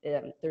treatments.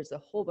 There's a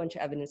whole bunch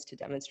of evidence to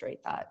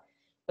demonstrate that.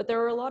 But there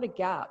were a lot of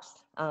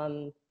gaps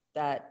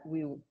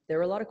there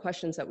were a lot of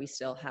questions that we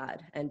still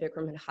had, and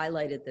Vikram had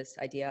highlighted this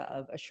idea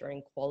of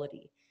assuring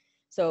quality.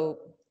 So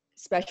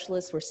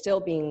specialists were still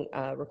being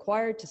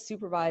required to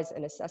supervise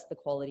and assess the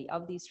quality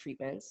of these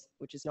treatments,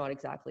 which is not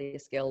exactly a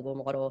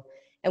scalable model,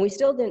 and we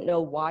still didn't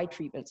know why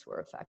treatments were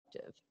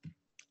effective.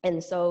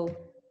 And so,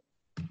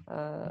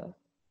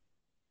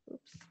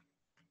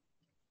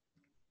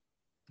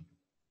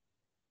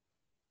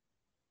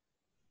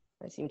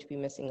 I seem to be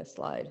missing a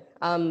slide.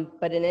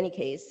 But in any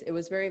case, it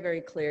was very,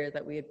 very clear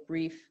that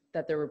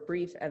that there were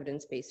brief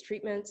evidence-based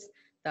treatments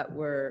that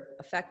were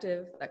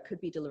effective, that could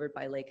be delivered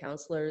by lay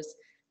counselors,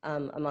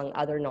 among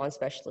other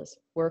non-specialist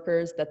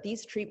workers, that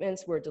these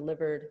treatments were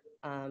delivered,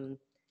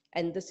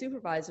 and the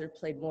supervisor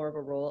played more of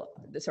a role,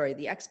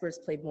 the experts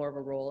played more of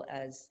a role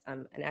as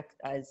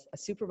a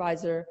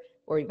supervisor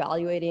or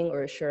evaluating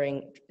or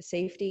assuring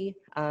safety.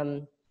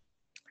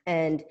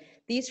 And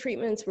these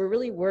treatments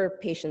were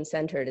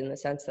patient-centered in the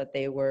sense that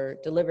they were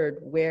delivered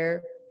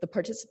where the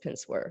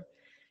participants were.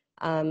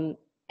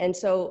 And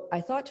so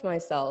I thought to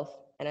myself,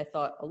 and I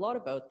thought a lot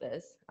about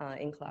this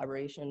in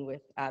collaboration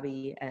with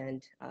Abhi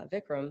and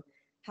Vikram,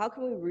 how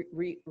can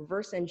we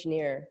reverse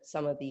engineer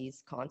some of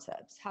these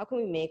concepts? How can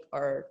we make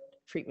our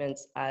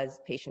treatments as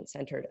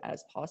patient-centered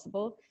as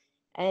possible?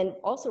 And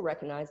also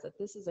recognize that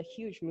this is a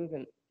huge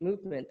movement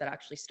that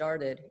actually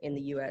started in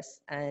the US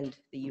and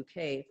the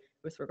UK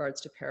with regards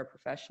to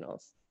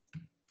paraprofessionals.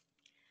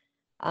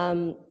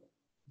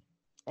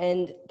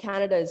 And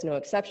Canada is no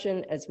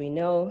exception. As we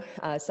know,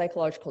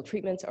 psychological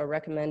treatments are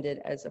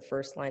recommended as a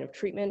first line of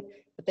treatment,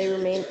 but they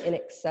remain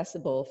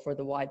inaccessible for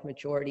the wide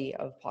majority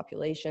of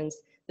populations.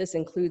 This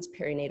includes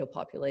perinatal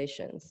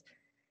populations.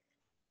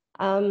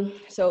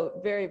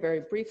 So very,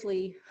 very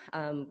briefly,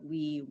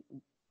 we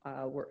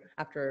were,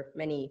 after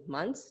many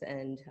months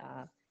and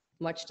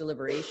much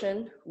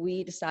deliberation,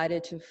 we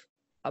decided to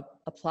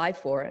apply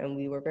for, and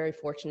we were very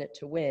fortunate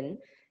to win,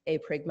 a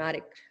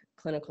pragmatic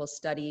clinical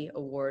study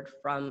award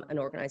from an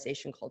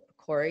organization called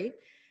PCORI.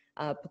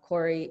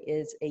 PCORI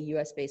is a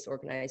US-based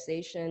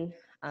organization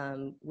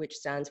which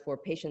stands for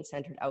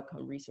Patient-Centered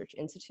Outcome Research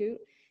Institute.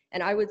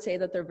 And I would say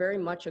that they're very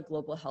much a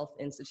global health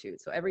institute.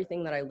 So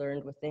everything that I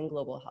learned within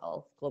global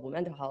health, global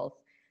mental health,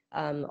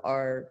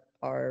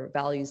 are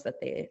values that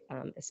they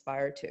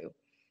aspire to.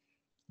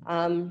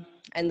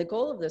 And the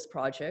goal of this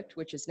project,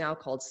 which is now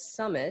called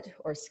SUMMIT,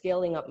 or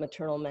Scaling Up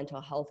Maternal Mental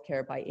Health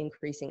Care by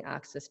Increasing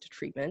Access to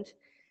Treatment,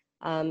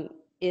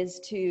 is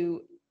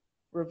to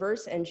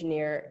reverse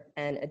engineer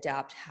and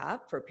adapt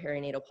HAP for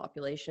perinatal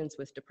populations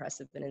with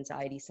depressive and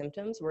anxiety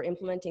symptoms. We're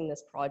implementing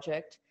this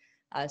project.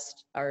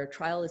 Our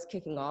trial is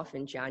kicking off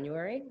in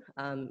January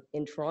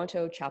in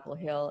Toronto, Chapel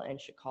Hill, and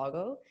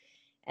Chicago.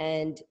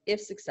 And if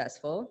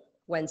successful,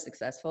 when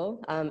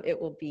successful, it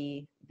will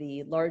be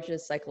the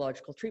largest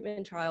psychological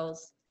treatment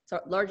trials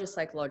for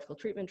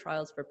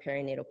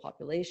perinatal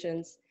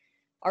populations.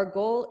 Our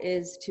goal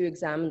is to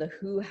examine the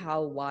who,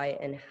 how, why,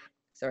 and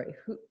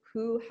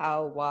who,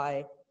 how,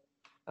 why.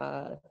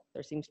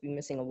 There seems to be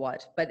missing a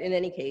what, but in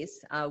any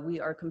case,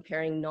 we are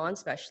comparing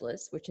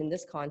non-specialists, which in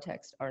this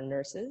context are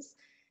nurses,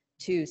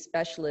 to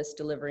specialists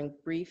delivering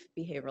brief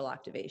behavioral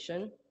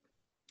activation.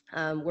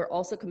 We're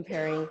also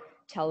comparing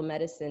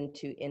telemedicine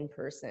to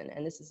in-person,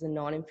 and this is a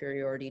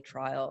non-inferiority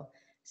trial.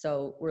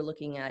 So we're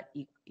looking at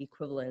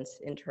equivalence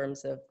in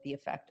terms of the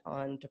effect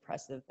on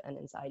depressive and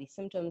anxiety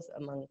symptoms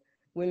among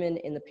women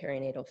in the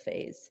perinatal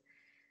phase.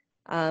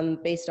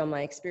 Based on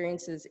my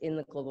experiences in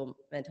the global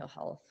mental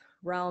health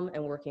realm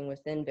and working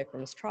within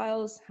Vikram's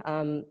trials,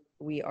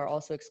 we are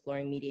also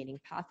exploring mediating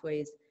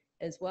pathways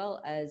as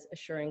well as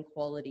assuring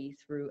quality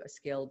through a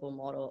scalable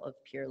model of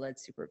peer-led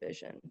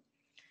supervision.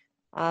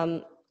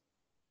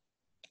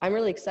 I'm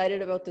really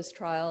excited about this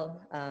trial.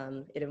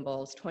 It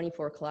involves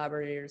 24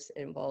 collaborators.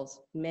 It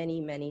involves many,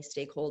 many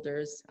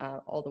stakeholders,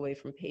 all the way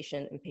from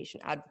patient and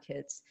patient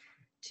advocates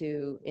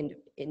to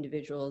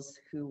individuals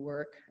who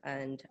work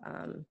and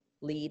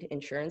lead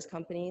insurance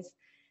companies.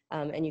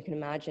 And you can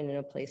imagine in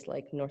a place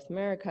like North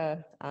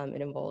America,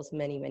 it involves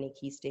many, many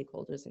key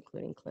stakeholders,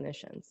 including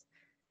clinicians.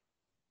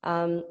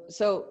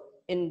 So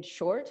in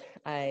short,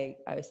 I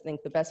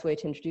think the best way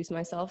to introduce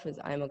myself is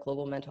I'm a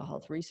global mental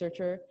health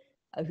researcher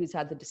who's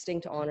had the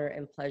distinct honor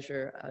and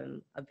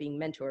pleasure of being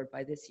mentored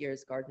by this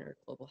year's Gairdner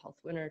Global Health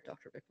winner,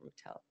 Dr. Vikram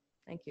Patel.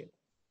 Thank you.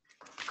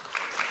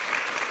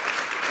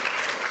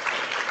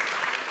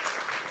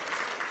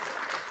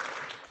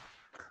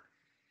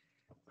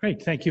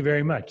 Great, thank you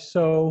very much.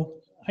 So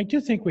I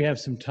do think we have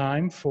some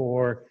time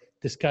for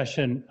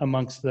discussion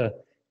amongst the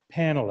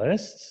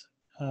panelists,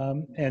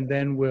 and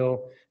then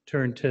we'll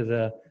turn to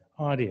the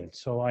audience.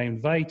 So I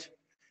invite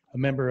a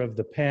member of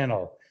the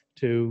panel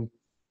to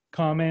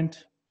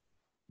comment,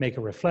 make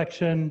a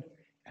reflection,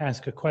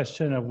 ask a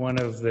question of one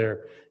of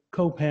their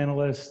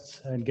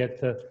co-panelists, and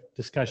get the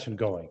discussion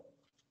going.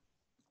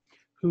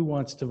 Who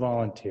wants to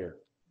volunteer?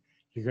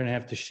 You're going to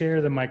have to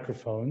share the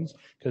microphones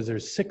because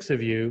there's 6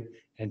 of you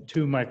and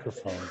 2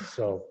 microphones.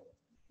 So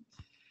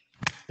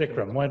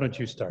Vikram, why don't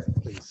you start,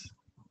 please?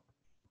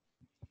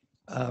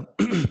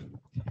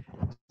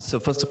 So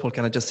first of all,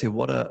 can I just say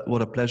what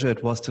a pleasure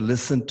it was to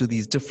listen to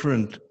these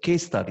different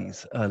case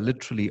studies,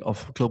 literally,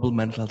 of global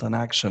mental health in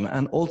action.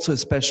 And also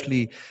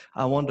especially,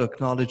 I want to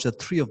acknowledge that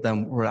 3 of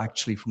them were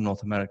actually from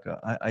North America.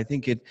 I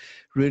think it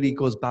really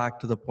goes back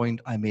to the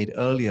point I made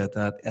earlier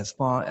that as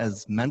far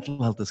as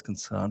mental health is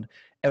concerned,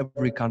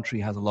 every country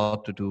has a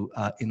lot to do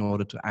in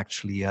order to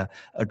actually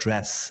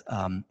address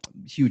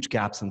huge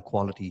gaps in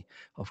quality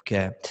of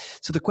care.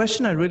 So the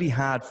question I really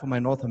had for my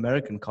North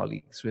American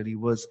colleagues really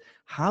was,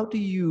 how do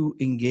you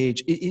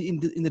engage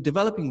in the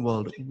developing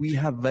world? We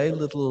have very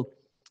little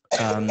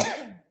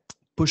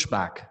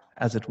pushback,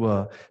 as it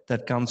were,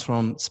 that comes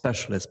from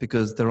specialists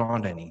because there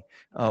aren't any,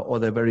 or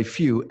there are very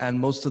few, and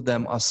most of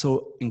them are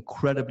so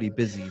incredibly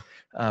busy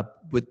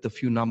with the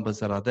few numbers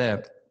that are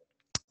there,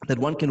 that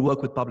one can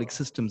work with public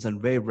systems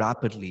and very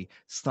rapidly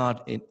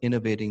start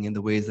innovating in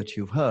the ways that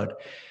you've heard.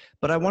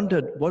 But I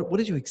wondered, what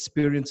is your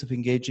experience of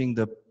engaging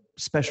the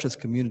specialist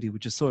community,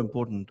 which is so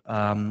important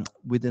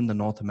within the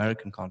North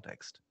American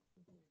context?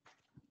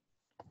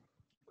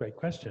 Great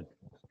question.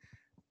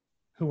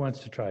 Who wants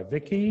to try?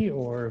 Vicky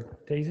or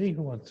Daisy?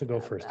 Who wants to go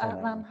first?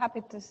 I'm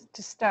happy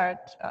to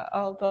start,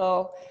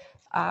 although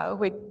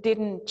we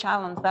didn't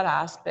challenge that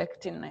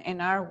aspect in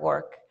our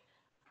work.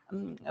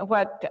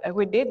 What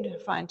we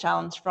did find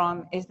challenge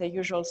from is the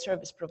usual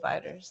service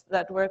providers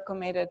that were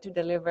committed to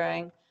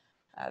delivering,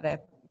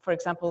 for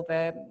example,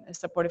 the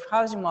supportive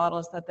housing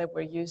models that they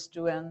were used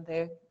to and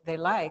they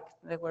liked,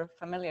 they were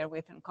familiar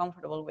with and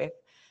comfortable with.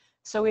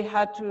 So we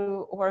had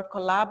to work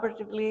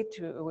collaboratively,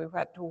 we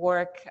had to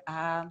work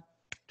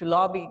to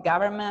lobby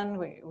government.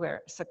 We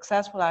were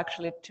successful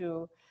actually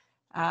to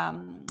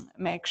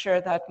make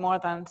sure that more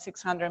than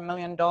 $600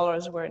 million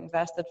were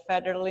invested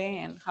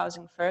federally in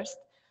Housing First.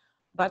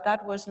 But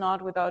that was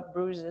not without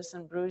bruises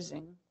and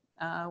bruising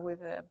with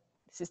the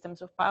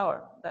systems of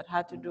power that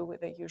had to do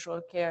with the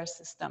usual care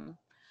system.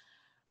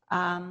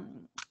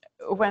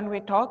 When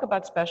we talk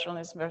about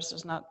specialists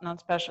versus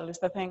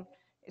non-specialists, I think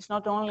it's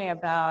not only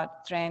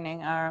about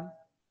training our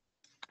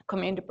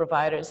community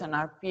providers and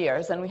our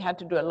peers, and we had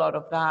to do a lot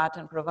of that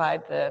and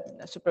provide the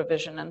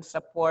supervision and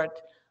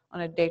support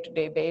on a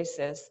day-to-day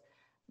basis.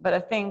 But I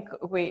think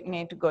we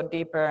need to go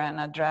deeper and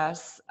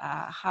address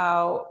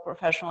how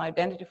professional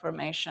identity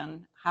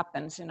formation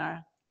happens in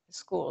our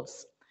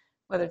schools,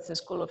 whether it's a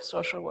school of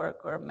social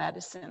work or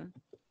medicine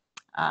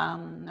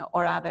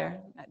or other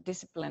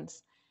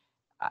disciplines.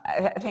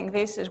 I think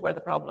this is where the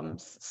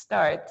problems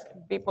start.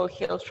 People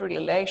heal through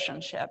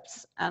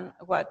relationships, and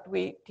what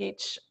we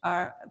teach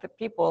are the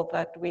people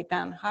that we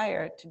then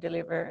hire to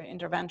deliver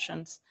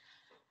interventions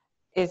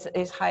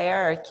is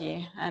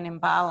hierarchy and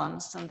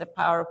imbalance and the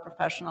power of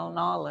professional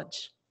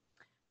knowledge.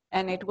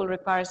 And it will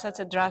require such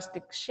a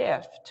drastic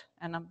shift,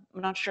 and I'm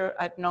not sure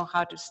I'd know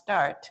how to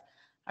start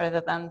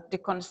other than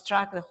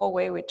deconstruct the whole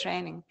way we're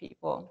training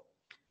people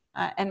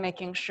and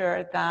making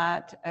sure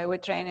that we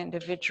train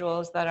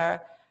individuals that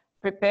are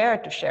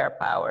prepared to share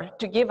power,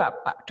 to give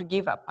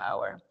up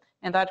power.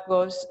 And that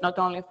goes not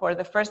only for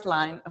the first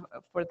line,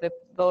 for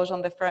those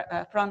on the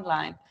front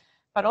line,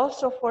 but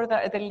also for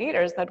the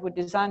leaders that would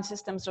design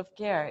systems of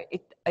care.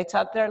 It's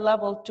at their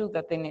level too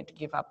that they need to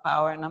give up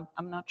power, and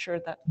I'm not sure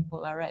that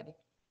people are ready.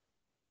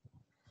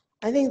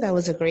 I think that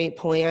was a great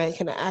point. I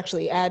can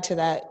actually add to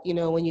that, you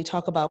know, when you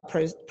talk about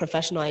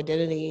professional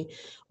identity,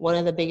 one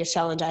of the biggest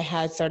challenge I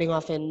had starting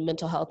off in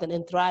mental health and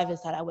in Thrive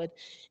is that I would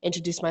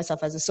introduce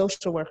myself as a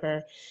social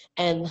worker,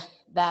 and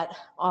that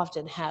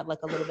often had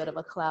like a little bit of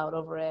a cloud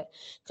over it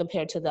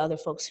compared to the other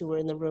folks who were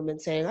in the room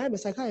and saying, I'm a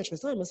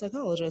psychiatrist, I'm a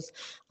psychologist,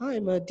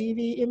 I'm a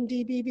DV,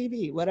 MD,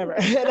 BBB, whatever.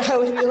 And I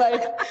would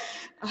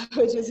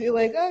just be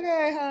like,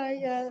 okay, hi,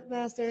 yeah,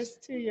 master's,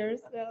 2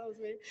 years, that was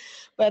me.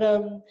 But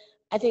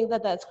I think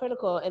that that's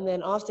critical. And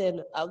then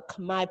often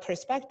my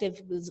perspective,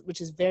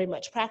 which is very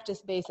much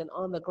practice-based and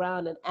on the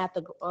ground and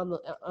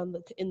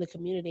in the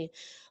community,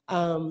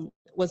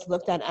 was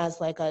looked at as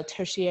like a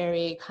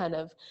tertiary kind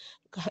of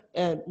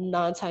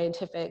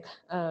non-scientific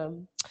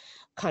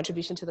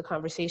contribution to the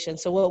conversation.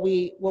 So what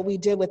we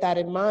did with that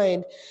in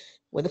mind,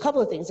 with a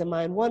couple of things in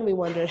mind. One, we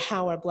wondered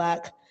how are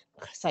Black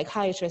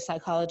psychiatrists,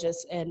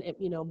 psychologists, and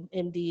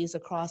MDs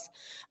across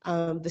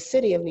the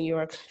city of New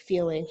York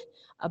feeling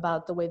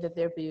about the way that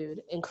they're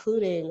viewed,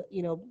 including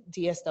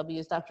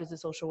DSWs, doctors of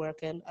social work,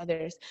 and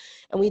others.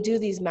 And we do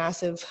these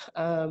massive,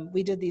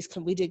 we did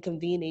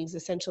convenings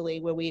essentially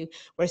where we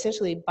were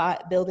essentially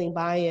building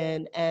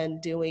buy-in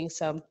and doing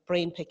some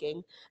brain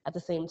picking at the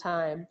same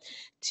time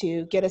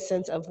to get a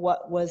sense of where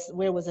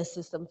was the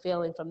system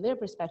failing from their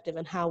perspective,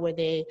 and how were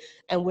they,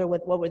 and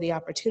what were the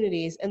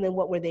opportunities, and then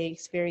what were they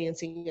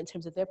experiencing in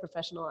terms of their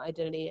professional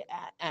identity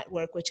at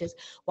work, which is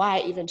why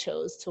I even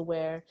chose to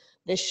wear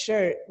this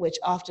shirt, which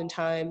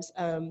oftentimes,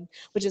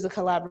 which is a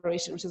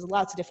collaboration, which is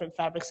lots of different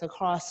fabrics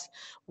across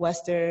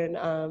Western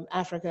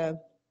Africa,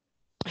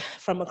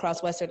 from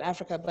across Western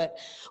Africa. But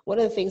one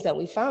of the things that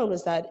we found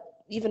was that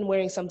even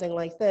wearing something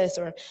like this,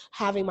 or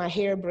having my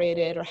hair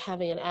braided, or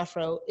having an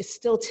afro, is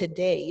still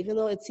today, even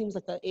though it seems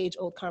like an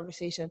age-old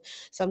conversation,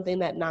 something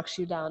that knocks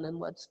you down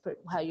and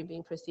how you're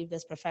being perceived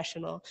as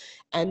professional.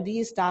 And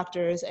these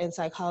doctors and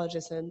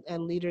psychologists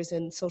and leaders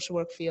in social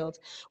work fields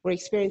were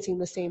experiencing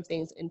the same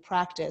things in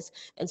practice.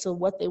 And so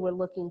what they were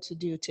looking to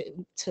do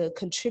to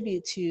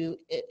contribute to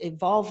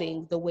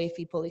evolving the way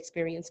people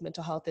experience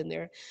mental health in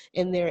their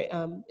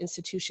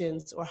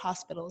institutions or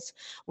hospitals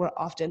were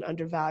often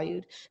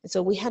undervalued. And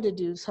so we had to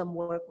do some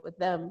work with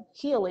them,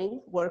 healing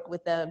work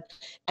with them,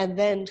 and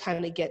then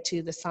kind of get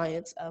to the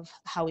science of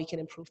how we can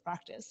improve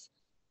practice.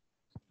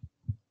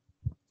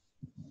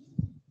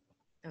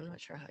 I'm not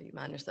sure how you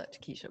manage that,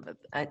 Keisha, but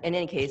in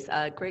any case,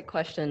 great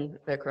question,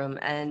 Vikram.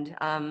 And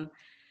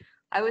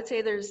I would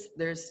say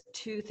there's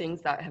two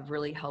things that have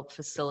really helped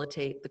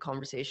facilitate the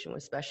conversation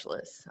with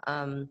specialists.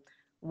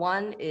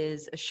 One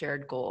is a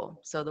shared goal.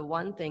 So the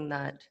one thing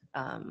that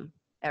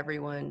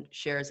everyone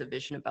shares a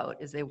vision about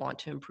is they want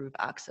to improve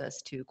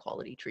access to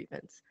quality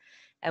treatments.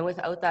 And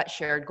without that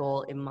shared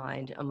goal in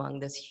mind among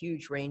this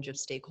huge range of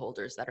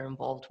stakeholders that are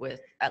involved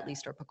with at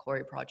least our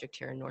PCORI project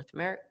here in North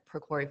America,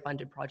 PCORI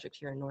funded project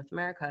here in North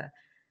America,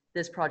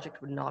 this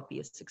project would not be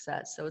a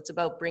success. So it's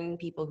about bringing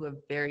people who have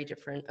very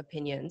different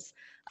opinions,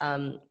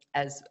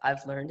 as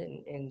I've learned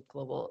in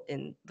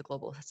the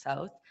global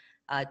South,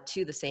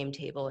 to the same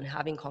table and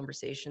having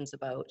conversations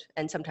about,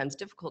 and sometimes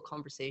difficult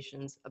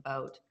conversations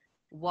about,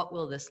 what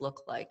will this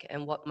look like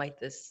and what might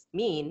this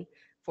mean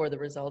for the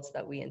results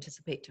that we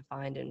anticipate to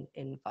find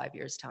in 5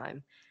 years'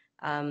 time.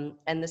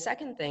 And the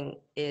second thing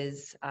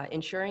is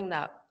ensuring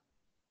that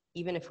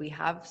even if we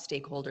have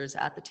stakeholders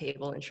at the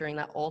table, ensuring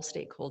that all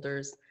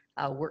stakeholders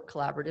work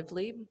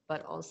collaboratively,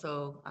 but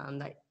also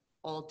that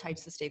all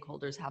types of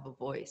stakeholders have a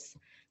voice.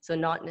 So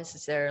not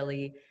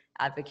necessarily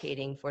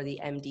advocating for the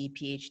MD,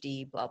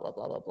 PhD, blah, blah,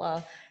 blah, blah,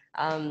 blah,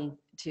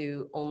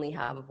 to only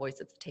have a voice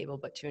at the table,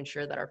 but to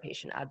ensure that our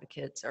patient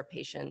advocates, our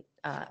patient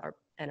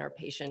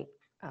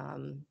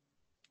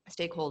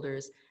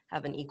stakeholders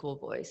have an equal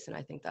voice. And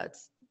I think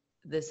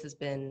this has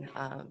been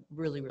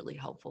really, really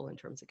helpful in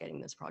terms of getting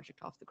this project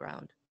off the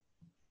ground.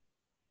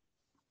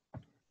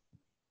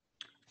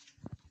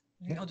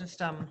 I'll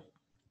just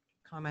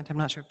comment. I'm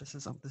not sure if this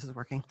is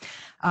working.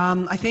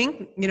 I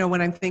think, when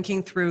I'm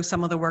thinking through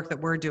some of the work that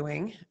we're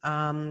doing,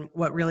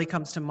 what really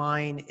comes to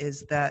mind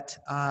is that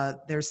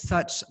there's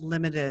such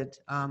limited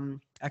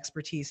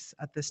expertise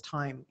at this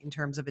time in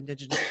terms of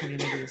Indigenous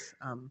communities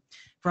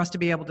for us to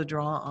be able to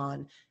draw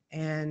on.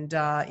 And,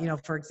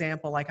 for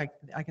example, like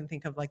I can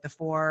think of like the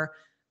 4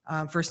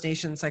 First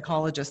Nation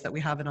psychologists that we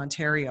have in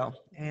Ontario.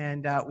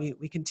 And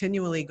we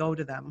continually go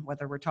to them,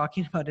 whether we're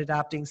talking about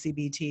adapting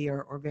CBT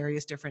or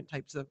various different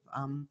types of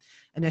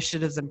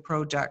initiatives and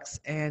projects.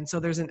 And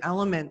so there's an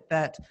element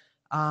that,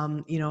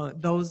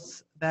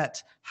 those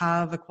that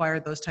have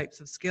acquired those types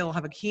of skill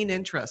have a keen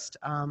interest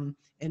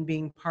in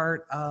being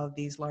part of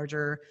these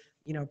larger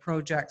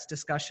projects,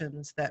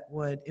 discussions that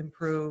would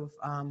improve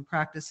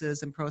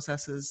practices and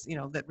processes,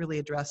 that really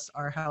address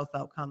our health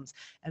outcomes.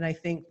 And I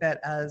think that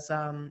as,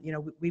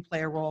 we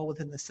play a role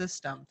within the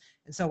system.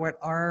 And so what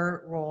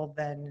our role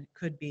then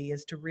could be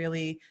is to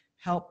really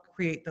help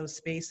create those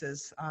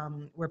spaces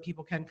where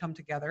people can come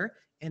together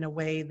in a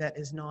way that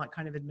is not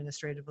kind of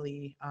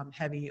administratively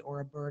heavy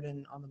or a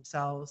burden on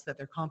themselves, that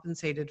they're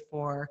compensated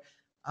for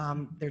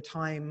their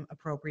time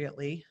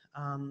appropriately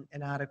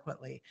and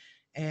adequately.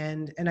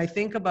 And I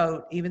think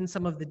about even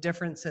some of the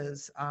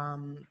differences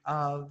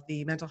of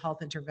the mental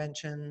health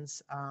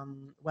interventions,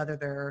 whether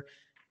they're,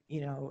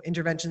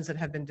 interventions that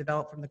have been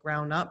developed from the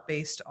ground up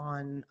based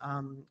on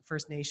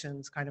First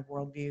Nations kind of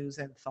worldviews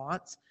and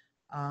thoughts,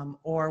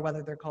 or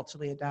whether they're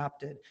culturally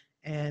adapted.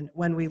 And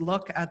when we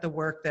look at the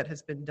work that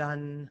has been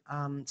done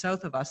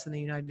south of us in the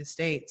United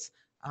States,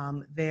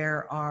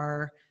 there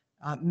are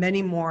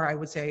many more, I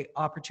would say,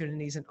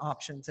 opportunities and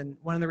options. And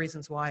one of the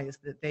reasons why is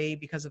that they,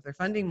 because of their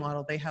funding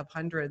model, they have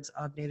hundreds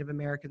of Native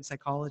American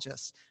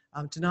psychologists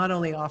to not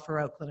only offer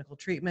out clinical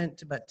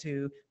treatment, but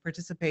to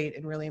participate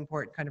in really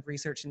important kind of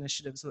research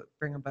initiatives that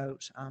bring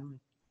about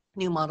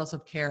new models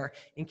of care.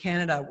 In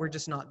Canada, we're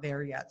just not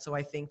there yet. So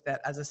I think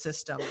that as a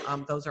system,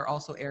 those are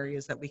also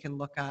areas that we can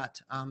look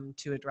at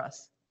to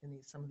address in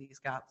some of these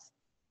gaps.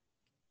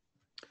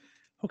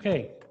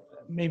 Okay,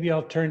 maybe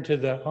I'll turn to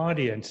the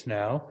audience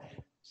now.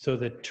 So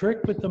the trick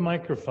with the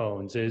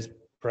microphones is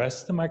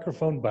press the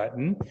microphone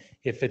button.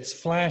 If it's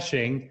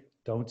flashing,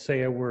 don't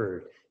say a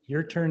word.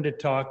 Your turn to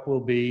talk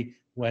will be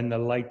when the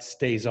light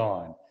stays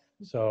on.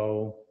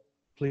 So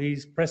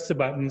please press the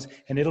buttons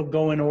and it'll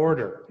go in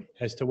order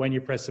as to when you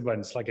press the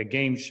buttons, like a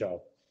game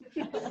show.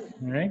 All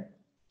right?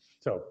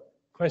 So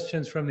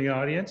questions from the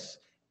audience.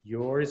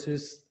 Yours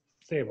is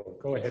stable.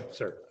 Go ahead,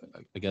 sir.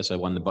 I guess I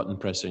won the button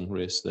pressing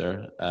race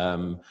there.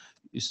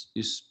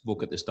 You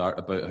spoke at the start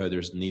about how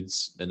there's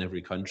needs in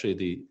every country.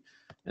 The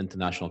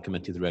International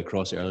Committee of the Red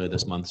Cross earlier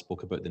this month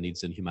spoke about the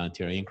needs in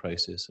humanitarian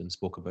crisis and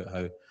spoke about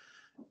how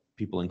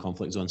people in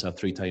conflict zones have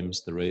 3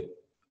 times the rate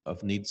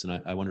of needs.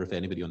 And I wonder if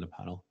anybody on the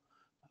panel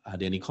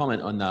had any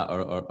comment on that,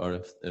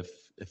 or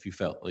if you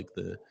felt like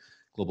the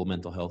global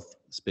mental health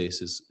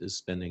space is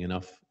spending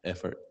enough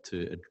effort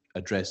to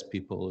address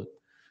people at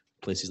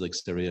places like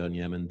Syria and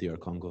Yemen, DR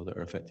Congo, that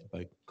are affected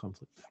by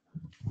conflict.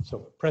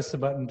 So press the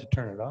button to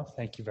turn it off.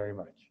 Thank you very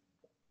much.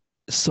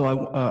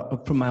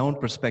 So from my own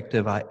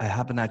perspective, I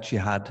haven't actually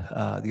had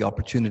the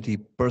opportunity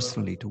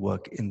personally to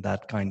work in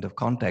that kind of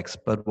context.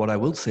 But what I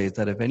will say is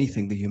that if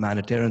anything, the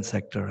humanitarian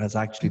sector has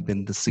actually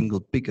been the single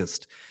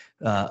biggest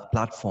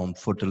platform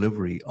for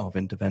delivery of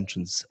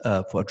interventions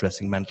for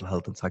addressing mental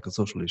health and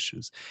psychosocial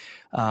issues.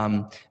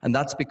 And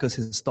that's because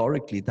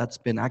historically, that's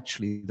been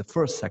actually the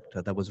first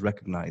sector that was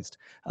recognized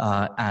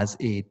as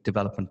a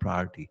development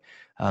priority.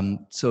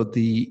 So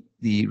the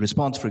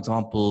response, for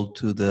example,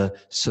 to the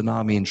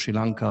tsunami in Sri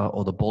Lanka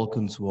or the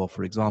Balkans War,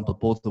 for example,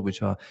 both of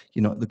which are,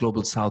 the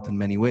global south in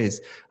many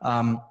ways,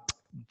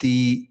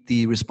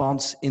 the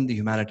response in the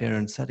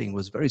humanitarian setting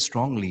was very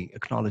strongly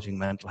acknowledging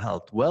mental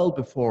health, well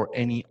before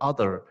any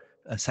other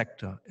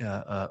sector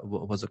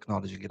was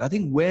acknowledging it. I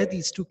think where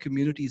these two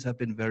communities have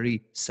been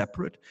very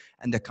separate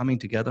and they're coming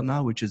together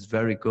now, which is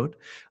very good,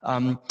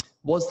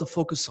 was the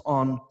focus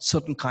on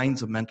certain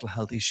kinds of mental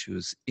health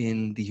issues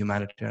in the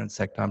humanitarian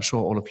sector. I'm sure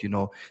all of you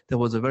know there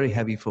was a very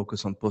heavy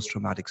focus on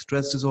post-traumatic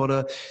stress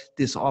disorder.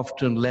 This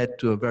often led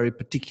to a very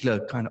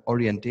particular kind of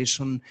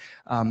orientation.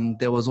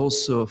 There was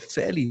also a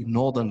fairly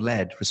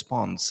northern-led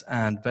response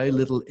and very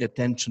little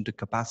attention to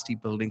capacity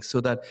building, so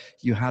that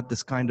you had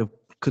this kind of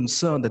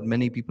concern that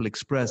many people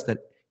expressed that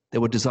there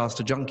were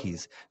disaster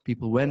junkies.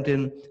 People went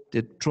in,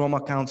 did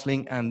trauma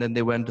counseling, and then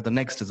they went to the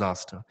next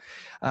disaster.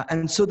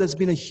 And so there's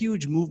been a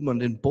huge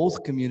movement in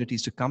both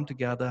communities to come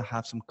together,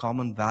 have some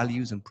common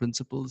values and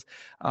principles.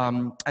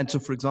 And so,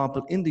 for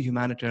example, in the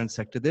humanitarian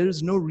sector, there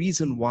is no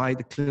reason why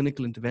the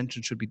clinical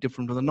intervention should be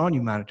different from the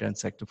non-humanitarian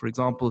sector. For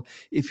example,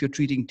 if you're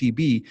treating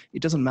TB,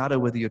 it doesn't matter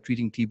whether you're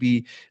treating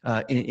TB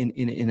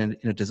in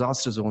a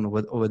disaster zone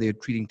or whether you're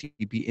treating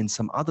TB in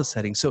some other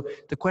setting. So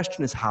the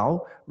question is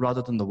how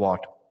rather than the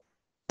what.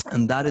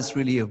 And that is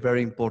really a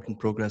very important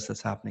progress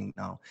that's happening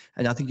now.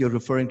 And I think you're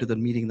referring to the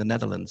meeting in the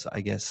Netherlands,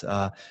 I guess,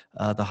 the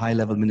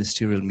high-level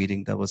ministerial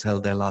meeting that was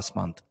held there last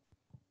month.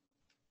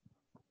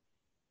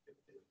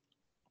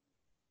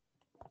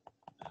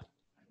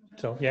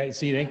 So, yeah,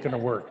 see, it ain't going to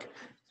work.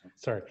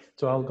 Sorry.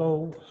 So I'll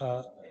go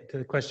to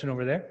the question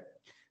over there.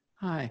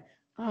 Hi.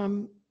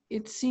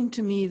 It seemed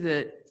to me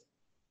that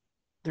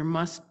there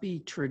must be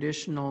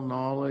traditional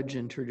knowledge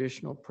and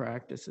traditional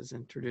practices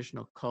and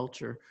traditional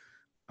culture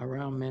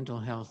around mental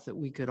health that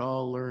we could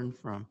all learn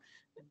from.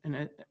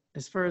 And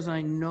as far as I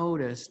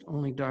noticed,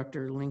 only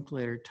Dr.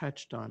 Linklater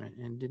touched on it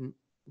and didn't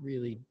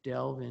really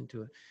delve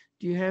into it.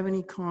 Do you have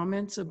any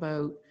comments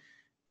about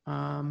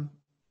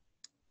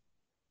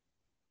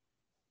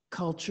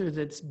culture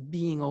that's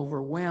being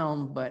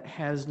overwhelmed but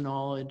has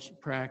knowledge,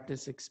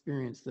 practice,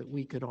 experience that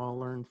we could all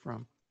learn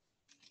from?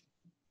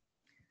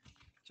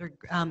 Sure.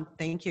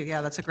 Thank you.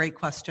 Yeah, that's a great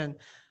question.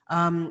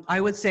 I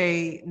would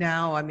say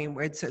now, I mean,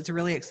 it's a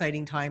really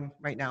exciting time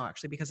right now,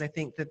 actually, because I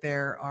think that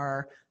there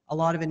are a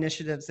lot of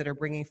initiatives that are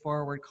bringing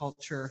forward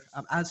culture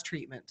as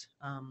treatment,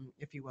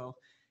 if you will.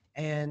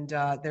 And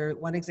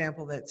one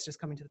example that's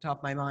just coming to the top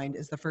of my mind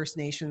is the First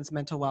Nations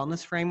Mental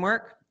Wellness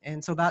Framework.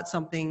 And so that's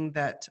something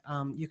that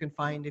you can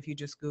find if you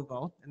just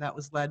Google, and that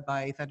was led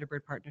by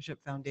Thunderbird Partnership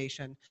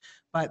Foundation.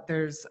 But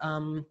there's,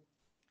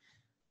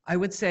 I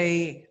would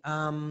say,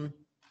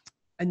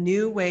 a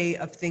new way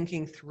of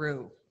thinking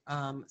through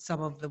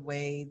some of the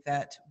way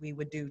that we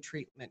would do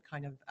treatment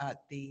kind of at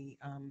the,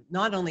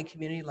 not only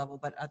community level,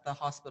 but at the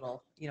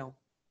hospital,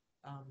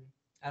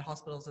 at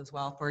hospitals as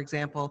well. For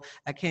example,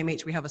 at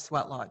CAMH, we have a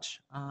sweat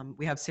lodge.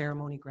 We have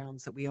ceremony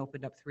grounds that we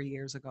opened up 3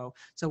 years ago.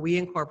 So we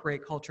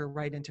incorporate culture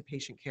right into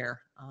patient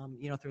care.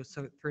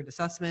 Through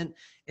assessment,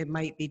 it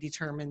might be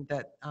determined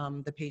that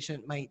the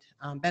patient might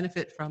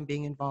benefit from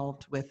being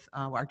involved with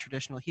our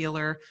traditional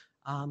healer,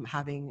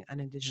 having an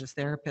Indigenous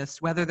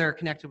therapist, whether they're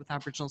connected with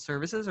Aboriginal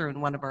services or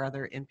in one of our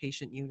other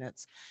inpatient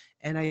units.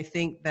 And I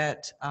think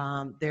that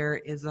there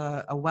is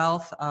a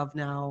wealth of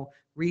now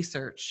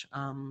research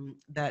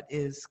that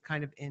is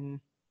kind of in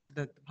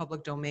the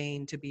public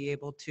domain to be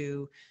able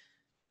to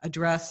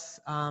address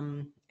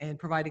and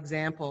provide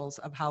examples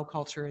of how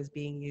culture is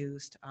being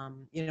used.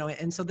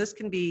 And so this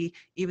can be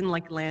even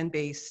like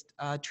land-based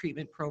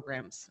treatment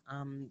programs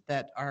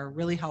that are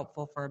really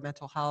helpful for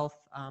mental health,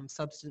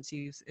 substance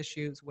use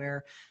issues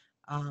where,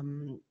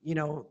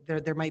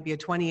 there might be a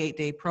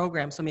 28-day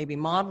program, so maybe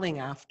modeling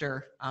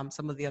after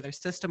some of the other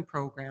system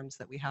programs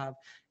that we have,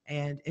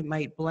 and it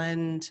might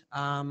blend,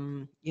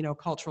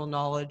 cultural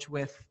knowledge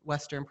with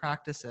Western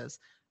practices.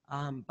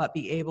 But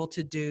be able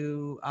to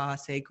do,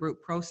 say,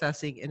 group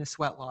processing in a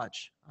sweat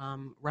lodge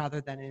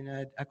rather than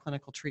in a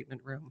clinical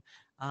treatment room.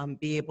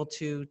 Be able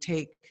to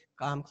take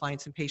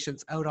clients and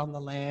patients out on the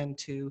land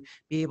to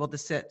be able to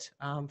sit,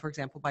 for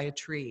example, by a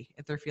tree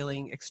if they're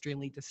feeling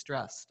extremely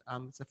distressed.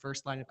 It's the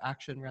first line of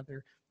action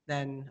rather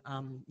than,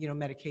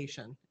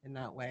 medication in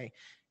that way.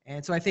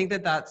 And so I think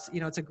that that's,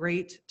 it's a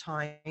great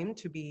time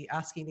to be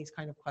asking these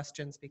kind of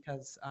questions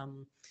because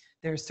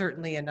there's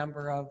certainly a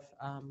number of,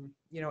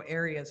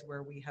 areas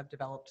where we have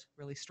developed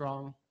really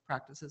strong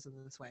practices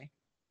in this way.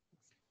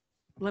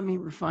 Let me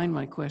refine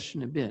my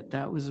question a bit.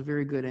 That was a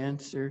very good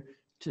answer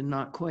to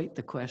not quite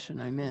the question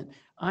I meant.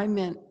 I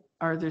meant,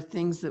 are there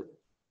things that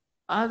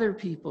other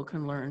people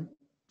can learn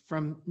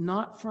from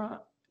not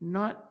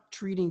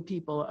treating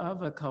people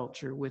of a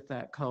culture with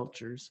that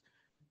culture's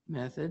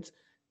methods,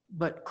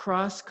 but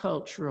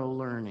cross-cultural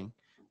learning?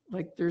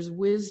 Like there's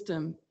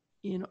wisdom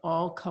in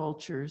all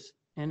cultures,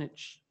 and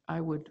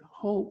I would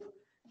hope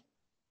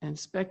and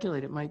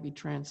speculate it might be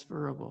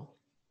transferable.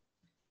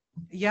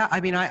 Yeah, I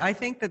mean, I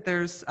think that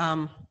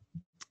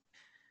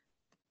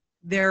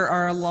there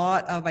are a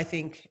lot of, I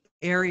think,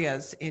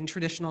 areas in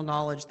traditional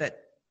knowledge that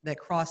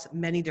cross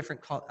many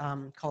different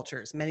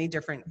cultures, many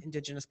different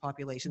indigenous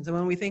populations. And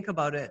when we think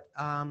about it,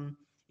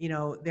 you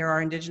know, there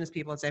are indigenous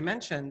people, as I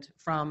mentioned,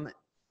 from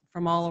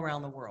all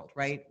around the world,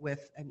 right?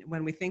 And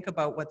when we think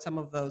about what some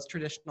of those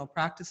traditional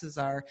practices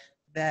are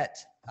that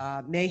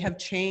may have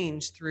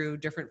changed through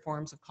different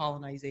forms of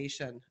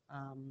colonization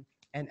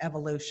and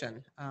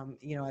evolution,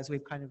 you know, as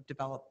we've kind of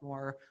developed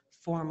more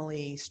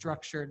formally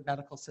structured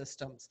medical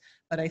systems.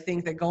 But I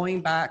think that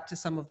going back to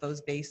some of those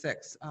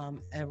basics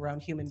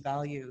around human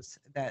values,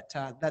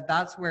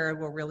 that's where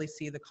we'll really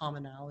see the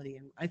commonality.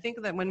 And I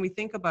think that when we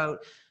think about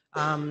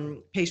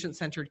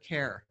patient-centered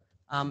care,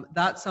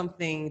 that's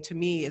something, to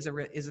me, is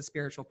a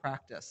spiritual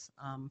practice.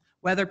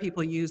 Whether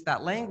people use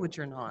that language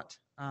or not,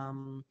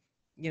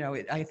 you know,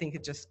 I think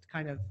it just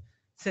kind of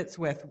sits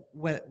with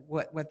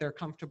what they're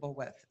comfortable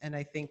with. And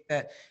I think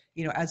that,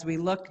 you know, as we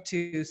look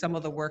to some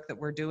of the work that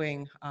we're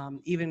doing,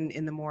 even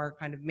in the more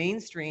kind of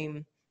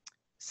mainstream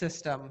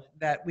system,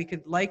 that we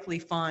could likely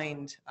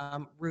find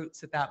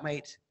roots that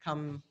might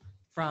come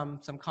from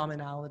some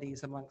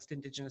commonalities amongst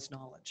Indigenous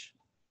knowledge,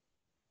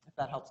 if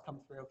that helps come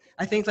through.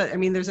 I think that, I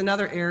mean, there's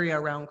another area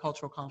around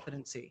cultural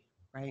competency,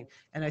 right?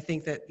 And I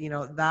think that, you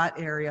know, that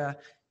area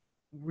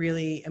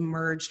really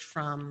emerged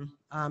from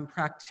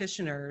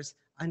practitioners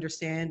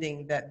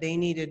understanding that they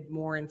needed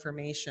more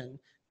information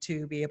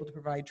to be able to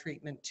provide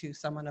treatment to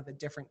someone of a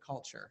different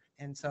culture.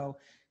 And so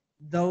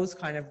those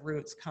kind of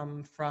roots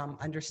come from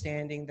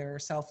understanding their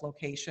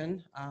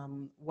self-location,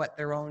 what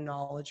their own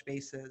knowledge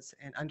base is,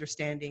 and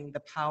understanding the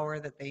power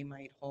that they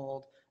might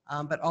hold,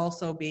 but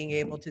also being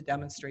able to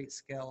demonstrate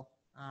skill,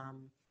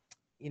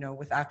 you know,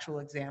 with actual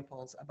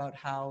examples about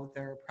how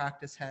their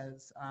practice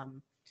has,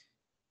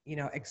 you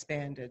know,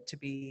 expanded to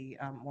be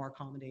more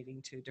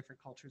accommodating to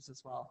different cultures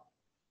as well.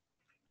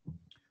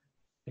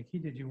 Vicky,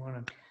 did you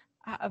want to?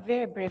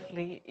 Very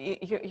briefly,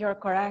 you're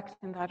correct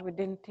in that we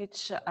didn't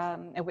teach,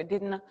 we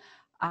didn't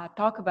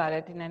talk about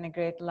it in any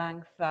great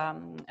length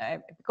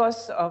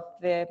because of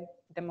the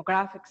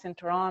demographics in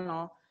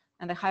Toronto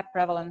and the high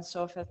prevalence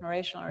of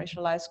ethno-racial and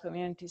racialized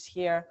communities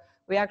here.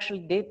 We actually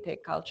did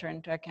take culture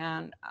into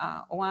account.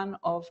 One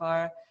of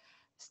our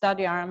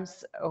study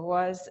arms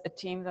was a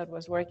team that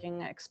was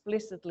working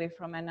explicitly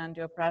from an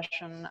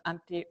anti-oppression,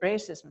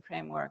 anti-racism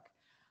framework.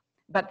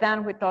 But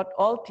then we taught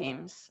all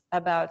teams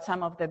about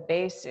some of the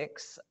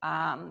basics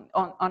on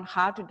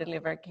how to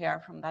deliver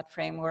care from that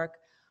framework,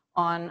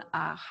 on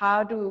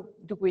how do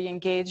we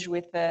engage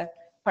with the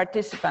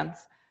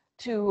participants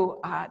to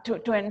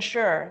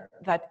ensure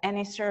that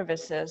any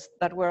services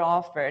that were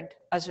offered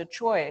as a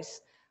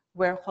choice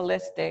were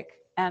holistic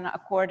and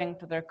according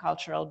to their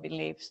cultural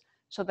beliefs.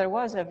 So there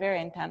was a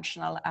very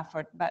intentional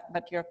effort,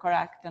 but you're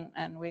correct,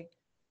 and we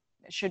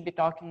should be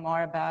talking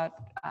more about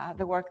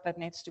the work that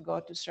needs to go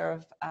to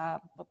serve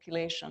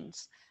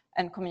populations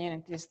and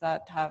communities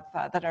that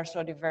are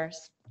so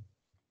diverse.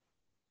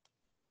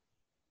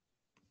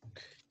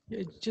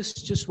 Yeah,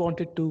 just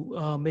wanted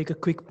to make a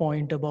quick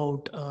point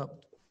about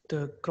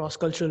the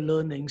cross-cultural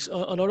learnings.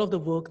 A lot of the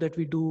work that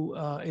we do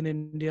in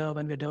India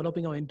when we're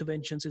developing our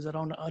interventions is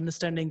around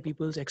understanding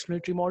people's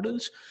explanatory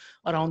models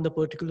around the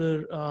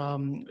particular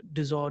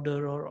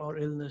disorder or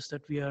illness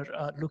that we are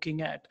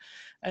looking at.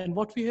 And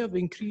what we're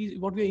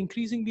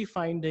increasingly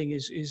finding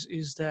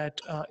is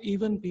that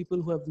even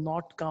people who have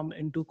not come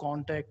into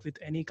contact with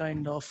any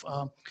kind of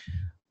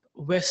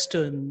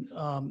Western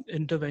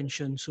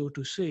intervention, so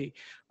to say,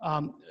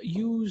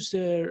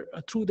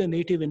 through their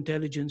native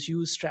intelligence,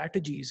 use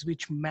strategies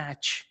which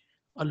match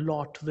a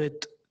lot with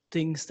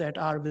things that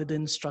are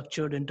within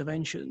structured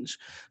interventions.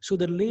 So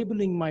the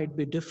labeling might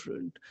be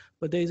different,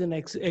 but there is an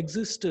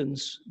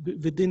existence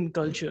within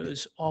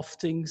cultures of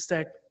things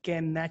that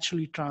can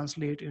naturally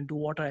translate into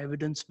what are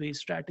evidence-based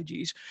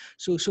strategies.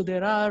 So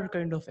there are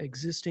kind of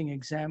existing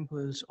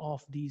examples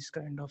of these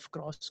kind of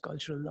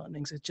cross-cultural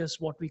learnings. It's just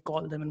what we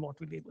call them and what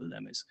we label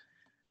them as.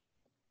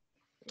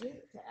 To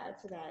add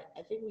to that,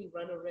 I think we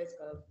run a risk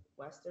of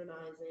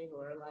westernizing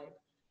or like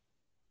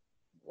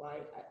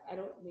I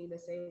don't mean to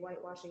say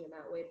whitewashing in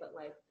that way, but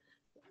like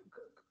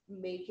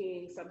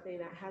making something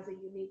that has a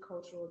unique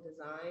cultural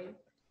design.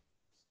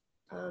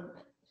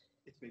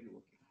 It's maybe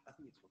working. I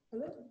think it's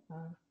working.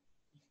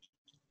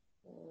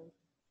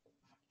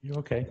 You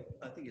okay?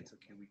 I think it's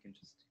okay. We can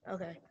just.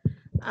 Okay.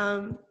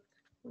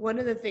 One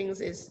of the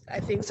things is, I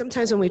think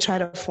sometimes when we try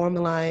to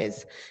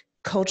formalize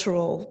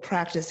cultural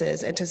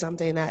practices into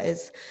something that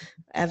is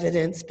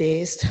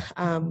evidence-based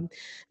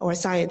or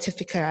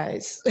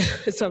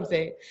scientificized,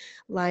 something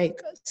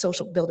like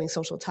building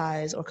social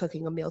ties or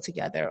cooking a meal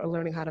together or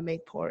learning how to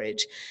make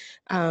porridge.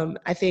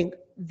 I think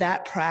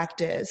that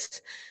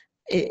practice,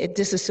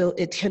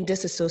 it can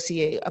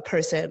disassociate a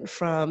person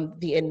from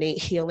the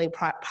innate healing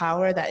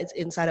power that is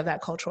inside of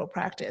that cultural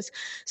practice.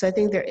 So I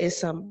think there is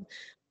some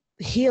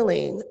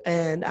healing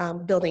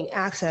and building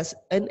access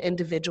in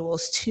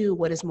individuals to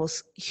what is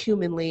most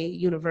humanly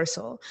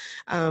universal.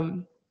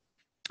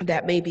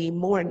 That may be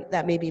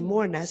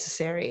more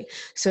necessary,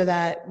 so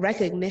that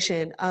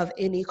recognition of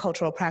any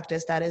cultural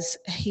practice that is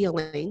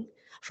healing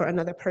for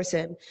another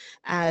person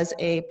as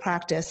a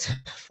practice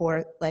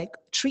for like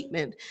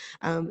treatment,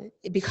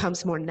 it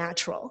becomes more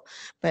natural.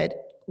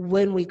 But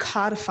when we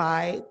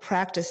codify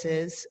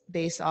practices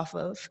based off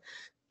of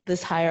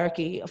this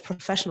hierarchy of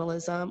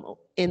professionalism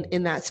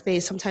in that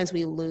space, sometimes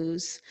we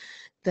lose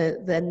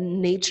the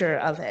nature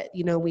of it.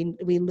 You know, we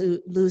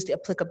lose the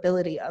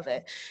applicability of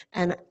it.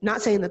 And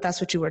not saying that that's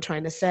what you were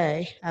trying to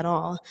say at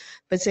all,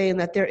 but saying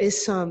that there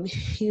is some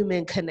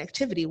human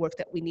connectivity work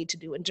that we need to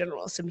do in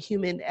general, some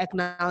human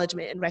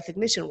acknowledgement and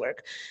recognition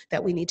work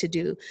that we need to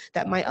do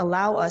that might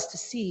allow us to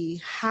see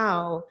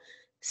how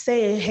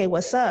saying, hey,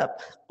 what's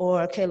up,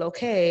 or que lo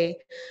que,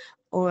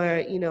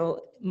 or, you know,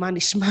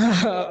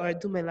 manishma or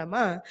dume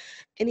lama,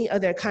 any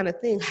other kind of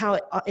thing, how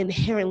it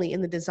inherently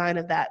in the design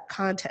of that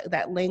context,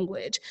 that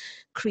language,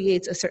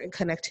 creates a certain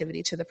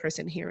connectivity to the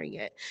person hearing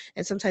it.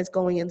 And sometimes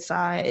going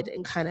inside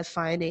and kind of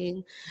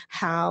finding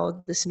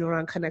how this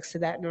neuron connects to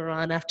that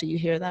neuron after you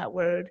hear that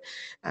word,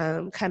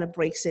 kind of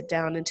breaks it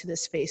down into the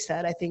space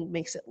that I think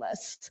makes it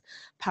less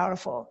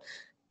powerful.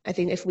 I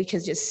think if we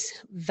could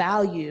just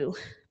value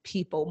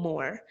people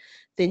more,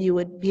 then you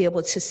would be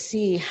able to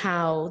see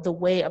how the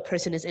way a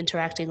person is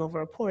interacting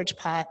over a porridge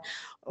pot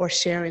or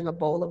sharing a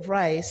bowl of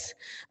rice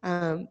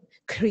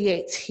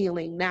creates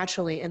healing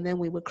naturally, and then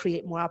we would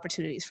create more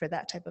opportunities for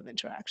that type of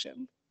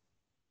interaction.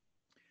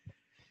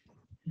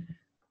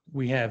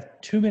 We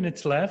have 2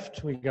 minutes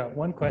left. We got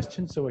one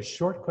question, so a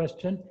short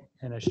question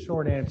and a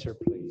short answer,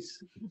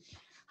 please.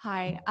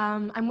 Hi,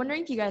 I'm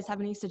wondering if you guys have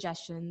any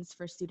suggestions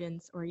for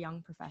students or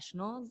young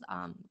professionals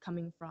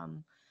coming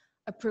from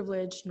a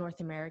privileged North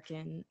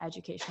American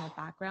educational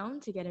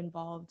background to get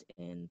involved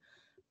in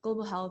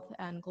global health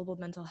and global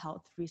mental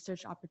health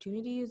research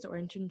opportunities or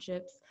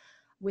internships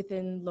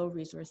within low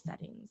resource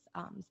settings.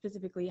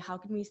 Specifically, how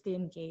can we stay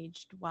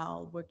engaged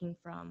while working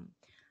from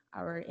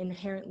our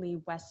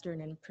inherently Western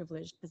and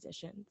privileged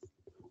positions?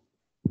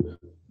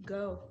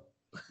 Go.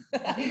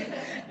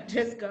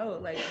 Just go.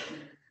 Like,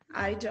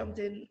 I jumped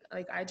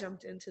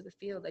into the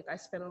field. Like, I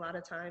spent a lot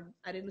of time,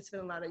 I didn't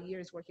spend a lot of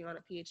years working on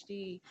a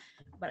PhD,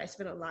 but I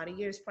spent a lot of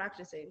years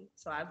practicing.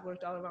 So I've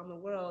worked all around the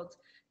world,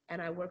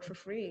 and I worked for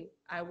free.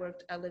 I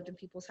lived in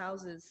people's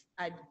houses.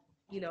 I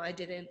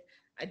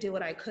did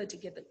what I could to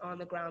get the on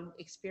the ground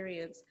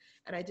experience,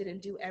 and I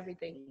didn't do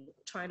everything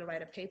trying to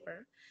write a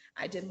paper.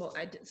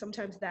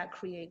 Sometimes that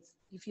creates,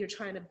 if you're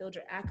trying to build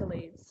your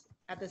accolades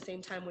at the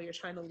same time where you're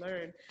trying to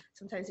learn,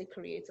 sometimes it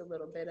creates a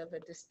little bit of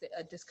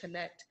a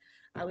disconnect.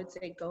 I would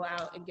say go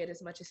out and get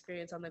as much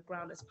experience on the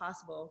ground as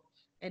possible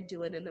and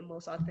do it in the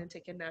most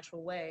authentic and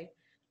natural way.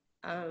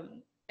 And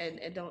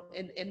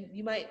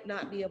you might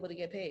not be able to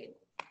get paid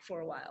for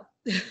a while.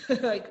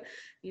 Like,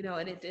 you know,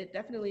 and it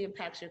definitely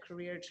impacts your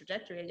career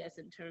trajectory, I guess,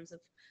 in terms of,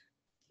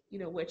 you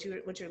know, what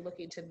you're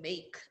looking to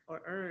make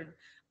or earn,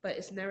 but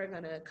it's never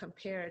gonna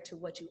compare to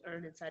what you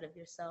earn inside of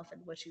yourself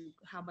and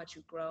how much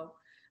you grow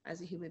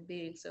as a human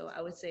being. So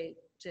I would say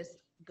just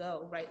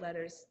go, write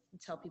letters, and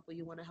tell people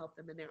you want to help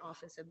them in their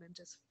office, and then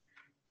just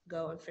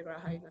go and figure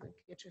out how you're going to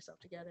get yourself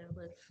together and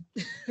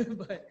live.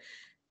 But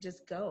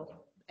just go.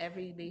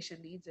 Every nation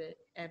needs it.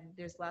 And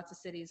there's lots of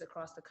cities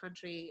across the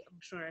country, I'm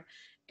sure,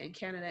 in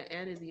Canada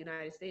and in the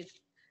United States,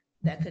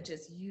 that could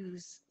just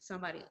use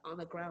somebody on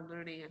the ground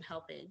learning and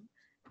helping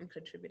and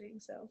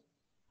contributing. So,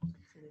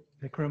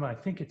 Vikram, I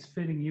think it's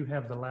fitting you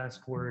have the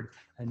last word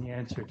and the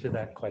answer to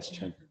that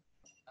question.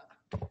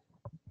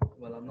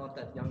 Well, I'm not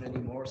that young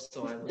anymore,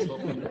 so I was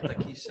hoping that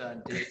Takisha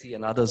and Daisy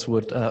and others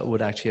would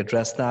actually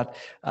address that.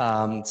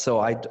 So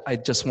I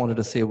just wanted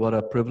to say what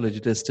a privilege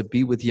it is to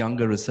be with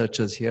younger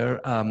researchers here.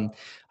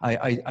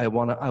 I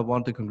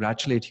want to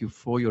congratulate you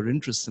for your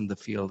interest in the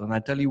field. And I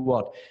tell you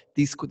what,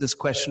 this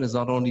question is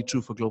not only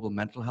true for global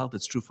mental health,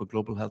 it's true for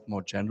global health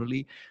more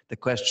generally. The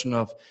question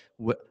of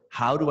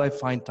how do I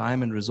find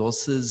time and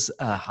resources?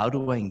 How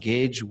do I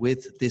engage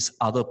with this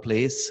other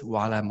place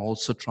while I'm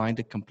also trying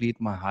to complete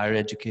my higher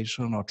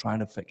education or trying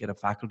to get a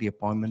faculty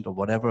appointment or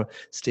whatever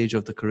stage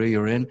of the career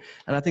you're in?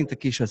 And I think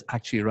Takisha is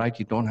actually right.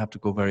 You don't have to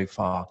go very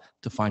far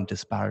to find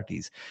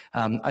disparities.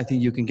 I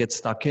think you can get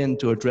stuck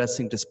into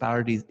addressing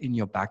disparities in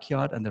your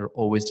backyard, and there are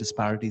always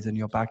disparities in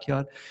your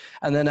backyard.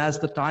 And then as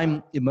the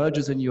time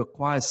emerges and you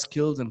acquire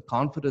skills and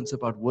confidence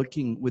about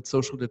working with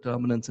social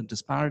determinants and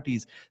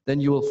disparities, then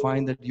you will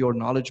find that your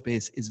knowledge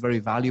base is very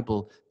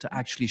valuable to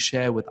actually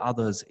share with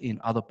others in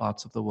other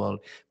parts of the world.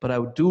 But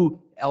I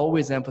do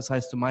always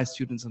emphasize to my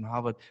students in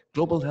Harvard,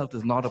 global health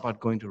is not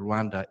about going to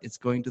Rwanda. It's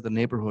going to the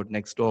neighborhood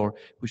next door,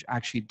 which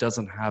actually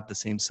doesn't have the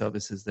same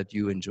services that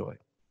you enjoy.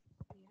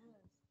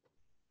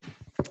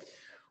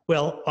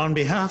 Well, on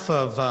behalf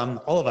of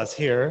all of us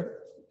here,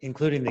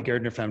 including the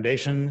Gairdner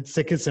Foundation,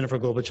 SickKids Center for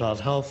Global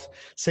Child Health,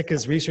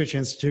 SickKids Research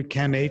Institute,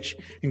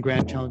 CAMH, and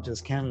Grand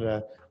Challenges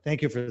Canada,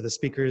 thank you for the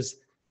speakers.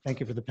 Thank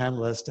you for the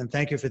panelists, and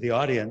thank you for the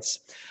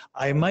audience.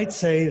 I might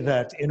say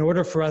that in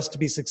order for us to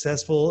be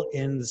successful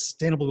in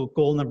sustainable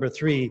goal number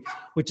 3,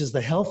 which is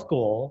the health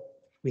goal,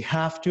 we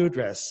have to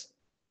address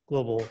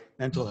global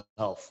mental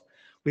health.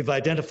 We've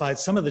identified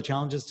some of the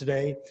challenges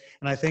today,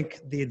 and I think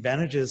the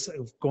advantages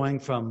of going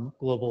from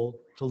global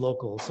to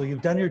local. So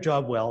you've done your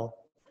job well.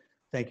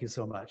 Thank you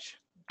so much.